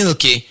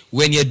milky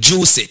when you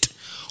juice it.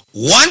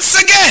 Once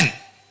again,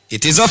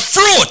 it is a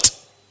fruit.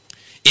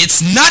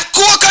 It's not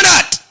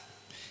coconut.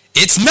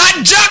 It's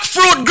not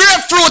jackfruit,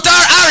 grapefruit,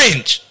 or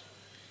orange.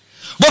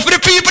 But for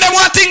the people that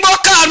want to think about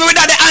call me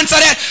without the answer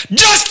there,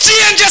 just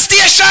change your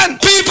station.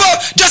 People,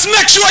 just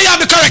make sure you have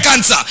the correct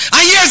answer.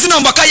 And here's the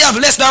number, because you have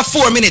less than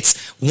 4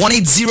 minutes.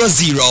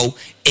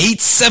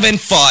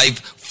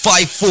 1-800-875-5433.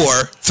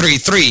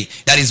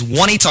 877-875-5433. That is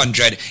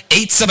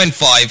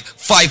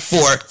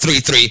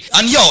 1-800-875-5433.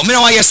 And yo, me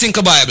don't want your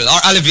Cinco Bible or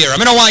aloe vera.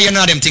 Me don't want you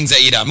none of them things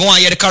either. Me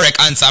want you the correct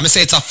answer. Me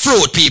say it's a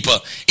fruit, people.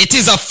 It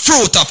is a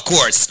fruit, of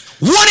course.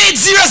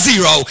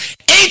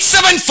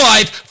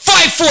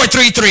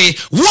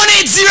 1-800-875-5433.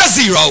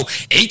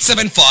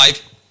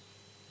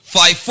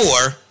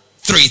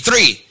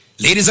 1-800-875-5433.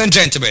 Ladies and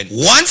gentlemen,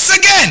 once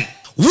again,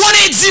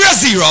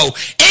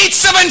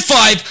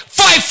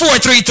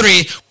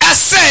 1-800-875-5433.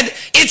 As said,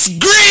 it's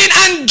green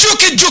and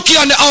juki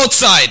on the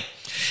outside.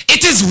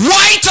 It is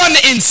white on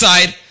the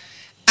inside.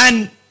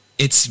 And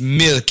it's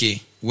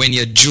milky when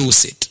you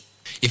juice it.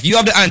 If you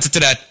have the answer to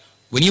that,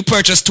 when you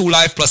purchase 2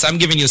 Life Plus, I'm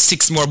giving you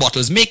 6 more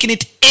bottles, making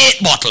it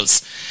 8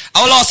 bottles.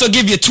 I will also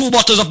give you 2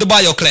 bottles of the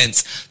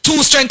BioCleanse,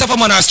 2 Strength of a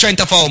Man or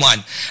Strength of a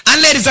Woman.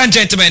 And ladies and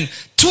gentlemen,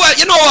 12,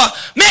 you know what?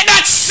 Make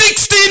that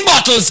 16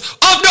 bottles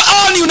of the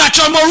all-new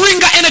natural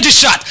Moringa Energy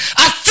Shot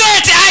at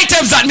 30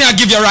 items that me I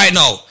give you right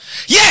now.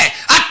 Yeah,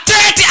 at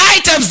 30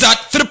 items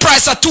that for the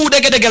price of 2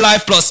 Dege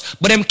Life Plus,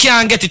 but them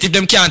can't get it if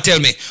them can't tell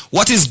me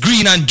what is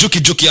green and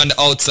juki on the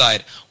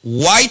outside,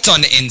 white on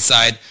the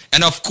inside,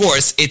 and of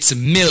course it's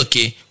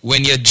milky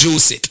when you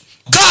juice it.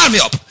 Call me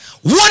up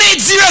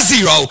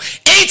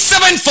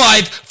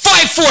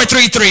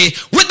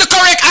 1-800-875-5433 with the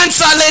correct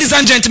answer, ladies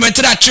and gentlemen,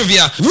 to that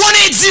trivia.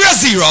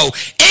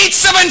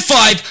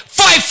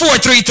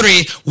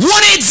 1-800-875-5433.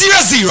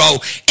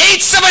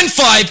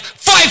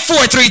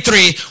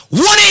 1-800-875-5433.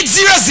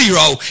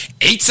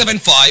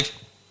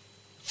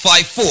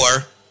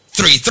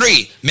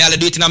 1-800-875-5433. May I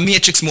do it in a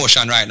matrix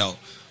motion right now?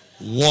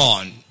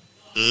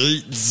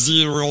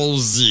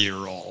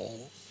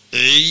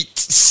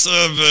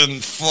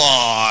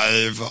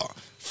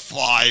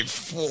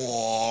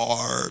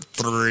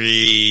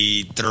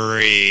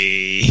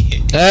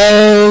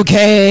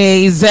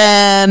 Okay,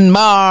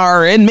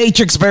 Zenmar in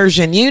Matrix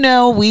version. You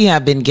know, we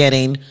have been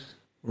getting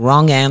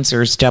wrong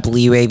answers,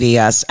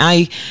 WAVS.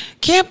 I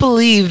can't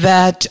believe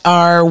that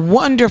our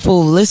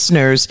wonderful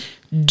listeners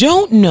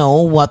don't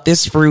know what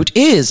this fruit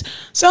is.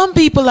 Some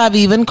people have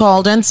even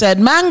called and said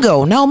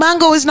mango. Now,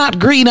 mango is not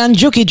green and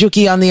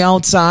juki on the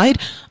outside,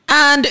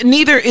 and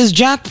neither is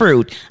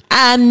jackfruit,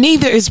 and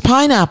neither is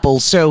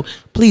pineapple. So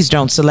please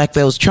don't select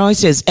those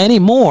choices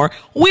anymore.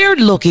 We're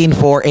looking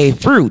for a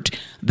fruit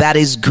that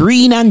is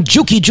green and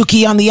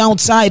juki on the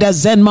outside,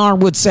 as Zenmar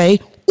would say,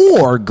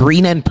 or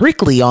green and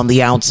prickly on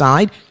the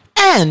outside.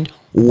 And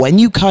when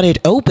you cut it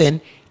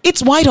open,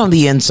 it's white on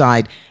the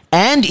inside.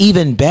 And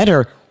even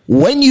better,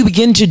 when you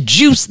begin to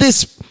juice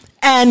this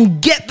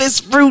and get this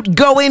fruit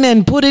going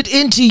and put it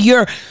into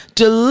your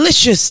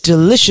delicious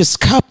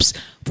cups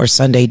for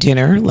Sunday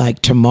dinner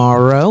like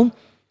tomorrow,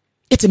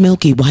 it's a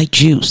milky white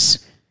juice.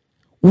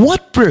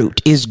 What fruit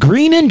is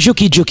green and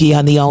juki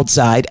on the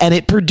outside and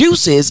it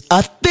produces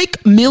a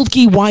thick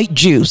milky white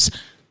juice?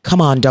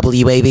 Come on,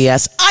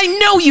 WAVS. I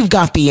know you've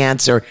got the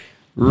answer.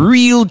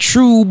 Real,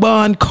 true,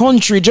 born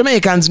country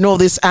Jamaicans know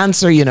this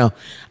answer, you know.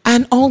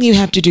 And all you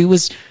have to do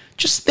is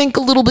just think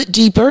a little bit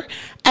deeper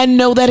and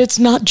know that it's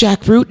not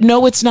jackfruit.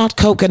 No, it's not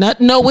coconut.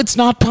 No, it's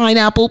not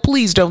pineapple.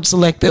 Please don't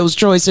select those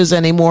choices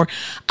anymore.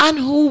 And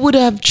who would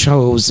have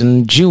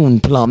chosen June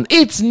plum?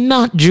 It's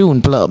not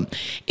June plum.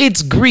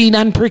 It's green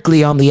and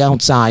prickly on the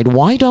outside,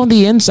 white on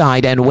the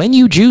inside, and when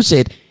you juice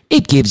it,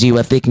 it gives you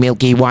a thick,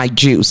 milky white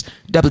juice.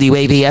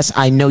 WAVS,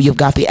 I know you've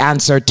got the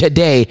answer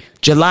today.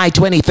 July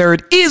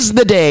 23rd is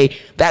the day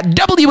that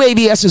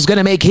WAVS is going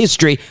to make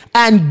history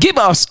and give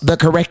us the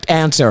correct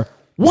answer.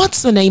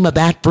 What's the name of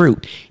that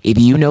fruit? If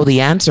you know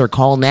the answer,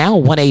 call now,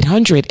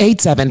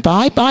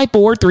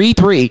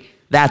 1-800-875-5433.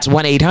 That's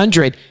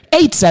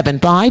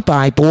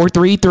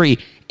 1-800-875-5433.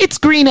 It's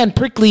green and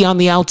prickly on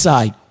the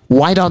outside,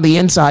 white on the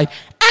inside,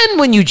 and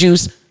when you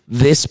juice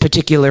this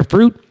particular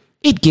fruit,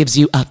 it gives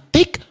you a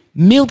thick,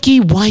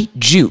 milky white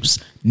juice.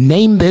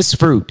 Name this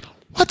fruit.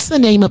 What's the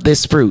name of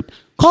this fruit?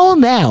 Call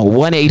now,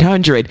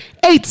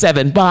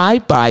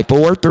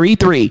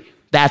 1-800-875-5433.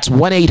 That's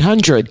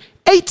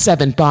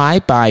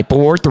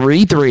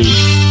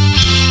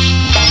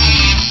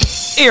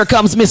 1-800-875-5433. Here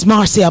comes Miss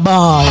Marcia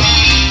Ball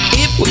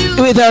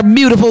with her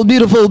beautiful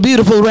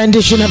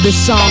rendition of this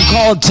song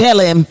called Tell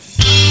Him.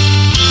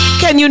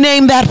 Can you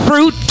name that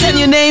fruit? Can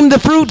you name the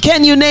fruit?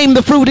 Can you name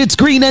the fruit? It's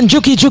green and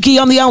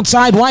juki on the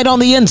outside, white on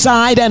the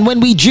inside, and when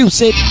we juice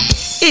it,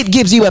 it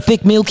gives you a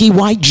thick, milky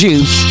white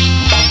juice.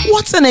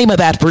 What's the name of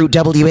that fruit,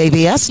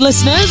 WAVS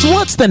listeners?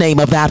 What's the name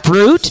of that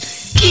fruit?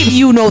 If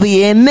you know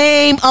the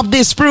name of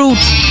this fruit,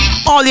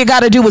 all you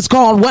gotta do is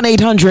call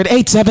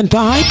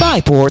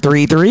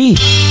 1-800-875-5433.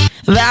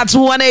 That's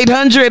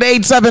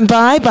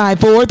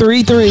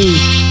 1-800-875-5433.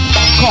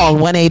 Call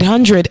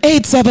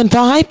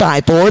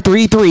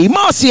 1-800-875-5433.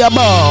 Marcia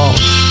Ball.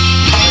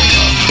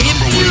 If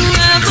you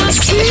ever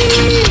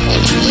see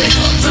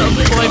the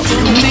boy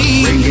for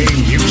me,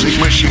 music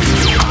machine.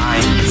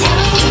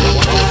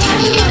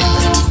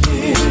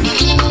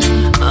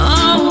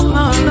 Oh, I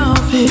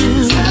love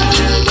him.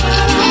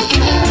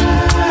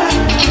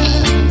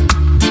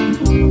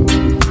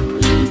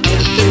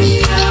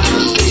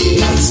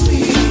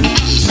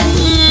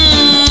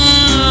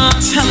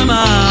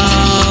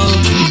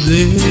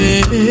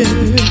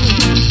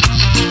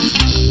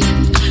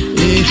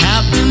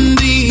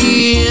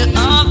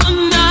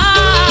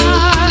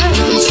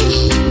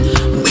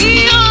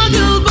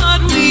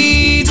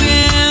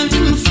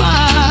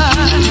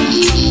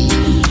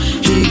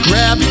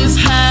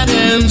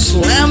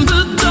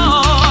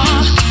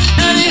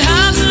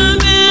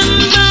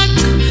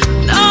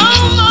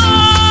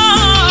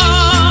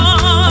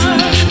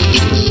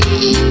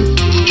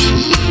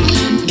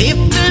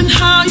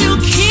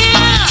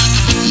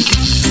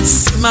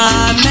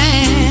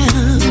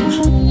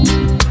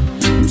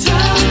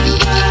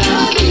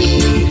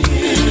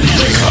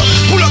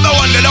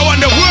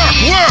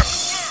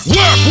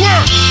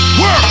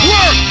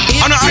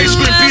 On a ice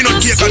cream,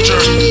 peanut cake and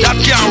jerk. That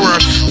can't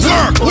work.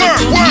 Work.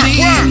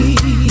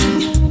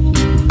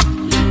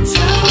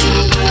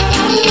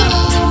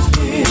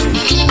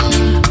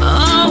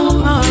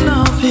 Oh, I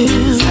love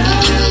him.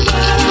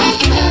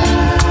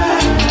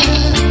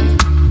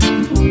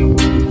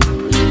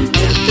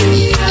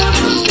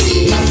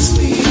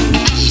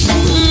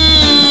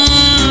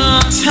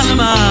 Tell him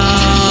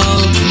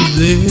I'll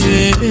be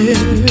there.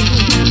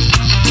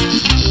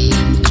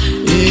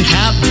 It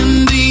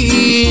happened the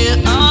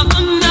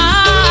other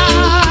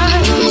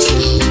night.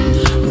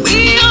 We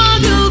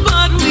argued,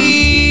 but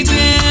we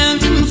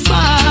didn't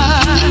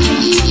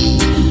fight.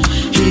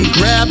 He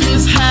grabbed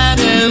his hat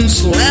and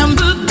slammed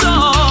the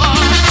door.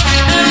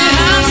 And he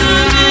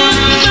hasn't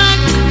been back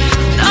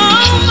no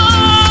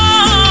more.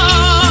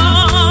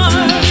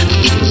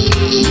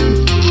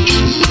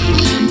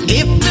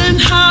 If then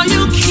how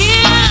you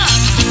can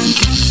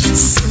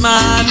see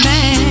my man.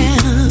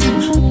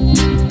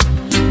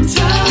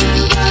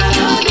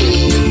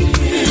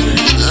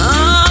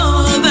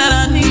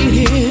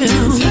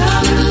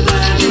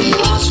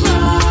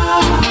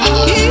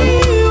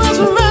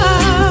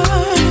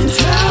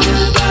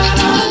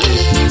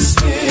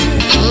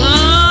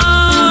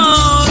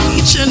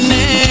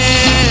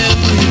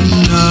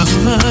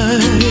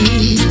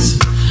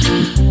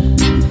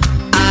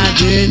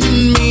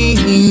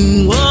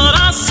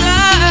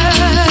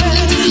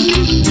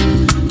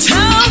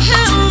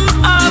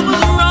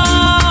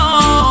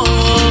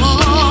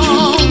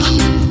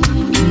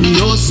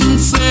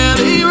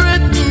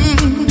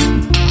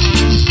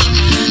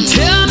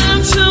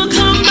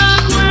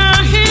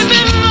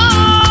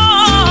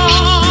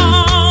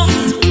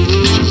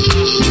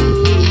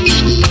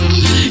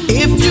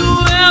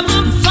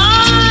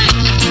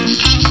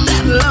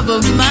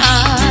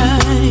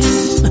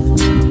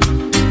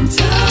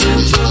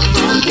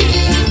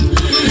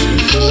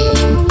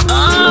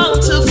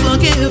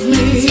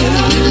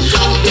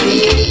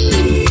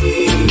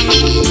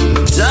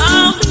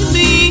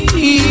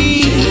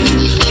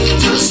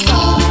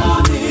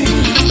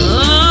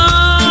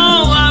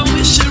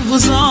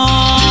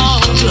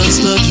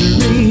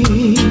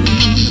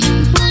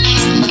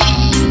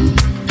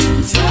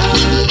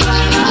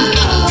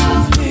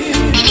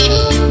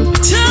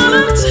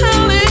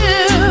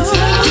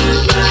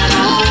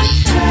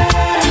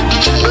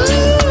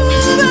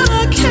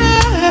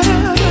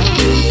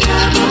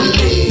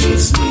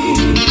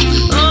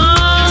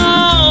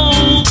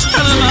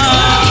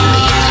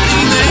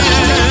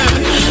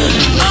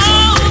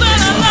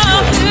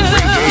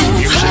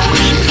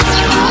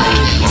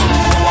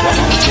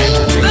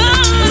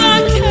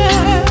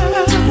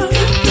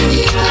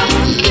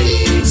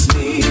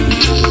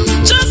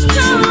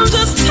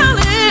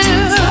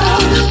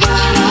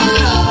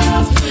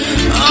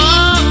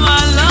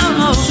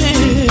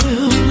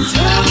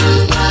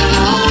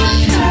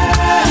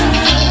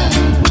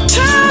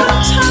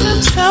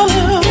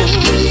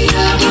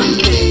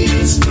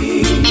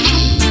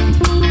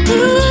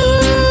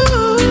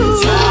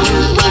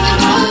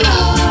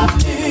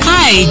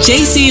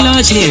 JC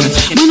Lodge here.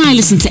 When I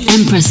listen to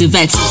Empress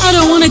Yvette, I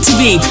don't want it to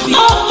be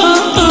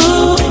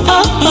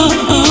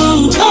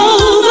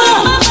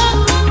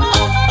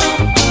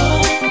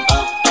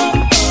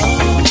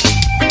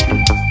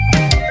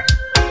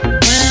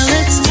Well,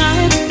 it's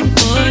time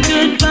for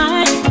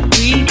goodbye.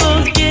 We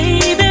both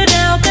gave it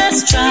our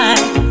best try.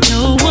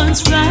 No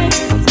one's right,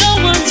 no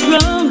one's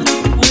wrong.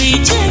 We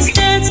just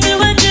danced to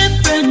a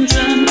different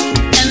drum.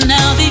 And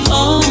now the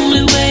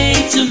only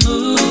way to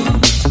move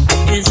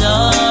is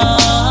on.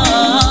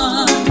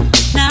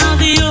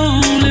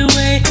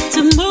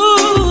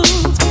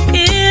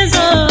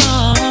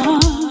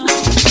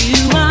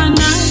 You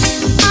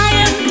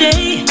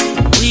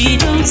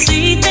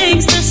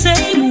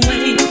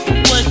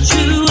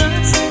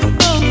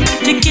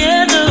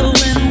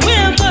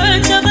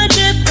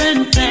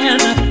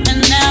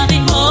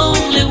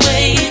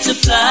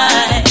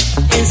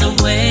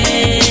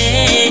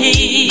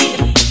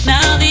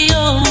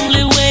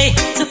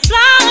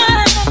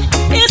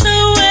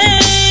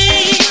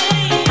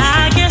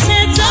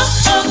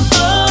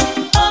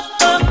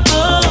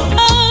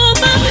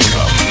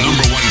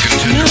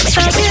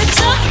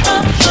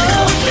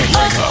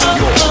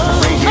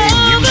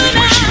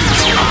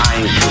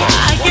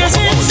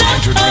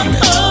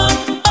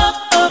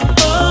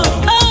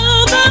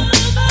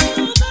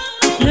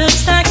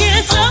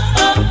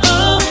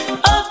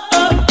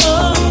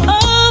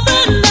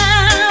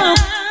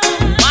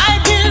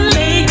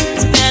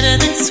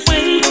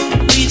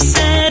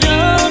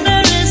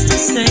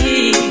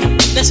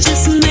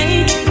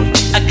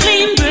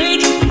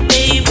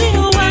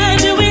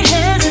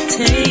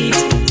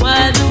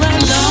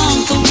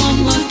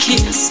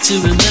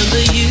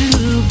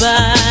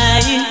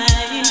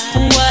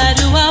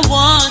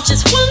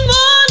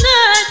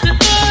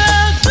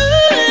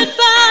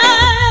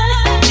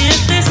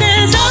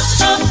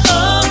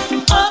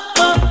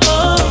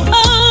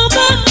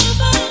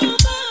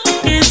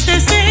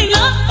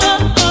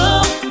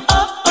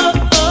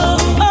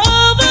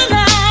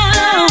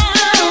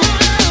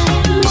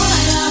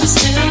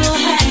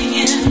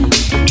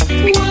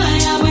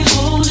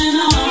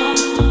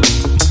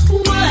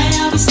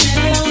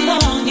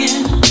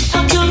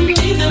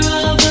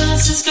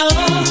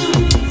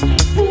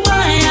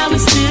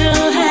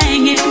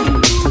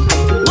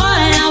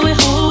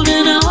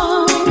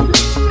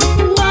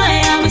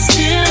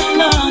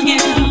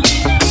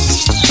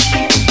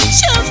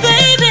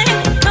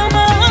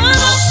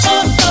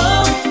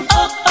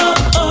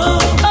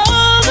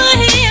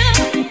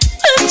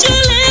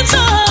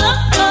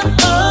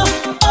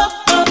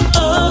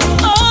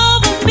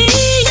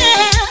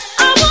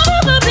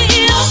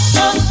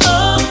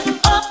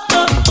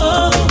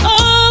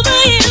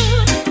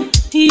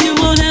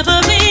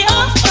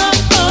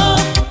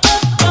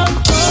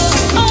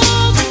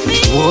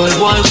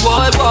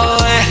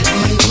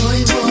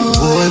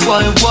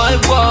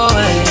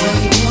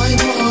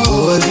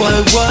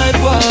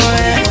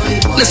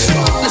Listen.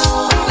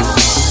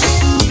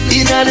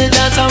 Inna the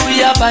dance and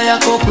we a buy a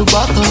couple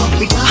bottle. A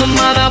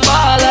man a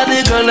ball and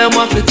the girl them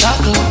want to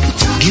tackle.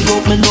 Give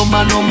up my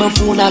number, now my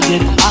phone I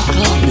get hacked.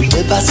 We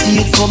never see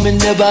it coming,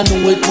 never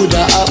know it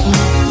coulda happen.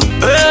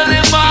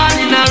 Early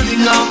morning I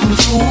ring up my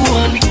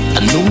phone. I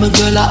know my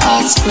girl I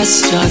ask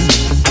question.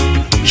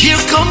 Here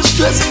comes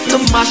stress to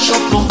mash up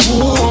my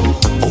home.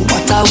 Oh,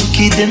 what a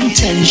wicked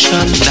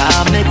intention.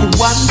 Now make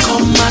one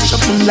come mash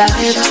up my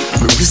life.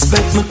 I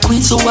respect my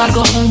queen, so I go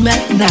home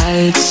at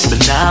night.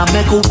 But now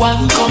make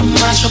one come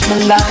mash up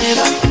my life.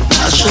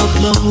 Mash up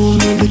my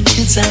home with the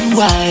kids and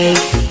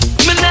wife.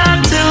 Me not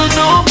tell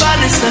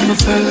nobody say me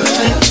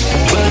perfect,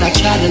 but I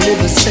try to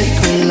live a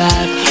sacred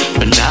life.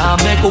 But now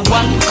make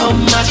one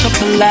come mash up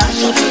my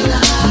life.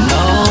 No,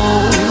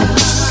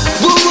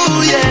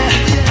 woo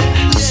yeah.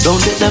 Don't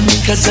let them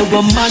make us say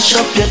we mash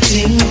up your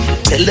thing.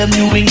 Tell them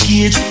you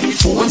engage,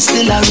 phone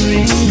still a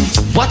ring.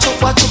 Watch out,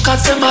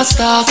 cause them a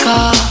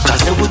stalker.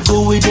 Cause they would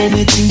go with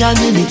anything and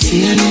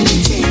anything.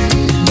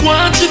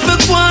 Want you for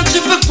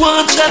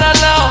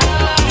chalala.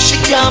 She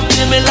can't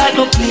play me like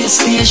no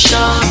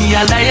PlayStation. Me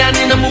a lion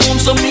in the moon,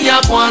 so me a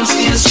want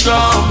stay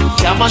strong.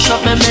 Can't mash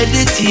up my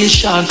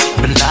meditation.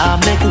 But now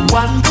make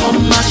one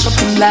come mash up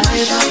my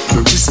life. I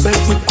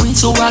respect my queen,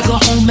 so I go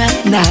home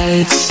at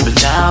night. But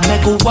now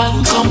make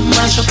one come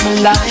mash up my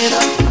life.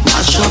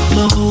 Mash up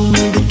my home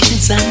with the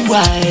kids and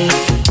wife.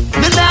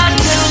 Me not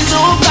tell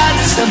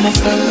nobody say I'm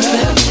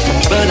perfect,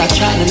 but I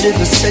try to live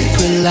a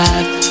sacred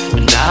life.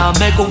 And now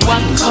make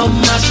one come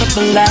mash up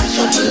my life.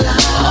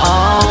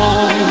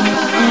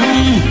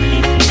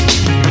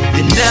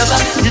 You never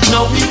did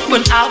know me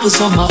when I was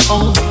on my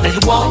own. Now you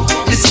won't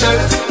disturb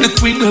the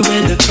queen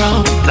wearing the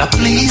crown. Now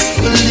please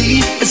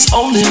believe it's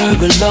only her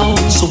alone.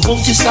 So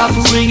won't you stop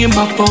ringing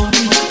my phone?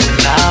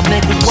 Now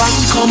make one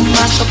come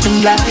mash up my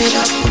life.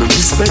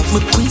 Respect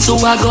my queen,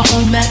 so I go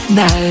home at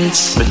night.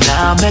 But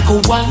now make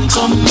one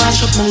come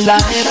mash up my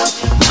life.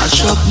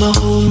 Mash up my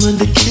home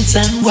with the kids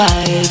and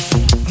wife.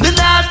 Me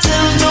not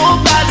tell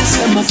nobody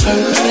say I'm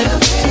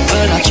perfect,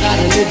 but I try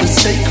to live a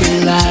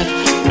sacred life.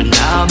 But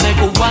now make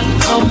one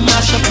come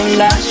mash up my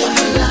life.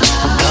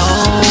 No.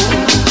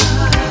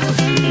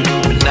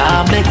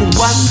 Now make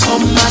one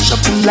come mash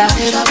up my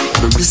life.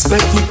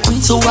 Respect my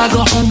queen, so I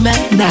go home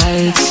at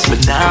night.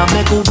 But now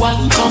make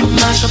one come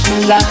mash up my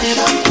life.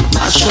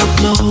 Mash up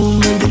my home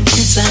with the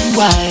kids and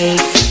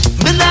wife.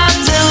 Me not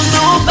tell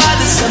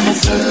nobody say I'm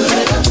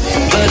perfect,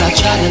 but I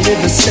try to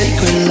live a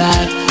sacred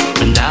life.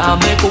 But now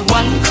make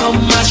one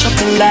come mash up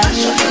my life.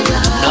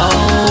 No.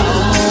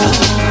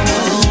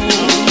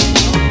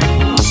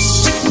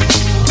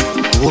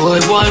 Boy.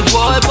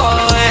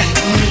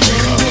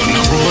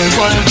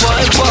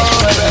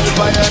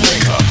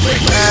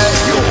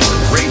 Your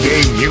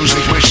reggae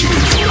music machine.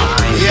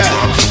 Yeah.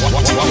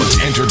 Wallet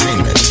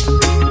Entertainment.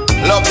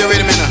 Love the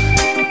rhythm, man.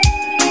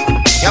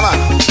 Yeah, man.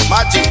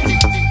 Matty.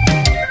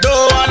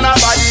 Don't want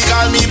nobody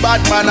call me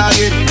Batman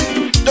again.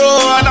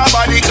 Don't want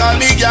nobody call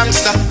me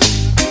gangster.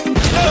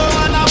 Don't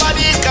want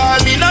nobody call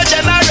me no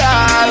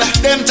general.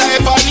 Them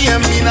type of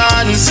name me no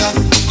answer.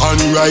 And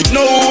right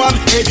now I'm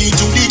heading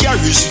to the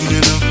garrison,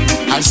 you know,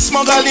 and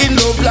smuggling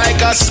love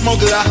like a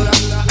smuggler.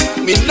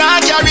 Me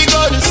not carry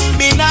guns,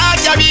 me not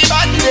carry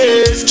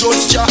badness.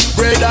 Just your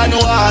bread and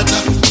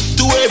water.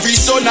 To every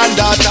son and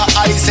daughter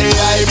I say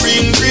I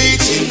bring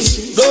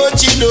greetings. Don't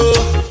you know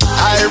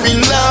I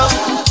bring love?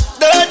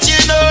 Don't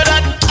you know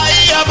that I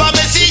have a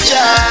message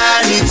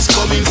and it's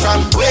coming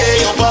from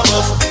way up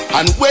above?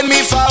 And when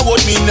me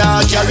forward, me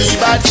not carry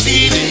bad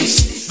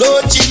feelings.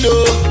 Don't you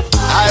know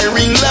I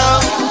bring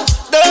love?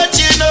 Don't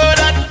you know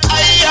that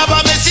I have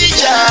a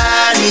message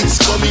and it's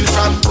coming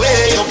from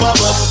way up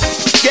above?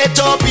 Get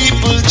up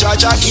people,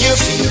 judge a care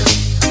for you.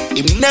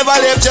 Him never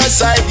left your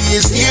side, he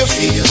is here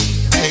for you.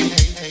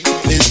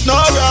 There's no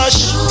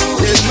rush,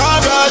 there's no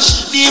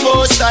rush. The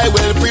most I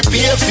will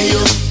prepare for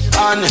you,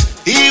 and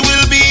he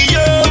will be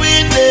your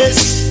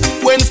witness.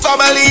 When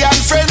family and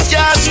friends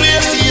can't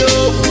swear for you,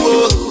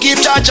 give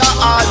judge a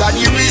all and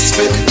you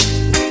respect,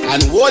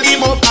 and hold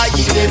him up high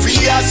in every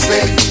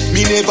aspect.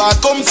 Me never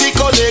come to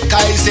collect,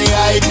 I say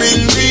I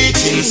bring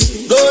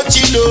greetings. Don't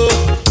you know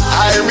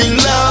I bring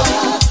love?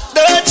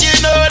 Don't you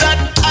know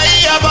that I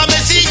have a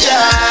message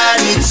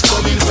and it's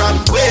coming from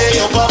way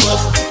up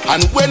above?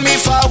 And when me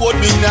forward,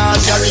 me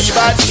not carry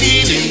bad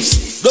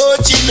feelings.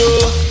 Don't you know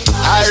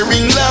I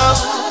bring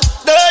love?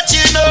 Don't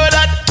you know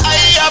that I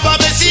have a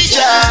message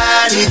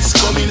and it's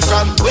coming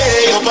from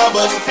way up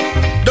above?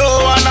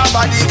 Don't want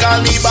nobody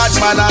call me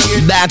Batman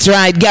again. That's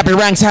right, Gappy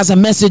Ranks has a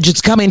message.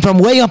 It's coming from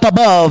way up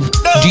above.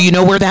 Do you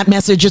know where that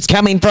message is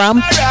coming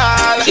from?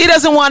 He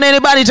doesn't want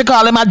anybody to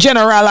call him a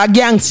general or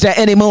gangster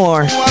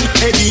anymore.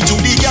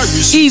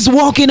 He's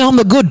walking on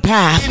the good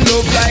path,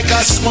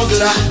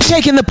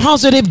 taking the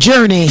positive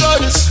journey.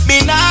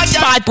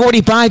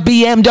 5:45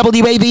 p.m.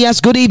 WAVS.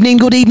 Good evening,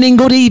 good evening,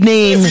 good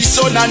evening.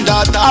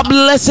 A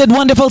blessed,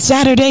 wonderful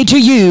Saturday to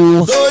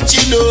you.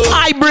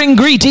 I bring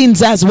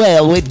greetings as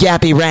well with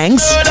Gappy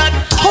Ranks.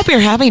 Hope you're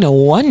having a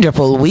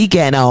wonderful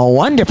weekend, a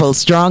wonderful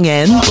strong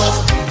end.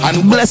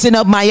 Blessing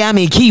up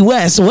Miami, Key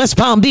West, West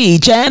Palm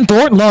Beach, and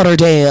Fort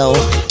Lauderdale,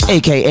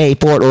 aka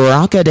Fort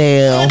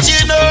Rockadale.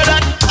 You know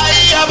that I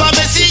have a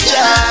message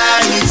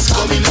and it's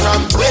coming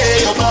from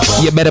way up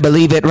above. You better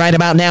believe it. Right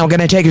about now, we're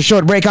going to take a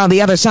short break. On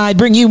the other side,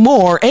 bring you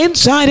more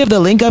inside of the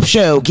Link Up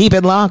Show. Keep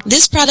it locked.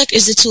 This product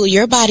is the tool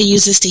your body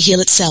uses to heal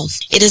itself.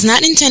 It is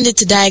not intended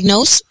to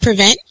diagnose,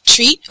 prevent,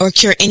 treat, or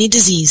cure any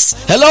disease.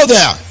 Hello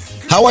there.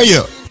 How are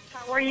you?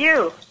 How are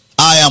you?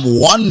 I am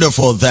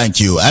wonderful, thank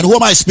you. And who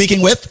am I speaking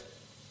with?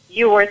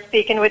 You were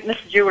speaking with Miss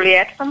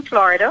Juliet from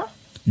Florida.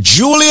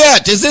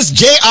 Juliet. Is this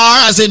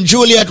JR as in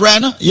Juliet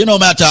Wren? You know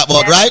what I'm talking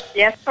about, right?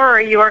 Yes,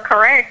 sir. You are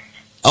correct.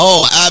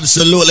 Oh,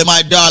 absolutely,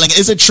 my darling.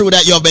 Is it true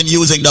that you've been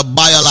using the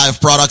BioLife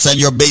products and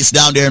you're based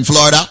down there in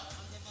Florida?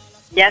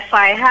 Yes,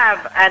 I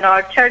have. And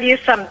I'll tell you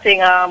something.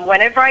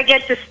 Whenever I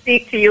get to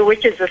speak to you,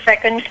 which is the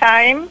second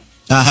time,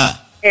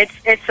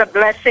 it's a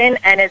blessing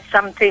and it's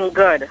something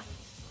good.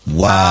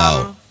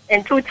 Wow.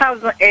 In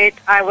 2008,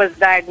 I was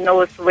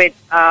diagnosed with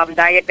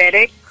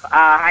diabetic,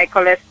 high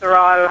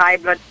cholesterol, high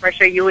blood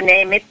pressure, you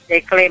name it.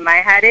 They claim I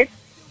had it.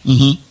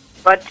 Mm-hmm.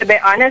 But to be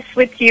honest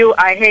with you,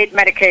 I hate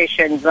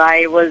medications.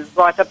 I was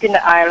brought up in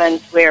the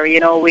islands where,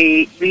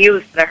 we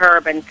use the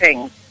herb and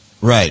things.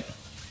 Right.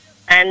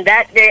 And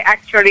that day,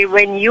 actually,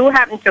 when you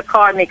happened to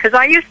call me, because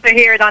I used to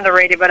hear it on the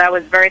radio, but I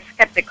was very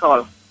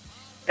skeptical.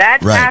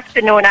 That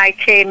afternoon, I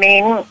came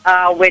in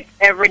with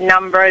every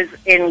numbers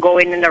in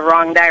going in the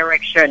wrong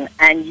direction.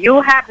 And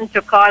you happened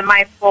to call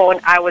my phone.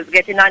 I was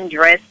getting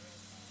undressed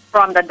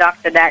from the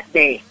doctor that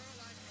day.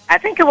 I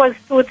think it was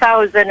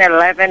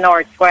 2011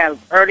 or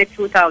 12, early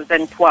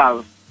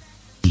 2012.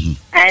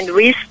 And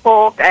we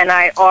spoke, and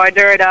I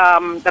ordered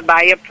the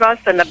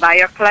BioPlus and the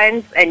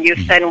BioCleanse, and you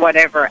send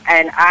whatever.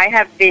 And I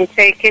have been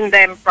taking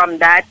them from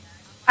that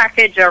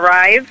package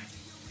arrived.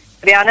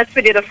 To be honest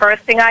with you, the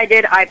first thing I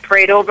did, I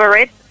prayed over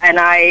it, and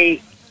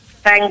I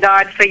thank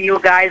God for you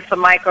guys, for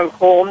Michael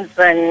Combs,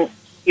 and,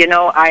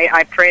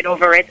 I prayed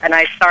over it, and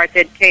I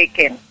started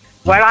taking.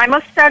 Well, I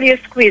must tell you,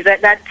 Squeeze,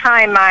 at that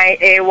time, my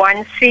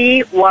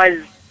A1C was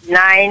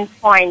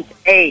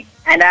 9.8.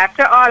 And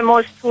after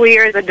almost 2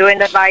 years of doing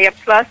the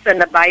BioPlus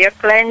and the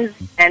BioCleanse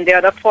and the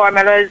other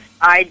formulas,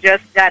 I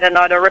just got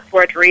another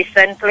report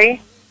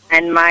recently,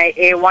 and my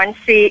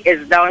A1C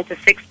is down to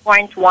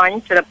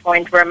 6.1, to the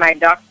point where my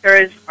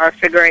doctors are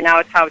figuring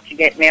out how to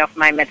get me off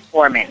my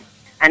metformin.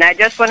 And I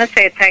just want to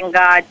say thank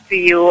God to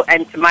you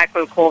and to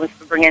Michael Combs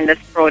for bringing this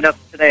product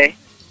to the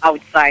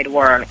outside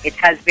world. It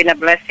has been a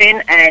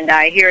blessing, and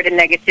I hear the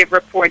negative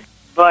reports.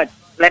 But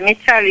let me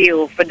tell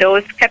you, for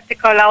those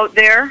skeptical out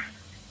there,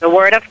 the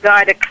Word of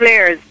God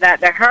declares that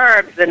the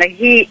herbs and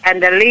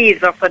the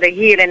leaves are for the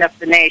healing of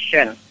the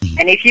nation.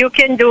 And if you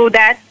can do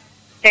that,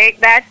 take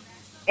that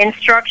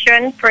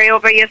instruction, pray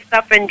over your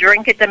stuff and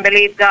drink it and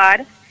believe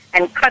God,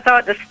 and cut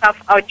out the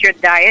stuff out your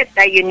diet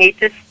that you need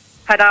to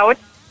cut out,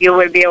 you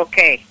will be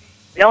okay.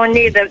 We don't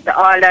need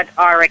all that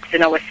RX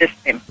in our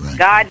system. Right.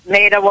 God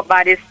made our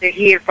bodies to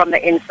heal from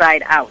the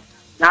inside out,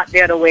 not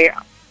the other way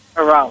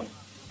around.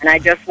 And I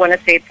just want to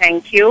say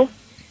thank you.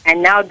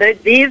 And now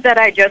these that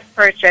I just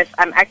purchased,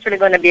 I'm actually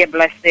going to be a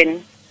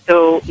blessing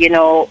to,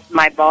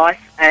 my boss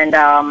and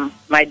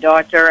my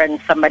daughter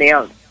and somebody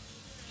else.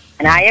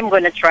 And I am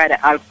going to try the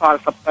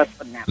Alpha Plus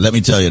for now. Let me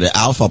tell you, the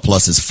Alpha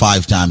Plus is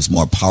 5 times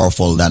more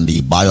powerful than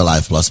the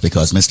BioLife Plus,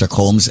 because Mr.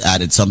 Combs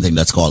added something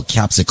that's called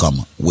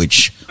capsicum,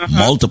 which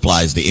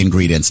multiplies the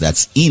ingredients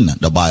that's in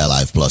the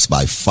BioLife Plus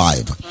by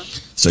 5.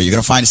 So you're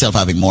going to find yourself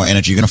having more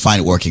energy. You're going to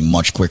find it working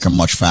much quicker,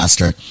 much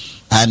faster.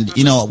 And,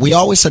 we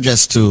always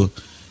suggest to,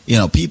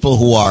 people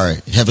who are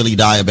heavily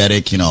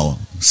diabetic,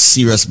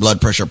 serious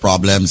blood pressure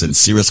problems and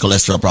serious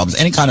cholesterol problems,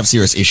 any kind of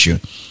serious issue.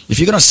 If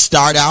you're going to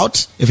start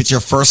out, if it's your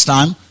first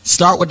time,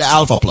 start with the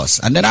Alpha Plus.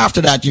 And then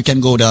after that, you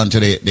can go down to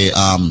the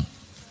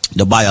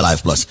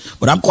BioLife Plus.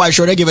 But I'm quite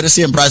sure they give it the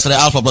same price for the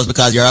Alpha Plus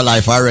because you're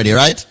alive already,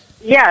 right?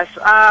 Yes,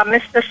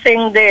 Mr.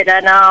 Singh did.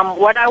 And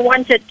what I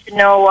wanted to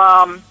know,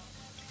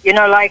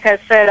 like I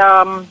said,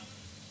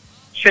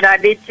 should I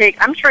be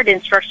I'm sure the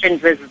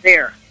instructions is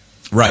there.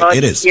 Right, but,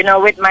 it is.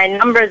 With my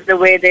numbers the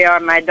way they are,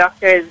 my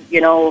doctor is,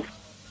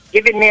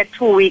 giving me a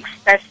 2-week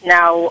test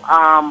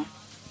now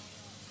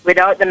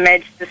without the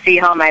meds to see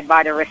how my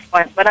body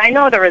responds. But I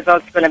know the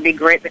result's going to be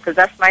great because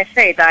that's my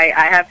faith. I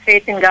have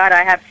faith in God.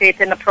 I have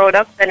faith in the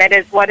product, and it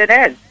is what it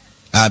is.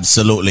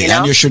 Absolutely.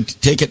 And you should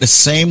take it the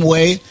same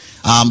way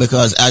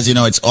because, as you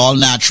know, it's all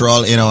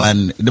natural,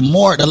 and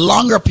the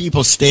longer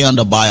people stay on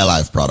the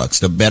BioLife products,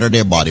 the better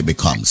their body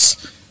becomes.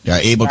 They are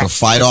able to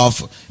fight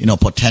off,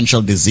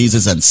 potential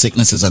diseases and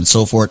sicknesses and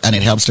so forth, and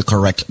it helps to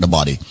correct the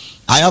body.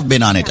 I have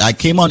been on it. I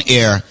came on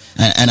air,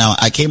 and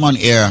I came on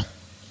air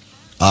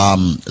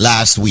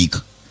last week,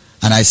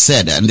 and I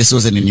said, and this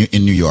was in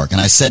New York, and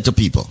I said to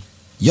people,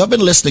 you have been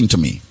listening to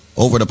me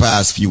over the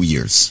past few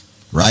years,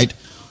 right?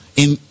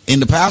 In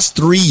the past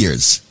 3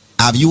 years,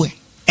 have you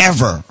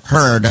ever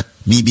heard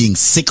me being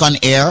sick on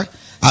air?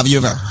 Have you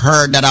ever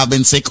heard that I've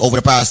been sick over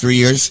the past 3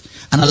 years?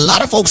 And a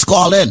lot of folks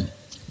call in.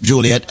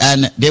 Juliet,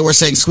 and they were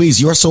saying,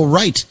 Squeeze, you're so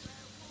right.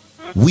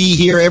 We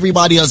hear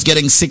everybody else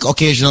getting sick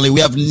occasionally.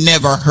 We have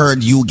never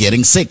heard you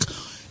getting sick.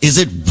 Is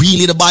it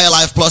really the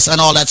BioLife Plus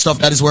and all that stuff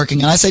that is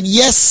working? And I said,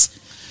 yes.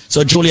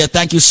 So, Juliet,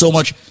 thank you so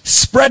much.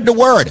 Spread the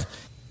word.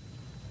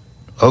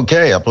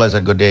 Okay, a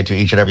pleasant good day to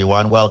each and every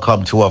one.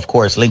 Welcome to, of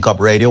course, Link Up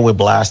Radio. We're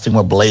blasting,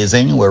 we're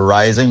blazing, we're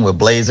rising, we're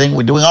blazing,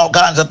 we're doing all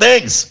kinds of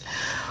things.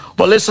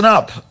 But listen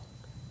up.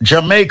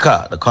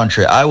 Jamaica, the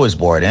country I was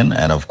born in,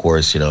 and of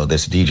course,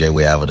 this DJ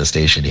we have at the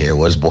station here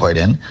was born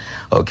in,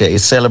 okay,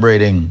 is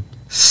celebrating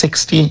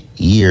 60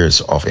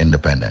 years of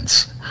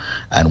independence.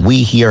 And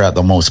we here at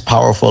the most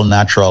powerful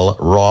natural,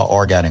 raw,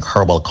 organic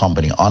herbal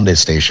company on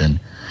this station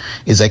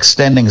is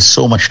extending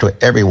so much to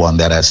everyone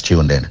that has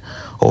tuned in.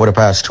 Over the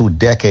past 2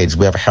 decades,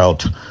 we have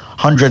helped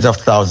hundreds of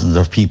thousands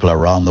of people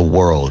around the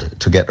world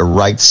to get the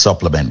right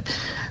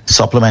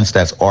supplements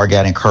that's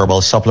organic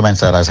herbal, supplements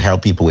that has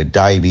helped people with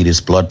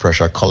diabetes, blood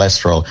pressure,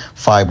 cholesterol,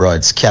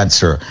 fibroids,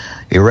 cancer,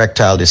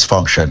 erectile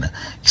dysfunction,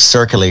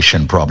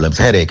 circulation problems,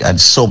 headache, and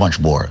so much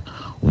more.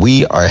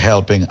 We are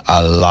helping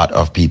a lot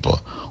of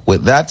people.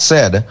 With that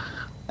said,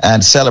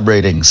 and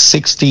celebrating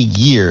 60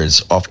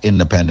 years of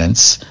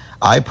independence,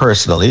 I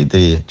personally,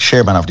 the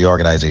chairman of the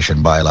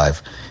organization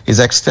BioLife, is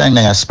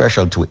extending a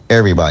special to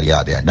everybody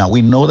out there. Now,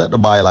 we know that the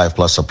BioLife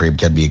Plus Supreme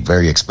can be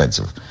very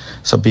expensive.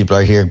 Some people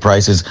are hearing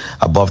prices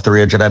above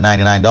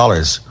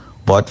 $399.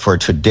 But for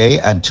today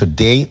and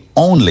today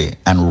only,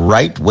 and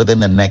right within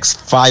the next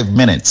 5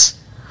 minutes,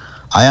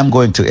 I am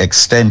going to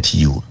extend to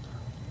you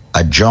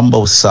a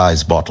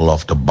jumbo-size bottle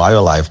of the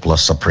BioLife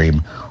Plus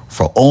Supreme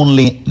for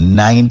only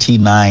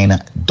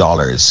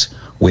 $99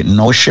 with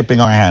no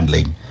shipping or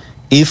handling.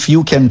 If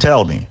you can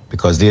tell me,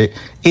 because there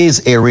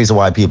is a reason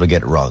why people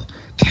get it wrong,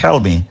 tell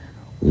me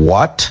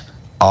what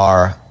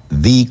are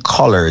the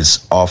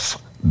colors of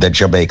the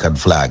Jamaican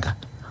flag?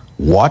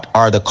 What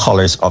are the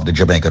colors of the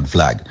Jamaican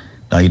flag?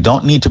 Now, you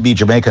don't need to be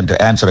Jamaican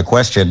to answer the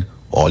question.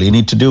 All you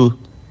need to do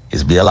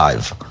is be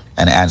alive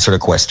and answer the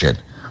question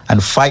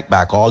and fight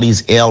back all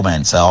these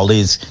ailments, all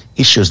these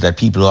issues that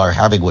people are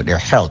having with their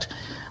health.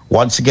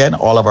 Once again,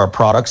 all of our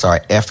products are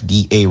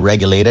FDA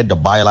regulated. The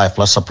BioLife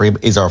Plus Supreme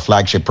is our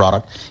flagship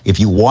product. If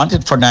you want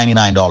it for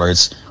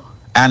 $99,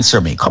 answer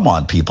me. Come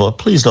on, people.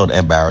 Please don't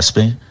embarrass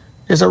me.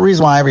 There's a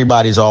reason why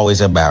everybody's always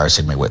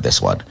embarrassing me with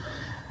this one.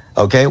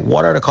 Okay,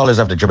 what are the colors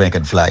of the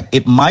Jamaican flag?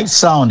 It might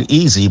sound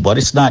easy, but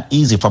it's not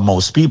easy for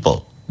most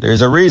people.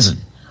 There's a reason.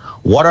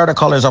 What are the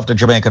colors of the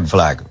Jamaican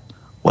flag?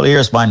 Well,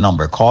 here's my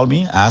number. Call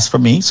me, ask for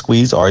me,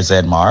 Squeeze or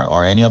Zedmar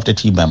or any of the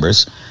team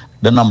members.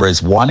 The number is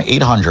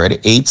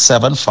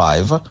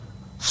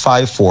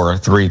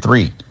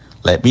 1-800-875-5433.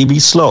 Let me be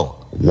slow.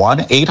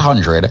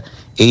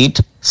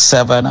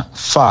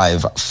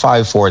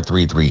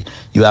 1-800-875-5433.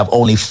 You have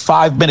only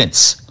 5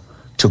 minutes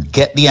to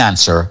get the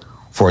answer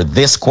for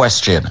this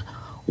question.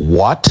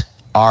 What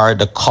are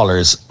the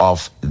colors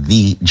of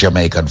the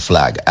Jamaican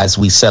flag? As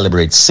we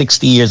celebrate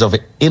 60 years of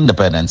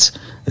independence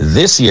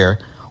this year,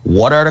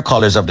 what are the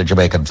colors of the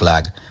Jamaican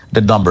flag? The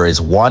number is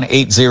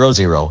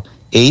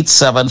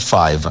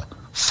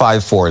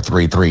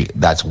 1-800-875-5433.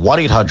 That's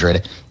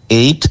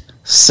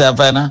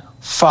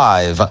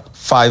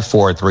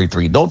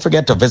 1-800-875-5433. Don't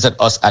forget to visit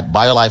us at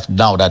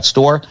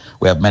BioLifeNow.store.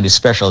 We have many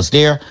specials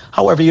there.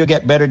 However, you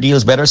get better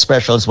deals, better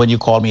specials when you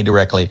call me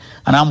directly.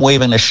 And I'm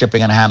waiving the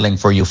shipping and handling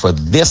for you for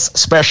this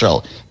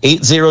special,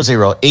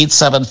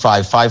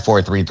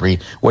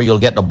 800-875-5433, where you'll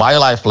get the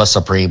BioLife Plus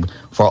Supreme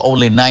for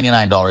only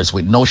 $99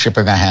 with no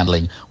shipping or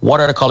handling. What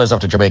are the colors of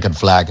the Jamaican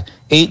flag?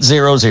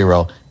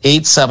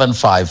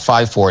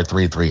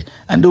 800-875-5433.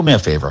 And do me a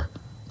favor.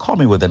 Call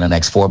me within the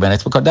next 4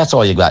 minutes, because that's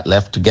all you got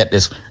left to get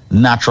this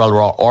natural,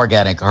 raw,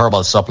 organic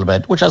herbal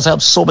supplement, which has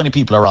helped so many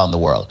people around the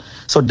world.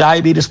 So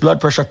diabetes, blood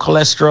pressure,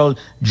 cholesterol,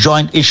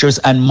 joint issues,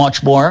 and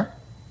much more,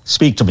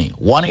 speak to me.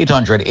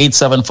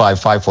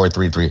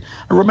 1-800-875-5433.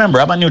 And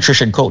remember, I'm a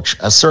nutrition coach,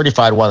 a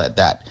certified one at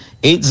that.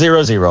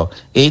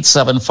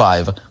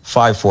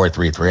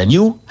 800-875-5433. And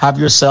you have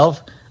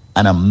yourself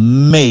an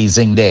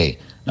amazing day.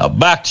 Now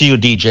back to you,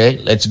 DJ.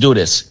 Let's do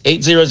this.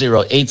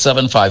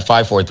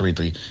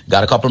 800-875-5433.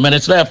 Got a couple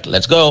minutes left.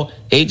 Let's go.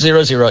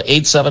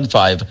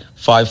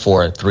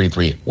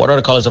 800-875-5433. What are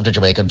the colors of the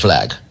Jamaican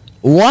flag?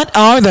 What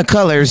are the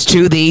colors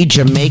to the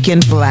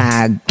Jamaican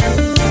flag?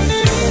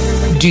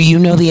 Do you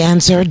know the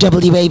answer,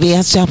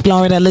 WAVS South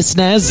Florida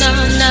listeners?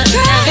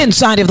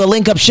 Inside of the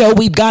Link Up Show,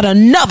 we've got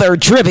another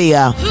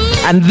trivia.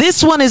 And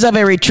this one is a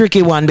very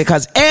tricky one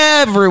because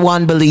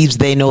everyone believes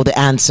they know the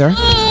answer.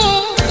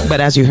 But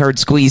as you heard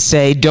Squeeze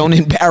say, don't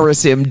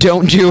embarrass him.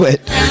 Don't do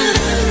it.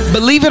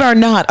 Believe it or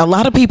not, a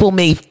lot of people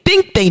may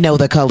think they know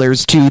the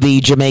colors to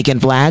the Jamaican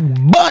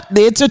flag, but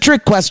it's a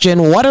trick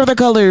question. What are the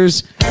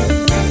colors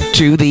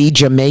to the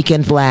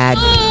Jamaican flag?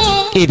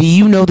 If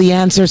you know the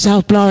answer,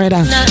 South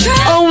Florida.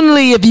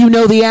 Only if you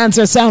know the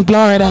answer, South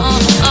Florida.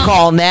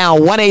 Call now,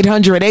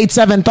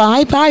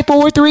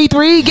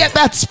 1-800-875-5433. Get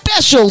that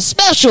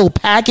special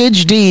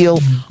package deal.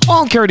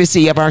 All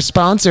courtesy of our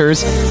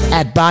sponsors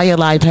at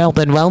BioLife Health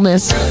and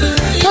Wellness.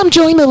 Come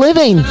join the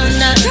living.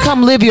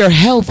 Come live your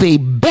healthy,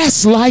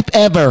 best life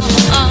ever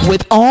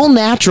with all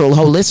natural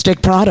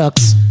holistic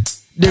products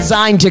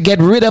designed to get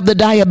rid of the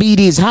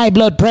diabetes, high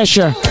blood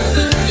pressure.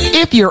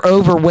 If you're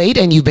overweight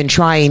and you've been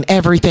trying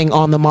everything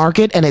on the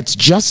market and it's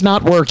just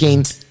not working,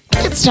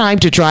 it's time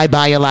to try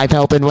BioLife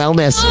Health and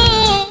Wellness.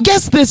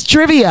 Guess this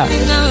trivia.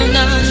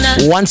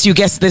 Once you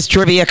guess this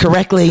trivia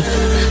correctly,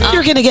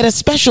 you're going to get a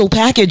special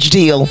package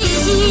deal.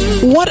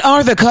 What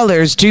are the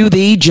colors to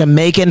the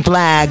Jamaican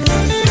flag?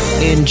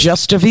 In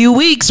just a few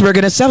weeks, we're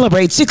going to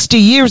celebrate 60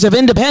 years of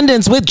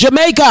independence with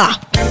Jamaica.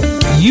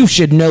 You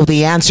should know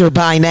the answer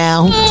by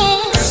now.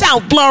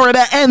 South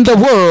Florida and the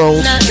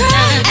world.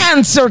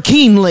 Answer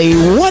keenly.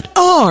 What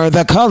are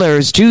the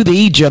colors to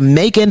the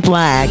Jamaican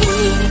flag?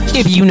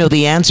 If you know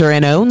the answer,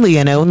 and only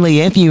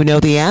if you know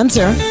the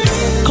answer,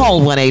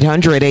 call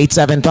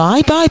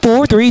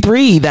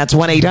 1-800-875-5433. That's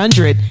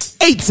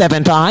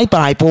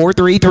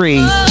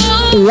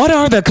 1-800-875-5433. What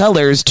are the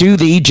colors to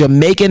the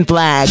Jamaican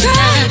flag?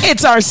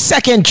 It's our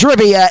second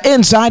trivia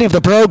inside of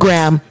the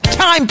program.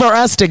 Time for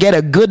us to get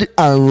a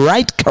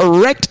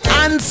correct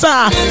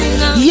answer.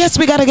 Yes,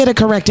 we got to get a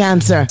correct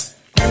answer.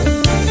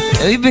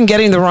 We've been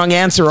getting the wrong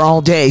answer all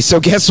day, so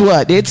guess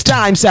what? It's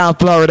time, South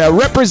Florida.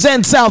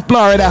 Represent South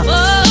Florida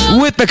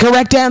with the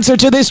correct answer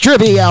to this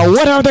trivia.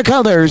 What are the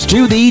colors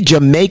to the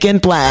Jamaican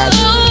flag?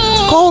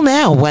 Call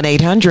now,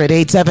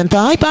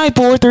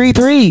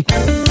 1-800-875-5433.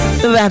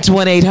 That's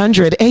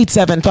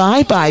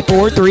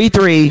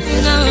 1-800-875-5433.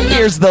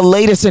 Here's the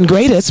latest and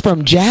greatest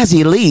from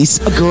Jazzy Lease,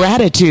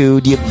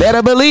 Gratitude. You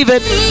better believe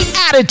it.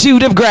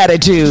 Attitude of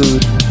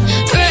gratitude.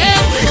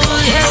 Grateful,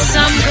 yes,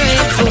 I'm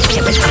grateful.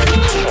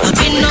 I've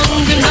been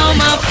hungry, now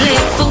my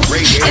plateful.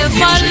 If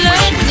I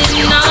learn,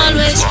 then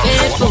always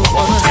faithful.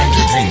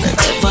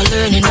 If I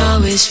learn, then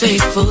always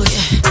faithful,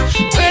 yeah.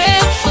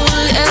 Grateful,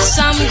 yes,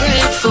 I'm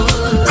grateful.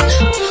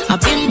 I've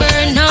been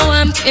burned, now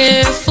I'm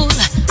careful.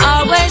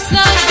 Always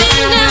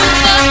loving,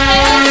 never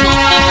hateful.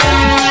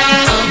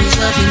 Always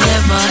loving,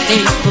 never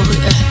hateful,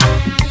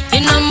 yeah.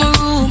 In my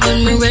room when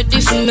me ready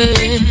for me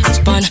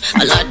spun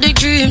a lot of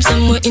dreams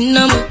and we're in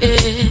my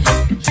head.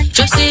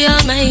 Trust the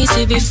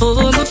Almighty before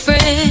I'm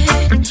afraid,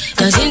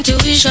 cause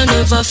intuition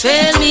never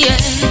failed me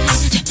yet.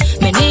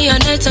 Many a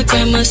night I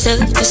cry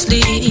myself to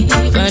sleep,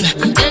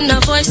 and then a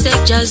voice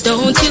said, just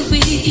don't you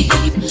weep.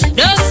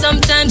 Though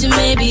sometimes it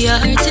may be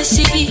hard to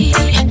see.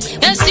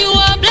 Yes, you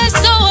are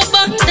blessed so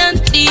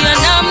abundantly,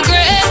 and I'm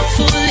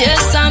grateful,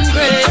 yes, I'm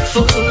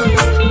grateful.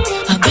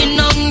 I've been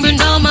hungry,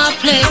 now my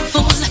plate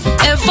full.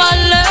 Ever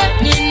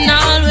learning,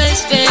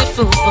 always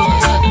faithful.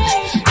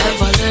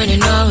 Ever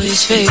learning,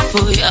 always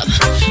faithful, yeah.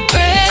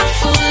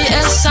 Grateful,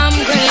 yes, I'm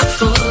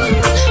grateful.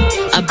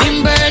 I've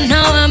been burned,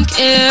 now I'm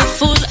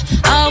careful.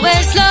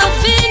 Always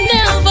loving,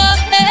 never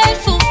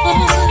hateful.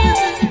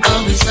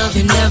 Always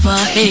loving, never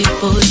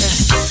hateful, yeah.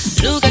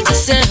 Look at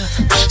yourself,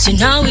 so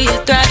now we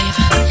thrive.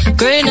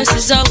 Greatness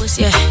is always,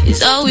 yeah,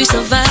 it's always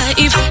survive.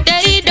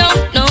 They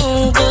don't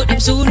know, but them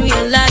soon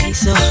realize.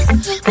 So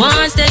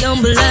once they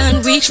humble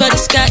and reach for the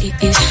sky,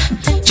 is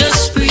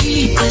just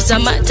breathe, it's a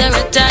matter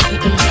of time.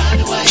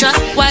 Track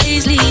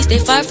wisely, stay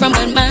far from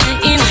bad mind.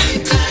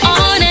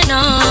 On and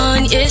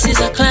on, yes, it's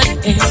a climb.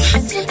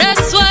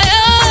 That's why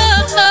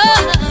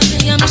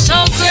I'm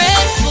so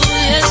grateful,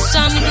 yes,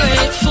 I'm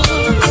grateful.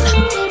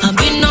 I've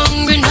been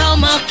hungry, now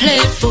my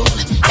plate full.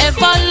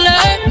 Ever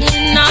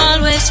learning,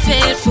 always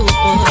faithful.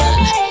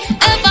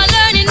 Ever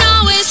learning,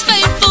 always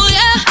faithful,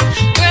 yeah.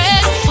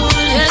 Grateful,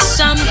 yes,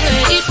 I'm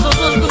grateful.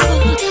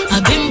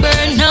 I've been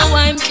burned, now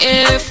I'm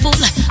careful.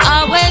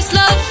 Always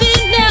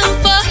loving,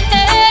 never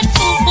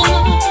hateful.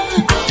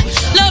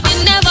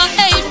 Loving, never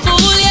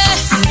hateful, yeah.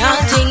 Now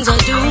things I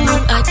do,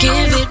 I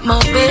give it my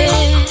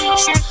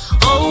best.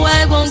 Oh,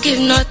 I won't give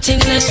nothing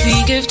less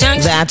we give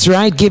thanks. That's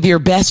right. Give your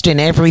best in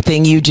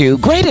everything you do.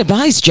 Great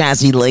advice,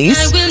 Jazzy Lease.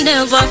 I will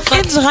never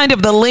Inside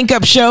of the Link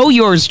Up Show,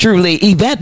 yours truly, Yvette